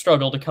I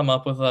struggle to come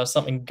up with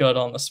something good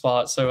on the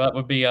spot. So that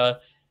would be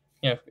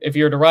if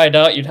you were to write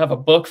out, you'd have a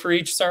book for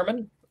each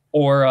sermon,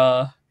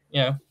 or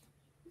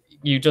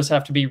you just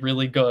have to be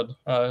really good.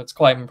 It's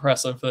quite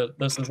impressive that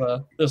this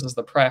is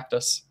the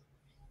practice.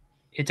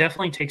 It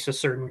definitely takes a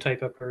certain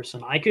type of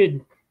person. I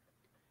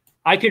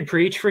could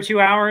preach for 2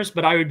 hours,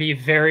 but I would be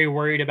very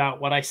worried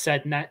about what I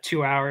said in that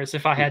 2 hours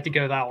if I had to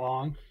go that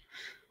long.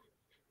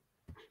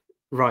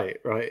 Right.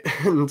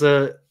 And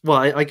well,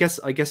 I guess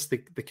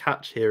the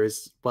catch here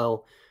is,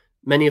 well,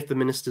 many of the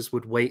ministers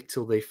would wait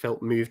till they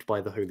felt moved by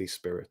the Holy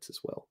Spirit as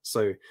well.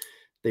 So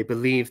they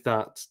believe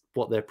that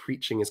what they're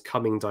preaching is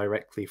coming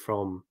directly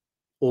from,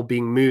 or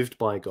being moved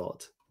by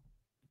God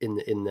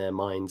in their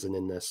minds and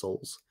in their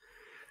souls.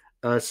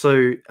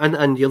 So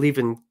you'll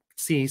even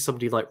see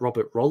somebody like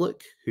Robert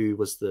Rollock, who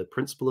was the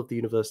principal of the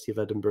University of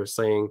Edinburgh,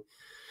 saying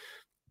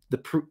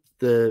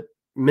the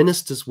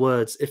minister's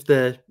words, if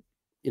they're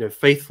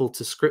faithful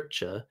to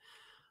Scripture,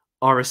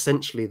 are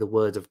essentially the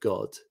word of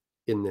God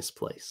in this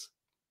place.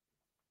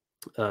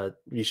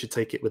 You should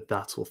take it with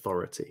that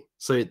authority.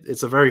 So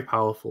it's a very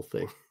powerful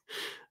thing,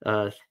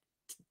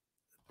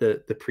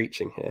 the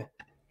preaching here.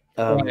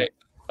 Right.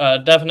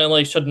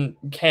 Definitely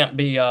can't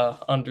be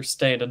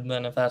understated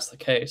then, if that's the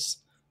case,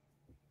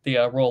 the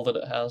role that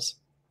it has.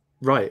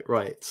 Right.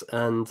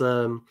 And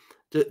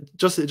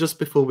Just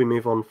before we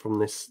move on from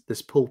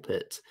this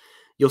pulpit,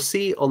 you'll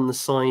see on the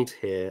side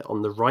here,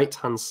 on the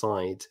right-hand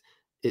side,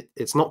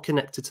 it's not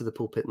connected to the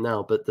pulpit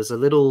now, but there's a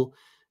little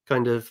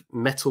kind of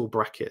metal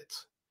bracket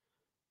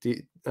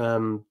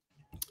below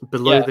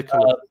Yeah, the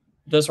kind of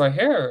this right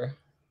here.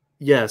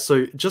 yeah.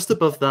 So just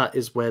above that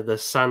is where the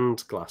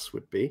sand glass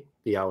would be,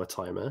 the hour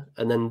timer,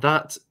 and then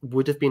that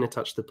would have been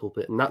attached to the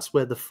pulpit, and that's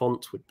where the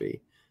font would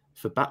be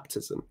for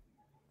baptism,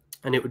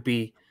 and it would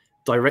be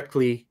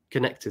directly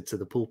connected to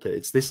the pulpit.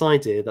 It's this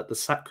idea that the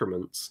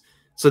sacraments,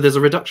 so there's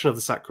a reduction of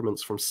the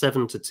sacraments from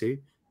 7 to 2,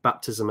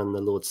 baptism and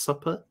the Lord's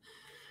Supper,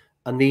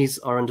 and these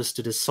are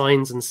understood as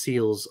signs and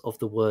seals of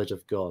the Word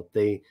of God.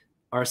 They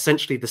are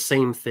essentially the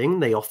same thing.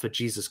 They offer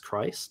Jesus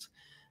Christ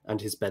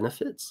and his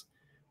benefits,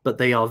 but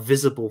they are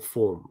visible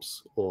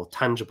forms or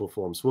tangible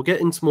forms. We'll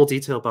get into more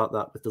detail about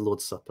that with the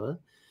Lord's Supper.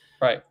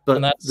 Right, But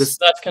and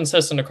that's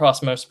consistent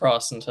across most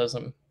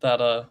Protestantism,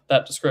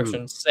 that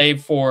description,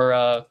 save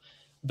for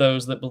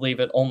those that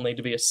believe it only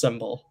to be a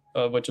symbol,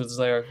 which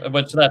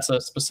that's a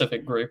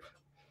specific group.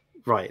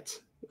 Right.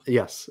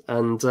 Yes,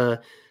 and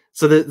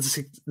so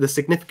the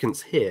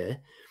significance here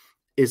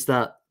is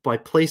that by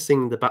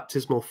placing the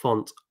baptismal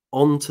font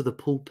onto the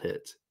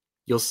pulpit,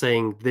 you're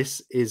saying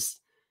this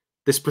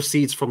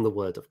proceeds from the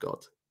Word of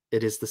God.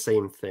 It is the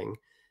same thing.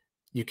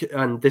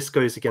 And this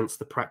goes against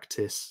the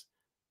practice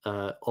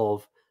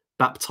of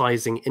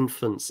baptizing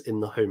infants in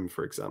the home,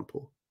 for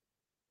example,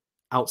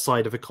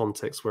 outside of a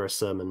context where a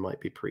sermon might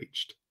be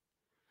preached.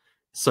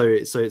 So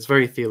it's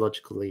very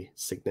theologically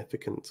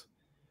significant.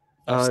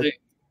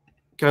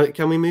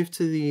 Can we move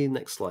to the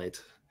next slide?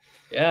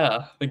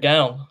 Yeah, the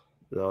gown.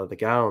 Oh, the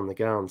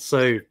gown.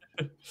 So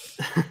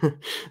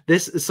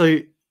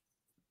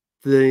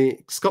the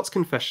Scots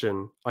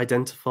Confession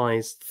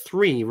identifies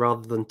 3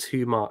 rather than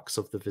 2 marks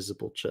of the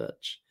visible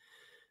church: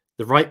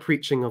 the right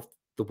preaching of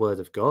the Word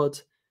of God,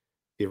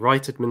 the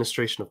right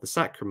administration of the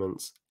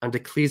sacraments, and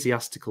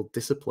ecclesiastical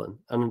discipline.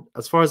 And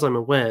as far as I'm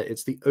aware,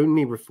 it's the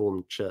only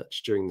Reformed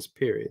church during this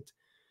period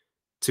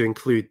to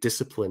include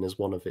discipline as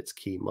one of its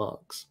key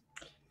marks.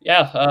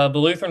 Yeah, the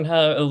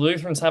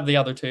Lutherans have the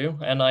other 2,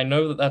 and I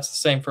know that that's the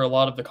same for a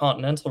lot of the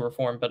Continental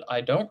Reform, but I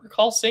don't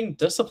recall seeing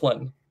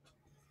discipline.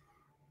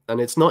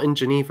 And it's not in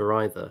Geneva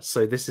either,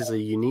 so this is a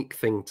unique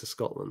thing to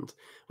Scotland,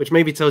 which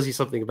maybe tells you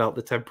something about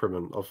the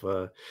temperament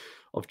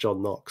of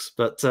John Knox.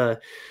 But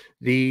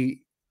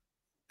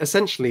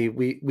essentially,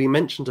 we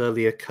mentioned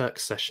earlier Kirk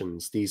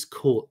sessions, these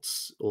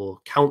courts or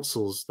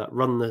councils that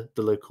run the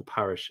local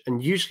parish,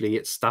 and usually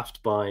it's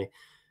staffed by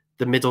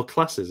the middle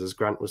classes, as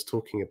Grant was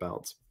talking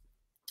about.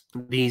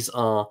 These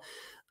are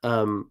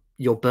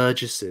your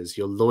burgesses,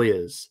 your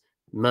lawyers,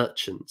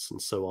 merchants,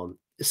 and so on,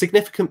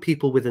 significant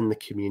people within the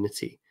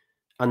community,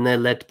 and they're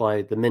led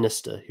by the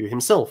minister, who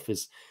himself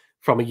is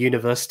from a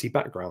university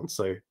background,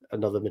 so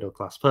another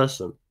middle-class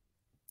person.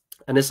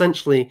 And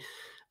essentially,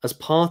 as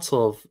part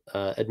of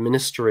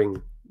administering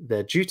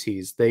their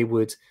duties, they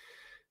would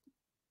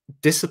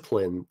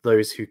discipline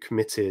those who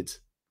committed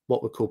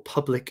what were called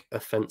public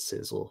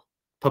offences or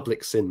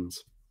public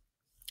sins.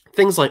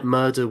 Things like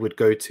murder would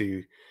go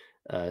to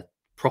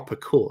proper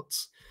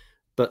courts,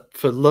 but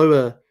for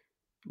lower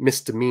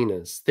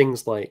misdemeanors,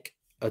 things like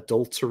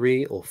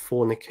adultery or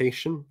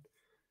fornication,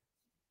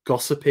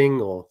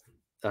 gossiping or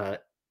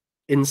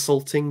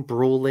insulting,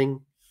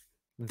 brawling,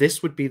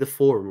 this would be the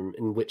forum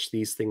in which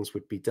these things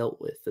would be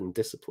dealt with and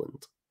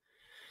disciplined.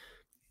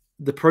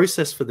 The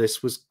process for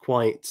this was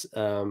quite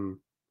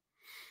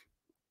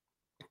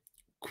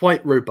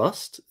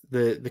robust.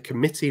 The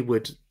committee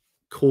would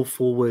call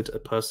forward a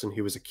person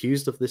who was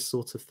accused of this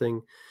sort of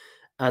thing,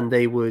 and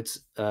they would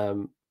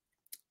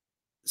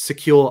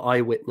secure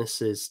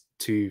eyewitnesses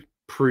to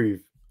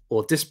prove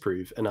or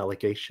disprove an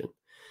allegation.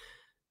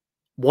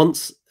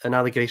 Once an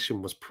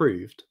allegation was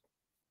proved,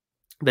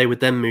 they would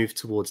then move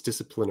towards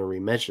disciplinary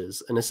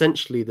measures. And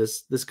essentially,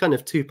 there's kind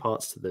of 2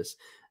 parts to this.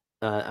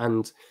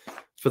 And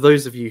for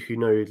those of you who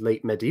know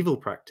late medieval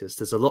practice,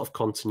 there's a lot of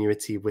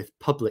continuity with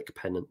public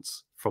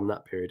penance from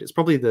that period. It's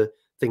probably the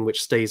thing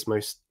which stays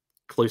most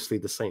closely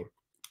the same.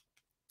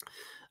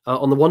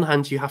 On the one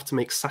hand, you have to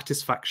make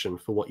satisfaction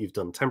for what you've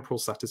done, temporal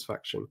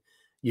satisfaction.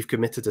 You've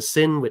committed a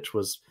sin which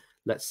was,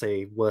 let's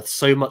say, worth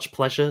so much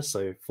pleasure,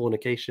 so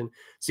fornication.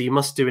 So you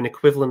must do an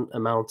equivalent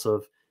amount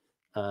of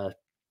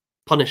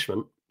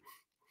punishment,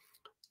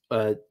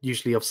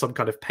 usually of some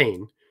kind of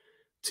pain,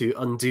 to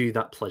undo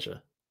that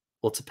pleasure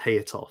or to pay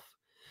it off.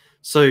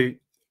 So,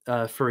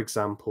 for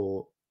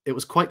example, it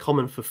was quite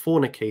common for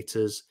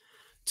fornicators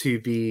to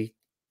be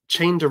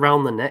chained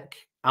around the neck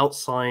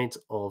outside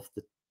of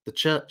the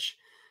church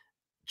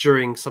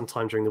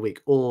sometime during the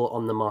week, or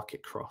on the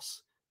market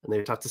cross. And they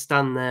would have to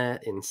stand there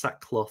in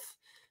sackcloth,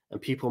 and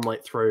people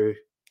might throw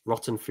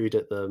rotten food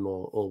at them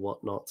or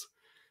whatnot.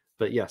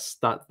 But yes,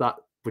 that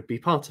would be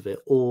part of it.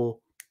 Or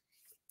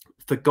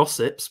for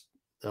gossips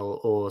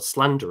or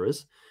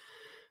slanderers,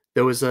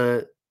 there was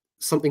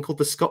something called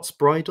the Scots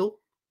bridle,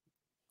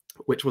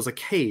 which was a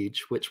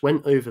cage which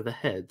went over the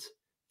head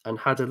and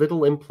had a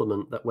little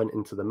implement that went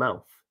into the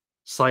mouth,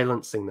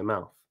 silencing the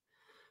mouth.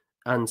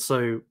 And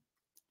so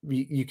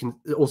you can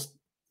also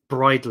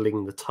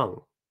bridling the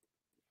tongue,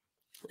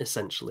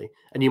 essentially,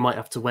 and you might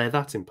have to wear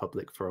that in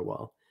public for a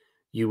while.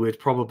 You would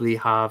probably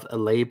have a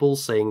label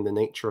saying the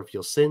nature of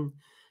your sin,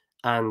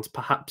 and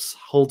perhaps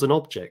hold an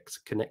object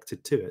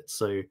connected to it.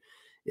 So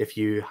if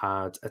you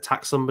had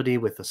attacked somebody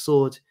with a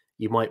sword,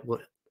 you might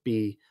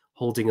be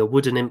holding a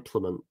wooden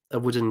implement, a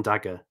wooden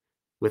dagger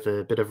with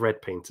a bit of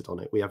red painted on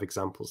it. We have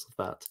examples of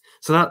that.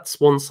 So that's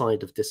one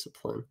side of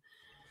discipline.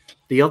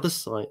 The other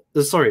side,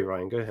 sorry,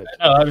 Ryan, go ahead.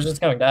 No, I was just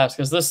going to ask,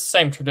 is this the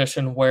same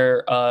tradition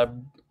where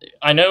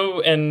I know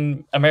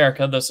in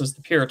America this is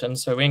the Puritan,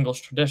 so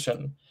English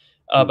tradition,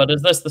 but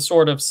is this the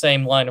sort of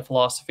same line of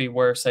philosophy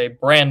where, say,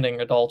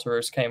 branding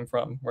adulterers came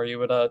from, where you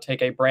would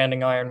take a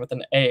branding iron with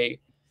an A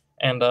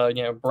and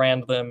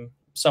brand them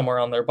somewhere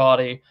on their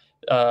body,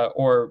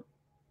 or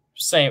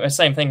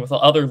same thing with the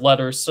other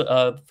letters,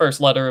 the first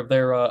letter of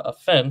their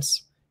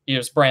offense, you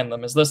just brand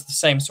them. Is this the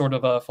same sort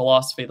of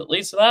philosophy that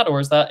leads to that, or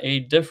is that a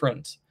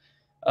different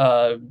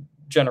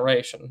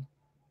generation?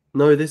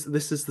 No,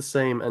 this is the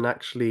same, and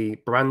actually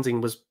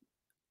branding was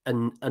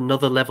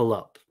another level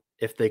up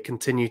if they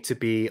continue to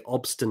be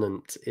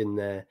obstinate in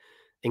their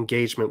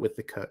engagement with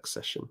the Kirk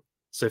session.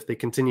 So if they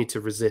continue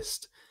to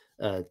resist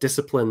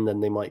discipline,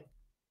 then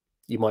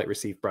you might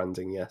receive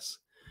branding. Yes.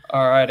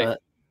 Alrighty.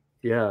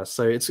 Yeah,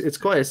 so it's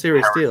quite a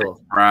serious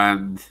deal.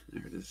 Brand.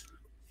 There it is.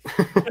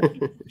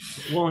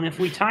 Well, and if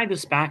we tie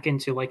this back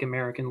into like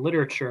American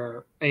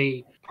literature,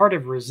 a part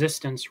of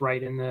resistance,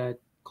 right, in the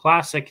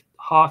classic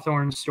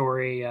Hawthorne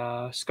story,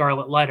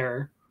 Scarlet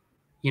Letter,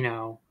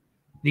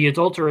 the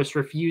adulteress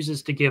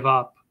refuses to give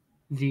up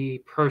the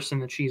person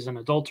that she's in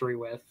adultery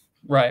with,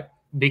 right,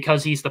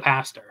 because he's the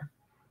pastor.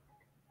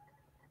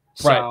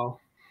 So, right.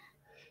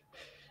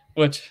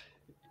 Which,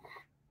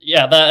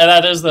 yeah,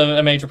 that is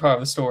a major part of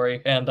the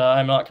story, and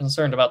I'm not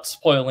concerned about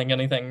spoiling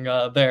anything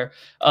there.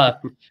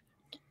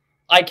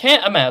 I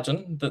can't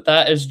imagine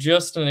that is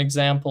just an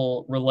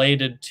example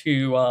related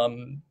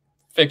to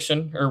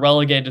fiction or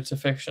relegated to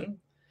fiction.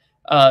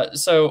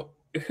 So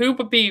who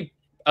would be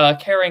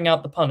carrying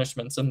out the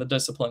punishments and the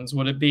disciplines?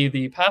 Would it be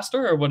the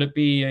pastor, or would it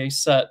be a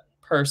set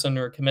person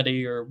or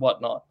committee or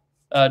whatnot?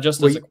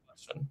 Just as a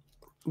question.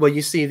 Well,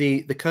 you see,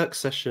 the Kirk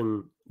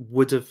session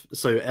would have,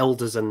 so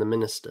elders and the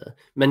minister,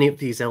 many of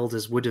these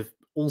elders would have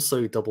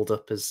also doubled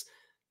up as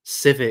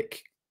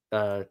civic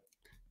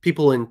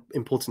people in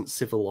important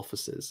civil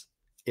offices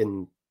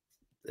in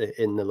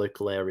the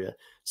local area.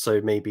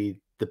 So maybe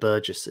the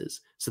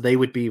burgesses. So they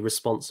would be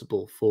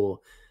responsible for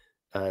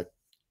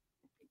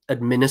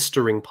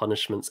administering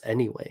punishments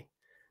anyway.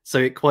 So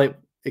it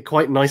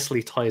quite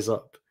nicely ties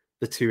up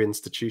the two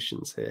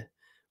institutions here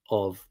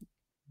of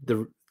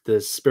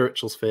the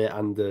spiritual sphere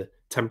and the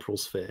temporal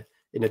sphere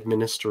in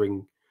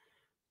administering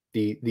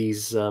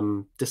these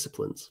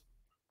disciplines.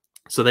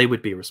 So they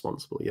would be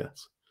responsible,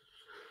 yes.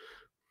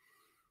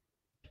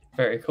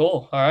 Very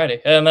cool.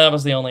 Alrighty, and that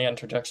was the only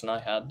interjection I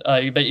had.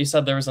 But you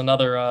said there was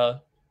another.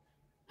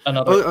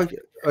 Oh,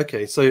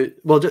 okay. So,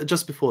 well,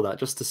 just before that,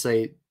 just to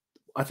say,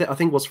 I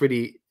think what's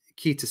really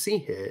key to see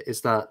here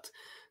is that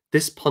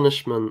this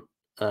punishment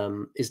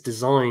is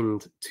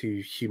designed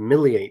to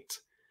humiliate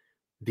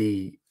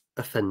the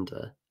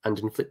offender and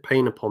inflict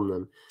pain upon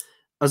them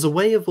as a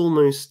way of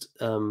almost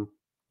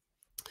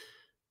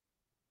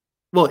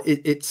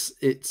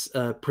it's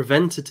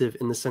preventative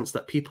in the sense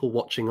that people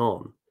watching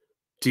on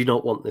do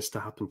not want this to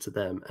happen to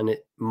them, and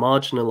it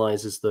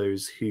marginalizes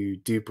those who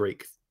do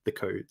break the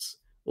codes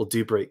or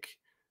do break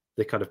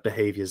the kind of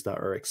behaviors that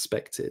are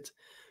expected.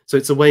 So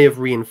it's a way of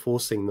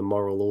reinforcing the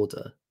moral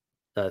order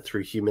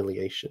through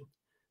humiliation,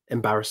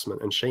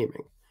 embarrassment, and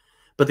shaming.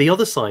 But the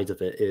other side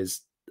of it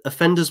is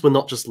offenders were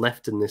not just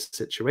left in this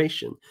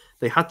situation.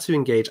 They had to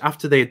engage,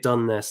 after they had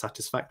done their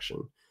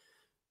satisfaction,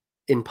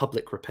 in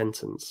public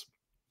repentance,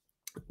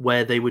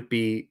 where they would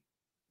be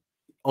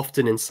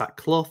often in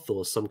sackcloth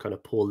or some kind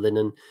of poor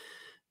linen.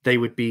 They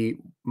would be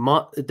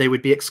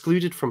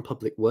excluded from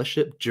public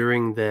worship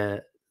during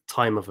their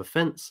time of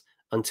offense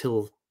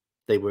until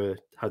they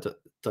had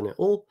done it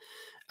all,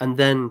 and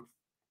then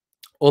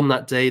on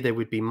that day they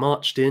would be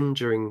marched in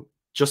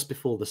just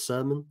before the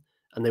sermon,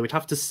 and they would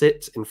have to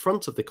sit in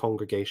front of the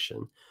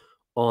congregation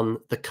on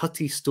the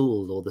cutty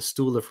stool, or the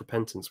stool of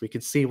repentance. We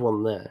could see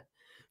one there.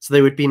 So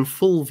they would be in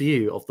full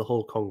view of the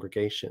whole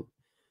congregation,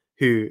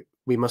 who,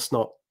 we must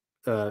not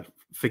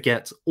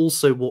forget,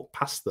 also walk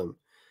past them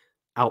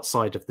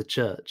outside of the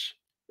church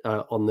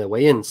on their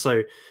way in.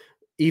 So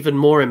even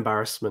more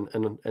embarrassment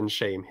and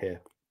shame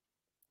here.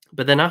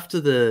 But then after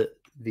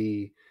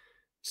the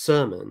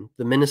sermon,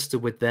 the minister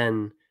would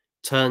then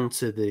turn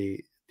to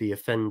the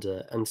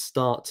offender and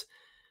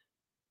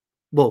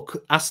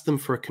ask them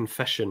for a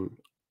confession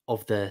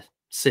of their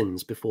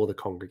sins before the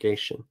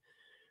congregation.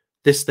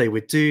 This they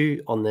would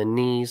do on their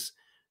knees,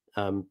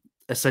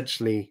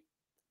 essentially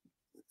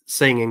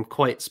saying in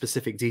quite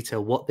specific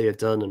detail what they had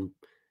done, and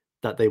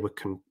that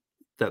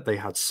they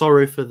had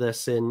sorrow for their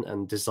sin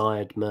and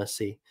desired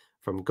mercy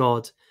from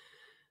God,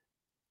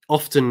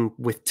 often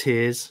with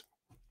tears.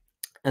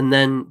 And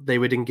then they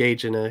would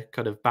engage in a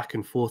kind of back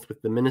and forth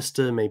with the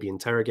minister, maybe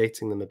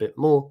interrogating them a bit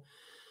more.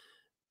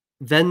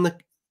 Then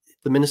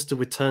the minister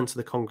would turn to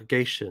the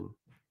congregation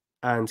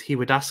and he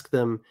would ask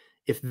them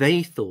if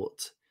they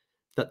thought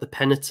that the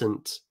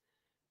penitent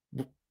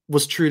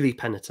was truly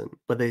penitent,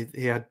 whether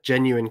he had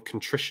genuine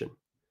contrition.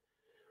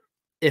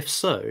 If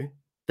so,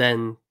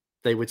 then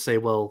they would say,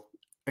 well,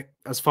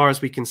 as far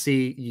as we can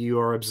see, you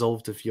are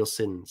absolved of your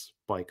sins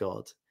by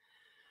God.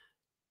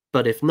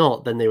 But if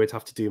not, then they would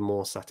have to do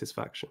more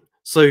satisfaction.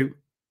 So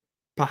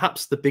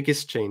perhaps the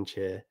biggest change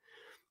here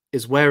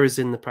is, whereas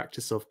in the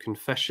practice of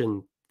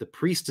confession, the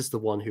priest is the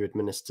one who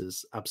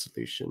administers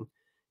absolution,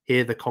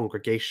 here the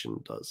congregation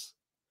does.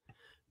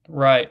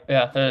 Right.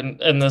 Yeah.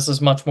 And this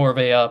is much more of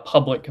a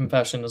public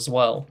confession as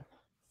well.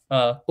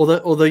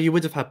 Although you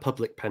would have had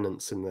public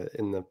penance in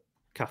the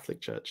Catholic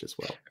Church as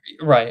well.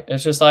 Right.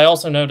 It's just I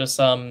also notice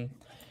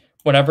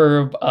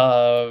whenever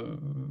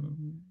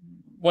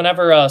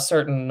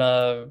certain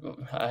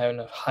I don't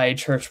know, high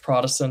church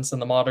Protestants in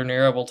the modern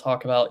era will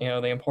talk about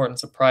the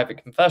importance of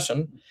private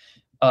confession.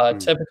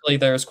 Typically,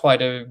 there's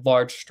quite a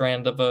large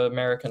strand of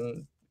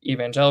American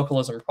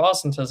evangelicalism,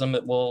 Protestantism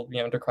that will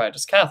decry it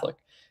as Catholic,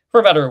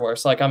 for better or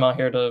worse. Like, I'm not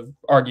here to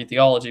argue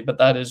theology, but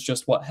that is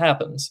just what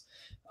happens.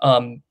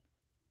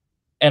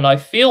 And I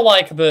feel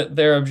like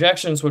their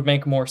objections would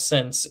make more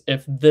sense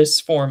if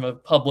this form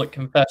of public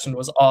confession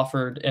was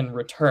offered in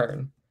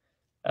return,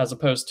 as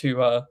opposed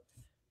to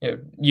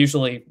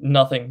usually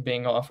nothing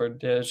being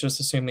offered. It's just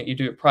assume that you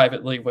do it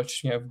privately,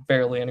 which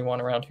barely anyone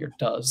around here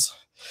does.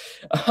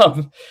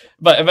 But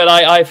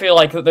I feel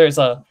like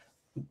that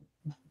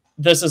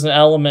this is an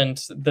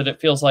element that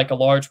it feels like a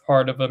large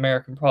part of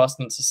American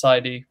Protestant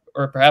society,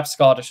 or perhaps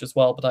Scottish as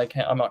well, but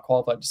I'm not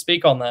qualified to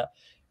speak on that,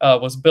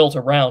 was built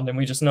around, and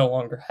we just no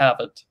longer have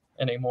it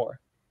anymore.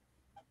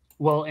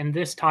 Well, and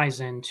this ties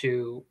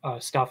into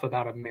stuff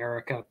about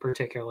America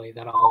particularly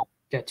that I'll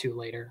get to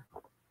later.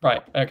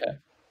 Right, okay.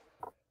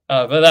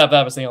 But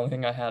that was the only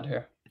thing I had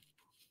here.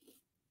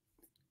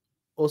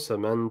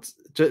 Awesome. And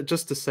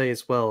just to say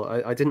as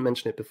well, I didn't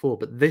mention it before,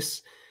 but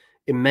this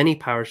in many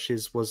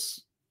parishes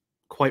was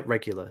quite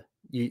regular.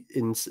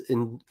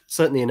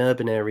 Certainly in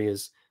urban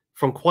areas,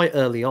 from quite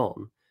early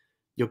on,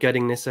 you're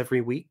getting this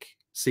every week,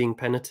 seeing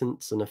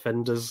penitents and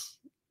offenders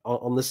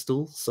on the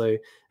stool. So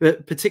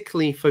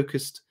particularly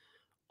focused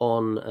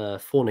on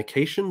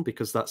fornication,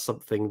 because that's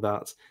something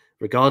that,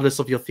 regardless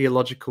of your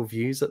theological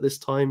views at this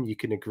time, you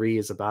can agree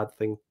is a bad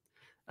thing.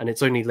 And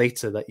it's only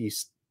later that you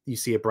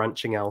see a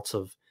branching out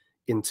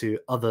into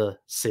other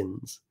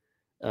sins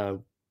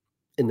in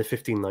the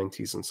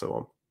 1590s and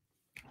so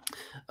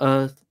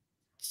on.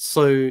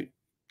 So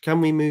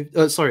can we move?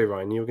 Sorry,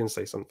 Ryan, you were going to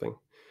say something.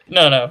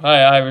 No,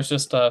 I was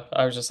just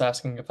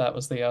asking if that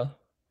was the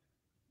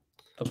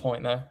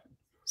point there.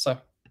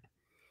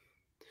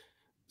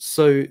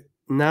 So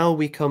now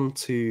we come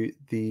to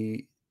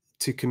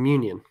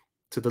communion,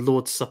 to the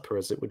Lord's Supper,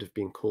 as it would have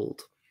been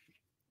called.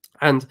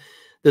 And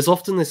there's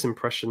often this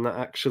impression that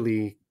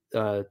actually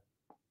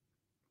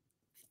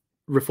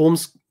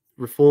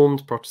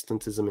Reformed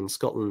Protestantism in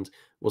Scotland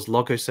was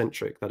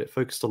logocentric, that it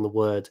focused on the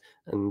word,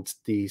 and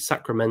the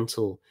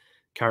sacramental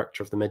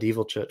character of the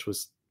medieval church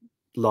was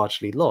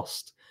largely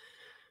lost.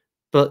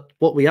 But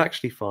what we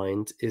actually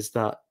find is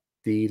that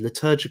the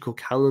liturgical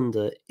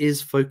calendar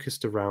is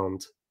focused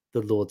around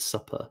the Lord's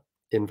Supper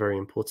in very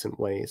important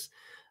ways,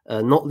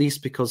 not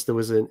least because there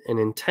was an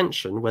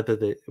intention. Whether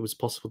it was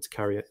possible to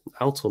carry it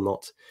out or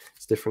not,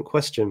 it's a different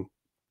question.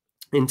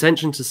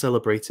 Intention to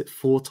celebrate it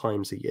 4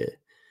 times a year,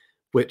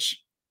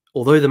 which,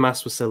 although the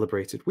Mass was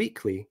celebrated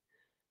weekly,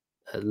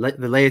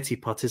 the laity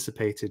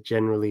participated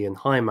generally in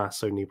High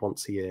Mass only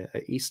once a year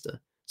at Easter.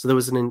 So there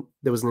was an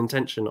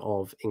intention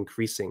of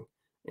increasing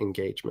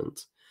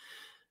engagement.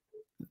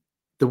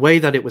 The way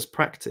that it was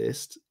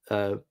practiced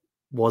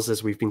was,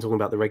 as we've been talking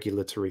about, the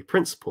regulatory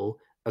principle,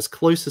 as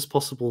close as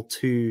possible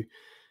to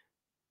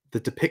the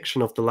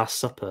depiction of the Last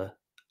Supper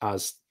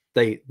as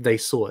they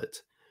saw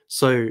it.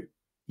 So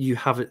you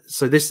have it.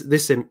 So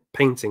this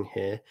painting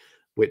here,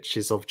 which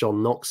is of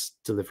John Knox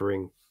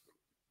delivering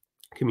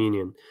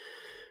communion,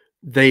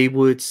 they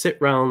would sit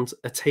round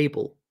a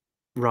table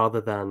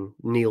rather than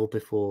kneel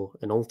before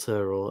an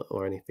altar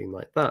or anything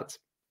like that.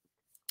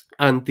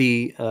 And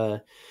the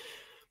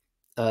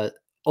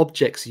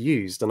objects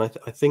used, and I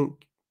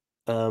think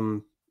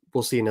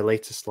we'll see in a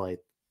later slide,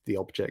 the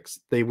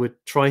objects, they would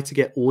try to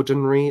get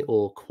ordinary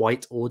or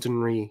quite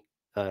ordinary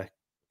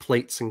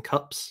plates and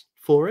cups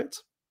for it.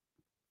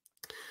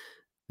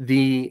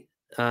 The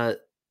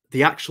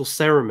actual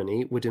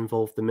ceremony would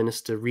involve the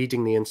minister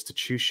reading the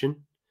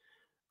institution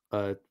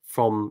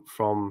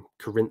from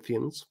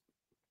Corinthians,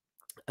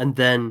 and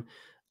then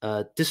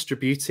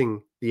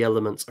distributing the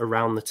elements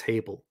around the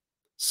table.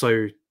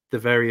 So the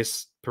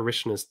various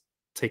parishioners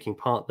taking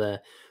part there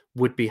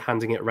would be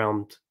handing it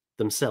around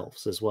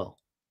themselves as well.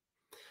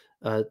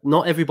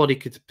 Not everybody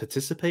could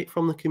participate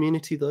from the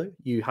community, though.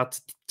 You had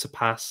to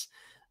pass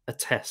a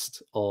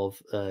test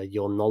of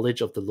your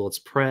knowledge of the Lord's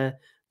Prayer,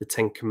 the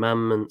 10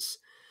 Commandments,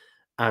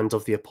 and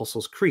of the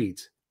Apostles' Creed,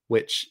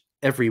 which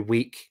every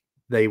week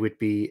they would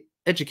be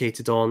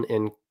educated on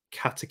in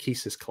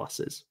catechesis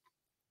classes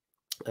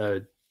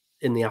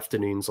in the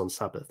afternoons on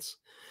Sabbaths.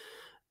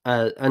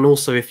 And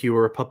also, if you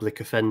were a public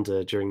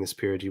offender during this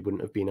period, you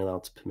wouldn't have been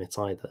allowed to permit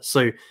either.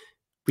 So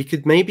we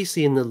could maybe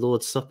see in the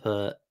Lord's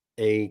Supper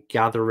a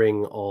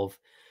gathering of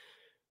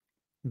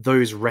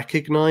those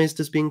recognized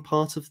as being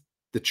part of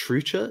the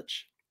true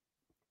church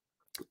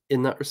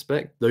in that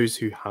respect, those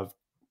who have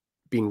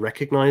been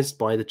recognized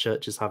by the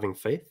church as having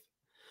faith.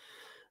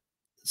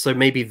 So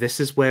maybe this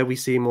is where we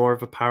see more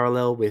of a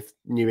parallel with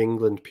New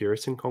England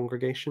Puritan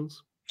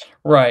congregations.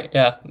 Right,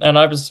 yeah. And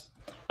I was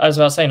about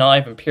to say not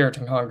even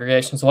Puritan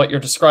congregations. What you're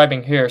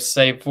describing here,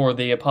 save for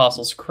the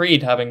Apostles'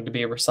 Creed having to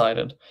be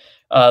recited,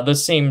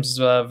 this seems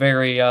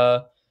very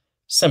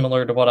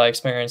similar to what I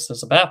experienced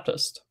as a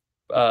Baptist,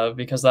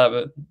 because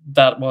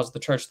that was the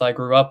church that I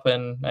grew up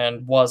in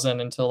and was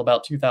in until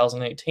about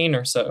 2018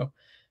 or so.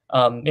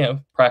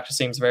 Practice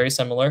seems very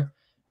similar.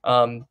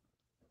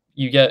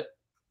 You get,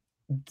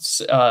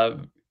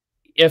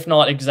 if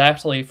not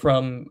exactly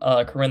from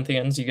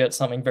Corinthians, you get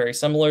something very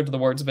similar to the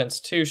words of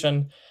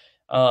institution.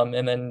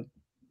 And then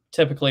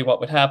typically what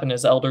would happen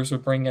is elders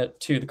would bring it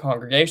to the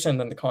congregation,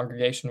 then the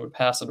congregation would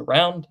pass it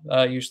around,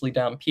 usually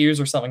down pews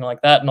or something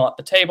like that, not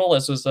the table,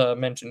 as was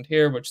mentioned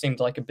here, which seemed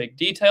like a big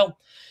detail.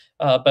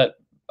 But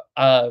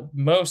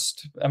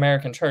most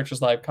American churches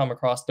that I've come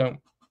across don't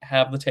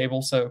have the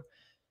table, so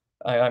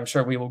I'm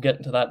sure we will get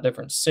into that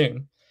difference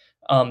soon.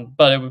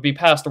 But it would be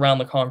passed around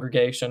the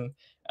congregation,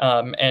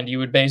 and you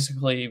would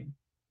basically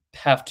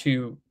have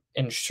to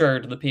ensure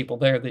to the people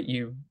there that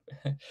you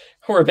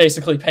were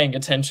basically paying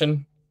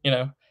attention.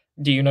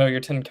 Do you know your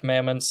 10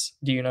 Commandments?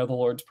 Do you know the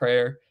Lord's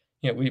Prayer?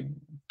 We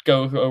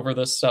go over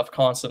this stuff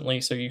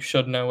constantly, so you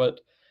should know it.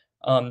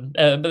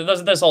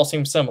 But this all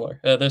seems similar.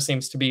 This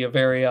seems to be a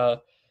very,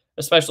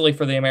 especially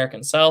for the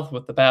American South,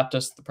 with the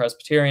Baptist, the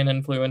Presbyterian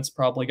influence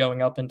probably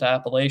going up into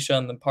Appalachia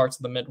and then parts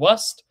of the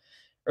Midwest,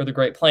 or the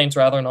Great Plains,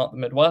 rather, not the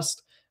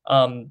Midwest,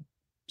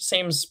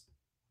 seems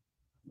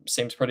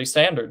pretty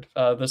standard.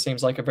 This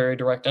seems like a very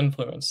direct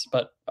influence,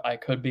 but I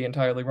could be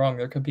entirely wrong.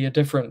 There could be a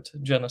different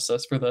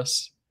genesis for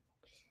this.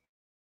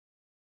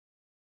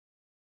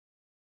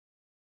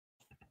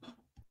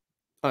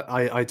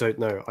 I don't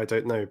know. I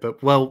don't know.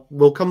 But, well,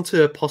 we'll come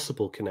to a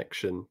possible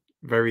connection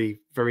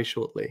very, very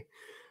shortly.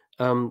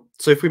 So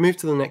if we move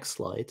to the next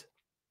slide,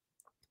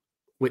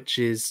 which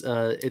is,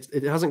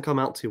 it hasn't come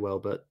out too well,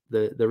 but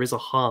there is a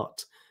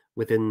heart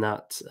within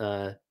that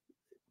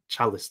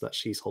chalice that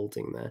she's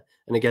holding there.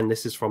 And again,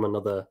 this is from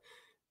another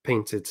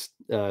painted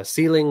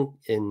ceiling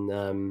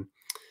in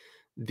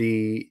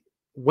the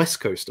west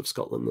coast of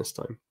Scotland this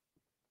time.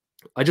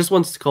 I just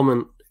wanted to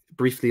comment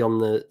briefly on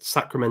the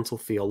sacramental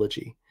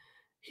theology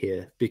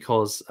here,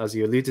 because as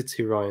you alluded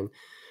to, Ryan,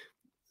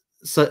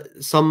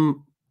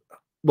 some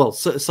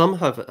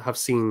have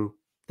seen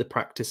the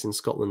practice in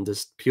Scotland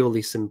as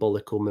purely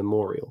symbolical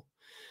memorial,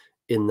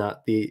 in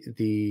that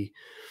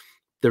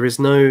there is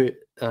no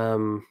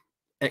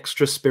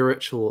extra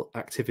spiritual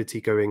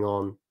activity going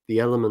on. The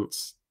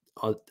elements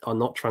are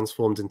not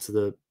transformed into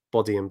the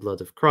body and blood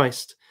of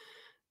Christ.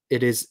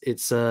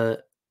 It's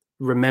a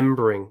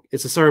remembering.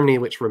 It's a ceremony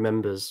which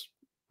remembers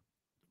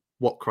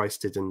what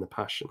Christ did in the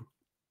Passion.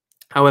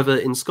 However,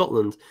 in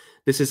Scotland,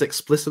 this is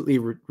explicitly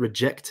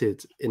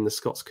rejected in the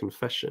Scots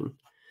Confession,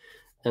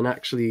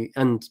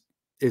 and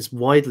is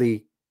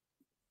widely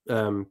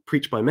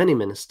preached by many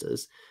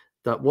ministers,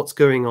 that what's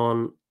going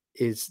on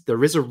is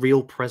there is a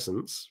real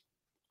presence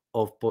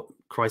of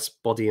Christ's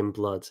body and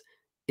blood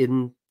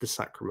in the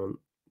sacrament.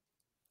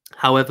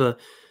 However,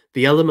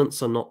 the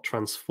elements are not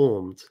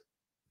transformed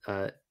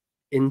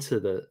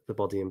into the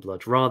body and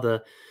blood.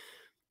 Rather,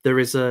 there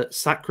is a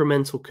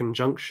sacramental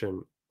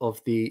conjunction of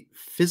the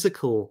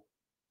physical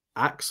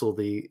acts, or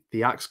the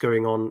acts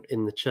going on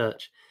in the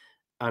church,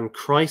 and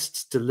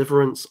Christ's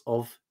deliverance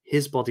of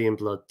his body and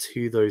blood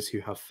to those who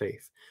have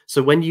faith.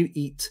 So when you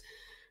eat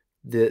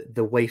the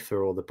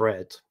wafer or the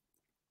bread,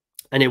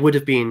 and it would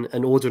have been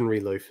an ordinary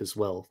loaf as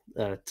well,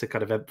 to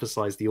kind of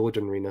emphasize the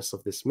ordinariness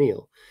of this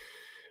meal,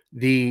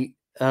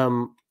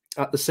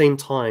 at the same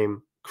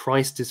time,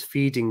 Christ is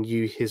feeding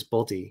you his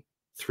body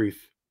through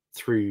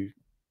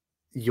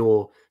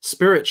your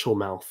spiritual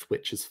mouth,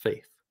 which is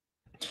faith.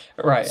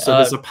 Right. So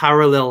there's a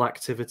parallel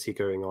activity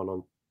going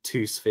on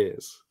two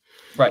spheres.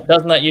 Right.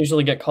 Doesn't that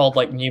usually get called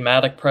like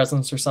pneumatic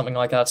presence or something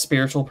like that?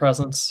 Spiritual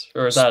presence?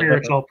 Or is that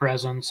spiritual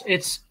presence?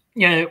 It's,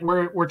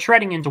 we're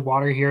treading into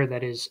water here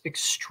that is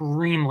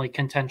extremely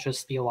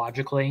contentious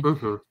theologically.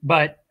 Mm-hmm.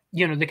 But,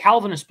 the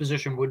Calvinist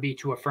position would be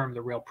to affirm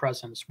the real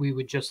presence. We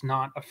would just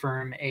not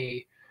affirm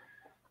a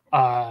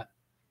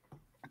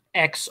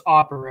ex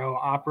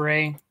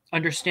opere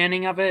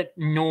understanding of it,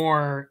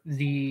 nor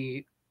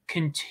the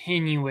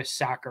continuous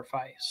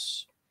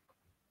sacrifice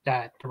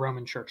that the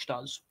Roman Church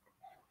does.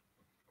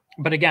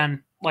 But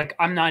again, like,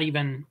 I'm not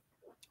even,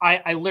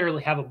 I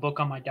literally have a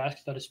book on my desk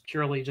that is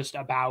purely just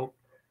about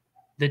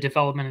the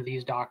development of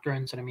these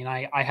doctrines. And I mean,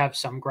 I have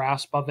some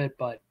grasp of it,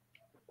 but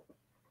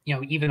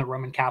even the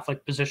Roman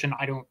Catholic position,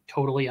 I don't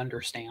totally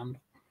understand.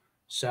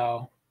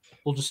 So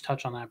we'll just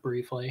touch on that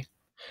briefly.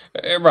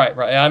 Right.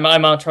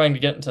 I'm not trying to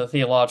get into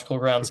theological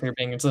grounds here,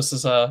 being as this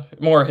is a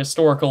more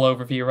historical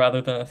overview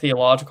rather than a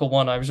theological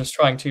one. I was just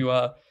trying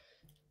to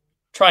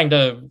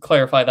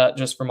clarify that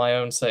just for my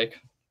own sake.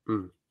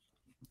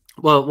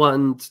 Well,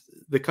 and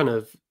the kind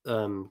of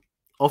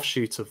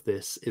offshoot of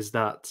this is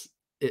that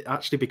it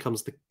actually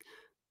becomes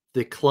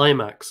the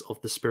climax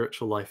of the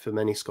spiritual life for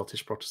many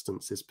Scottish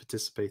Protestants is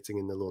participating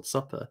in the Lord's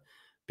Supper,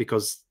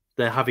 because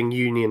they're having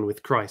union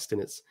with Christ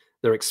and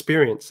they're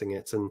experiencing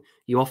it. And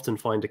you often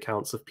find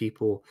accounts of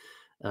people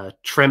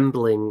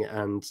trembling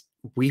and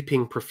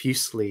weeping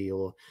profusely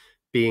or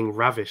being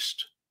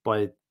ravished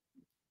by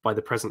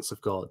the presence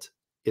of God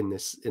in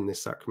this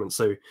sacrament.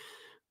 So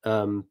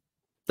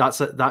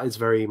that is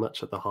very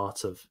much at the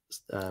heart of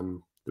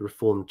the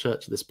Reformed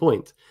Church at this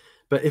point.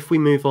 But if we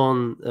move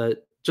on,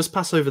 just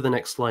pass over the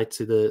next slide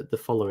to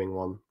the following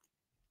one,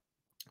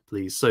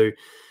 please. So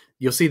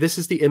you'll see this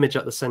is the image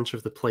at the center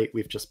of the plate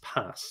we've just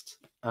passed.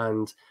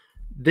 And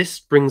this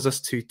brings us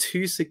to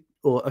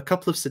a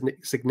couple of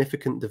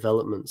significant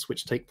developments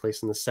which take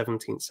place in the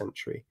 17th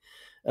century.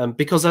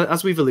 Because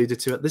as we've alluded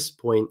to at this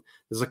point,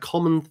 there's a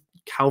common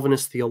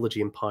Calvinist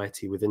theology and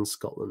piety within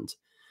Scotland.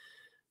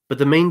 But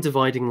the main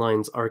dividing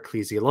lines are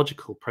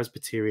ecclesiological,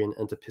 Presbyterian,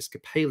 and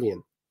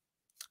Episcopalian.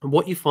 And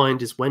what you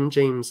find is when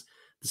James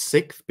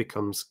VI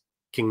becomes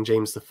King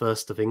James I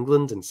of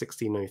England in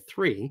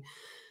 1603,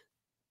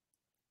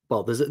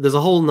 well, there's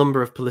a whole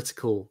number of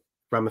political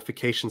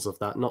ramifications of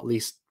that, not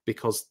least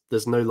because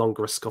there's no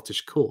longer a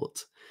Scottish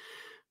court.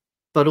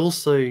 But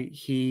also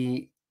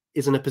he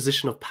is in a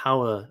position of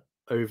power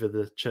over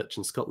the church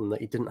in Scotland that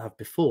he didn't have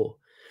before,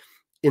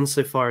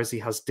 insofar as he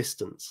has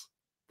distance.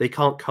 They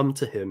can't come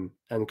to him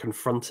and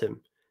confront him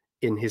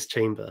in his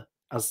chamber,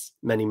 as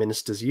many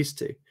ministers used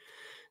to.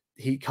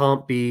 He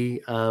can't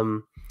be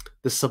the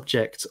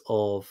subject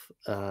of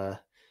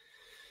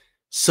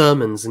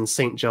sermons in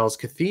St. Giles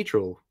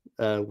Cathedral,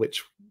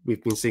 which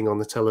we've been seeing on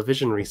the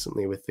television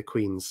recently with the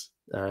Queen's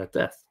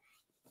death.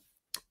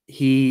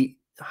 He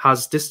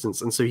has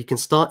distance, and so he can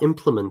start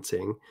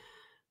implementing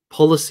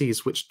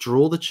policies which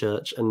draw the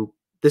church, and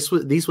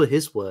these were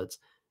his words,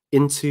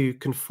 into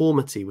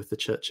conformity with the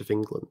Church of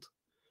England,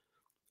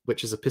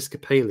 which is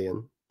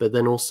Episcopalian, but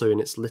then also in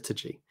its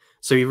liturgy.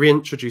 So he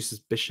reintroduces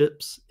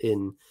bishops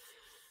in,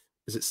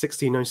 is it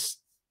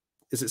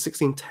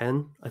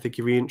 1610? I think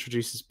he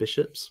reintroduces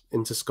bishops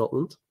into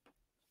Scotland.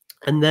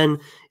 And then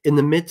in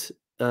the mid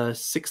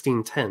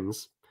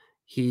 1610s,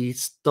 he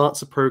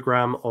starts a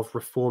program of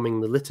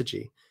reforming the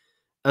liturgy.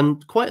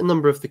 And quite a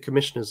number of the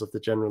commissioners of the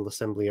General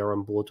Assembly are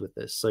on board with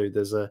this. So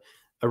there's a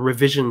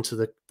revision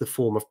to the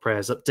form of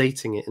prayers,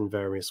 updating it in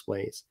various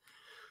ways.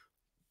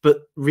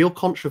 But real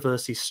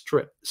controversy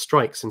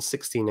strikes in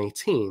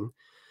 1618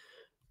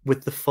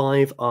 with the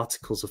 5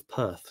 Articles of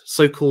Perth,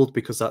 so called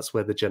because that's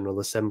where the General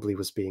Assembly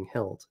was being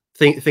held.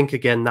 Think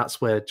again, that's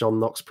where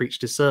John Knox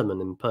preached his sermon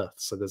in Perth.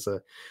 So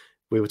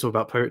we were talking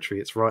about poetry,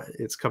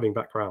 it's coming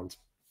back round.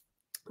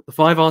 The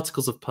 5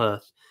 Articles of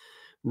Perth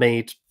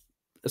made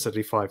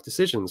essentially 5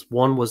 decisions.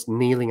 One was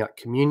kneeling at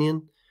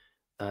communion.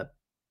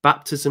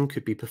 Baptism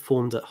could be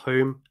performed at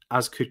home,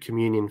 as could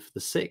communion for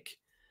the sick.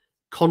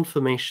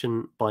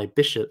 Confirmation by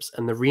bishops,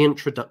 and the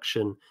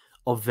reintroduction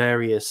of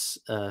various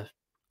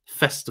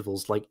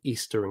festivals like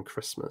Easter and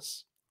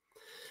Christmas.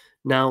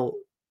 Now,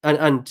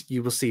 and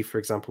you will see, for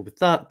example, with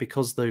that,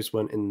 because those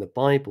weren't in the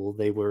Bible,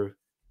 they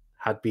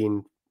had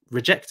been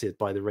rejected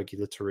by the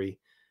regulatory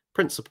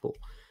principle.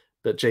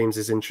 But James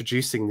is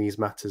introducing these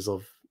matters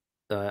of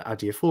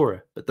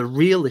adiaphora. But the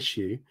real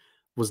issue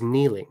was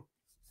kneeling.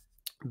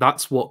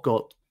 That's what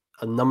got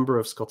a number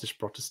of Scottish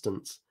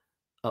Protestants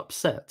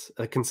upset,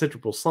 a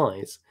considerable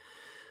size.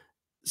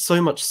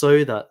 So much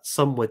so that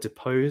some were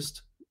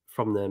deposed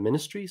from their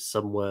ministries,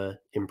 some were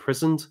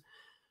imprisoned,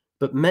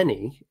 but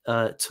many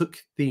took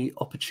the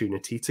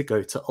opportunity to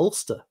go to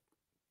Ulster,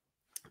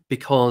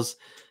 because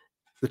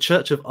the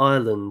Church of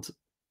Ireland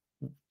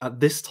at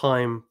this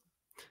time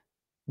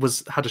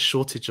had a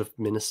shortage of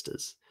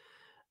ministers.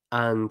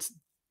 And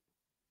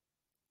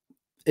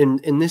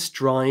in this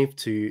drive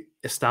to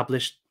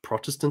establish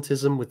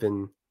Protestantism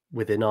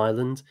within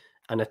Ireland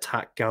and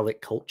attack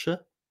Gaelic culture,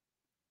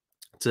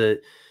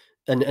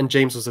 and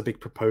James was a big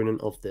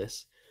proponent of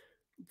this,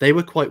 they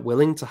were quite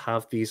willing to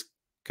have these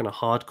kind of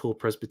hardcore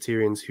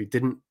Presbyterians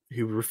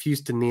who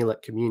refused to kneel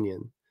at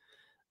communion,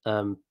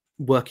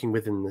 working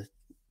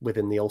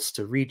within the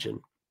Ulster region.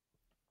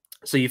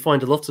 So you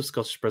find a lot of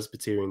Scottish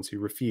Presbyterians who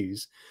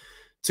refuse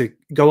to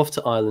go off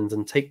to Ireland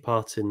and take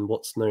part in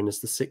what's known as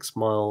the 6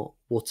 Mile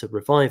Water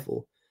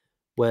Revival,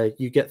 where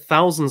you get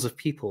thousands of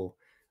people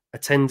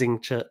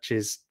attending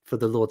churches for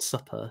the Lord's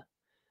Supper,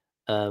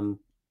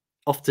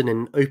 often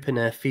in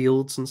open-air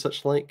fields and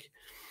such like,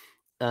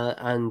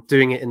 and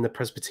doing it in the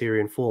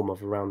Presbyterian form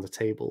of around the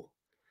table.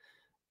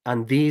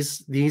 And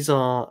these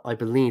are, I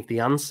believe, the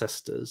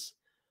ancestors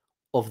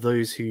of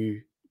those who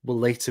will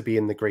later be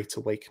in the Great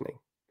Awakening.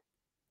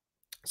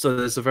 So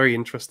there's a very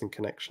interesting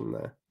connection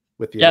there.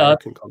 with the Yeah,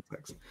 American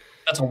context.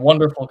 that's a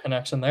wonderful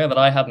connection there that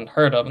I hadn't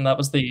heard of, and that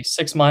was the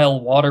 6 Mile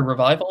Water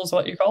Revival is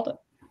what you called it?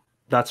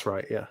 That's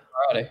right, yeah.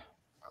 Alrighty.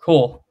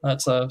 Cool.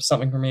 That's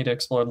something for me to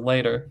explore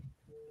later.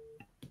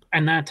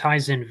 And that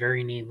ties in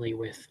very neatly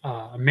with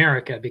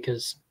America,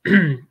 because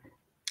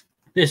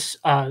this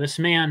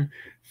man,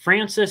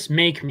 Francis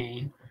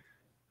Makemee,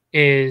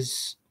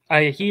 is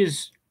he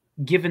is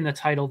given the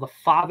title the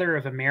father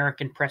of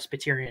American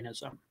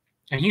Presbyterianism.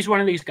 And he's one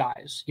of these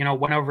guys,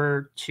 went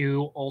over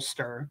to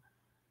Ulster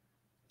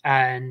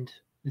and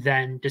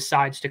then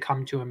decides to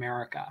come to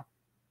America.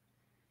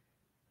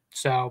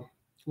 So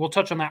we'll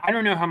touch on that. I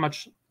don't know how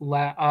much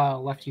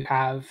left you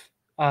have,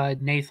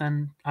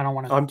 Nathan. I don't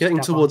want to. I'm getting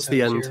towards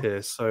the end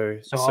here, so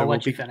I'll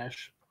let you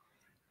finish.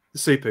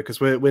 Super, because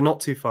we're not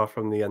too far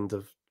from the end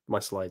of my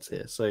slides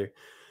here. So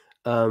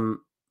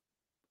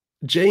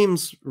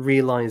James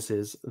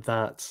realizes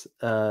that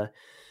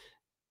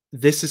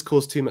this has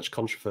caused too much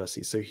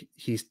controversy, so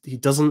he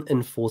doesn't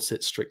enforce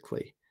it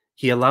strictly.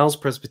 He allows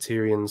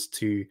Presbyterians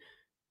to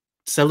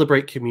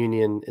celebrate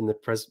communion in the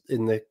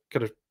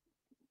kind of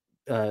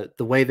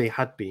the way they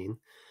had been,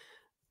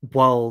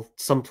 while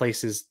some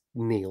places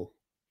kneel.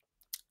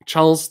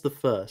 Charles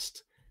I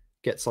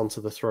gets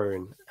onto the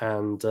throne,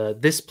 and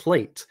this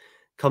plate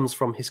comes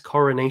from his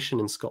coronation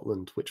in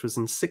Scotland, which was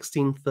in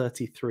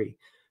 1633.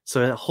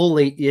 So a whole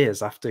 8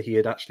 years after he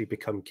had actually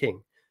become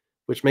king,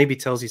 which maybe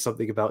tells you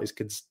something about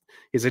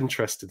his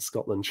interest in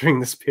Scotland during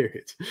this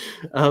period.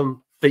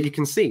 But you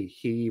can see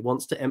he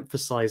wants to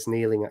emphasize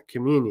kneeling at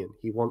communion.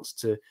 He wants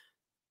to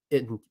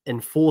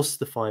enforce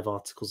the 5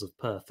 Articles of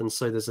Perth. And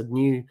so there's a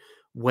new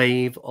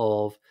wave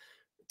of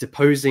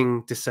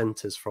deposing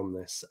dissenters from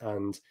this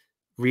and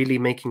really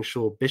making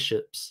sure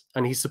bishops,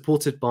 and he's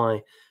supported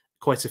by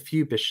quite a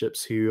few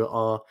bishops who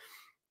are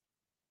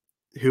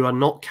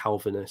not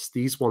Calvinists.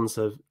 These ones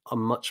are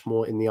much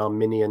more in the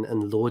Arminian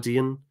and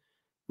Laudian,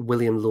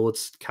 William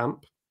Laud's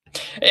camp.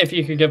 If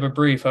you could give a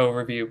brief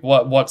overview,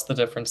 what's the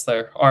difference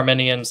there?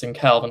 Arminians and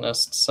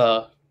Calvinists,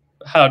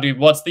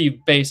 what's the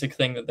basic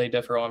thing that they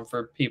differ on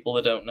for people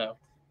that don't know?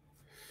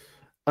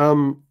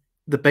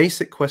 The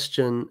basic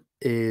question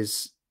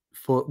is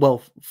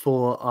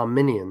for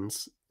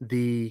Arminians,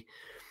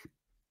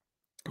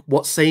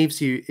 what saves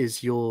you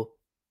is your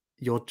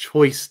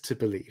choice to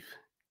believe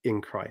in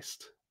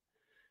Christ.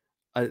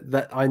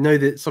 I know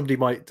that somebody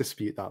might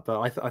dispute that, but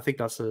I think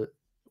that's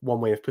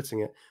one way of putting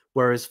it.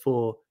 Whereas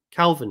for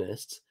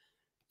Calvinists,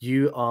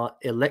 you are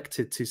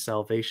elected to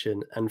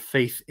salvation, and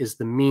faith is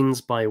the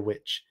means by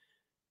which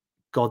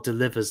God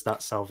delivers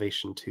that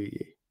salvation to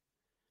you.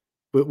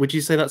 Would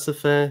you say that's a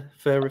fair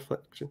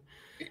reflection?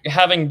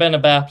 Having been a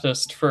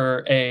Baptist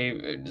for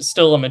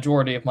still a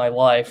majority of my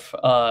life,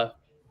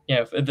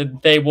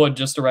 they would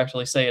just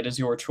directly say it is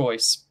your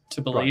choice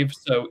to believe. Right.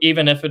 So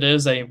even if it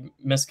is a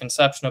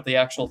misconception of the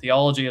actual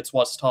theology, it's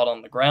what's taught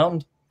on the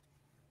ground.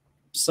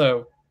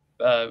 So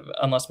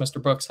unless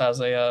Mr. Brooks has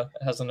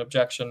an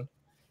objection.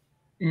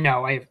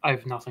 No, I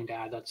have nothing to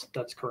add.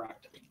 That's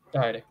correct.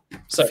 Alrighty.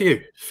 So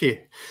few.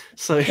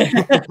 So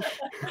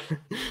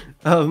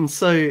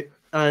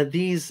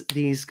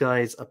these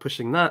guys are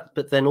pushing that,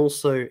 but then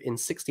also in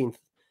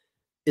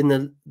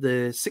the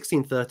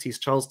 1630s,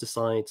 Charles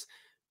decides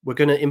we're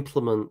going to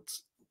implement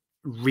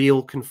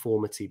real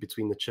conformity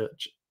between the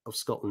Church of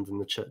Scotland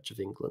and the Church of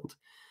England,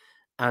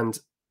 and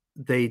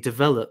they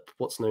develop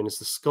what's known as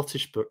the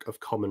Scottish Book of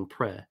Common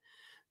Prayer.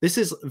 This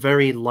is a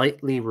very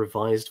lightly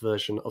revised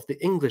version of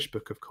the English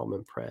Book of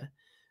Common Prayer,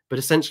 but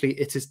essentially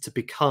it is to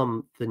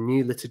become the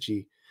new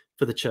liturgy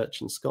for the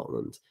Church in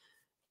Scotland.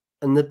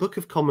 And the Book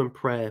of Common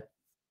Prayer,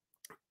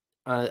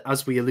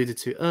 as we alluded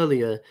to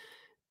earlier,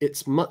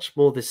 it's much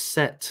more this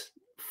set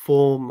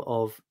form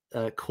of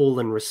call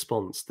and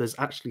response. There's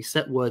actually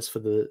set words for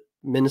the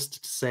minister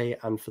to say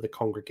and for the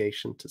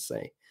congregation to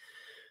say.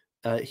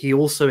 He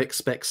also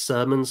expects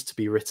sermons to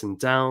be written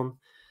down,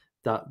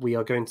 that we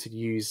are going to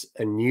use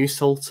a new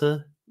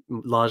psalter,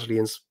 largely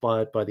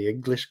inspired by the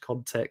English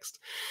context.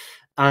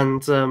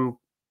 And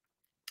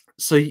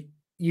so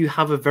you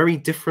have a very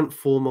different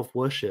form of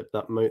worship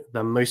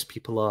than most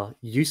people are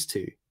used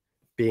to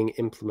being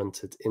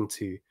implemented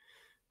into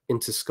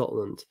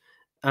Scotland.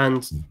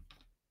 And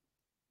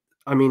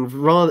I mean,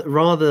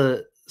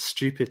 rather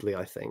stupidly,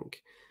 I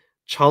think,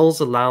 Charles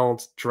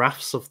allowed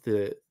drafts of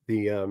the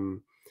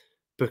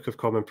Book of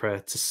Common Prayer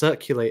to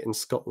circulate in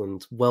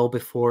Scotland well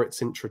before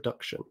its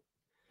introduction.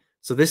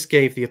 So this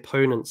gave the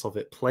opponents of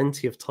it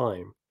plenty of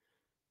time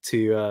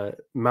to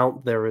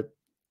mount their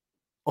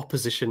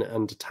opposition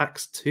and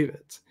attacks to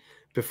it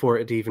before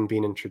it had even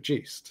been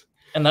introduced.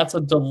 And that's a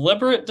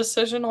deliberate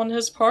decision on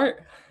his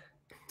part?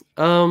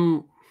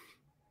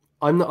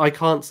 I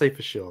can't say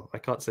for sure.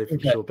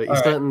 But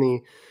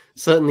he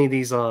certainly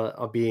these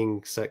are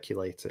being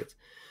circulated.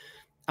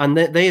 And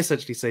they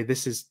essentially say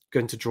this is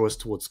going to draw us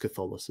towards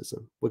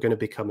Catholicism. We're going to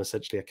become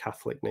essentially a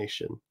Catholic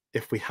nation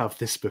if we have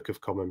this Book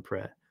of Common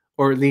Prayer.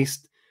 Or at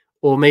least,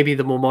 or maybe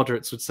the more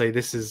moderates would say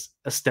this is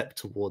a step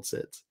towards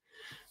it.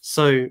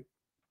 So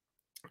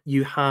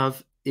you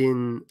have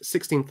in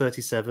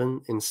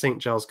 1637 in St.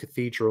 Giles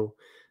Cathedral,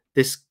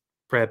 this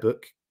prayer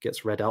book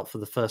gets read out for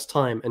the first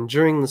time, and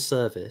during the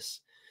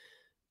service,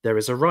 there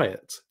is a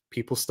riot.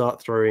 People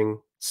start throwing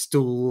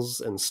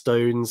stools and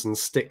stones and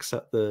sticks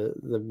at the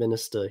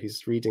minister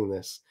who's reading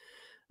this.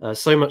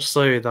 So much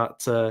so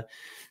that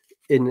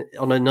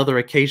on another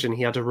occasion,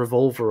 he had a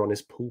revolver on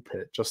his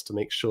pulpit just to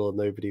make sure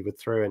nobody would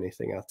throw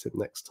anything at him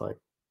next time.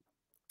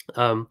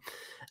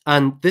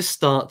 And this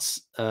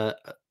starts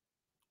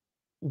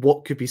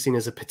what could be seen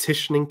as a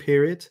petitioning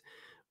period,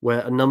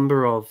 where a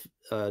number of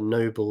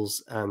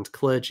nobles and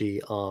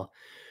clergy are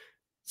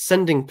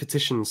sending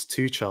petitions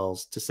to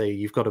Charles to say,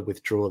 you've got to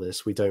withdraw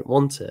this, we don't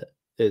want it.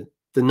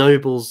 The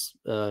nobles,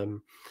 there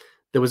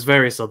was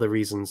various other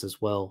reasons as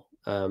well,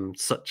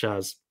 such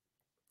as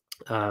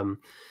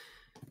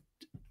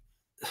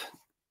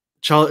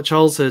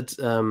Charles had,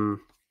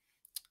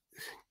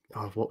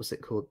 what was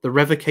it called? The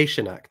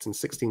Revocation Act in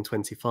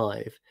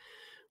 1625,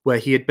 where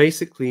he had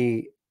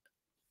basically,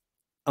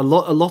 a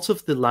lot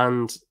of the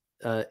land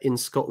in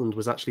Scotland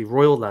was actually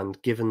royal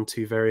land given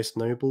to various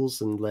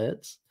nobles and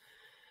lairds.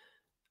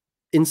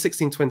 In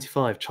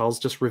 1625, Charles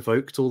just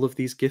revoked all of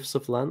these gifts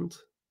of land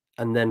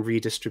and then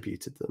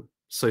redistributed them.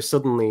 So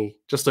suddenly,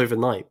 just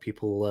overnight,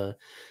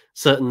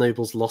 certain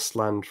nobles lost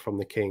land from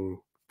the king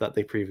that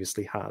they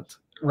previously had.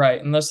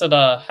 Right, and this had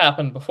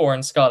happened before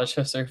in Scottish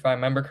history, if I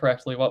remember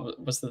correctly. What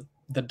was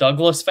the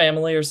Douglas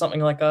family or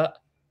something like that?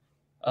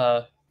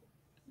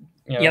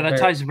 Yeah, that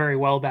ties very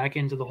well back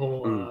into the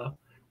whole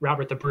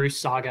Robert the Bruce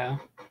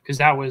saga, because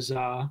that was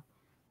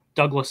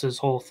Douglas's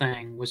whole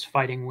thing, was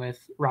fighting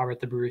with Robert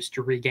the Bruce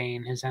to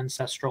regain his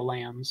ancestral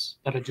lands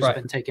that had just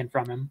been taken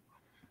from him.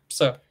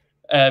 So,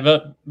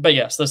 but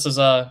yes,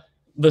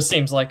 this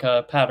seems like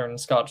a pattern in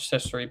Scottish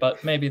history,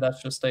 but maybe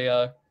that's just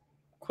a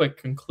quick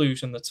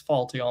conclusion that's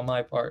faulty on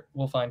my part.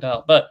 We'll find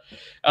out. But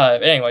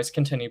anyways,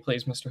 continue,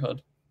 please, Mr.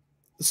 Hood.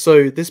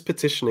 So this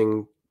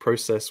petitioning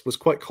process was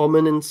quite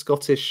common in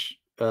Scottish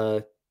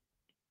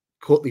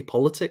courtly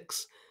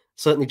politics,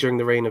 certainly during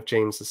the reign of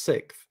James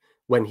VI,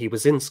 when he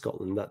was in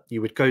Scotland, that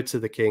you would go to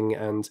the king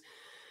and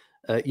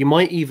you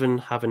might even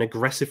have an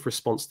aggressive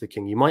response to the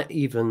king. You might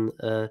even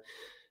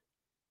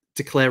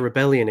declare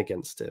rebellion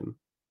against him.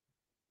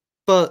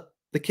 But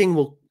the king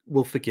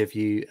will forgive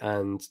you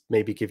and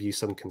maybe give you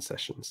some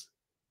concessions.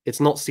 It's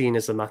not seen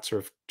as a matter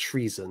of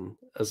treason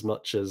as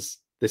much as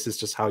this is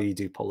just how you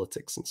do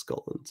politics in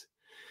Scotland.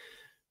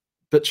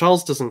 But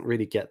Charles doesn't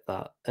really get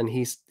that, and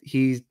he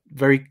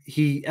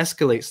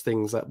escalates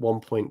things at one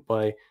point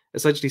by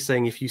essentially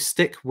saying, if you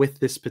stick with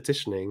this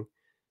petitioning,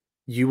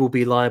 you will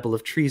be liable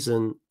of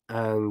treason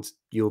and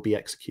you'll be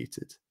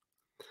executed.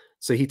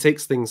 So he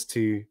takes things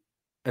to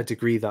a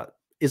degree that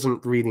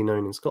isn't really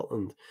known in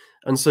Scotland.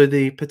 And so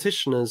the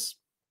petitioners,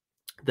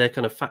 their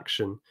kind of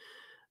faction,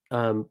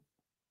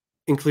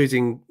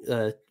 including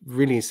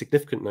really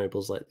significant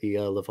nobles like the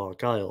Earl of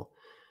Argyll,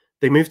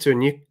 they move to a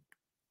new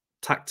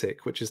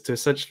tactic, which is to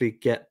essentially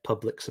get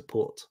public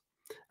support.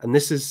 And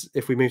this is,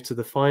 if we move to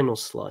the final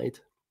slide,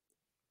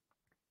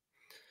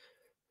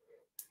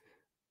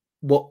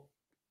 what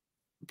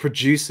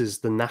produces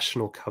the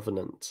National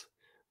Covenant,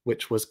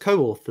 which was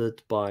co-authored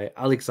by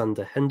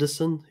Alexander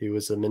Henderson, who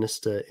was a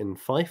minister in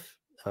Fife,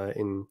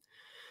 in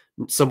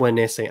somewhere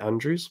near St.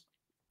 Andrews,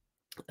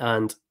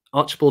 and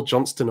Archibald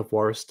Johnston of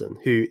Warriston,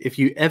 who, if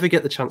you ever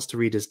get the chance to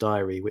read his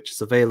diary, which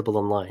is available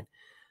online,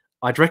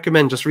 I'd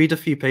recommend just read a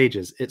few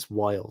pages. It's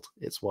wild.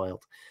 It's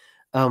wild.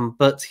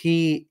 But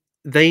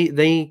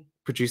they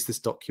produced this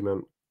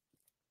document,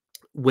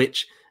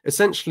 which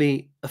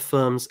essentially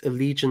affirms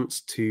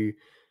allegiance to,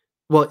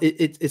 well,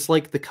 it's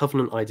like the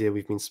covenant idea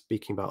we've been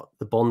speaking about,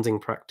 the bonding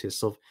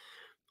practice of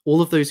all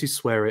of those who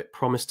swear it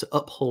promise to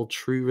uphold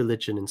true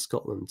religion in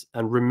Scotland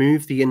and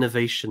remove the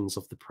innovations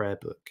of the prayer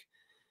book.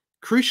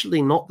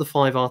 Crucially, not the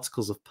 5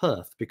 Articles of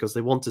Perth, because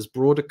they want as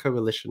broad a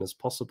coalition as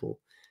possible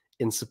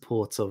in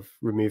support of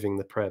removing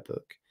the prayer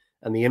book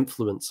and the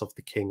influence of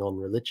the king on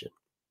religion.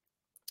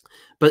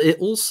 But it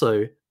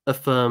also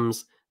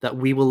affirms that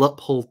we will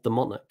uphold the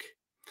monarch,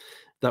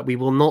 that we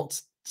will not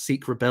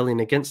seek rebellion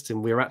against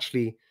him. We're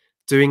actually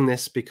doing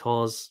this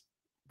because,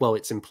 well,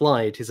 it's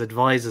implied his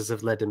advisors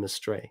have led him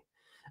astray.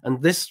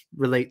 And this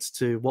relates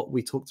to what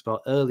we talked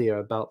about earlier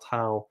about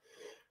how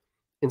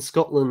in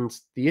Scotland,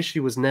 the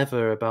issue was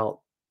never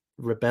about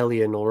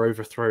rebellion or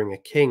overthrowing a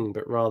king,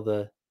 but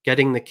rather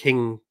getting the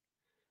king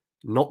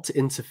not to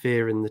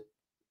interfere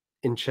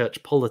in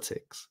church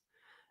politics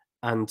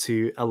and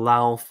to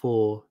allow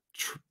for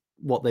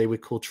what they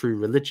would call true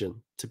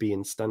religion to be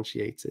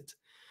instantiated.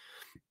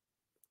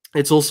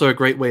 It's also a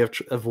great way of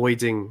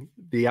avoiding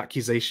the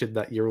accusation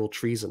that you're all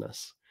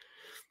treasonous.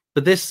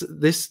 But this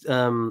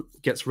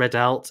gets read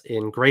out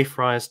in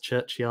Greyfriars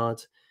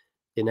Churchyard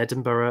in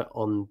Edinburgh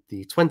on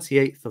the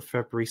 28th of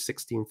February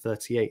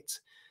 1638,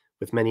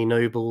 with many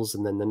nobles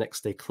and then the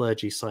next day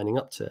clergy signing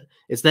up to it.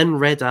 It's then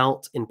read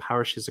out in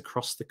parishes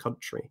across the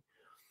country.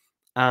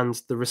 And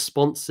the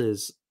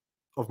responses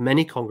of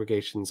many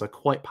congregations are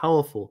quite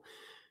powerful.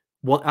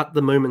 what at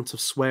the moment of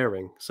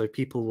swearing. So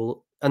people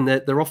will, and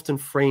they're often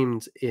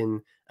framed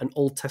in an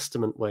Old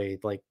Testament way,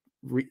 like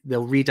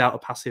they'll read out a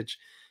passage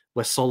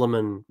where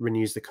Solomon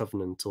renews the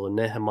covenant or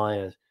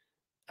Nehemiah,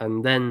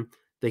 and then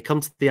they come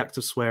to the act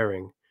of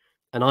swearing,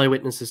 and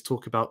eyewitnesses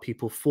talk about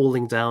people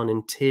falling down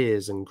in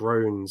tears and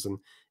groans and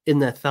in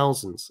their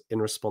thousands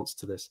in response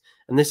to this.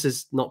 And this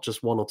is not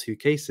just one or two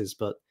cases,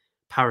 but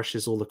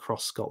parishes all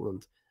across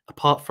Scotland,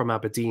 apart from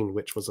Aberdeen,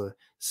 which was a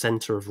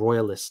centre of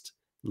royalist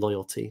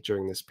loyalty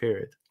during this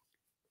period.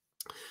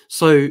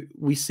 So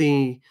we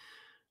see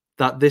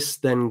that this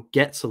then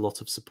gets a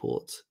lot of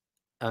support,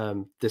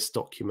 this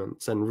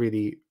document, and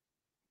really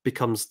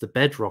becomes the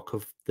bedrock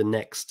of the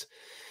next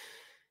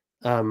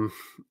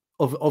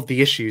of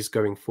the issues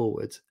going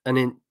forward.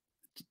 And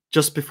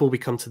just before we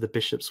come to the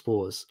Bishops'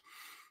 Wars,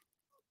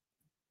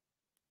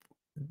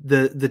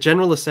 the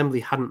General Assembly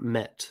hadn't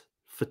met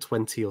for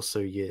 20 or so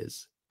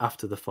years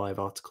after the 5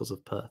 Articles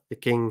of Perth. The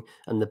king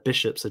and the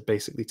bishops had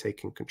basically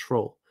taken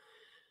control.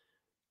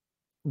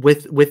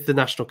 With the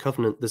National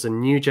Covenant, there's a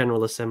new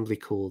General Assembly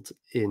called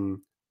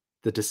in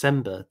the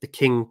December. The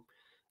king,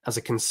 as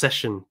a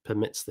concession,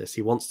 permits this.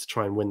 He wants to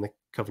try and win the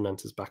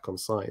Covenanters back on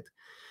side.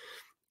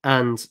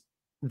 And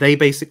they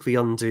basically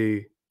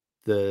undo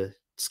the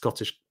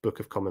Scottish Book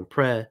of Common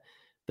Prayer.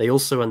 They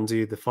also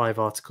undo the 5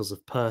 Articles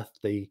of Perth.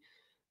 They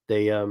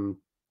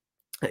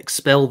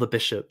expel the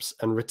bishops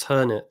and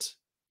return it,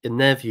 in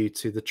their view,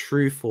 to the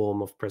true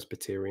form of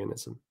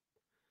Presbyterianism.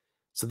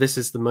 So this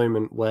is the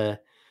moment where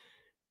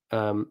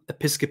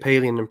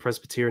Episcopalian and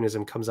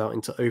Presbyterianism comes out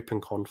into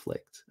open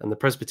conflict, and the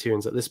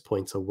Presbyterians at this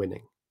point are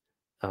winning,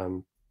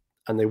 and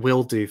they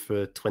will do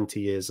for 20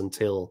 years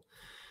until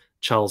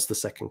Charles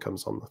II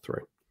comes on the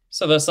throne.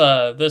 So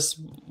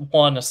this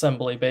one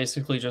assembly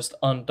basically just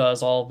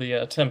undoes all the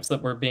attempts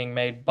that were being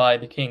made by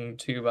the king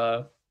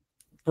to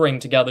bring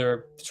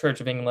together the Church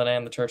of England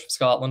and the Church of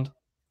Scotland.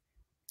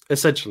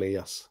 Essentially,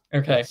 yes.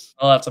 Okay, yes.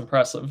 Well, that's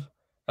impressive.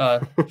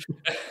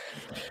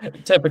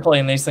 Typically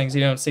in these things,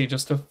 you don't see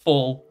just a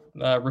full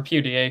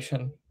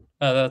repudiation.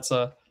 That's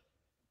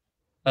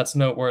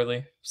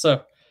noteworthy.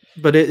 So,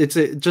 but it's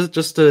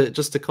just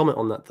to comment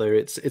on that though.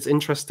 It's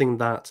interesting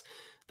that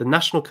the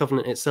National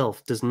Covenant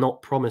itself does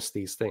not promise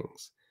these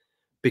things,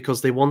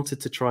 because they wanted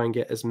to try and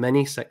get as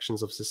many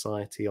sections of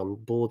society on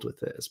board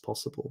with it as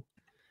possible.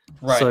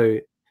 Right. So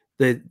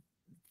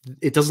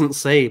it doesn't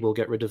say we'll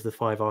get rid of the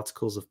 5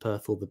 Articles of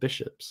Perth or the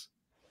bishops.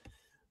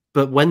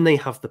 But when they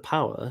have the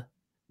power,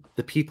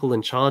 the people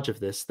in charge of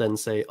this then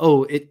say,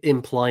 oh, it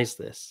implies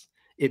this.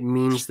 It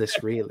means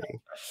this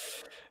really.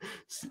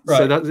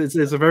 Right. So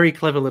it's a very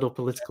clever little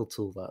political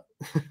tool, that.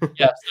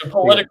 Yeah, so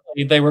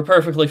politically, they were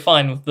perfectly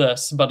fine with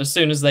this, but as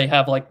soon as they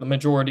have like the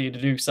majority to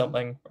do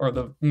something, or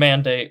the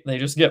mandate, they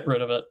just get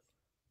rid of it.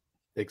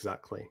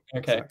 Exactly.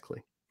 Okay.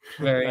 Exactly.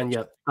 Very and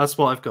yeah, that's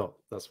what I've got.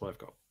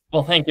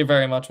 Well, thank you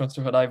very much,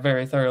 Mr. Hood. I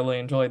very thoroughly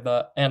enjoyed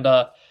that. And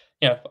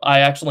I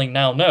actually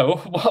now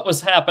know what was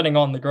happening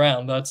on the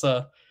ground. That's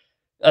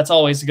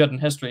always good in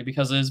history,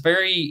 because it is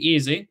very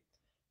easy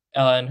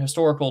in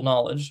historical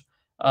knowledge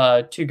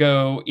to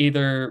go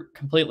either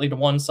completely to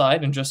one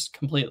side and just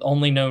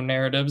only know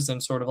narratives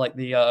and sort of like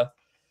the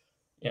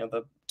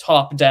the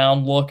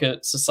top-down look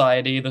at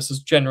society. This is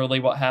generally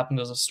what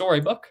happened as a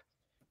storybook,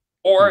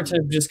 or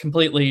to just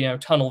completely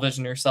tunnel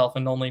vision yourself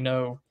and only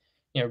know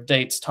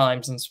dates,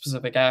 times, and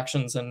specific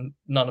actions, and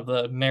none of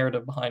the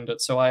narrative behind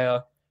it. So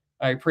I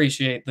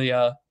appreciate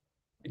the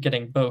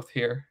getting both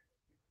here.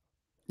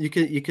 You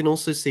can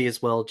also see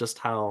as well just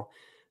how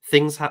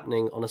things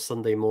happening on a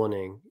Sunday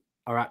morning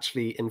are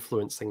actually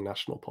influencing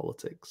national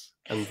politics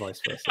and vice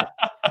versa,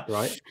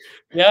 right?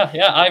 Yeah.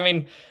 I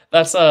mean,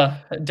 that's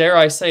dare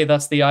I say,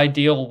 that's the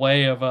ideal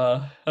way of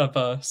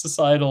a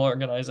societal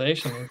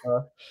organization.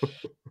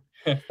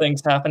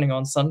 Things happening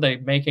on Sunday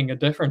making a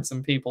difference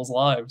in people's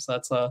lives.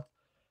 That's a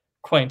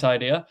quaint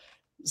idea.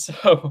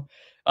 So,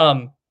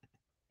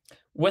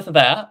 with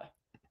that,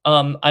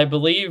 I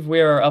believe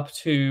we're up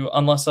to,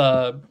 unless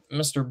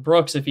Mr.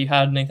 Brooks, if you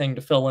had anything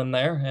to fill in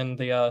there, and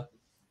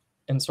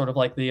in sort of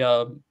like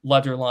the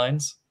ledger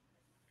lines.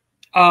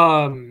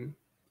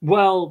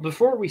 Well,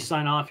 before we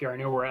sign off here, I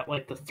know we're at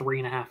like the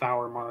 3.5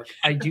 hour mark.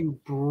 I do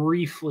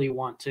briefly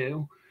want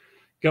to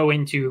go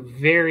into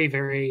very,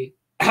 very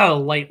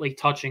lightly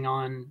touching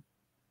on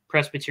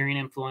Presbyterian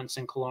influence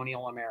in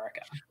colonial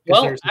America.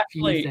 Well, there's a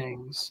few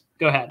things.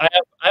 Go ahead. I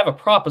have a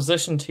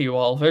proposition to you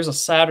all. If there's a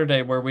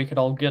Saturday where we could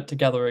all get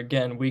together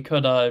again, we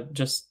could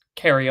just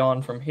carry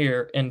on from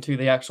here into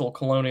the actual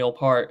colonial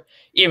part.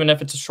 Even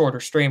if it's a shorter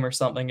stream or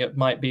something, it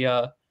might be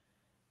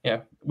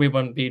we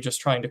wouldn't be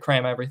just trying to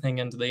cram everything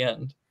into the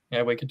end.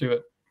 We could do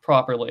it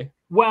properly.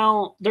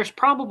 Well, there's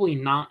probably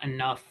not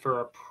enough for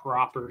a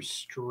proper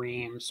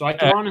stream. So I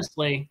can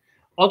honestly,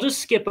 I'll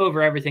just skip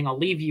over everything. I'll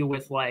leave you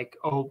with like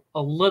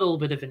a little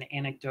bit of an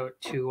anecdote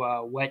to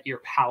whet your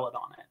palate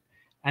on it.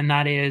 And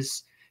that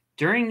is,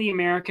 during the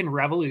American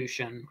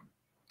Revolution,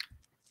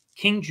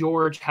 King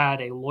George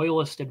had a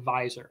loyalist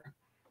advisor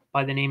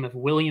by the name of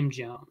William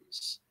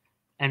Jones.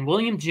 And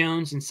William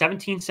Jones in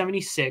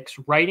 1776,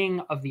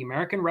 writing of the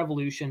American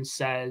Revolution,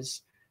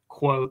 says,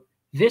 quote,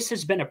 "This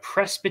has been a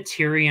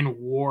Presbyterian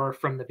war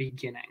from the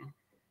beginning."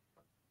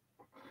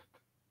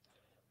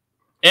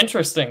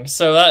 Interesting.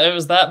 So that it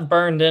was that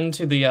burned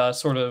into the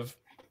sort of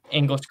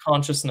English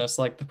consciousness,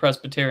 like the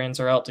Presbyterians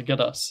are out to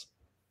get us.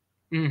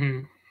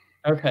 Mm-hmm.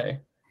 Okay.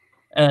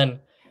 And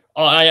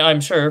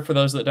I'm sure for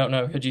those that don't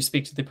know, could you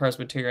speak to the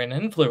Presbyterian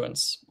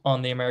influence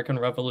on the American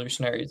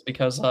revolutionaries?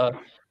 Because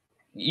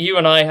you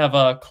and I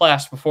have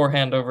clashed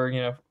beforehand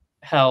over,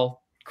 how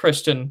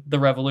Christian the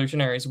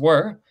revolutionaries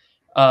were,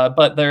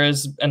 but there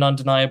is an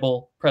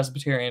undeniable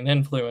Presbyterian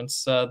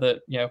influence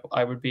that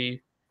I would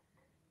be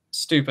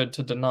stupid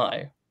to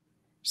deny.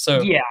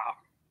 So yeah,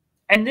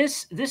 and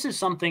this is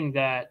something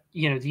that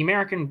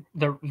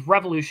the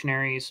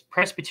revolutionaries,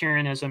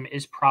 Presbyterianism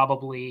is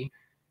probably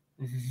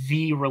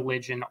the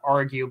religion,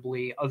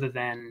 arguably, other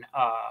than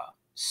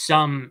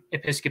some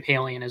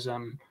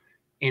Episcopalianism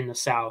in the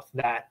South,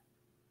 that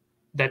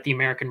the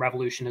American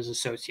Revolution is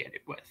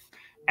associated with.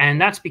 And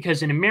that's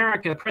because in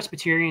America,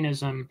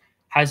 Presbyterianism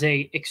has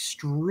a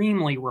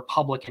extremely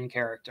Republican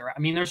character. I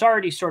mean, there's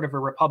already sort of a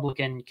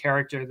Republican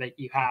character that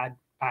you had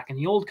back in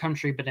the old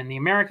country, but in the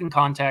American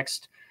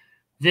context,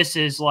 this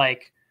is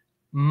like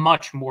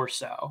much more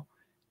so.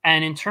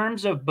 And in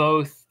terms of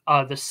both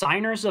the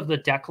signers of the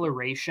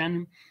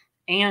Declaration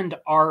and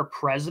our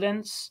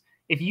presidents,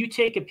 if you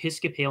take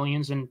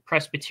Episcopalians and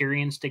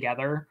Presbyterians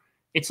together,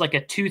 it's like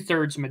a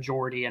 2/3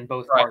 majority in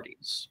both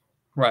parties.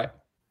 Right.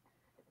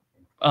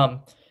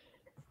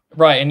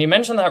 Right, and you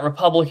mentioned that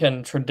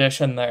Republican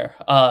tradition there.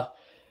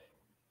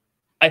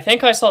 I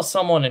think I saw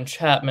someone in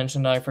chat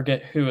mention, I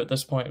forget who at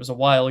this point, it was a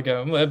while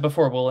ago,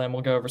 before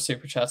we'll go over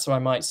Super Chat, so I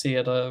might see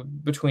it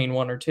between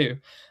one or two.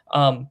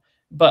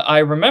 But I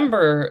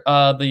remember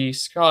the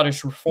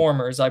Scottish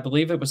Reformers, I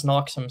believe it was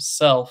Knox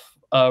himself,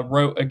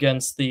 wrote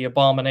against the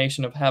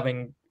abomination of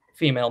having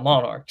female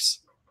monarchs.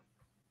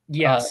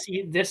 Yes,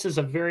 this is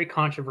a very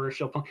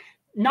controversial point.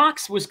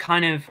 Knox was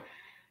kind of,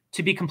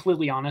 to be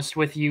completely honest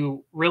with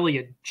you, really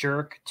a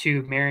jerk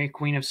to Mary,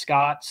 Queen of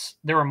Scots.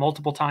 There were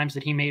multiple times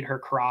that he made her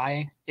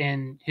cry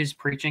in his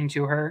preaching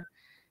to her.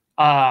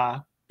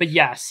 But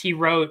yes, he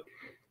wrote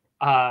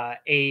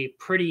a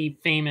pretty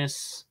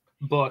famous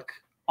book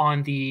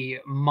on the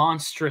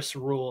monstrous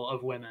rule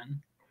of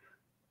women.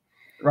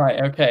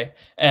 Right, okay.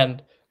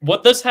 And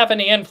would this have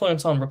any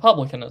influence on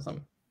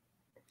republicanism?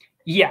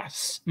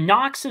 Yes.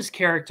 Knox's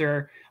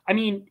character, I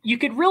mean,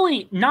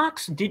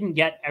 Knox didn't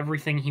get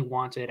everything he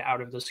wanted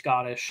out of the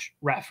Scottish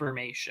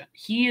Reformation.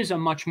 He is a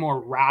much more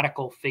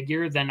radical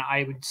figure than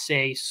I would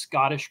say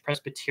Scottish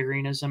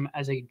Presbyterianism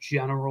as a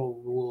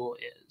general rule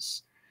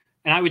is.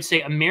 And I would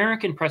say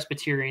American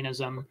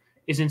Presbyterianism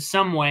is in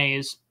some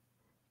ways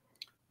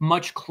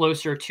much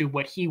closer to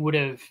what he would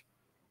have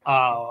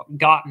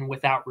gotten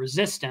without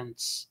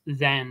resistance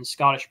than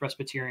Scottish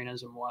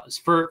Presbyterianism was,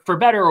 for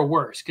better or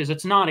worse, because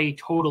it's not a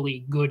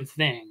totally good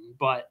thing.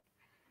 But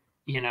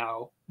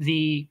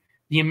the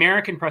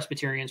American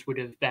Presbyterians would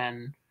have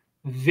been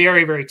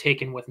very, very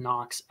taken with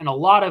Knox, and a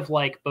lot of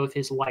both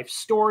his life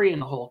story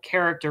and the whole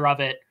character of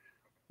it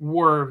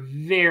were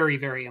very,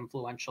 very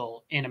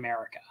influential in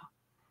America.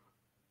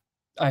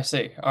 I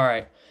see. All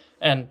right,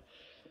 and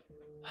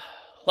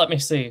let me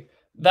see.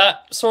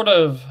 That sort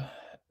of.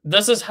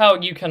 This is how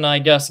you can, I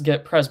guess,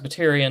 get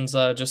Presbyterians,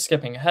 just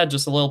skipping ahead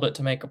just a little bit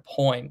to make a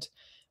point.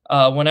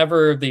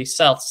 Whenever the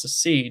South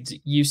secedes,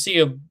 you see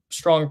a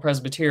strong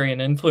Presbyterian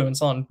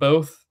influence on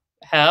both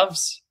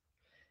halves,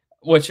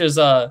 which is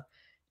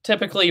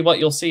typically what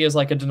you'll see is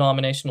like a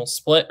denominational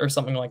split or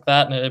something like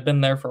that, and it had been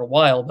there for a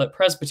while. But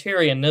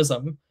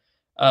Presbyterianism,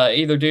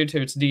 either due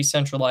to its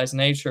decentralized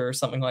nature or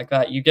something like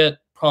that, you get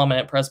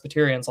prominent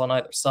Presbyterians on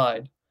either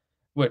side,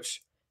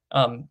 which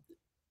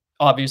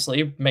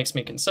obviously makes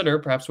me consider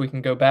perhaps we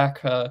can go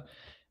back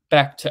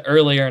to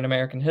earlier in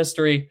American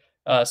history,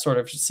 sort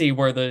of see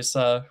where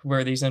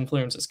these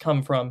influences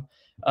come from,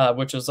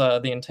 which is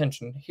the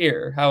intention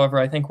here. However,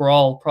 I think we're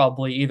all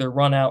probably either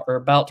run out or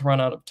about to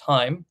run out of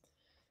time,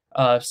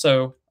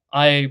 so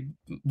I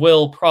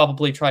will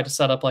probably try to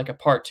set up like a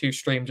part 2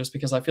 stream, just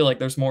because I feel like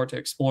there's more to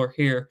explore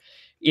here,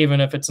 even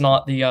if it's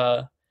not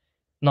the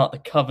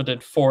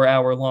coveted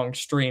 4-hour long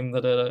stream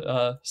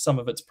that some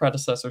of its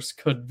predecessors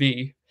could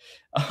be.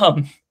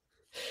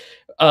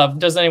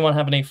 Does anyone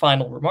have any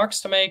final remarks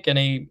to make?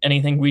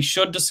 Anything we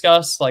should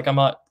discuss? Like, I'm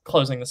not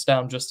closing this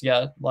down just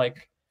yet.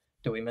 Like,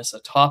 do we miss a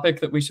topic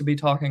that we should be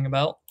talking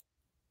about?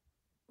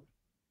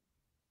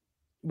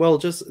 Well,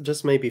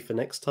 just maybe for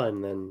next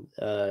time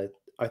then.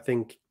 I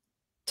think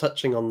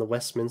touching on the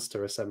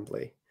Westminster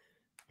Assembly,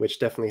 which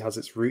definitely has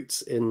its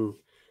roots in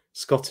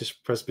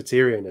Scottish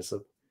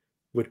Presbyterianism,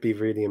 would be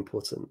really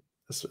important,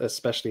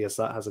 especially as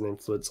that has an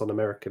influence on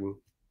American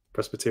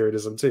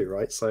Presbyterianism too,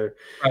 right? So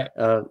right.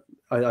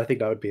 I think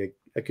that would be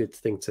a good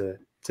thing to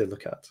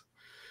look at.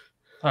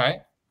 All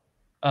right.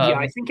 Yeah,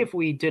 I think if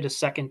we did a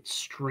second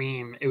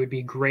stream, it would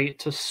be great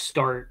to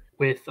start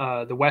with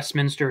the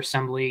Westminster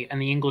Assembly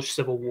and the English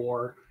Civil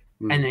War,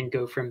 and then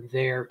go from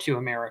there to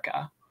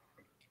America.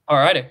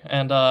 Alrighty,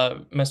 and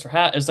Mr.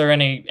 Hat, is there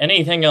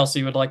anything else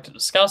you would like to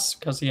discuss?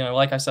 Because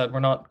like I said, we're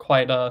not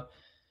quite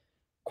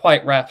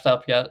wrapped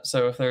up yet.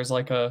 So if there's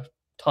like a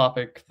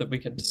topic that we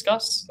could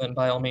discuss, then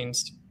by all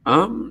means.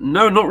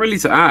 No, not really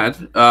to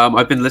add.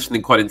 I've been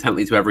listening quite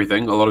intently to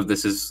everything. A lot of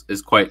this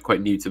is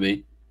quite new to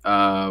me.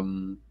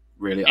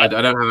 Really, I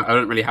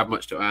don't really have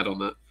much to add on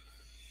that.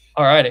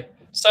 Alrighty,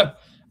 so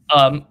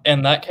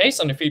in that case,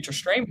 on a future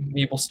stream,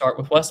 we will start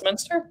with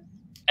Westminster,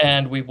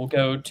 and we will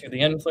go to the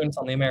influence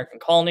on the American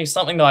colonies.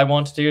 Something that I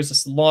want to do is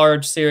this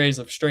large series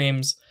of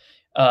streams,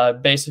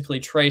 basically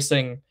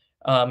tracing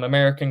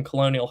American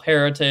colonial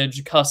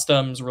heritage,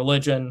 customs,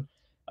 religion,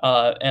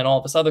 and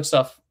all this other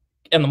stuff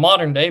in the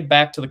modern day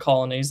back to the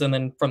colonies, and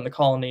then from the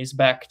colonies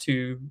back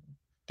to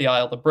the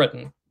Isle of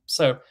Britain.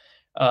 So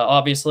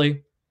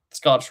obviously, the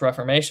Scottish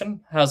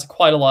Reformation has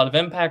quite a lot of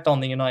impact on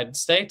the United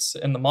States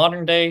in the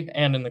modern day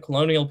and in the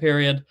colonial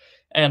period,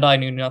 and I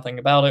knew nothing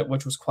about it,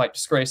 which was quite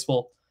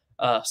disgraceful.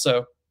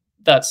 So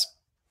that's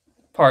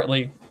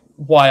partly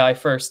why I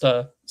first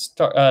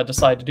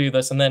decided to do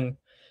this. And then,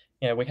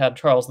 we had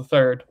Charles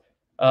III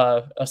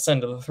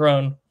ascend to the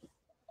throne,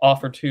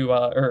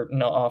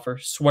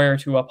 swear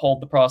to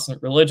uphold the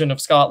Protestant religion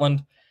of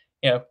Scotland.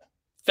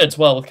 Fits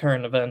well with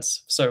current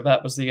events. So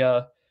that was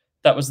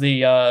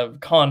the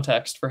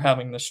context for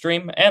having the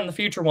stream, and the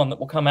future one that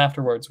will come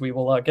afterwards. We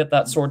will get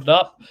that sorted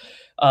up.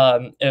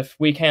 If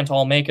we can't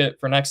all make it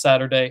for next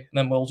Saturday,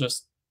 then we'll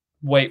just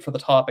wait for the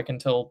topic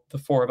until the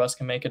four of us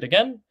can make it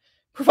again,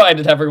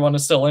 provided everyone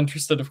is still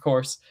interested, of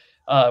course.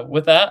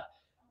 With that,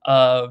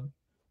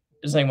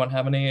 does anyone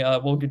have any,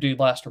 we'll do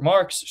last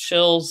remarks,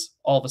 shills,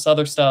 all this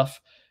other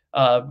stuff,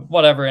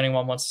 whatever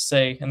anyone wants to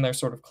say in their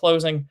sort of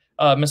closing.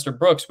 Mr.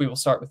 Brooks, we will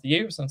start with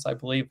you, since I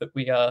believe that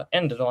we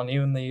ended on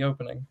you in the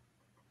opening.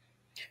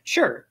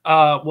 Sure.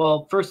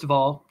 Well, first of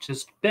all,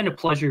 just been a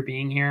pleasure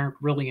being here.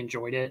 Really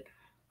enjoyed it.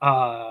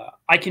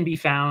 I can be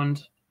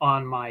found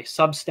on my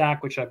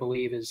Substack, which I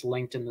believe is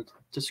linked in the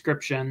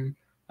description.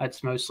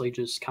 It's mostly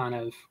just kind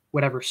of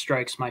whatever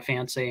strikes my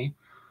fancy.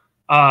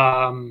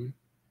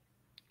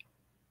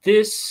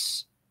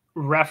 This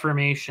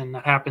Reformation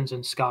that happens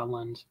in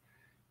Scotland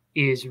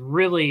is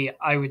really,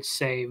 I would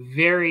say,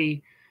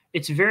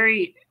 it's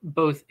very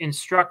both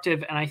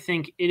instructive, and I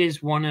think it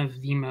is one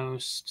of the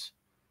most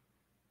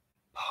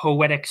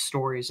poetic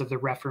stories of the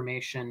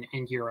Reformation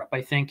in Europe.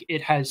 I think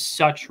it has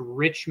such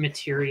rich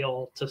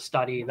material to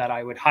study that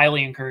I would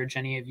highly encourage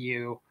any of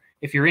you,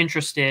 if you're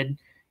interested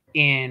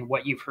in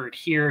what you've heard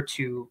here,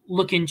 to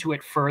look into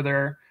it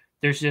further.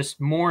 There's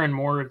just more and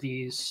more of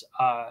these,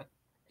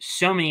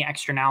 so many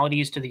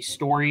externalities to these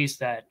stories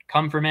that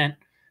come from it.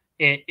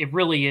 It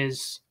really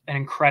is an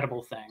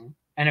incredible thing.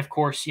 And of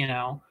course,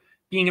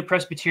 being a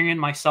Presbyterian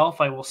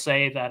myself, I will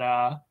say that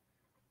I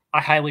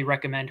highly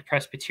recommend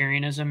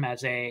Presbyterianism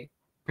as a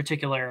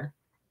particular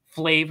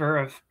flavor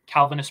of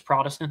Calvinist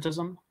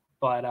Protestantism,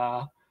 but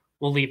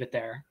we'll leave it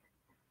there.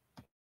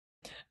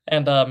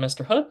 And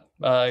Mr. Hood,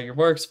 your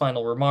works,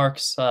 final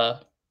remarks,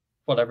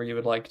 whatever you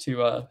would like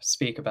to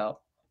speak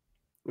about.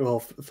 Well,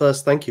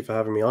 first, thank you for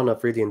having me on.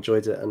 I've really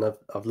enjoyed it, and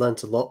I've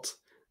learned a lot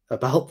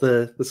about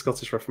the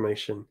Scottish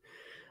Reformation.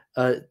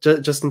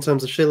 Just in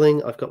terms of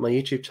shilling, I've got my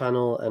YouTube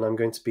channel, and I'm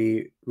going to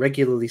be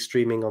regularly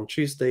streaming on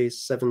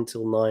Tuesdays, 7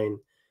 till 9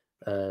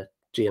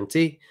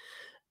 GMT.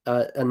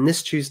 And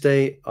this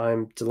Tuesday,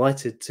 I'm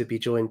delighted to be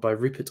joined by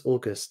Rupert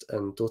August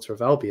and Daughter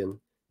of Albion.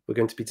 We're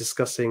going to be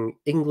discussing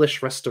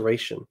English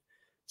restoration.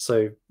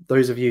 So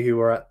those of you who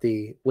are at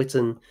the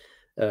Witten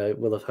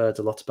will have heard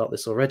a lot about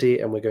this already,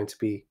 and we're going to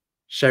be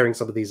sharing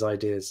some of these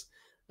ideas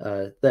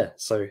there.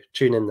 So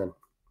tune in then.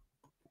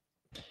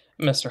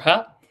 Mr.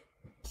 Hat?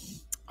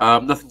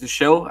 Nothing to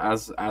shill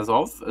as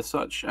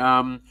such.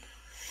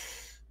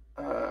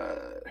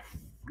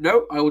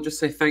 No, I will just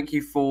say thank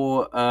you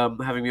for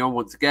having me on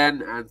once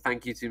again, and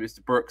thank you to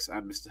Mr. Brooks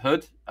and Mr.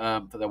 Hood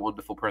for their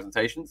wonderful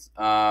presentations.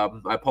 I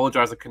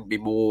apologize I couldn't be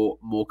more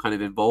kind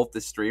of involved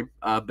this stream,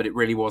 but it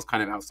really was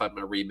kind of outside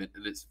my remit,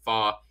 and it's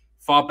far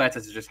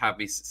better to just have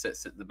me sit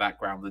in the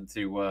background than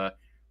to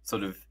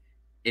sort of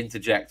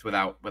interject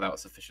without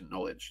sufficient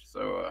knowledge.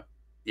 So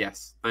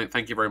yes,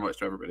 thank you very much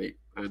to everybody,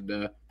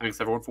 and thanks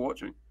everyone for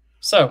watching.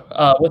 So,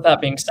 with that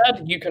being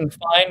said, you can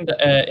find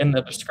in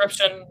the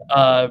description,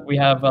 we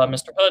have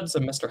Mr. Hood's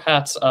and Mr.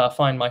 Hat's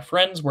Find My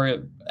Friends, where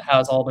it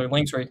has all their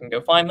links where you can go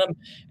find them.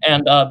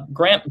 And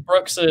Grant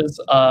Brooks's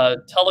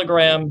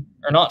Telegram,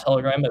 or not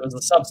Telegram, it was a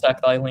Substack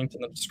that I linked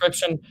in the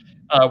description,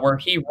 where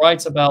he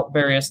writes about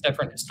various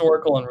different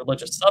historical and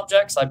religious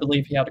subjects. I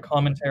believe he had a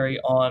commentary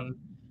on,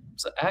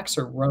 was it Acts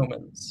or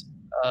Romans?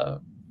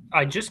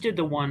 I just did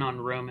the one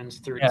on Romans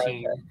 13.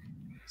 Yeah, okay.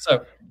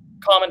 So,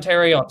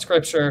 commentary on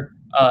Scripture.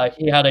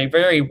 He had a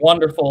very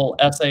wonderful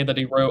essay that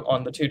he wrote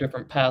on the two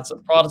different paths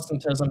of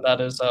Protestantism, that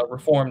is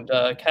Reformed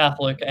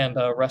Catholic and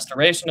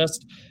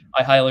Restorationist.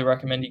 I highly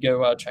recommend you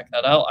go check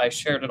that out. I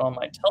shared it on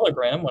my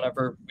Telegram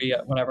whenever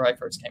I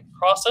first came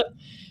across it.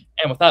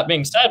 And with that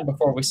being said,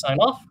 before we sign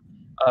off,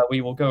 we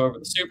will go over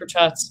the Super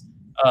Chats,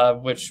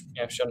 which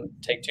shouldn't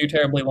take too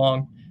terribly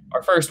long.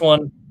 Our first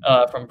one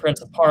from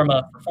Prince of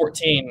Parma for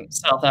 14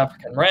 South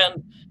African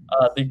rand.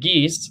 The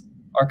geese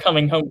are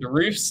coming home to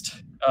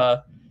roost.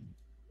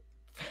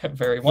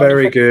 Very wonderful.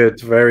 Very good.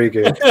 Very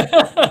good.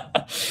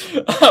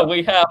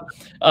 We have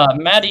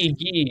Maddie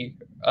Gee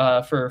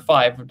for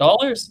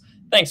 $5.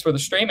 Thanks for the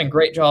stream and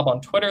great job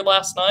on Twitter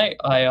last night.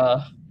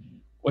 I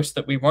wish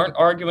that we weren't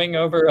arguing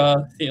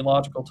over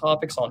theological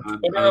topics on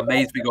Twitter. I'm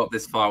amazed we got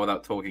this far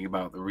without talking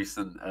about the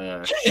recent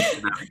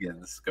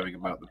shenanigans going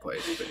about the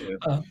place.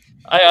 But,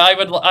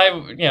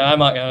 yeah. I'm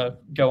not gonna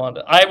go on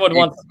to. I would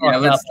want to talk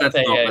about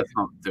let's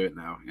not do it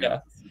now. Yeah.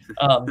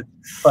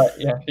 But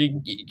yeah,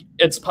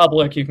 it's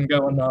public. You can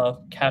go and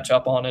catch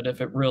up on it if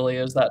it really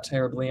is that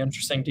terribly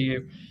interesting to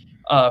you.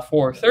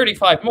 For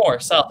 35 more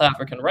South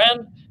African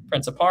rand,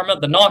 Prince of Parma,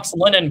 the Knox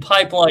Linen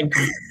Pipeline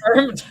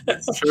confirmed.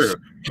 That's true.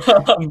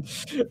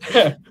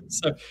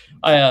 So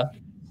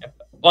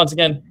once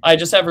again, I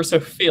just ever so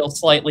feel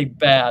slightly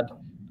bad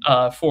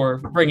for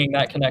bringing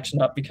that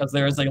connection up, because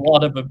there is a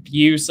lot of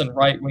abuse and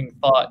right-wing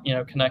thought,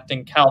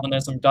 connecting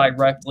Calvinism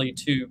directly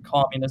to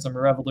communism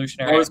or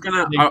revolutionary. I was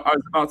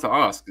about to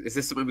ask, is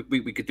this something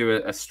we could do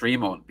a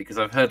stream on? Because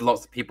I've heard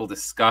lots of people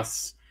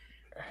discuss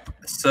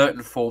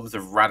certain forms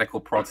of radical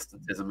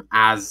Protestantism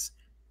as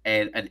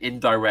an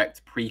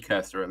indirect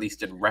precursor, at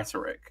least in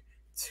rhetoric,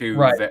 to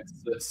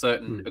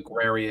certain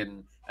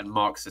agrarian and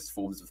Marxist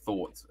forms of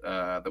thought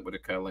that would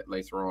occur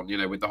later on.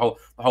 With the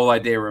whole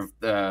idea of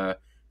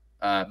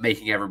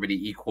making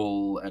everybody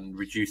equal and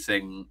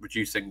reducing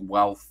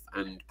wealth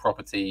and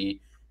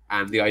property,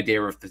 and the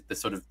idea of the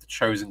sort of the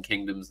chosen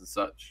kingdoms and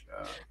such.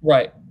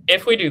 Right.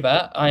 If we do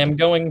that, I am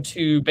going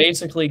to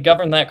basically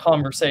govern that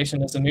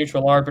conversation as a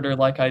neutral arbiter,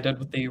 like I did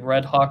with the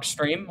Red Hawk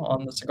stream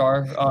on the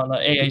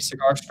AA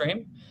cigar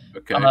stream.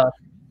 Okay.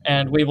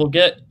 And we will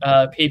get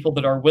people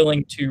that are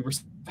willing to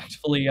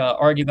respectfully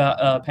argue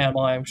that.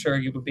 Panama, I'm sure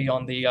you would be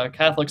on the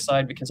Catholic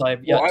side, because I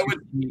have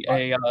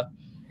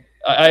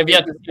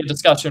yet to see a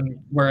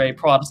discussion where a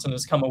Protestant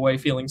has come away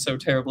feeling so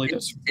terribly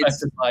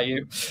disrespected by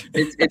you.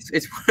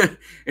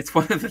 It's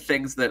one of the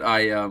things that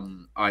I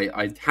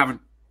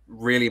haven't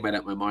really made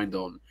up my mind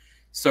on.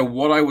 So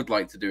what I would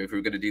like to do, if we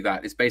were going to do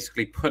that, is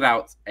basically put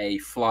out a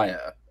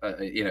flyer,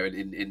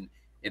 in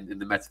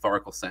the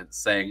metaphorical sense,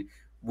 saying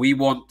we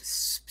want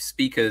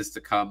speakers to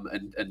come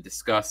and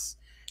discuss.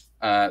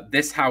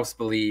 This house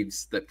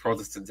believes that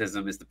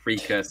Protestantism is the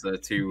precursor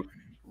to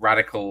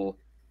radical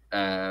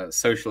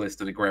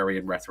socialist and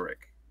agrarian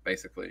rhetoric,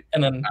 basically.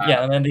 And then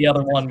and then the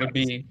other one would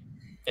be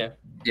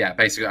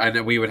basically. I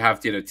know we would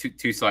have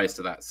two sides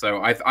to that.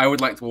 So I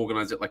would like to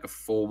organize it like a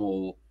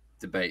formal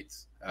debate,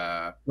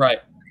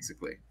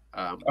 basically.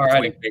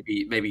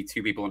 Maybe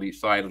two people on each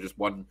side, or just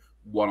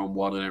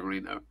one-on-one. I don't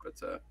really know,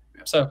 but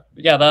So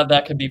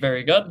that could be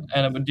very good,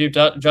 and it would do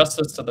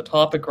justice to the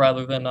topic,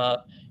 rather than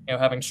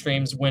having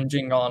streams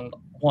whinging on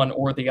one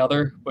or the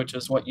other, which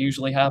is what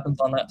usually happens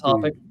on that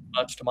topic,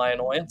 much to my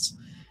annoyance.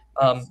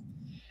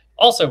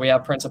 Also, we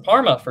have Prince of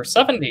Parma for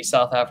 70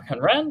 South African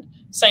rand.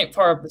 Saint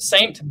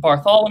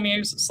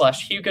Bartholomew's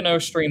 /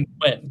 Huguenot stream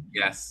win.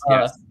 Yes.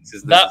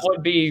 That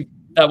would be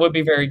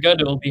very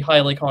good. It will be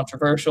highly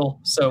controversial.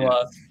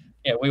 So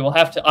we will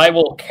have to. I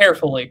will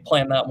carefully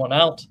plan that one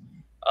out.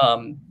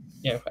 I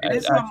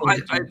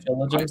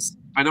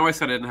know I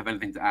said I didn't have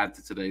anything to add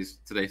to today's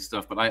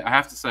stuff, but I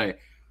have to say,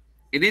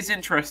 it is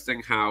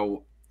interesting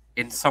how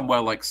in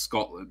somewhere like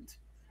Scotland,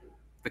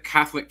 the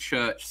Catholic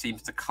Church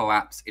seems to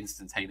collapse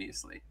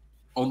instantaneously,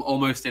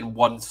 almost in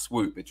one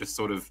swoop. It just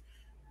sort of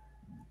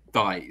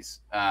dies,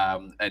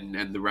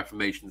 and the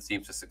Reformation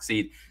seems to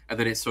succeed, and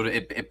then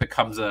it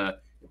becomes a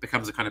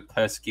kind of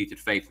persecuted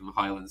faith in the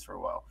Highlands for a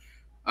while.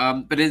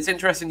 But it's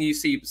interesting, you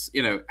see,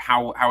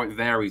 how it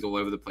varies all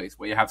over the place,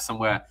 where you have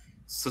somewhere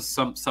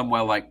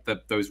like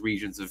those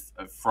regions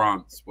of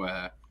France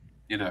where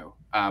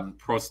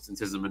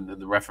Protestantism and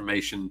the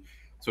Reformation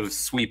sort of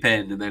sweep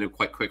in, and then are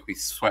quite quickly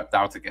swept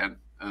out again.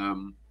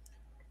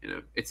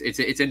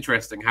 It's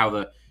interesting how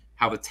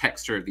the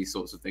texture of these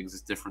sorts of things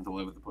is different all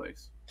over the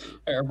place.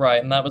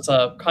 Right, and that was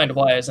kind of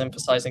why I was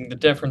emphasizing the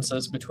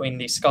differences between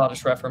the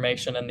Scottish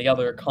Reformation and the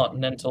other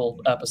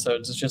continental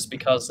episodes, is just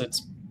because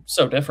it's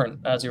so different,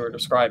 as you were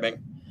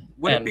describing.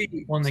 And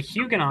the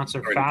Huguenots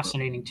are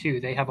fascinating too.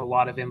 They have a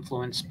lot of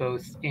influence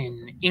both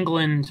in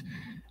England,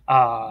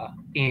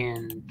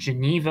 in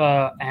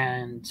Geneva,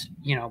 and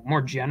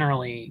more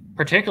generally,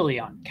 particularly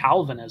on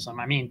Calvinism.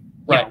 I mean,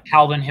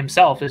 Calvin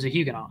himself is a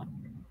Huguenot.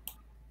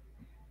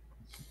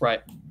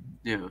 Right.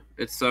 Yeah.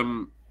 It's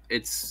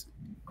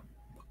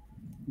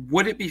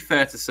would it be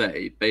fair to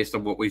say, based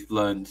on what we've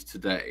learned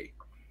today,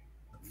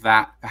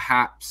 that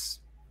perhaps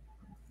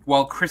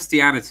while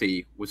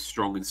Christianity was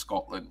strong in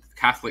Scotland, the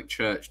Catholic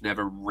Church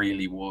never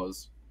really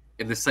was,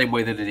 in the same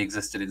way that it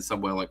existed in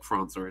somewhere like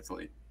France or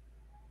Italy?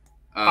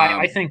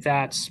 I think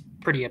that's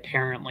pretty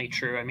apparently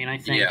true. I mean, I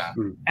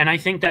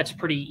think that's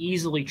pretty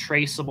easily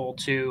traceable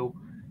to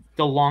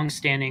the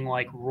longstanding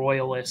like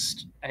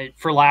royalist,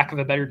 for lack of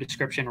a better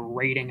description,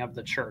 rating of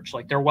the church.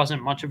 Like there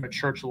wasn't much of a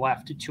church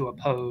left to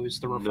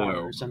oppose the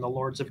reformers and the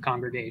lords of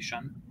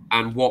congregation.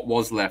 And what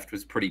was left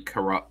was pretty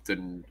corrupt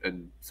and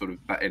sort of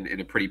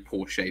in a pretty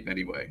poor shape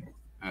anyway.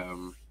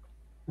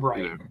 Right.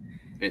 You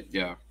know,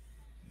 yeah.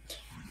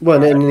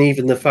 Well, and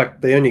even the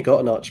fact they only got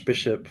an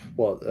archbishop,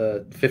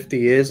 50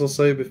 years or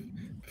so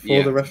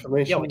before the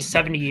Reformation? Yeah, like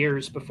 70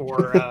 years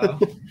before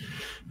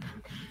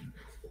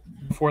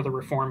before the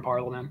Reformed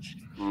Parliament.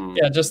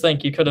 Yeah, just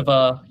think you could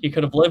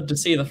have lived to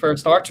see the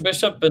first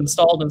archbishop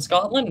installed in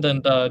Scotland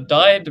and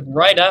died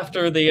right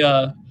after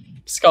the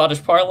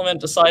Scottish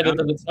Parliament decided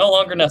that it's no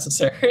longer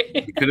necessary.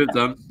 You could have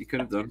done. You could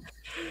have done.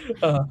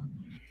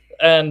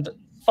 And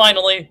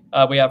finally,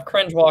 we have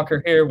Cringe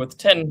Walker here with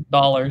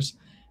 $10.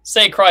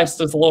 Say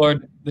Christ is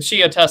Lord. The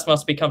Shia test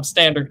must become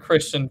standard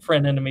Christian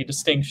friend-enemy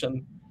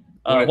distinction.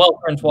 Well,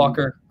 Cringe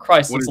Walker,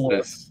 Christ is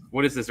Lord.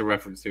 What is this a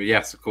reference to?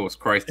 Yes, of course,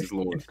 Christ is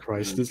Lord.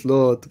 Christ is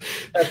Lord.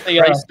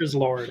 Christ is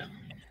Lord.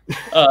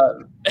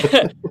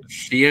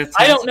 Shia test?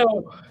 I don't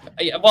know.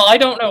 Well, I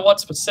don't know what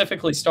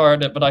specifically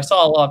started it, but I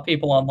saw a lot of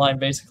people online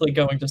basically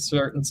going to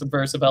certain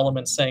subversive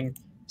elements saying,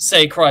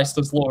 say Christ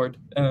is Lord.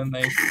 And then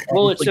they...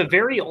 Well, it's a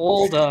very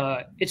old...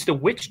 it's the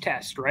witch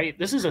test, right?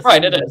 This is a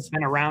thing that's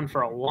been around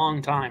for a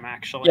long time,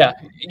 actually.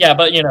 Yeah,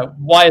 but, you know,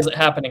 why is it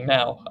happening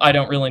now? I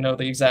don't really know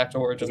the exact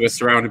origin. We're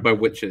surrounded by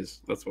witches,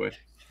 that's why.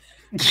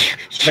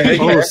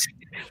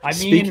 I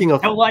mean,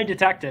 no lie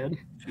detected.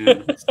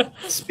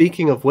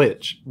 Speaking of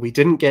which, we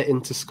didn't get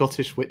into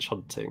Scottish witch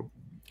hunting.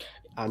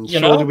 And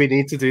surely we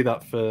need to do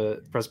that for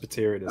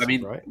Presbyterianism, I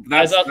mean, right?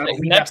 That's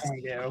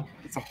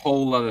It's a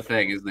whole other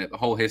thing, isn't it? The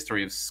whole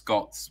history of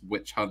Scots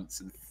witch hunts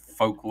and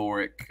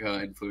folkloric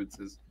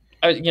influences.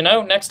 You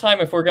know, next time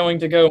if we're going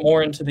to go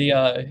more into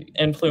the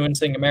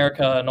influencing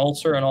America and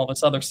Ulster and all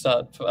this other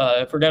stuff,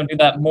 if we're going to do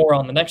that more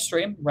on the next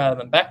stream rather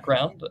than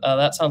background,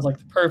 that sounds like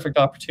the perfect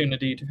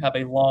opportunity to have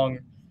a long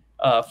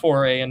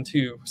foray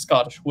into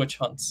Scottish witch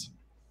hunts.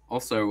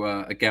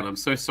 Also, again, I'm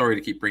so sorry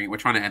to keep bringing... We're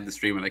trying to end the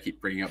stream and I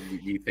keep bringing up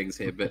new things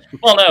here, but...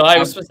 Well, no,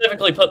 I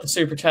specifically put the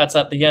super chats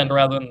at the end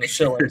rather than the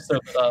shilling, so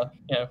that,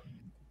 you know,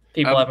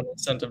 people have an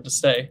incentive to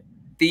stay.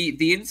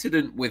 The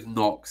incident with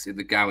Knox in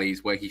the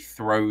galleys, where he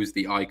throws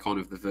the icon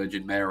of the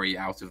Virgin Mary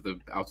out of the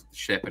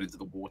ship and into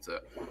the water,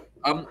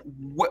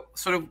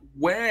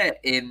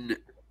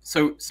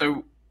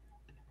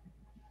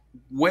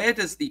 where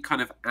does the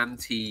kind of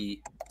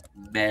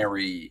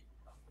anti-Mary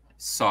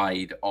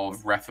side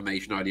of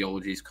Reformation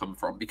ideologies come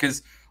from?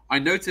 Because I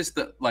noticed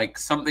that like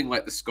something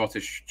like the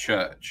Scottish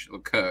Church or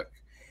Kirk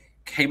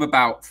came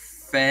about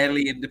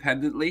fairly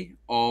independently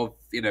of,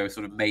 you know,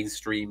 sort of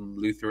mainstream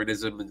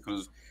Lutheranism and kind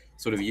of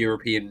sort of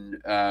European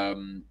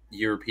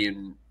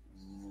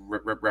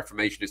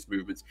Reformationist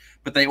movements,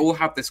 but they all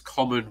have this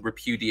common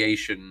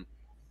repudiation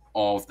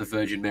of the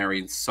Virgin Mary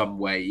in some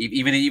way.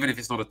 Even if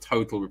it's not a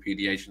total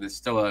repudiation, there's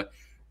still a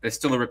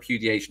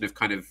repudiation of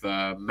kind of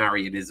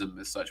Marianism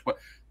as such. But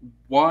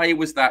why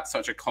was that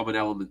such a common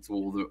element to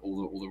all the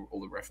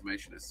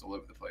Reformationists all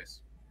over the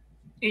place?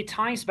 It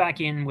ties back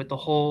in with the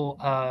whole,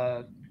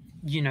 the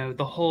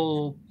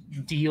whole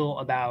deal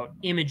about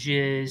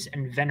images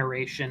and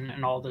veneration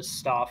and all this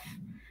stuff.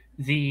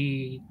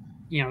 The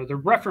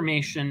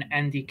Reformation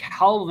and the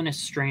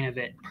Calvinist strain of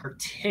it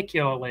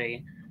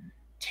particularly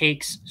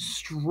takes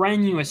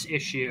strenuous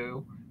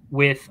issue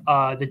with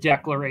the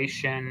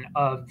declaration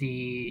of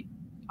the,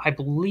 I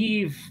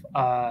believe,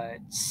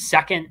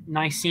 Second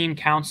Nicene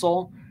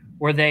Council,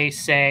 where they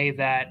say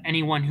that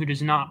anyone who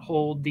does not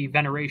hold the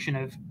veneration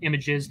of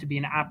images to be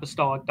an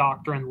apostolic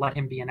doctrine, let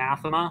him be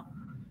anathema.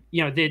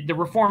 You know, the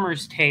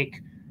reformers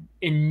take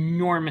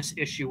enormous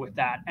issue with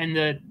that, and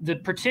the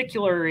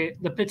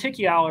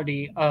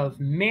particularity of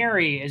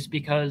Mary is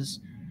because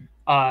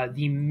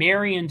the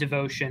Marian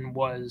devotion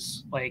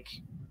was like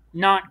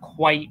not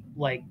quite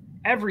like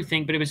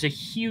everything, but it was a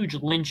huge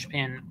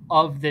linchpin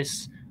of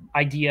this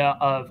idea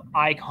of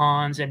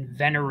icons and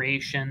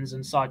venerations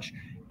and such.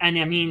 And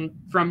I mean,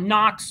 from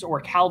Knox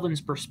or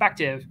Calvin's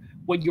perspective,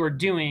 what you're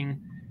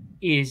doing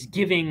is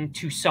giving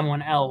to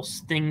someone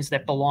else things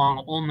that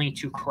belong only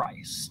to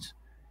Christ,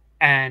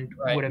 and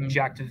would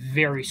object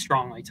very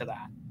strongly to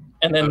that.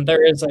 And then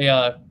there is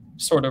a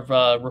sort of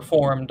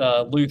Reformed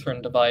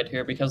Lutheran divide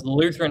here, because the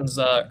Lutherans,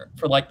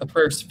 for like the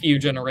first few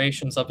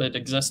generations of it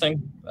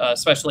existing,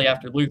 especially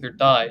after Luther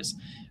dies,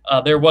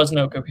 there was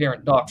no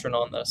coherent doctrine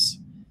on this.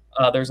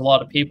 There's a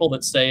lot of people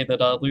that say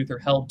that Luther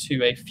held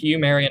to a few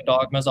Marian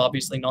dogmas,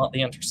 obviously not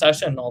the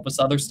intercession and all this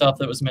other stuff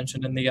that was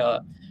mentioned in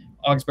the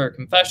Augsburg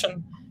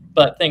Confession,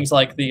 but things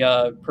like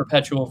the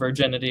perpetual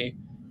virginity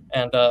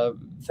and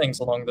things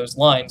along those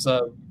lines.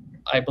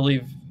 I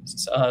believe,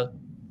 I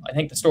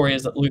think the story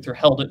is that Luther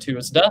held it to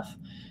his death,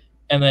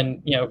 and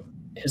then, you know,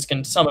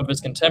 some of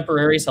his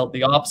contemporaries held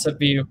the opposite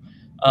view,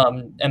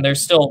 and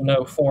there's still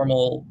no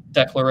formal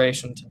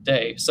declaration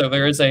today. So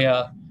there is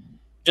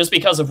just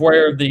because of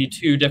where the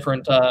two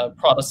different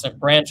Protestant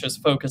branches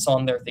focus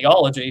on their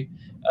theology,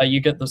 you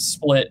get the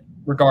split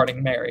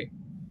regarding Mary.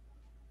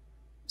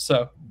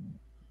 So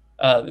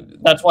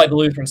That's why the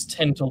Lutherans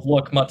tend to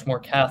look much more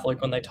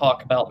Catholic when they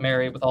talk about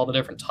Mary with all the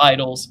different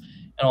titles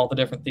and all the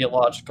different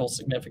theological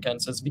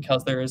significances,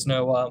 because there is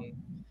no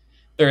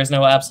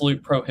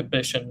absolute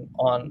prohibition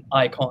on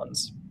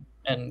icons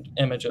and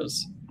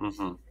images,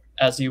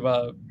 as you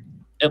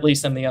at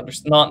least in the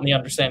not in the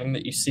understanding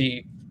that you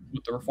see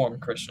with the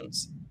Reformed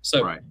Christians.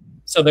 So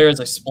so there is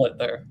a split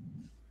there.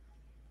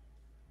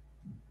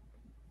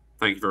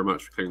 Thank you very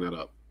much for clearing that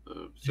up.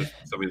 It's just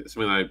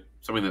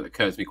something that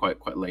occurs to me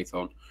quite late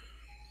on.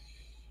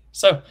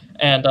 So,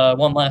 and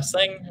one last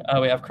thing,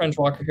 we have Cringe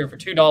Walker here for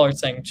 $2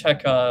 saying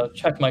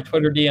check my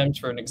Twitter DMs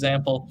for an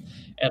example.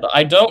 And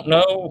I don't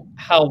know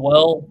how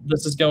well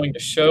this is going to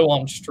show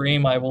on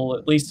stream. I will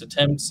at least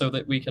attempt so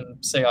that we can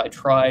say I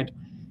tried.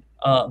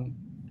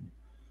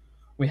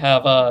 We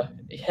have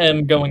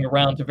him going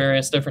around to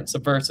various different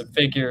subversive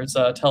figures,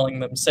 telling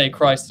them, say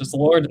Christ is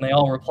Lord, and they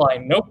all reply,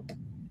 nope,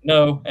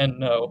 no, and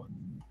no.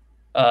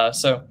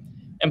 So,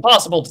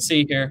 impossible to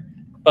see here,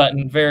 but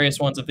in various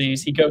ones of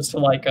these, he goes to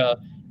like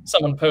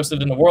someone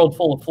posted in the world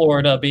full of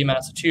Florida, B,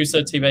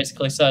 Massachusetts. He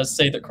basically says,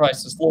 say that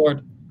Christ is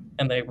Lord,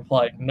 and they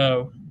reply,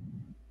 no.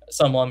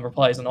 Someone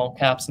replies in all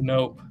caps,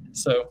 nope.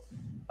 So,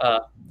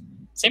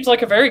 seems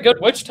like a very good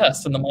witch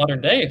test in the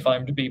modern day, if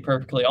I'm to be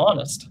perfectly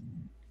honest.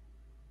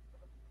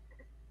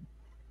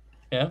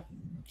 Yeah.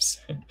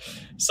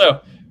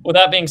 So, with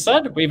that being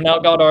said, we've now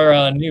got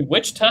our new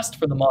witch test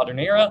for the modern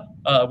era.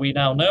 We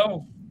now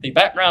know the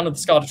background of the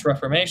Scottish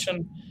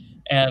Reformation,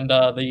 and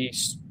the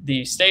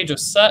stage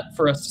is set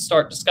for us to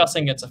start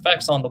discussing its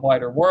effects on the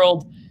wider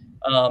world,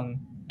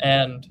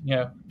 and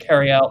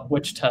carry out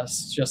witch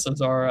tests, just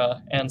as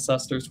our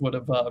ancestors would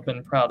have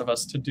been proud of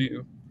us to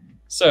do.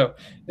 So,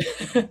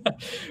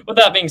 with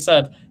that being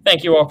said,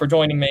 thank you all for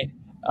joining me,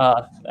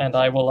 and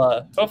I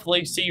will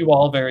hopefully see you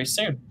all very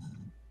soon.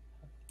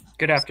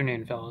 Good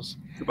afternoon, fellas.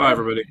 Goodbye,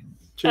 everybody.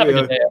 Have a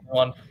good day,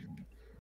 everyone.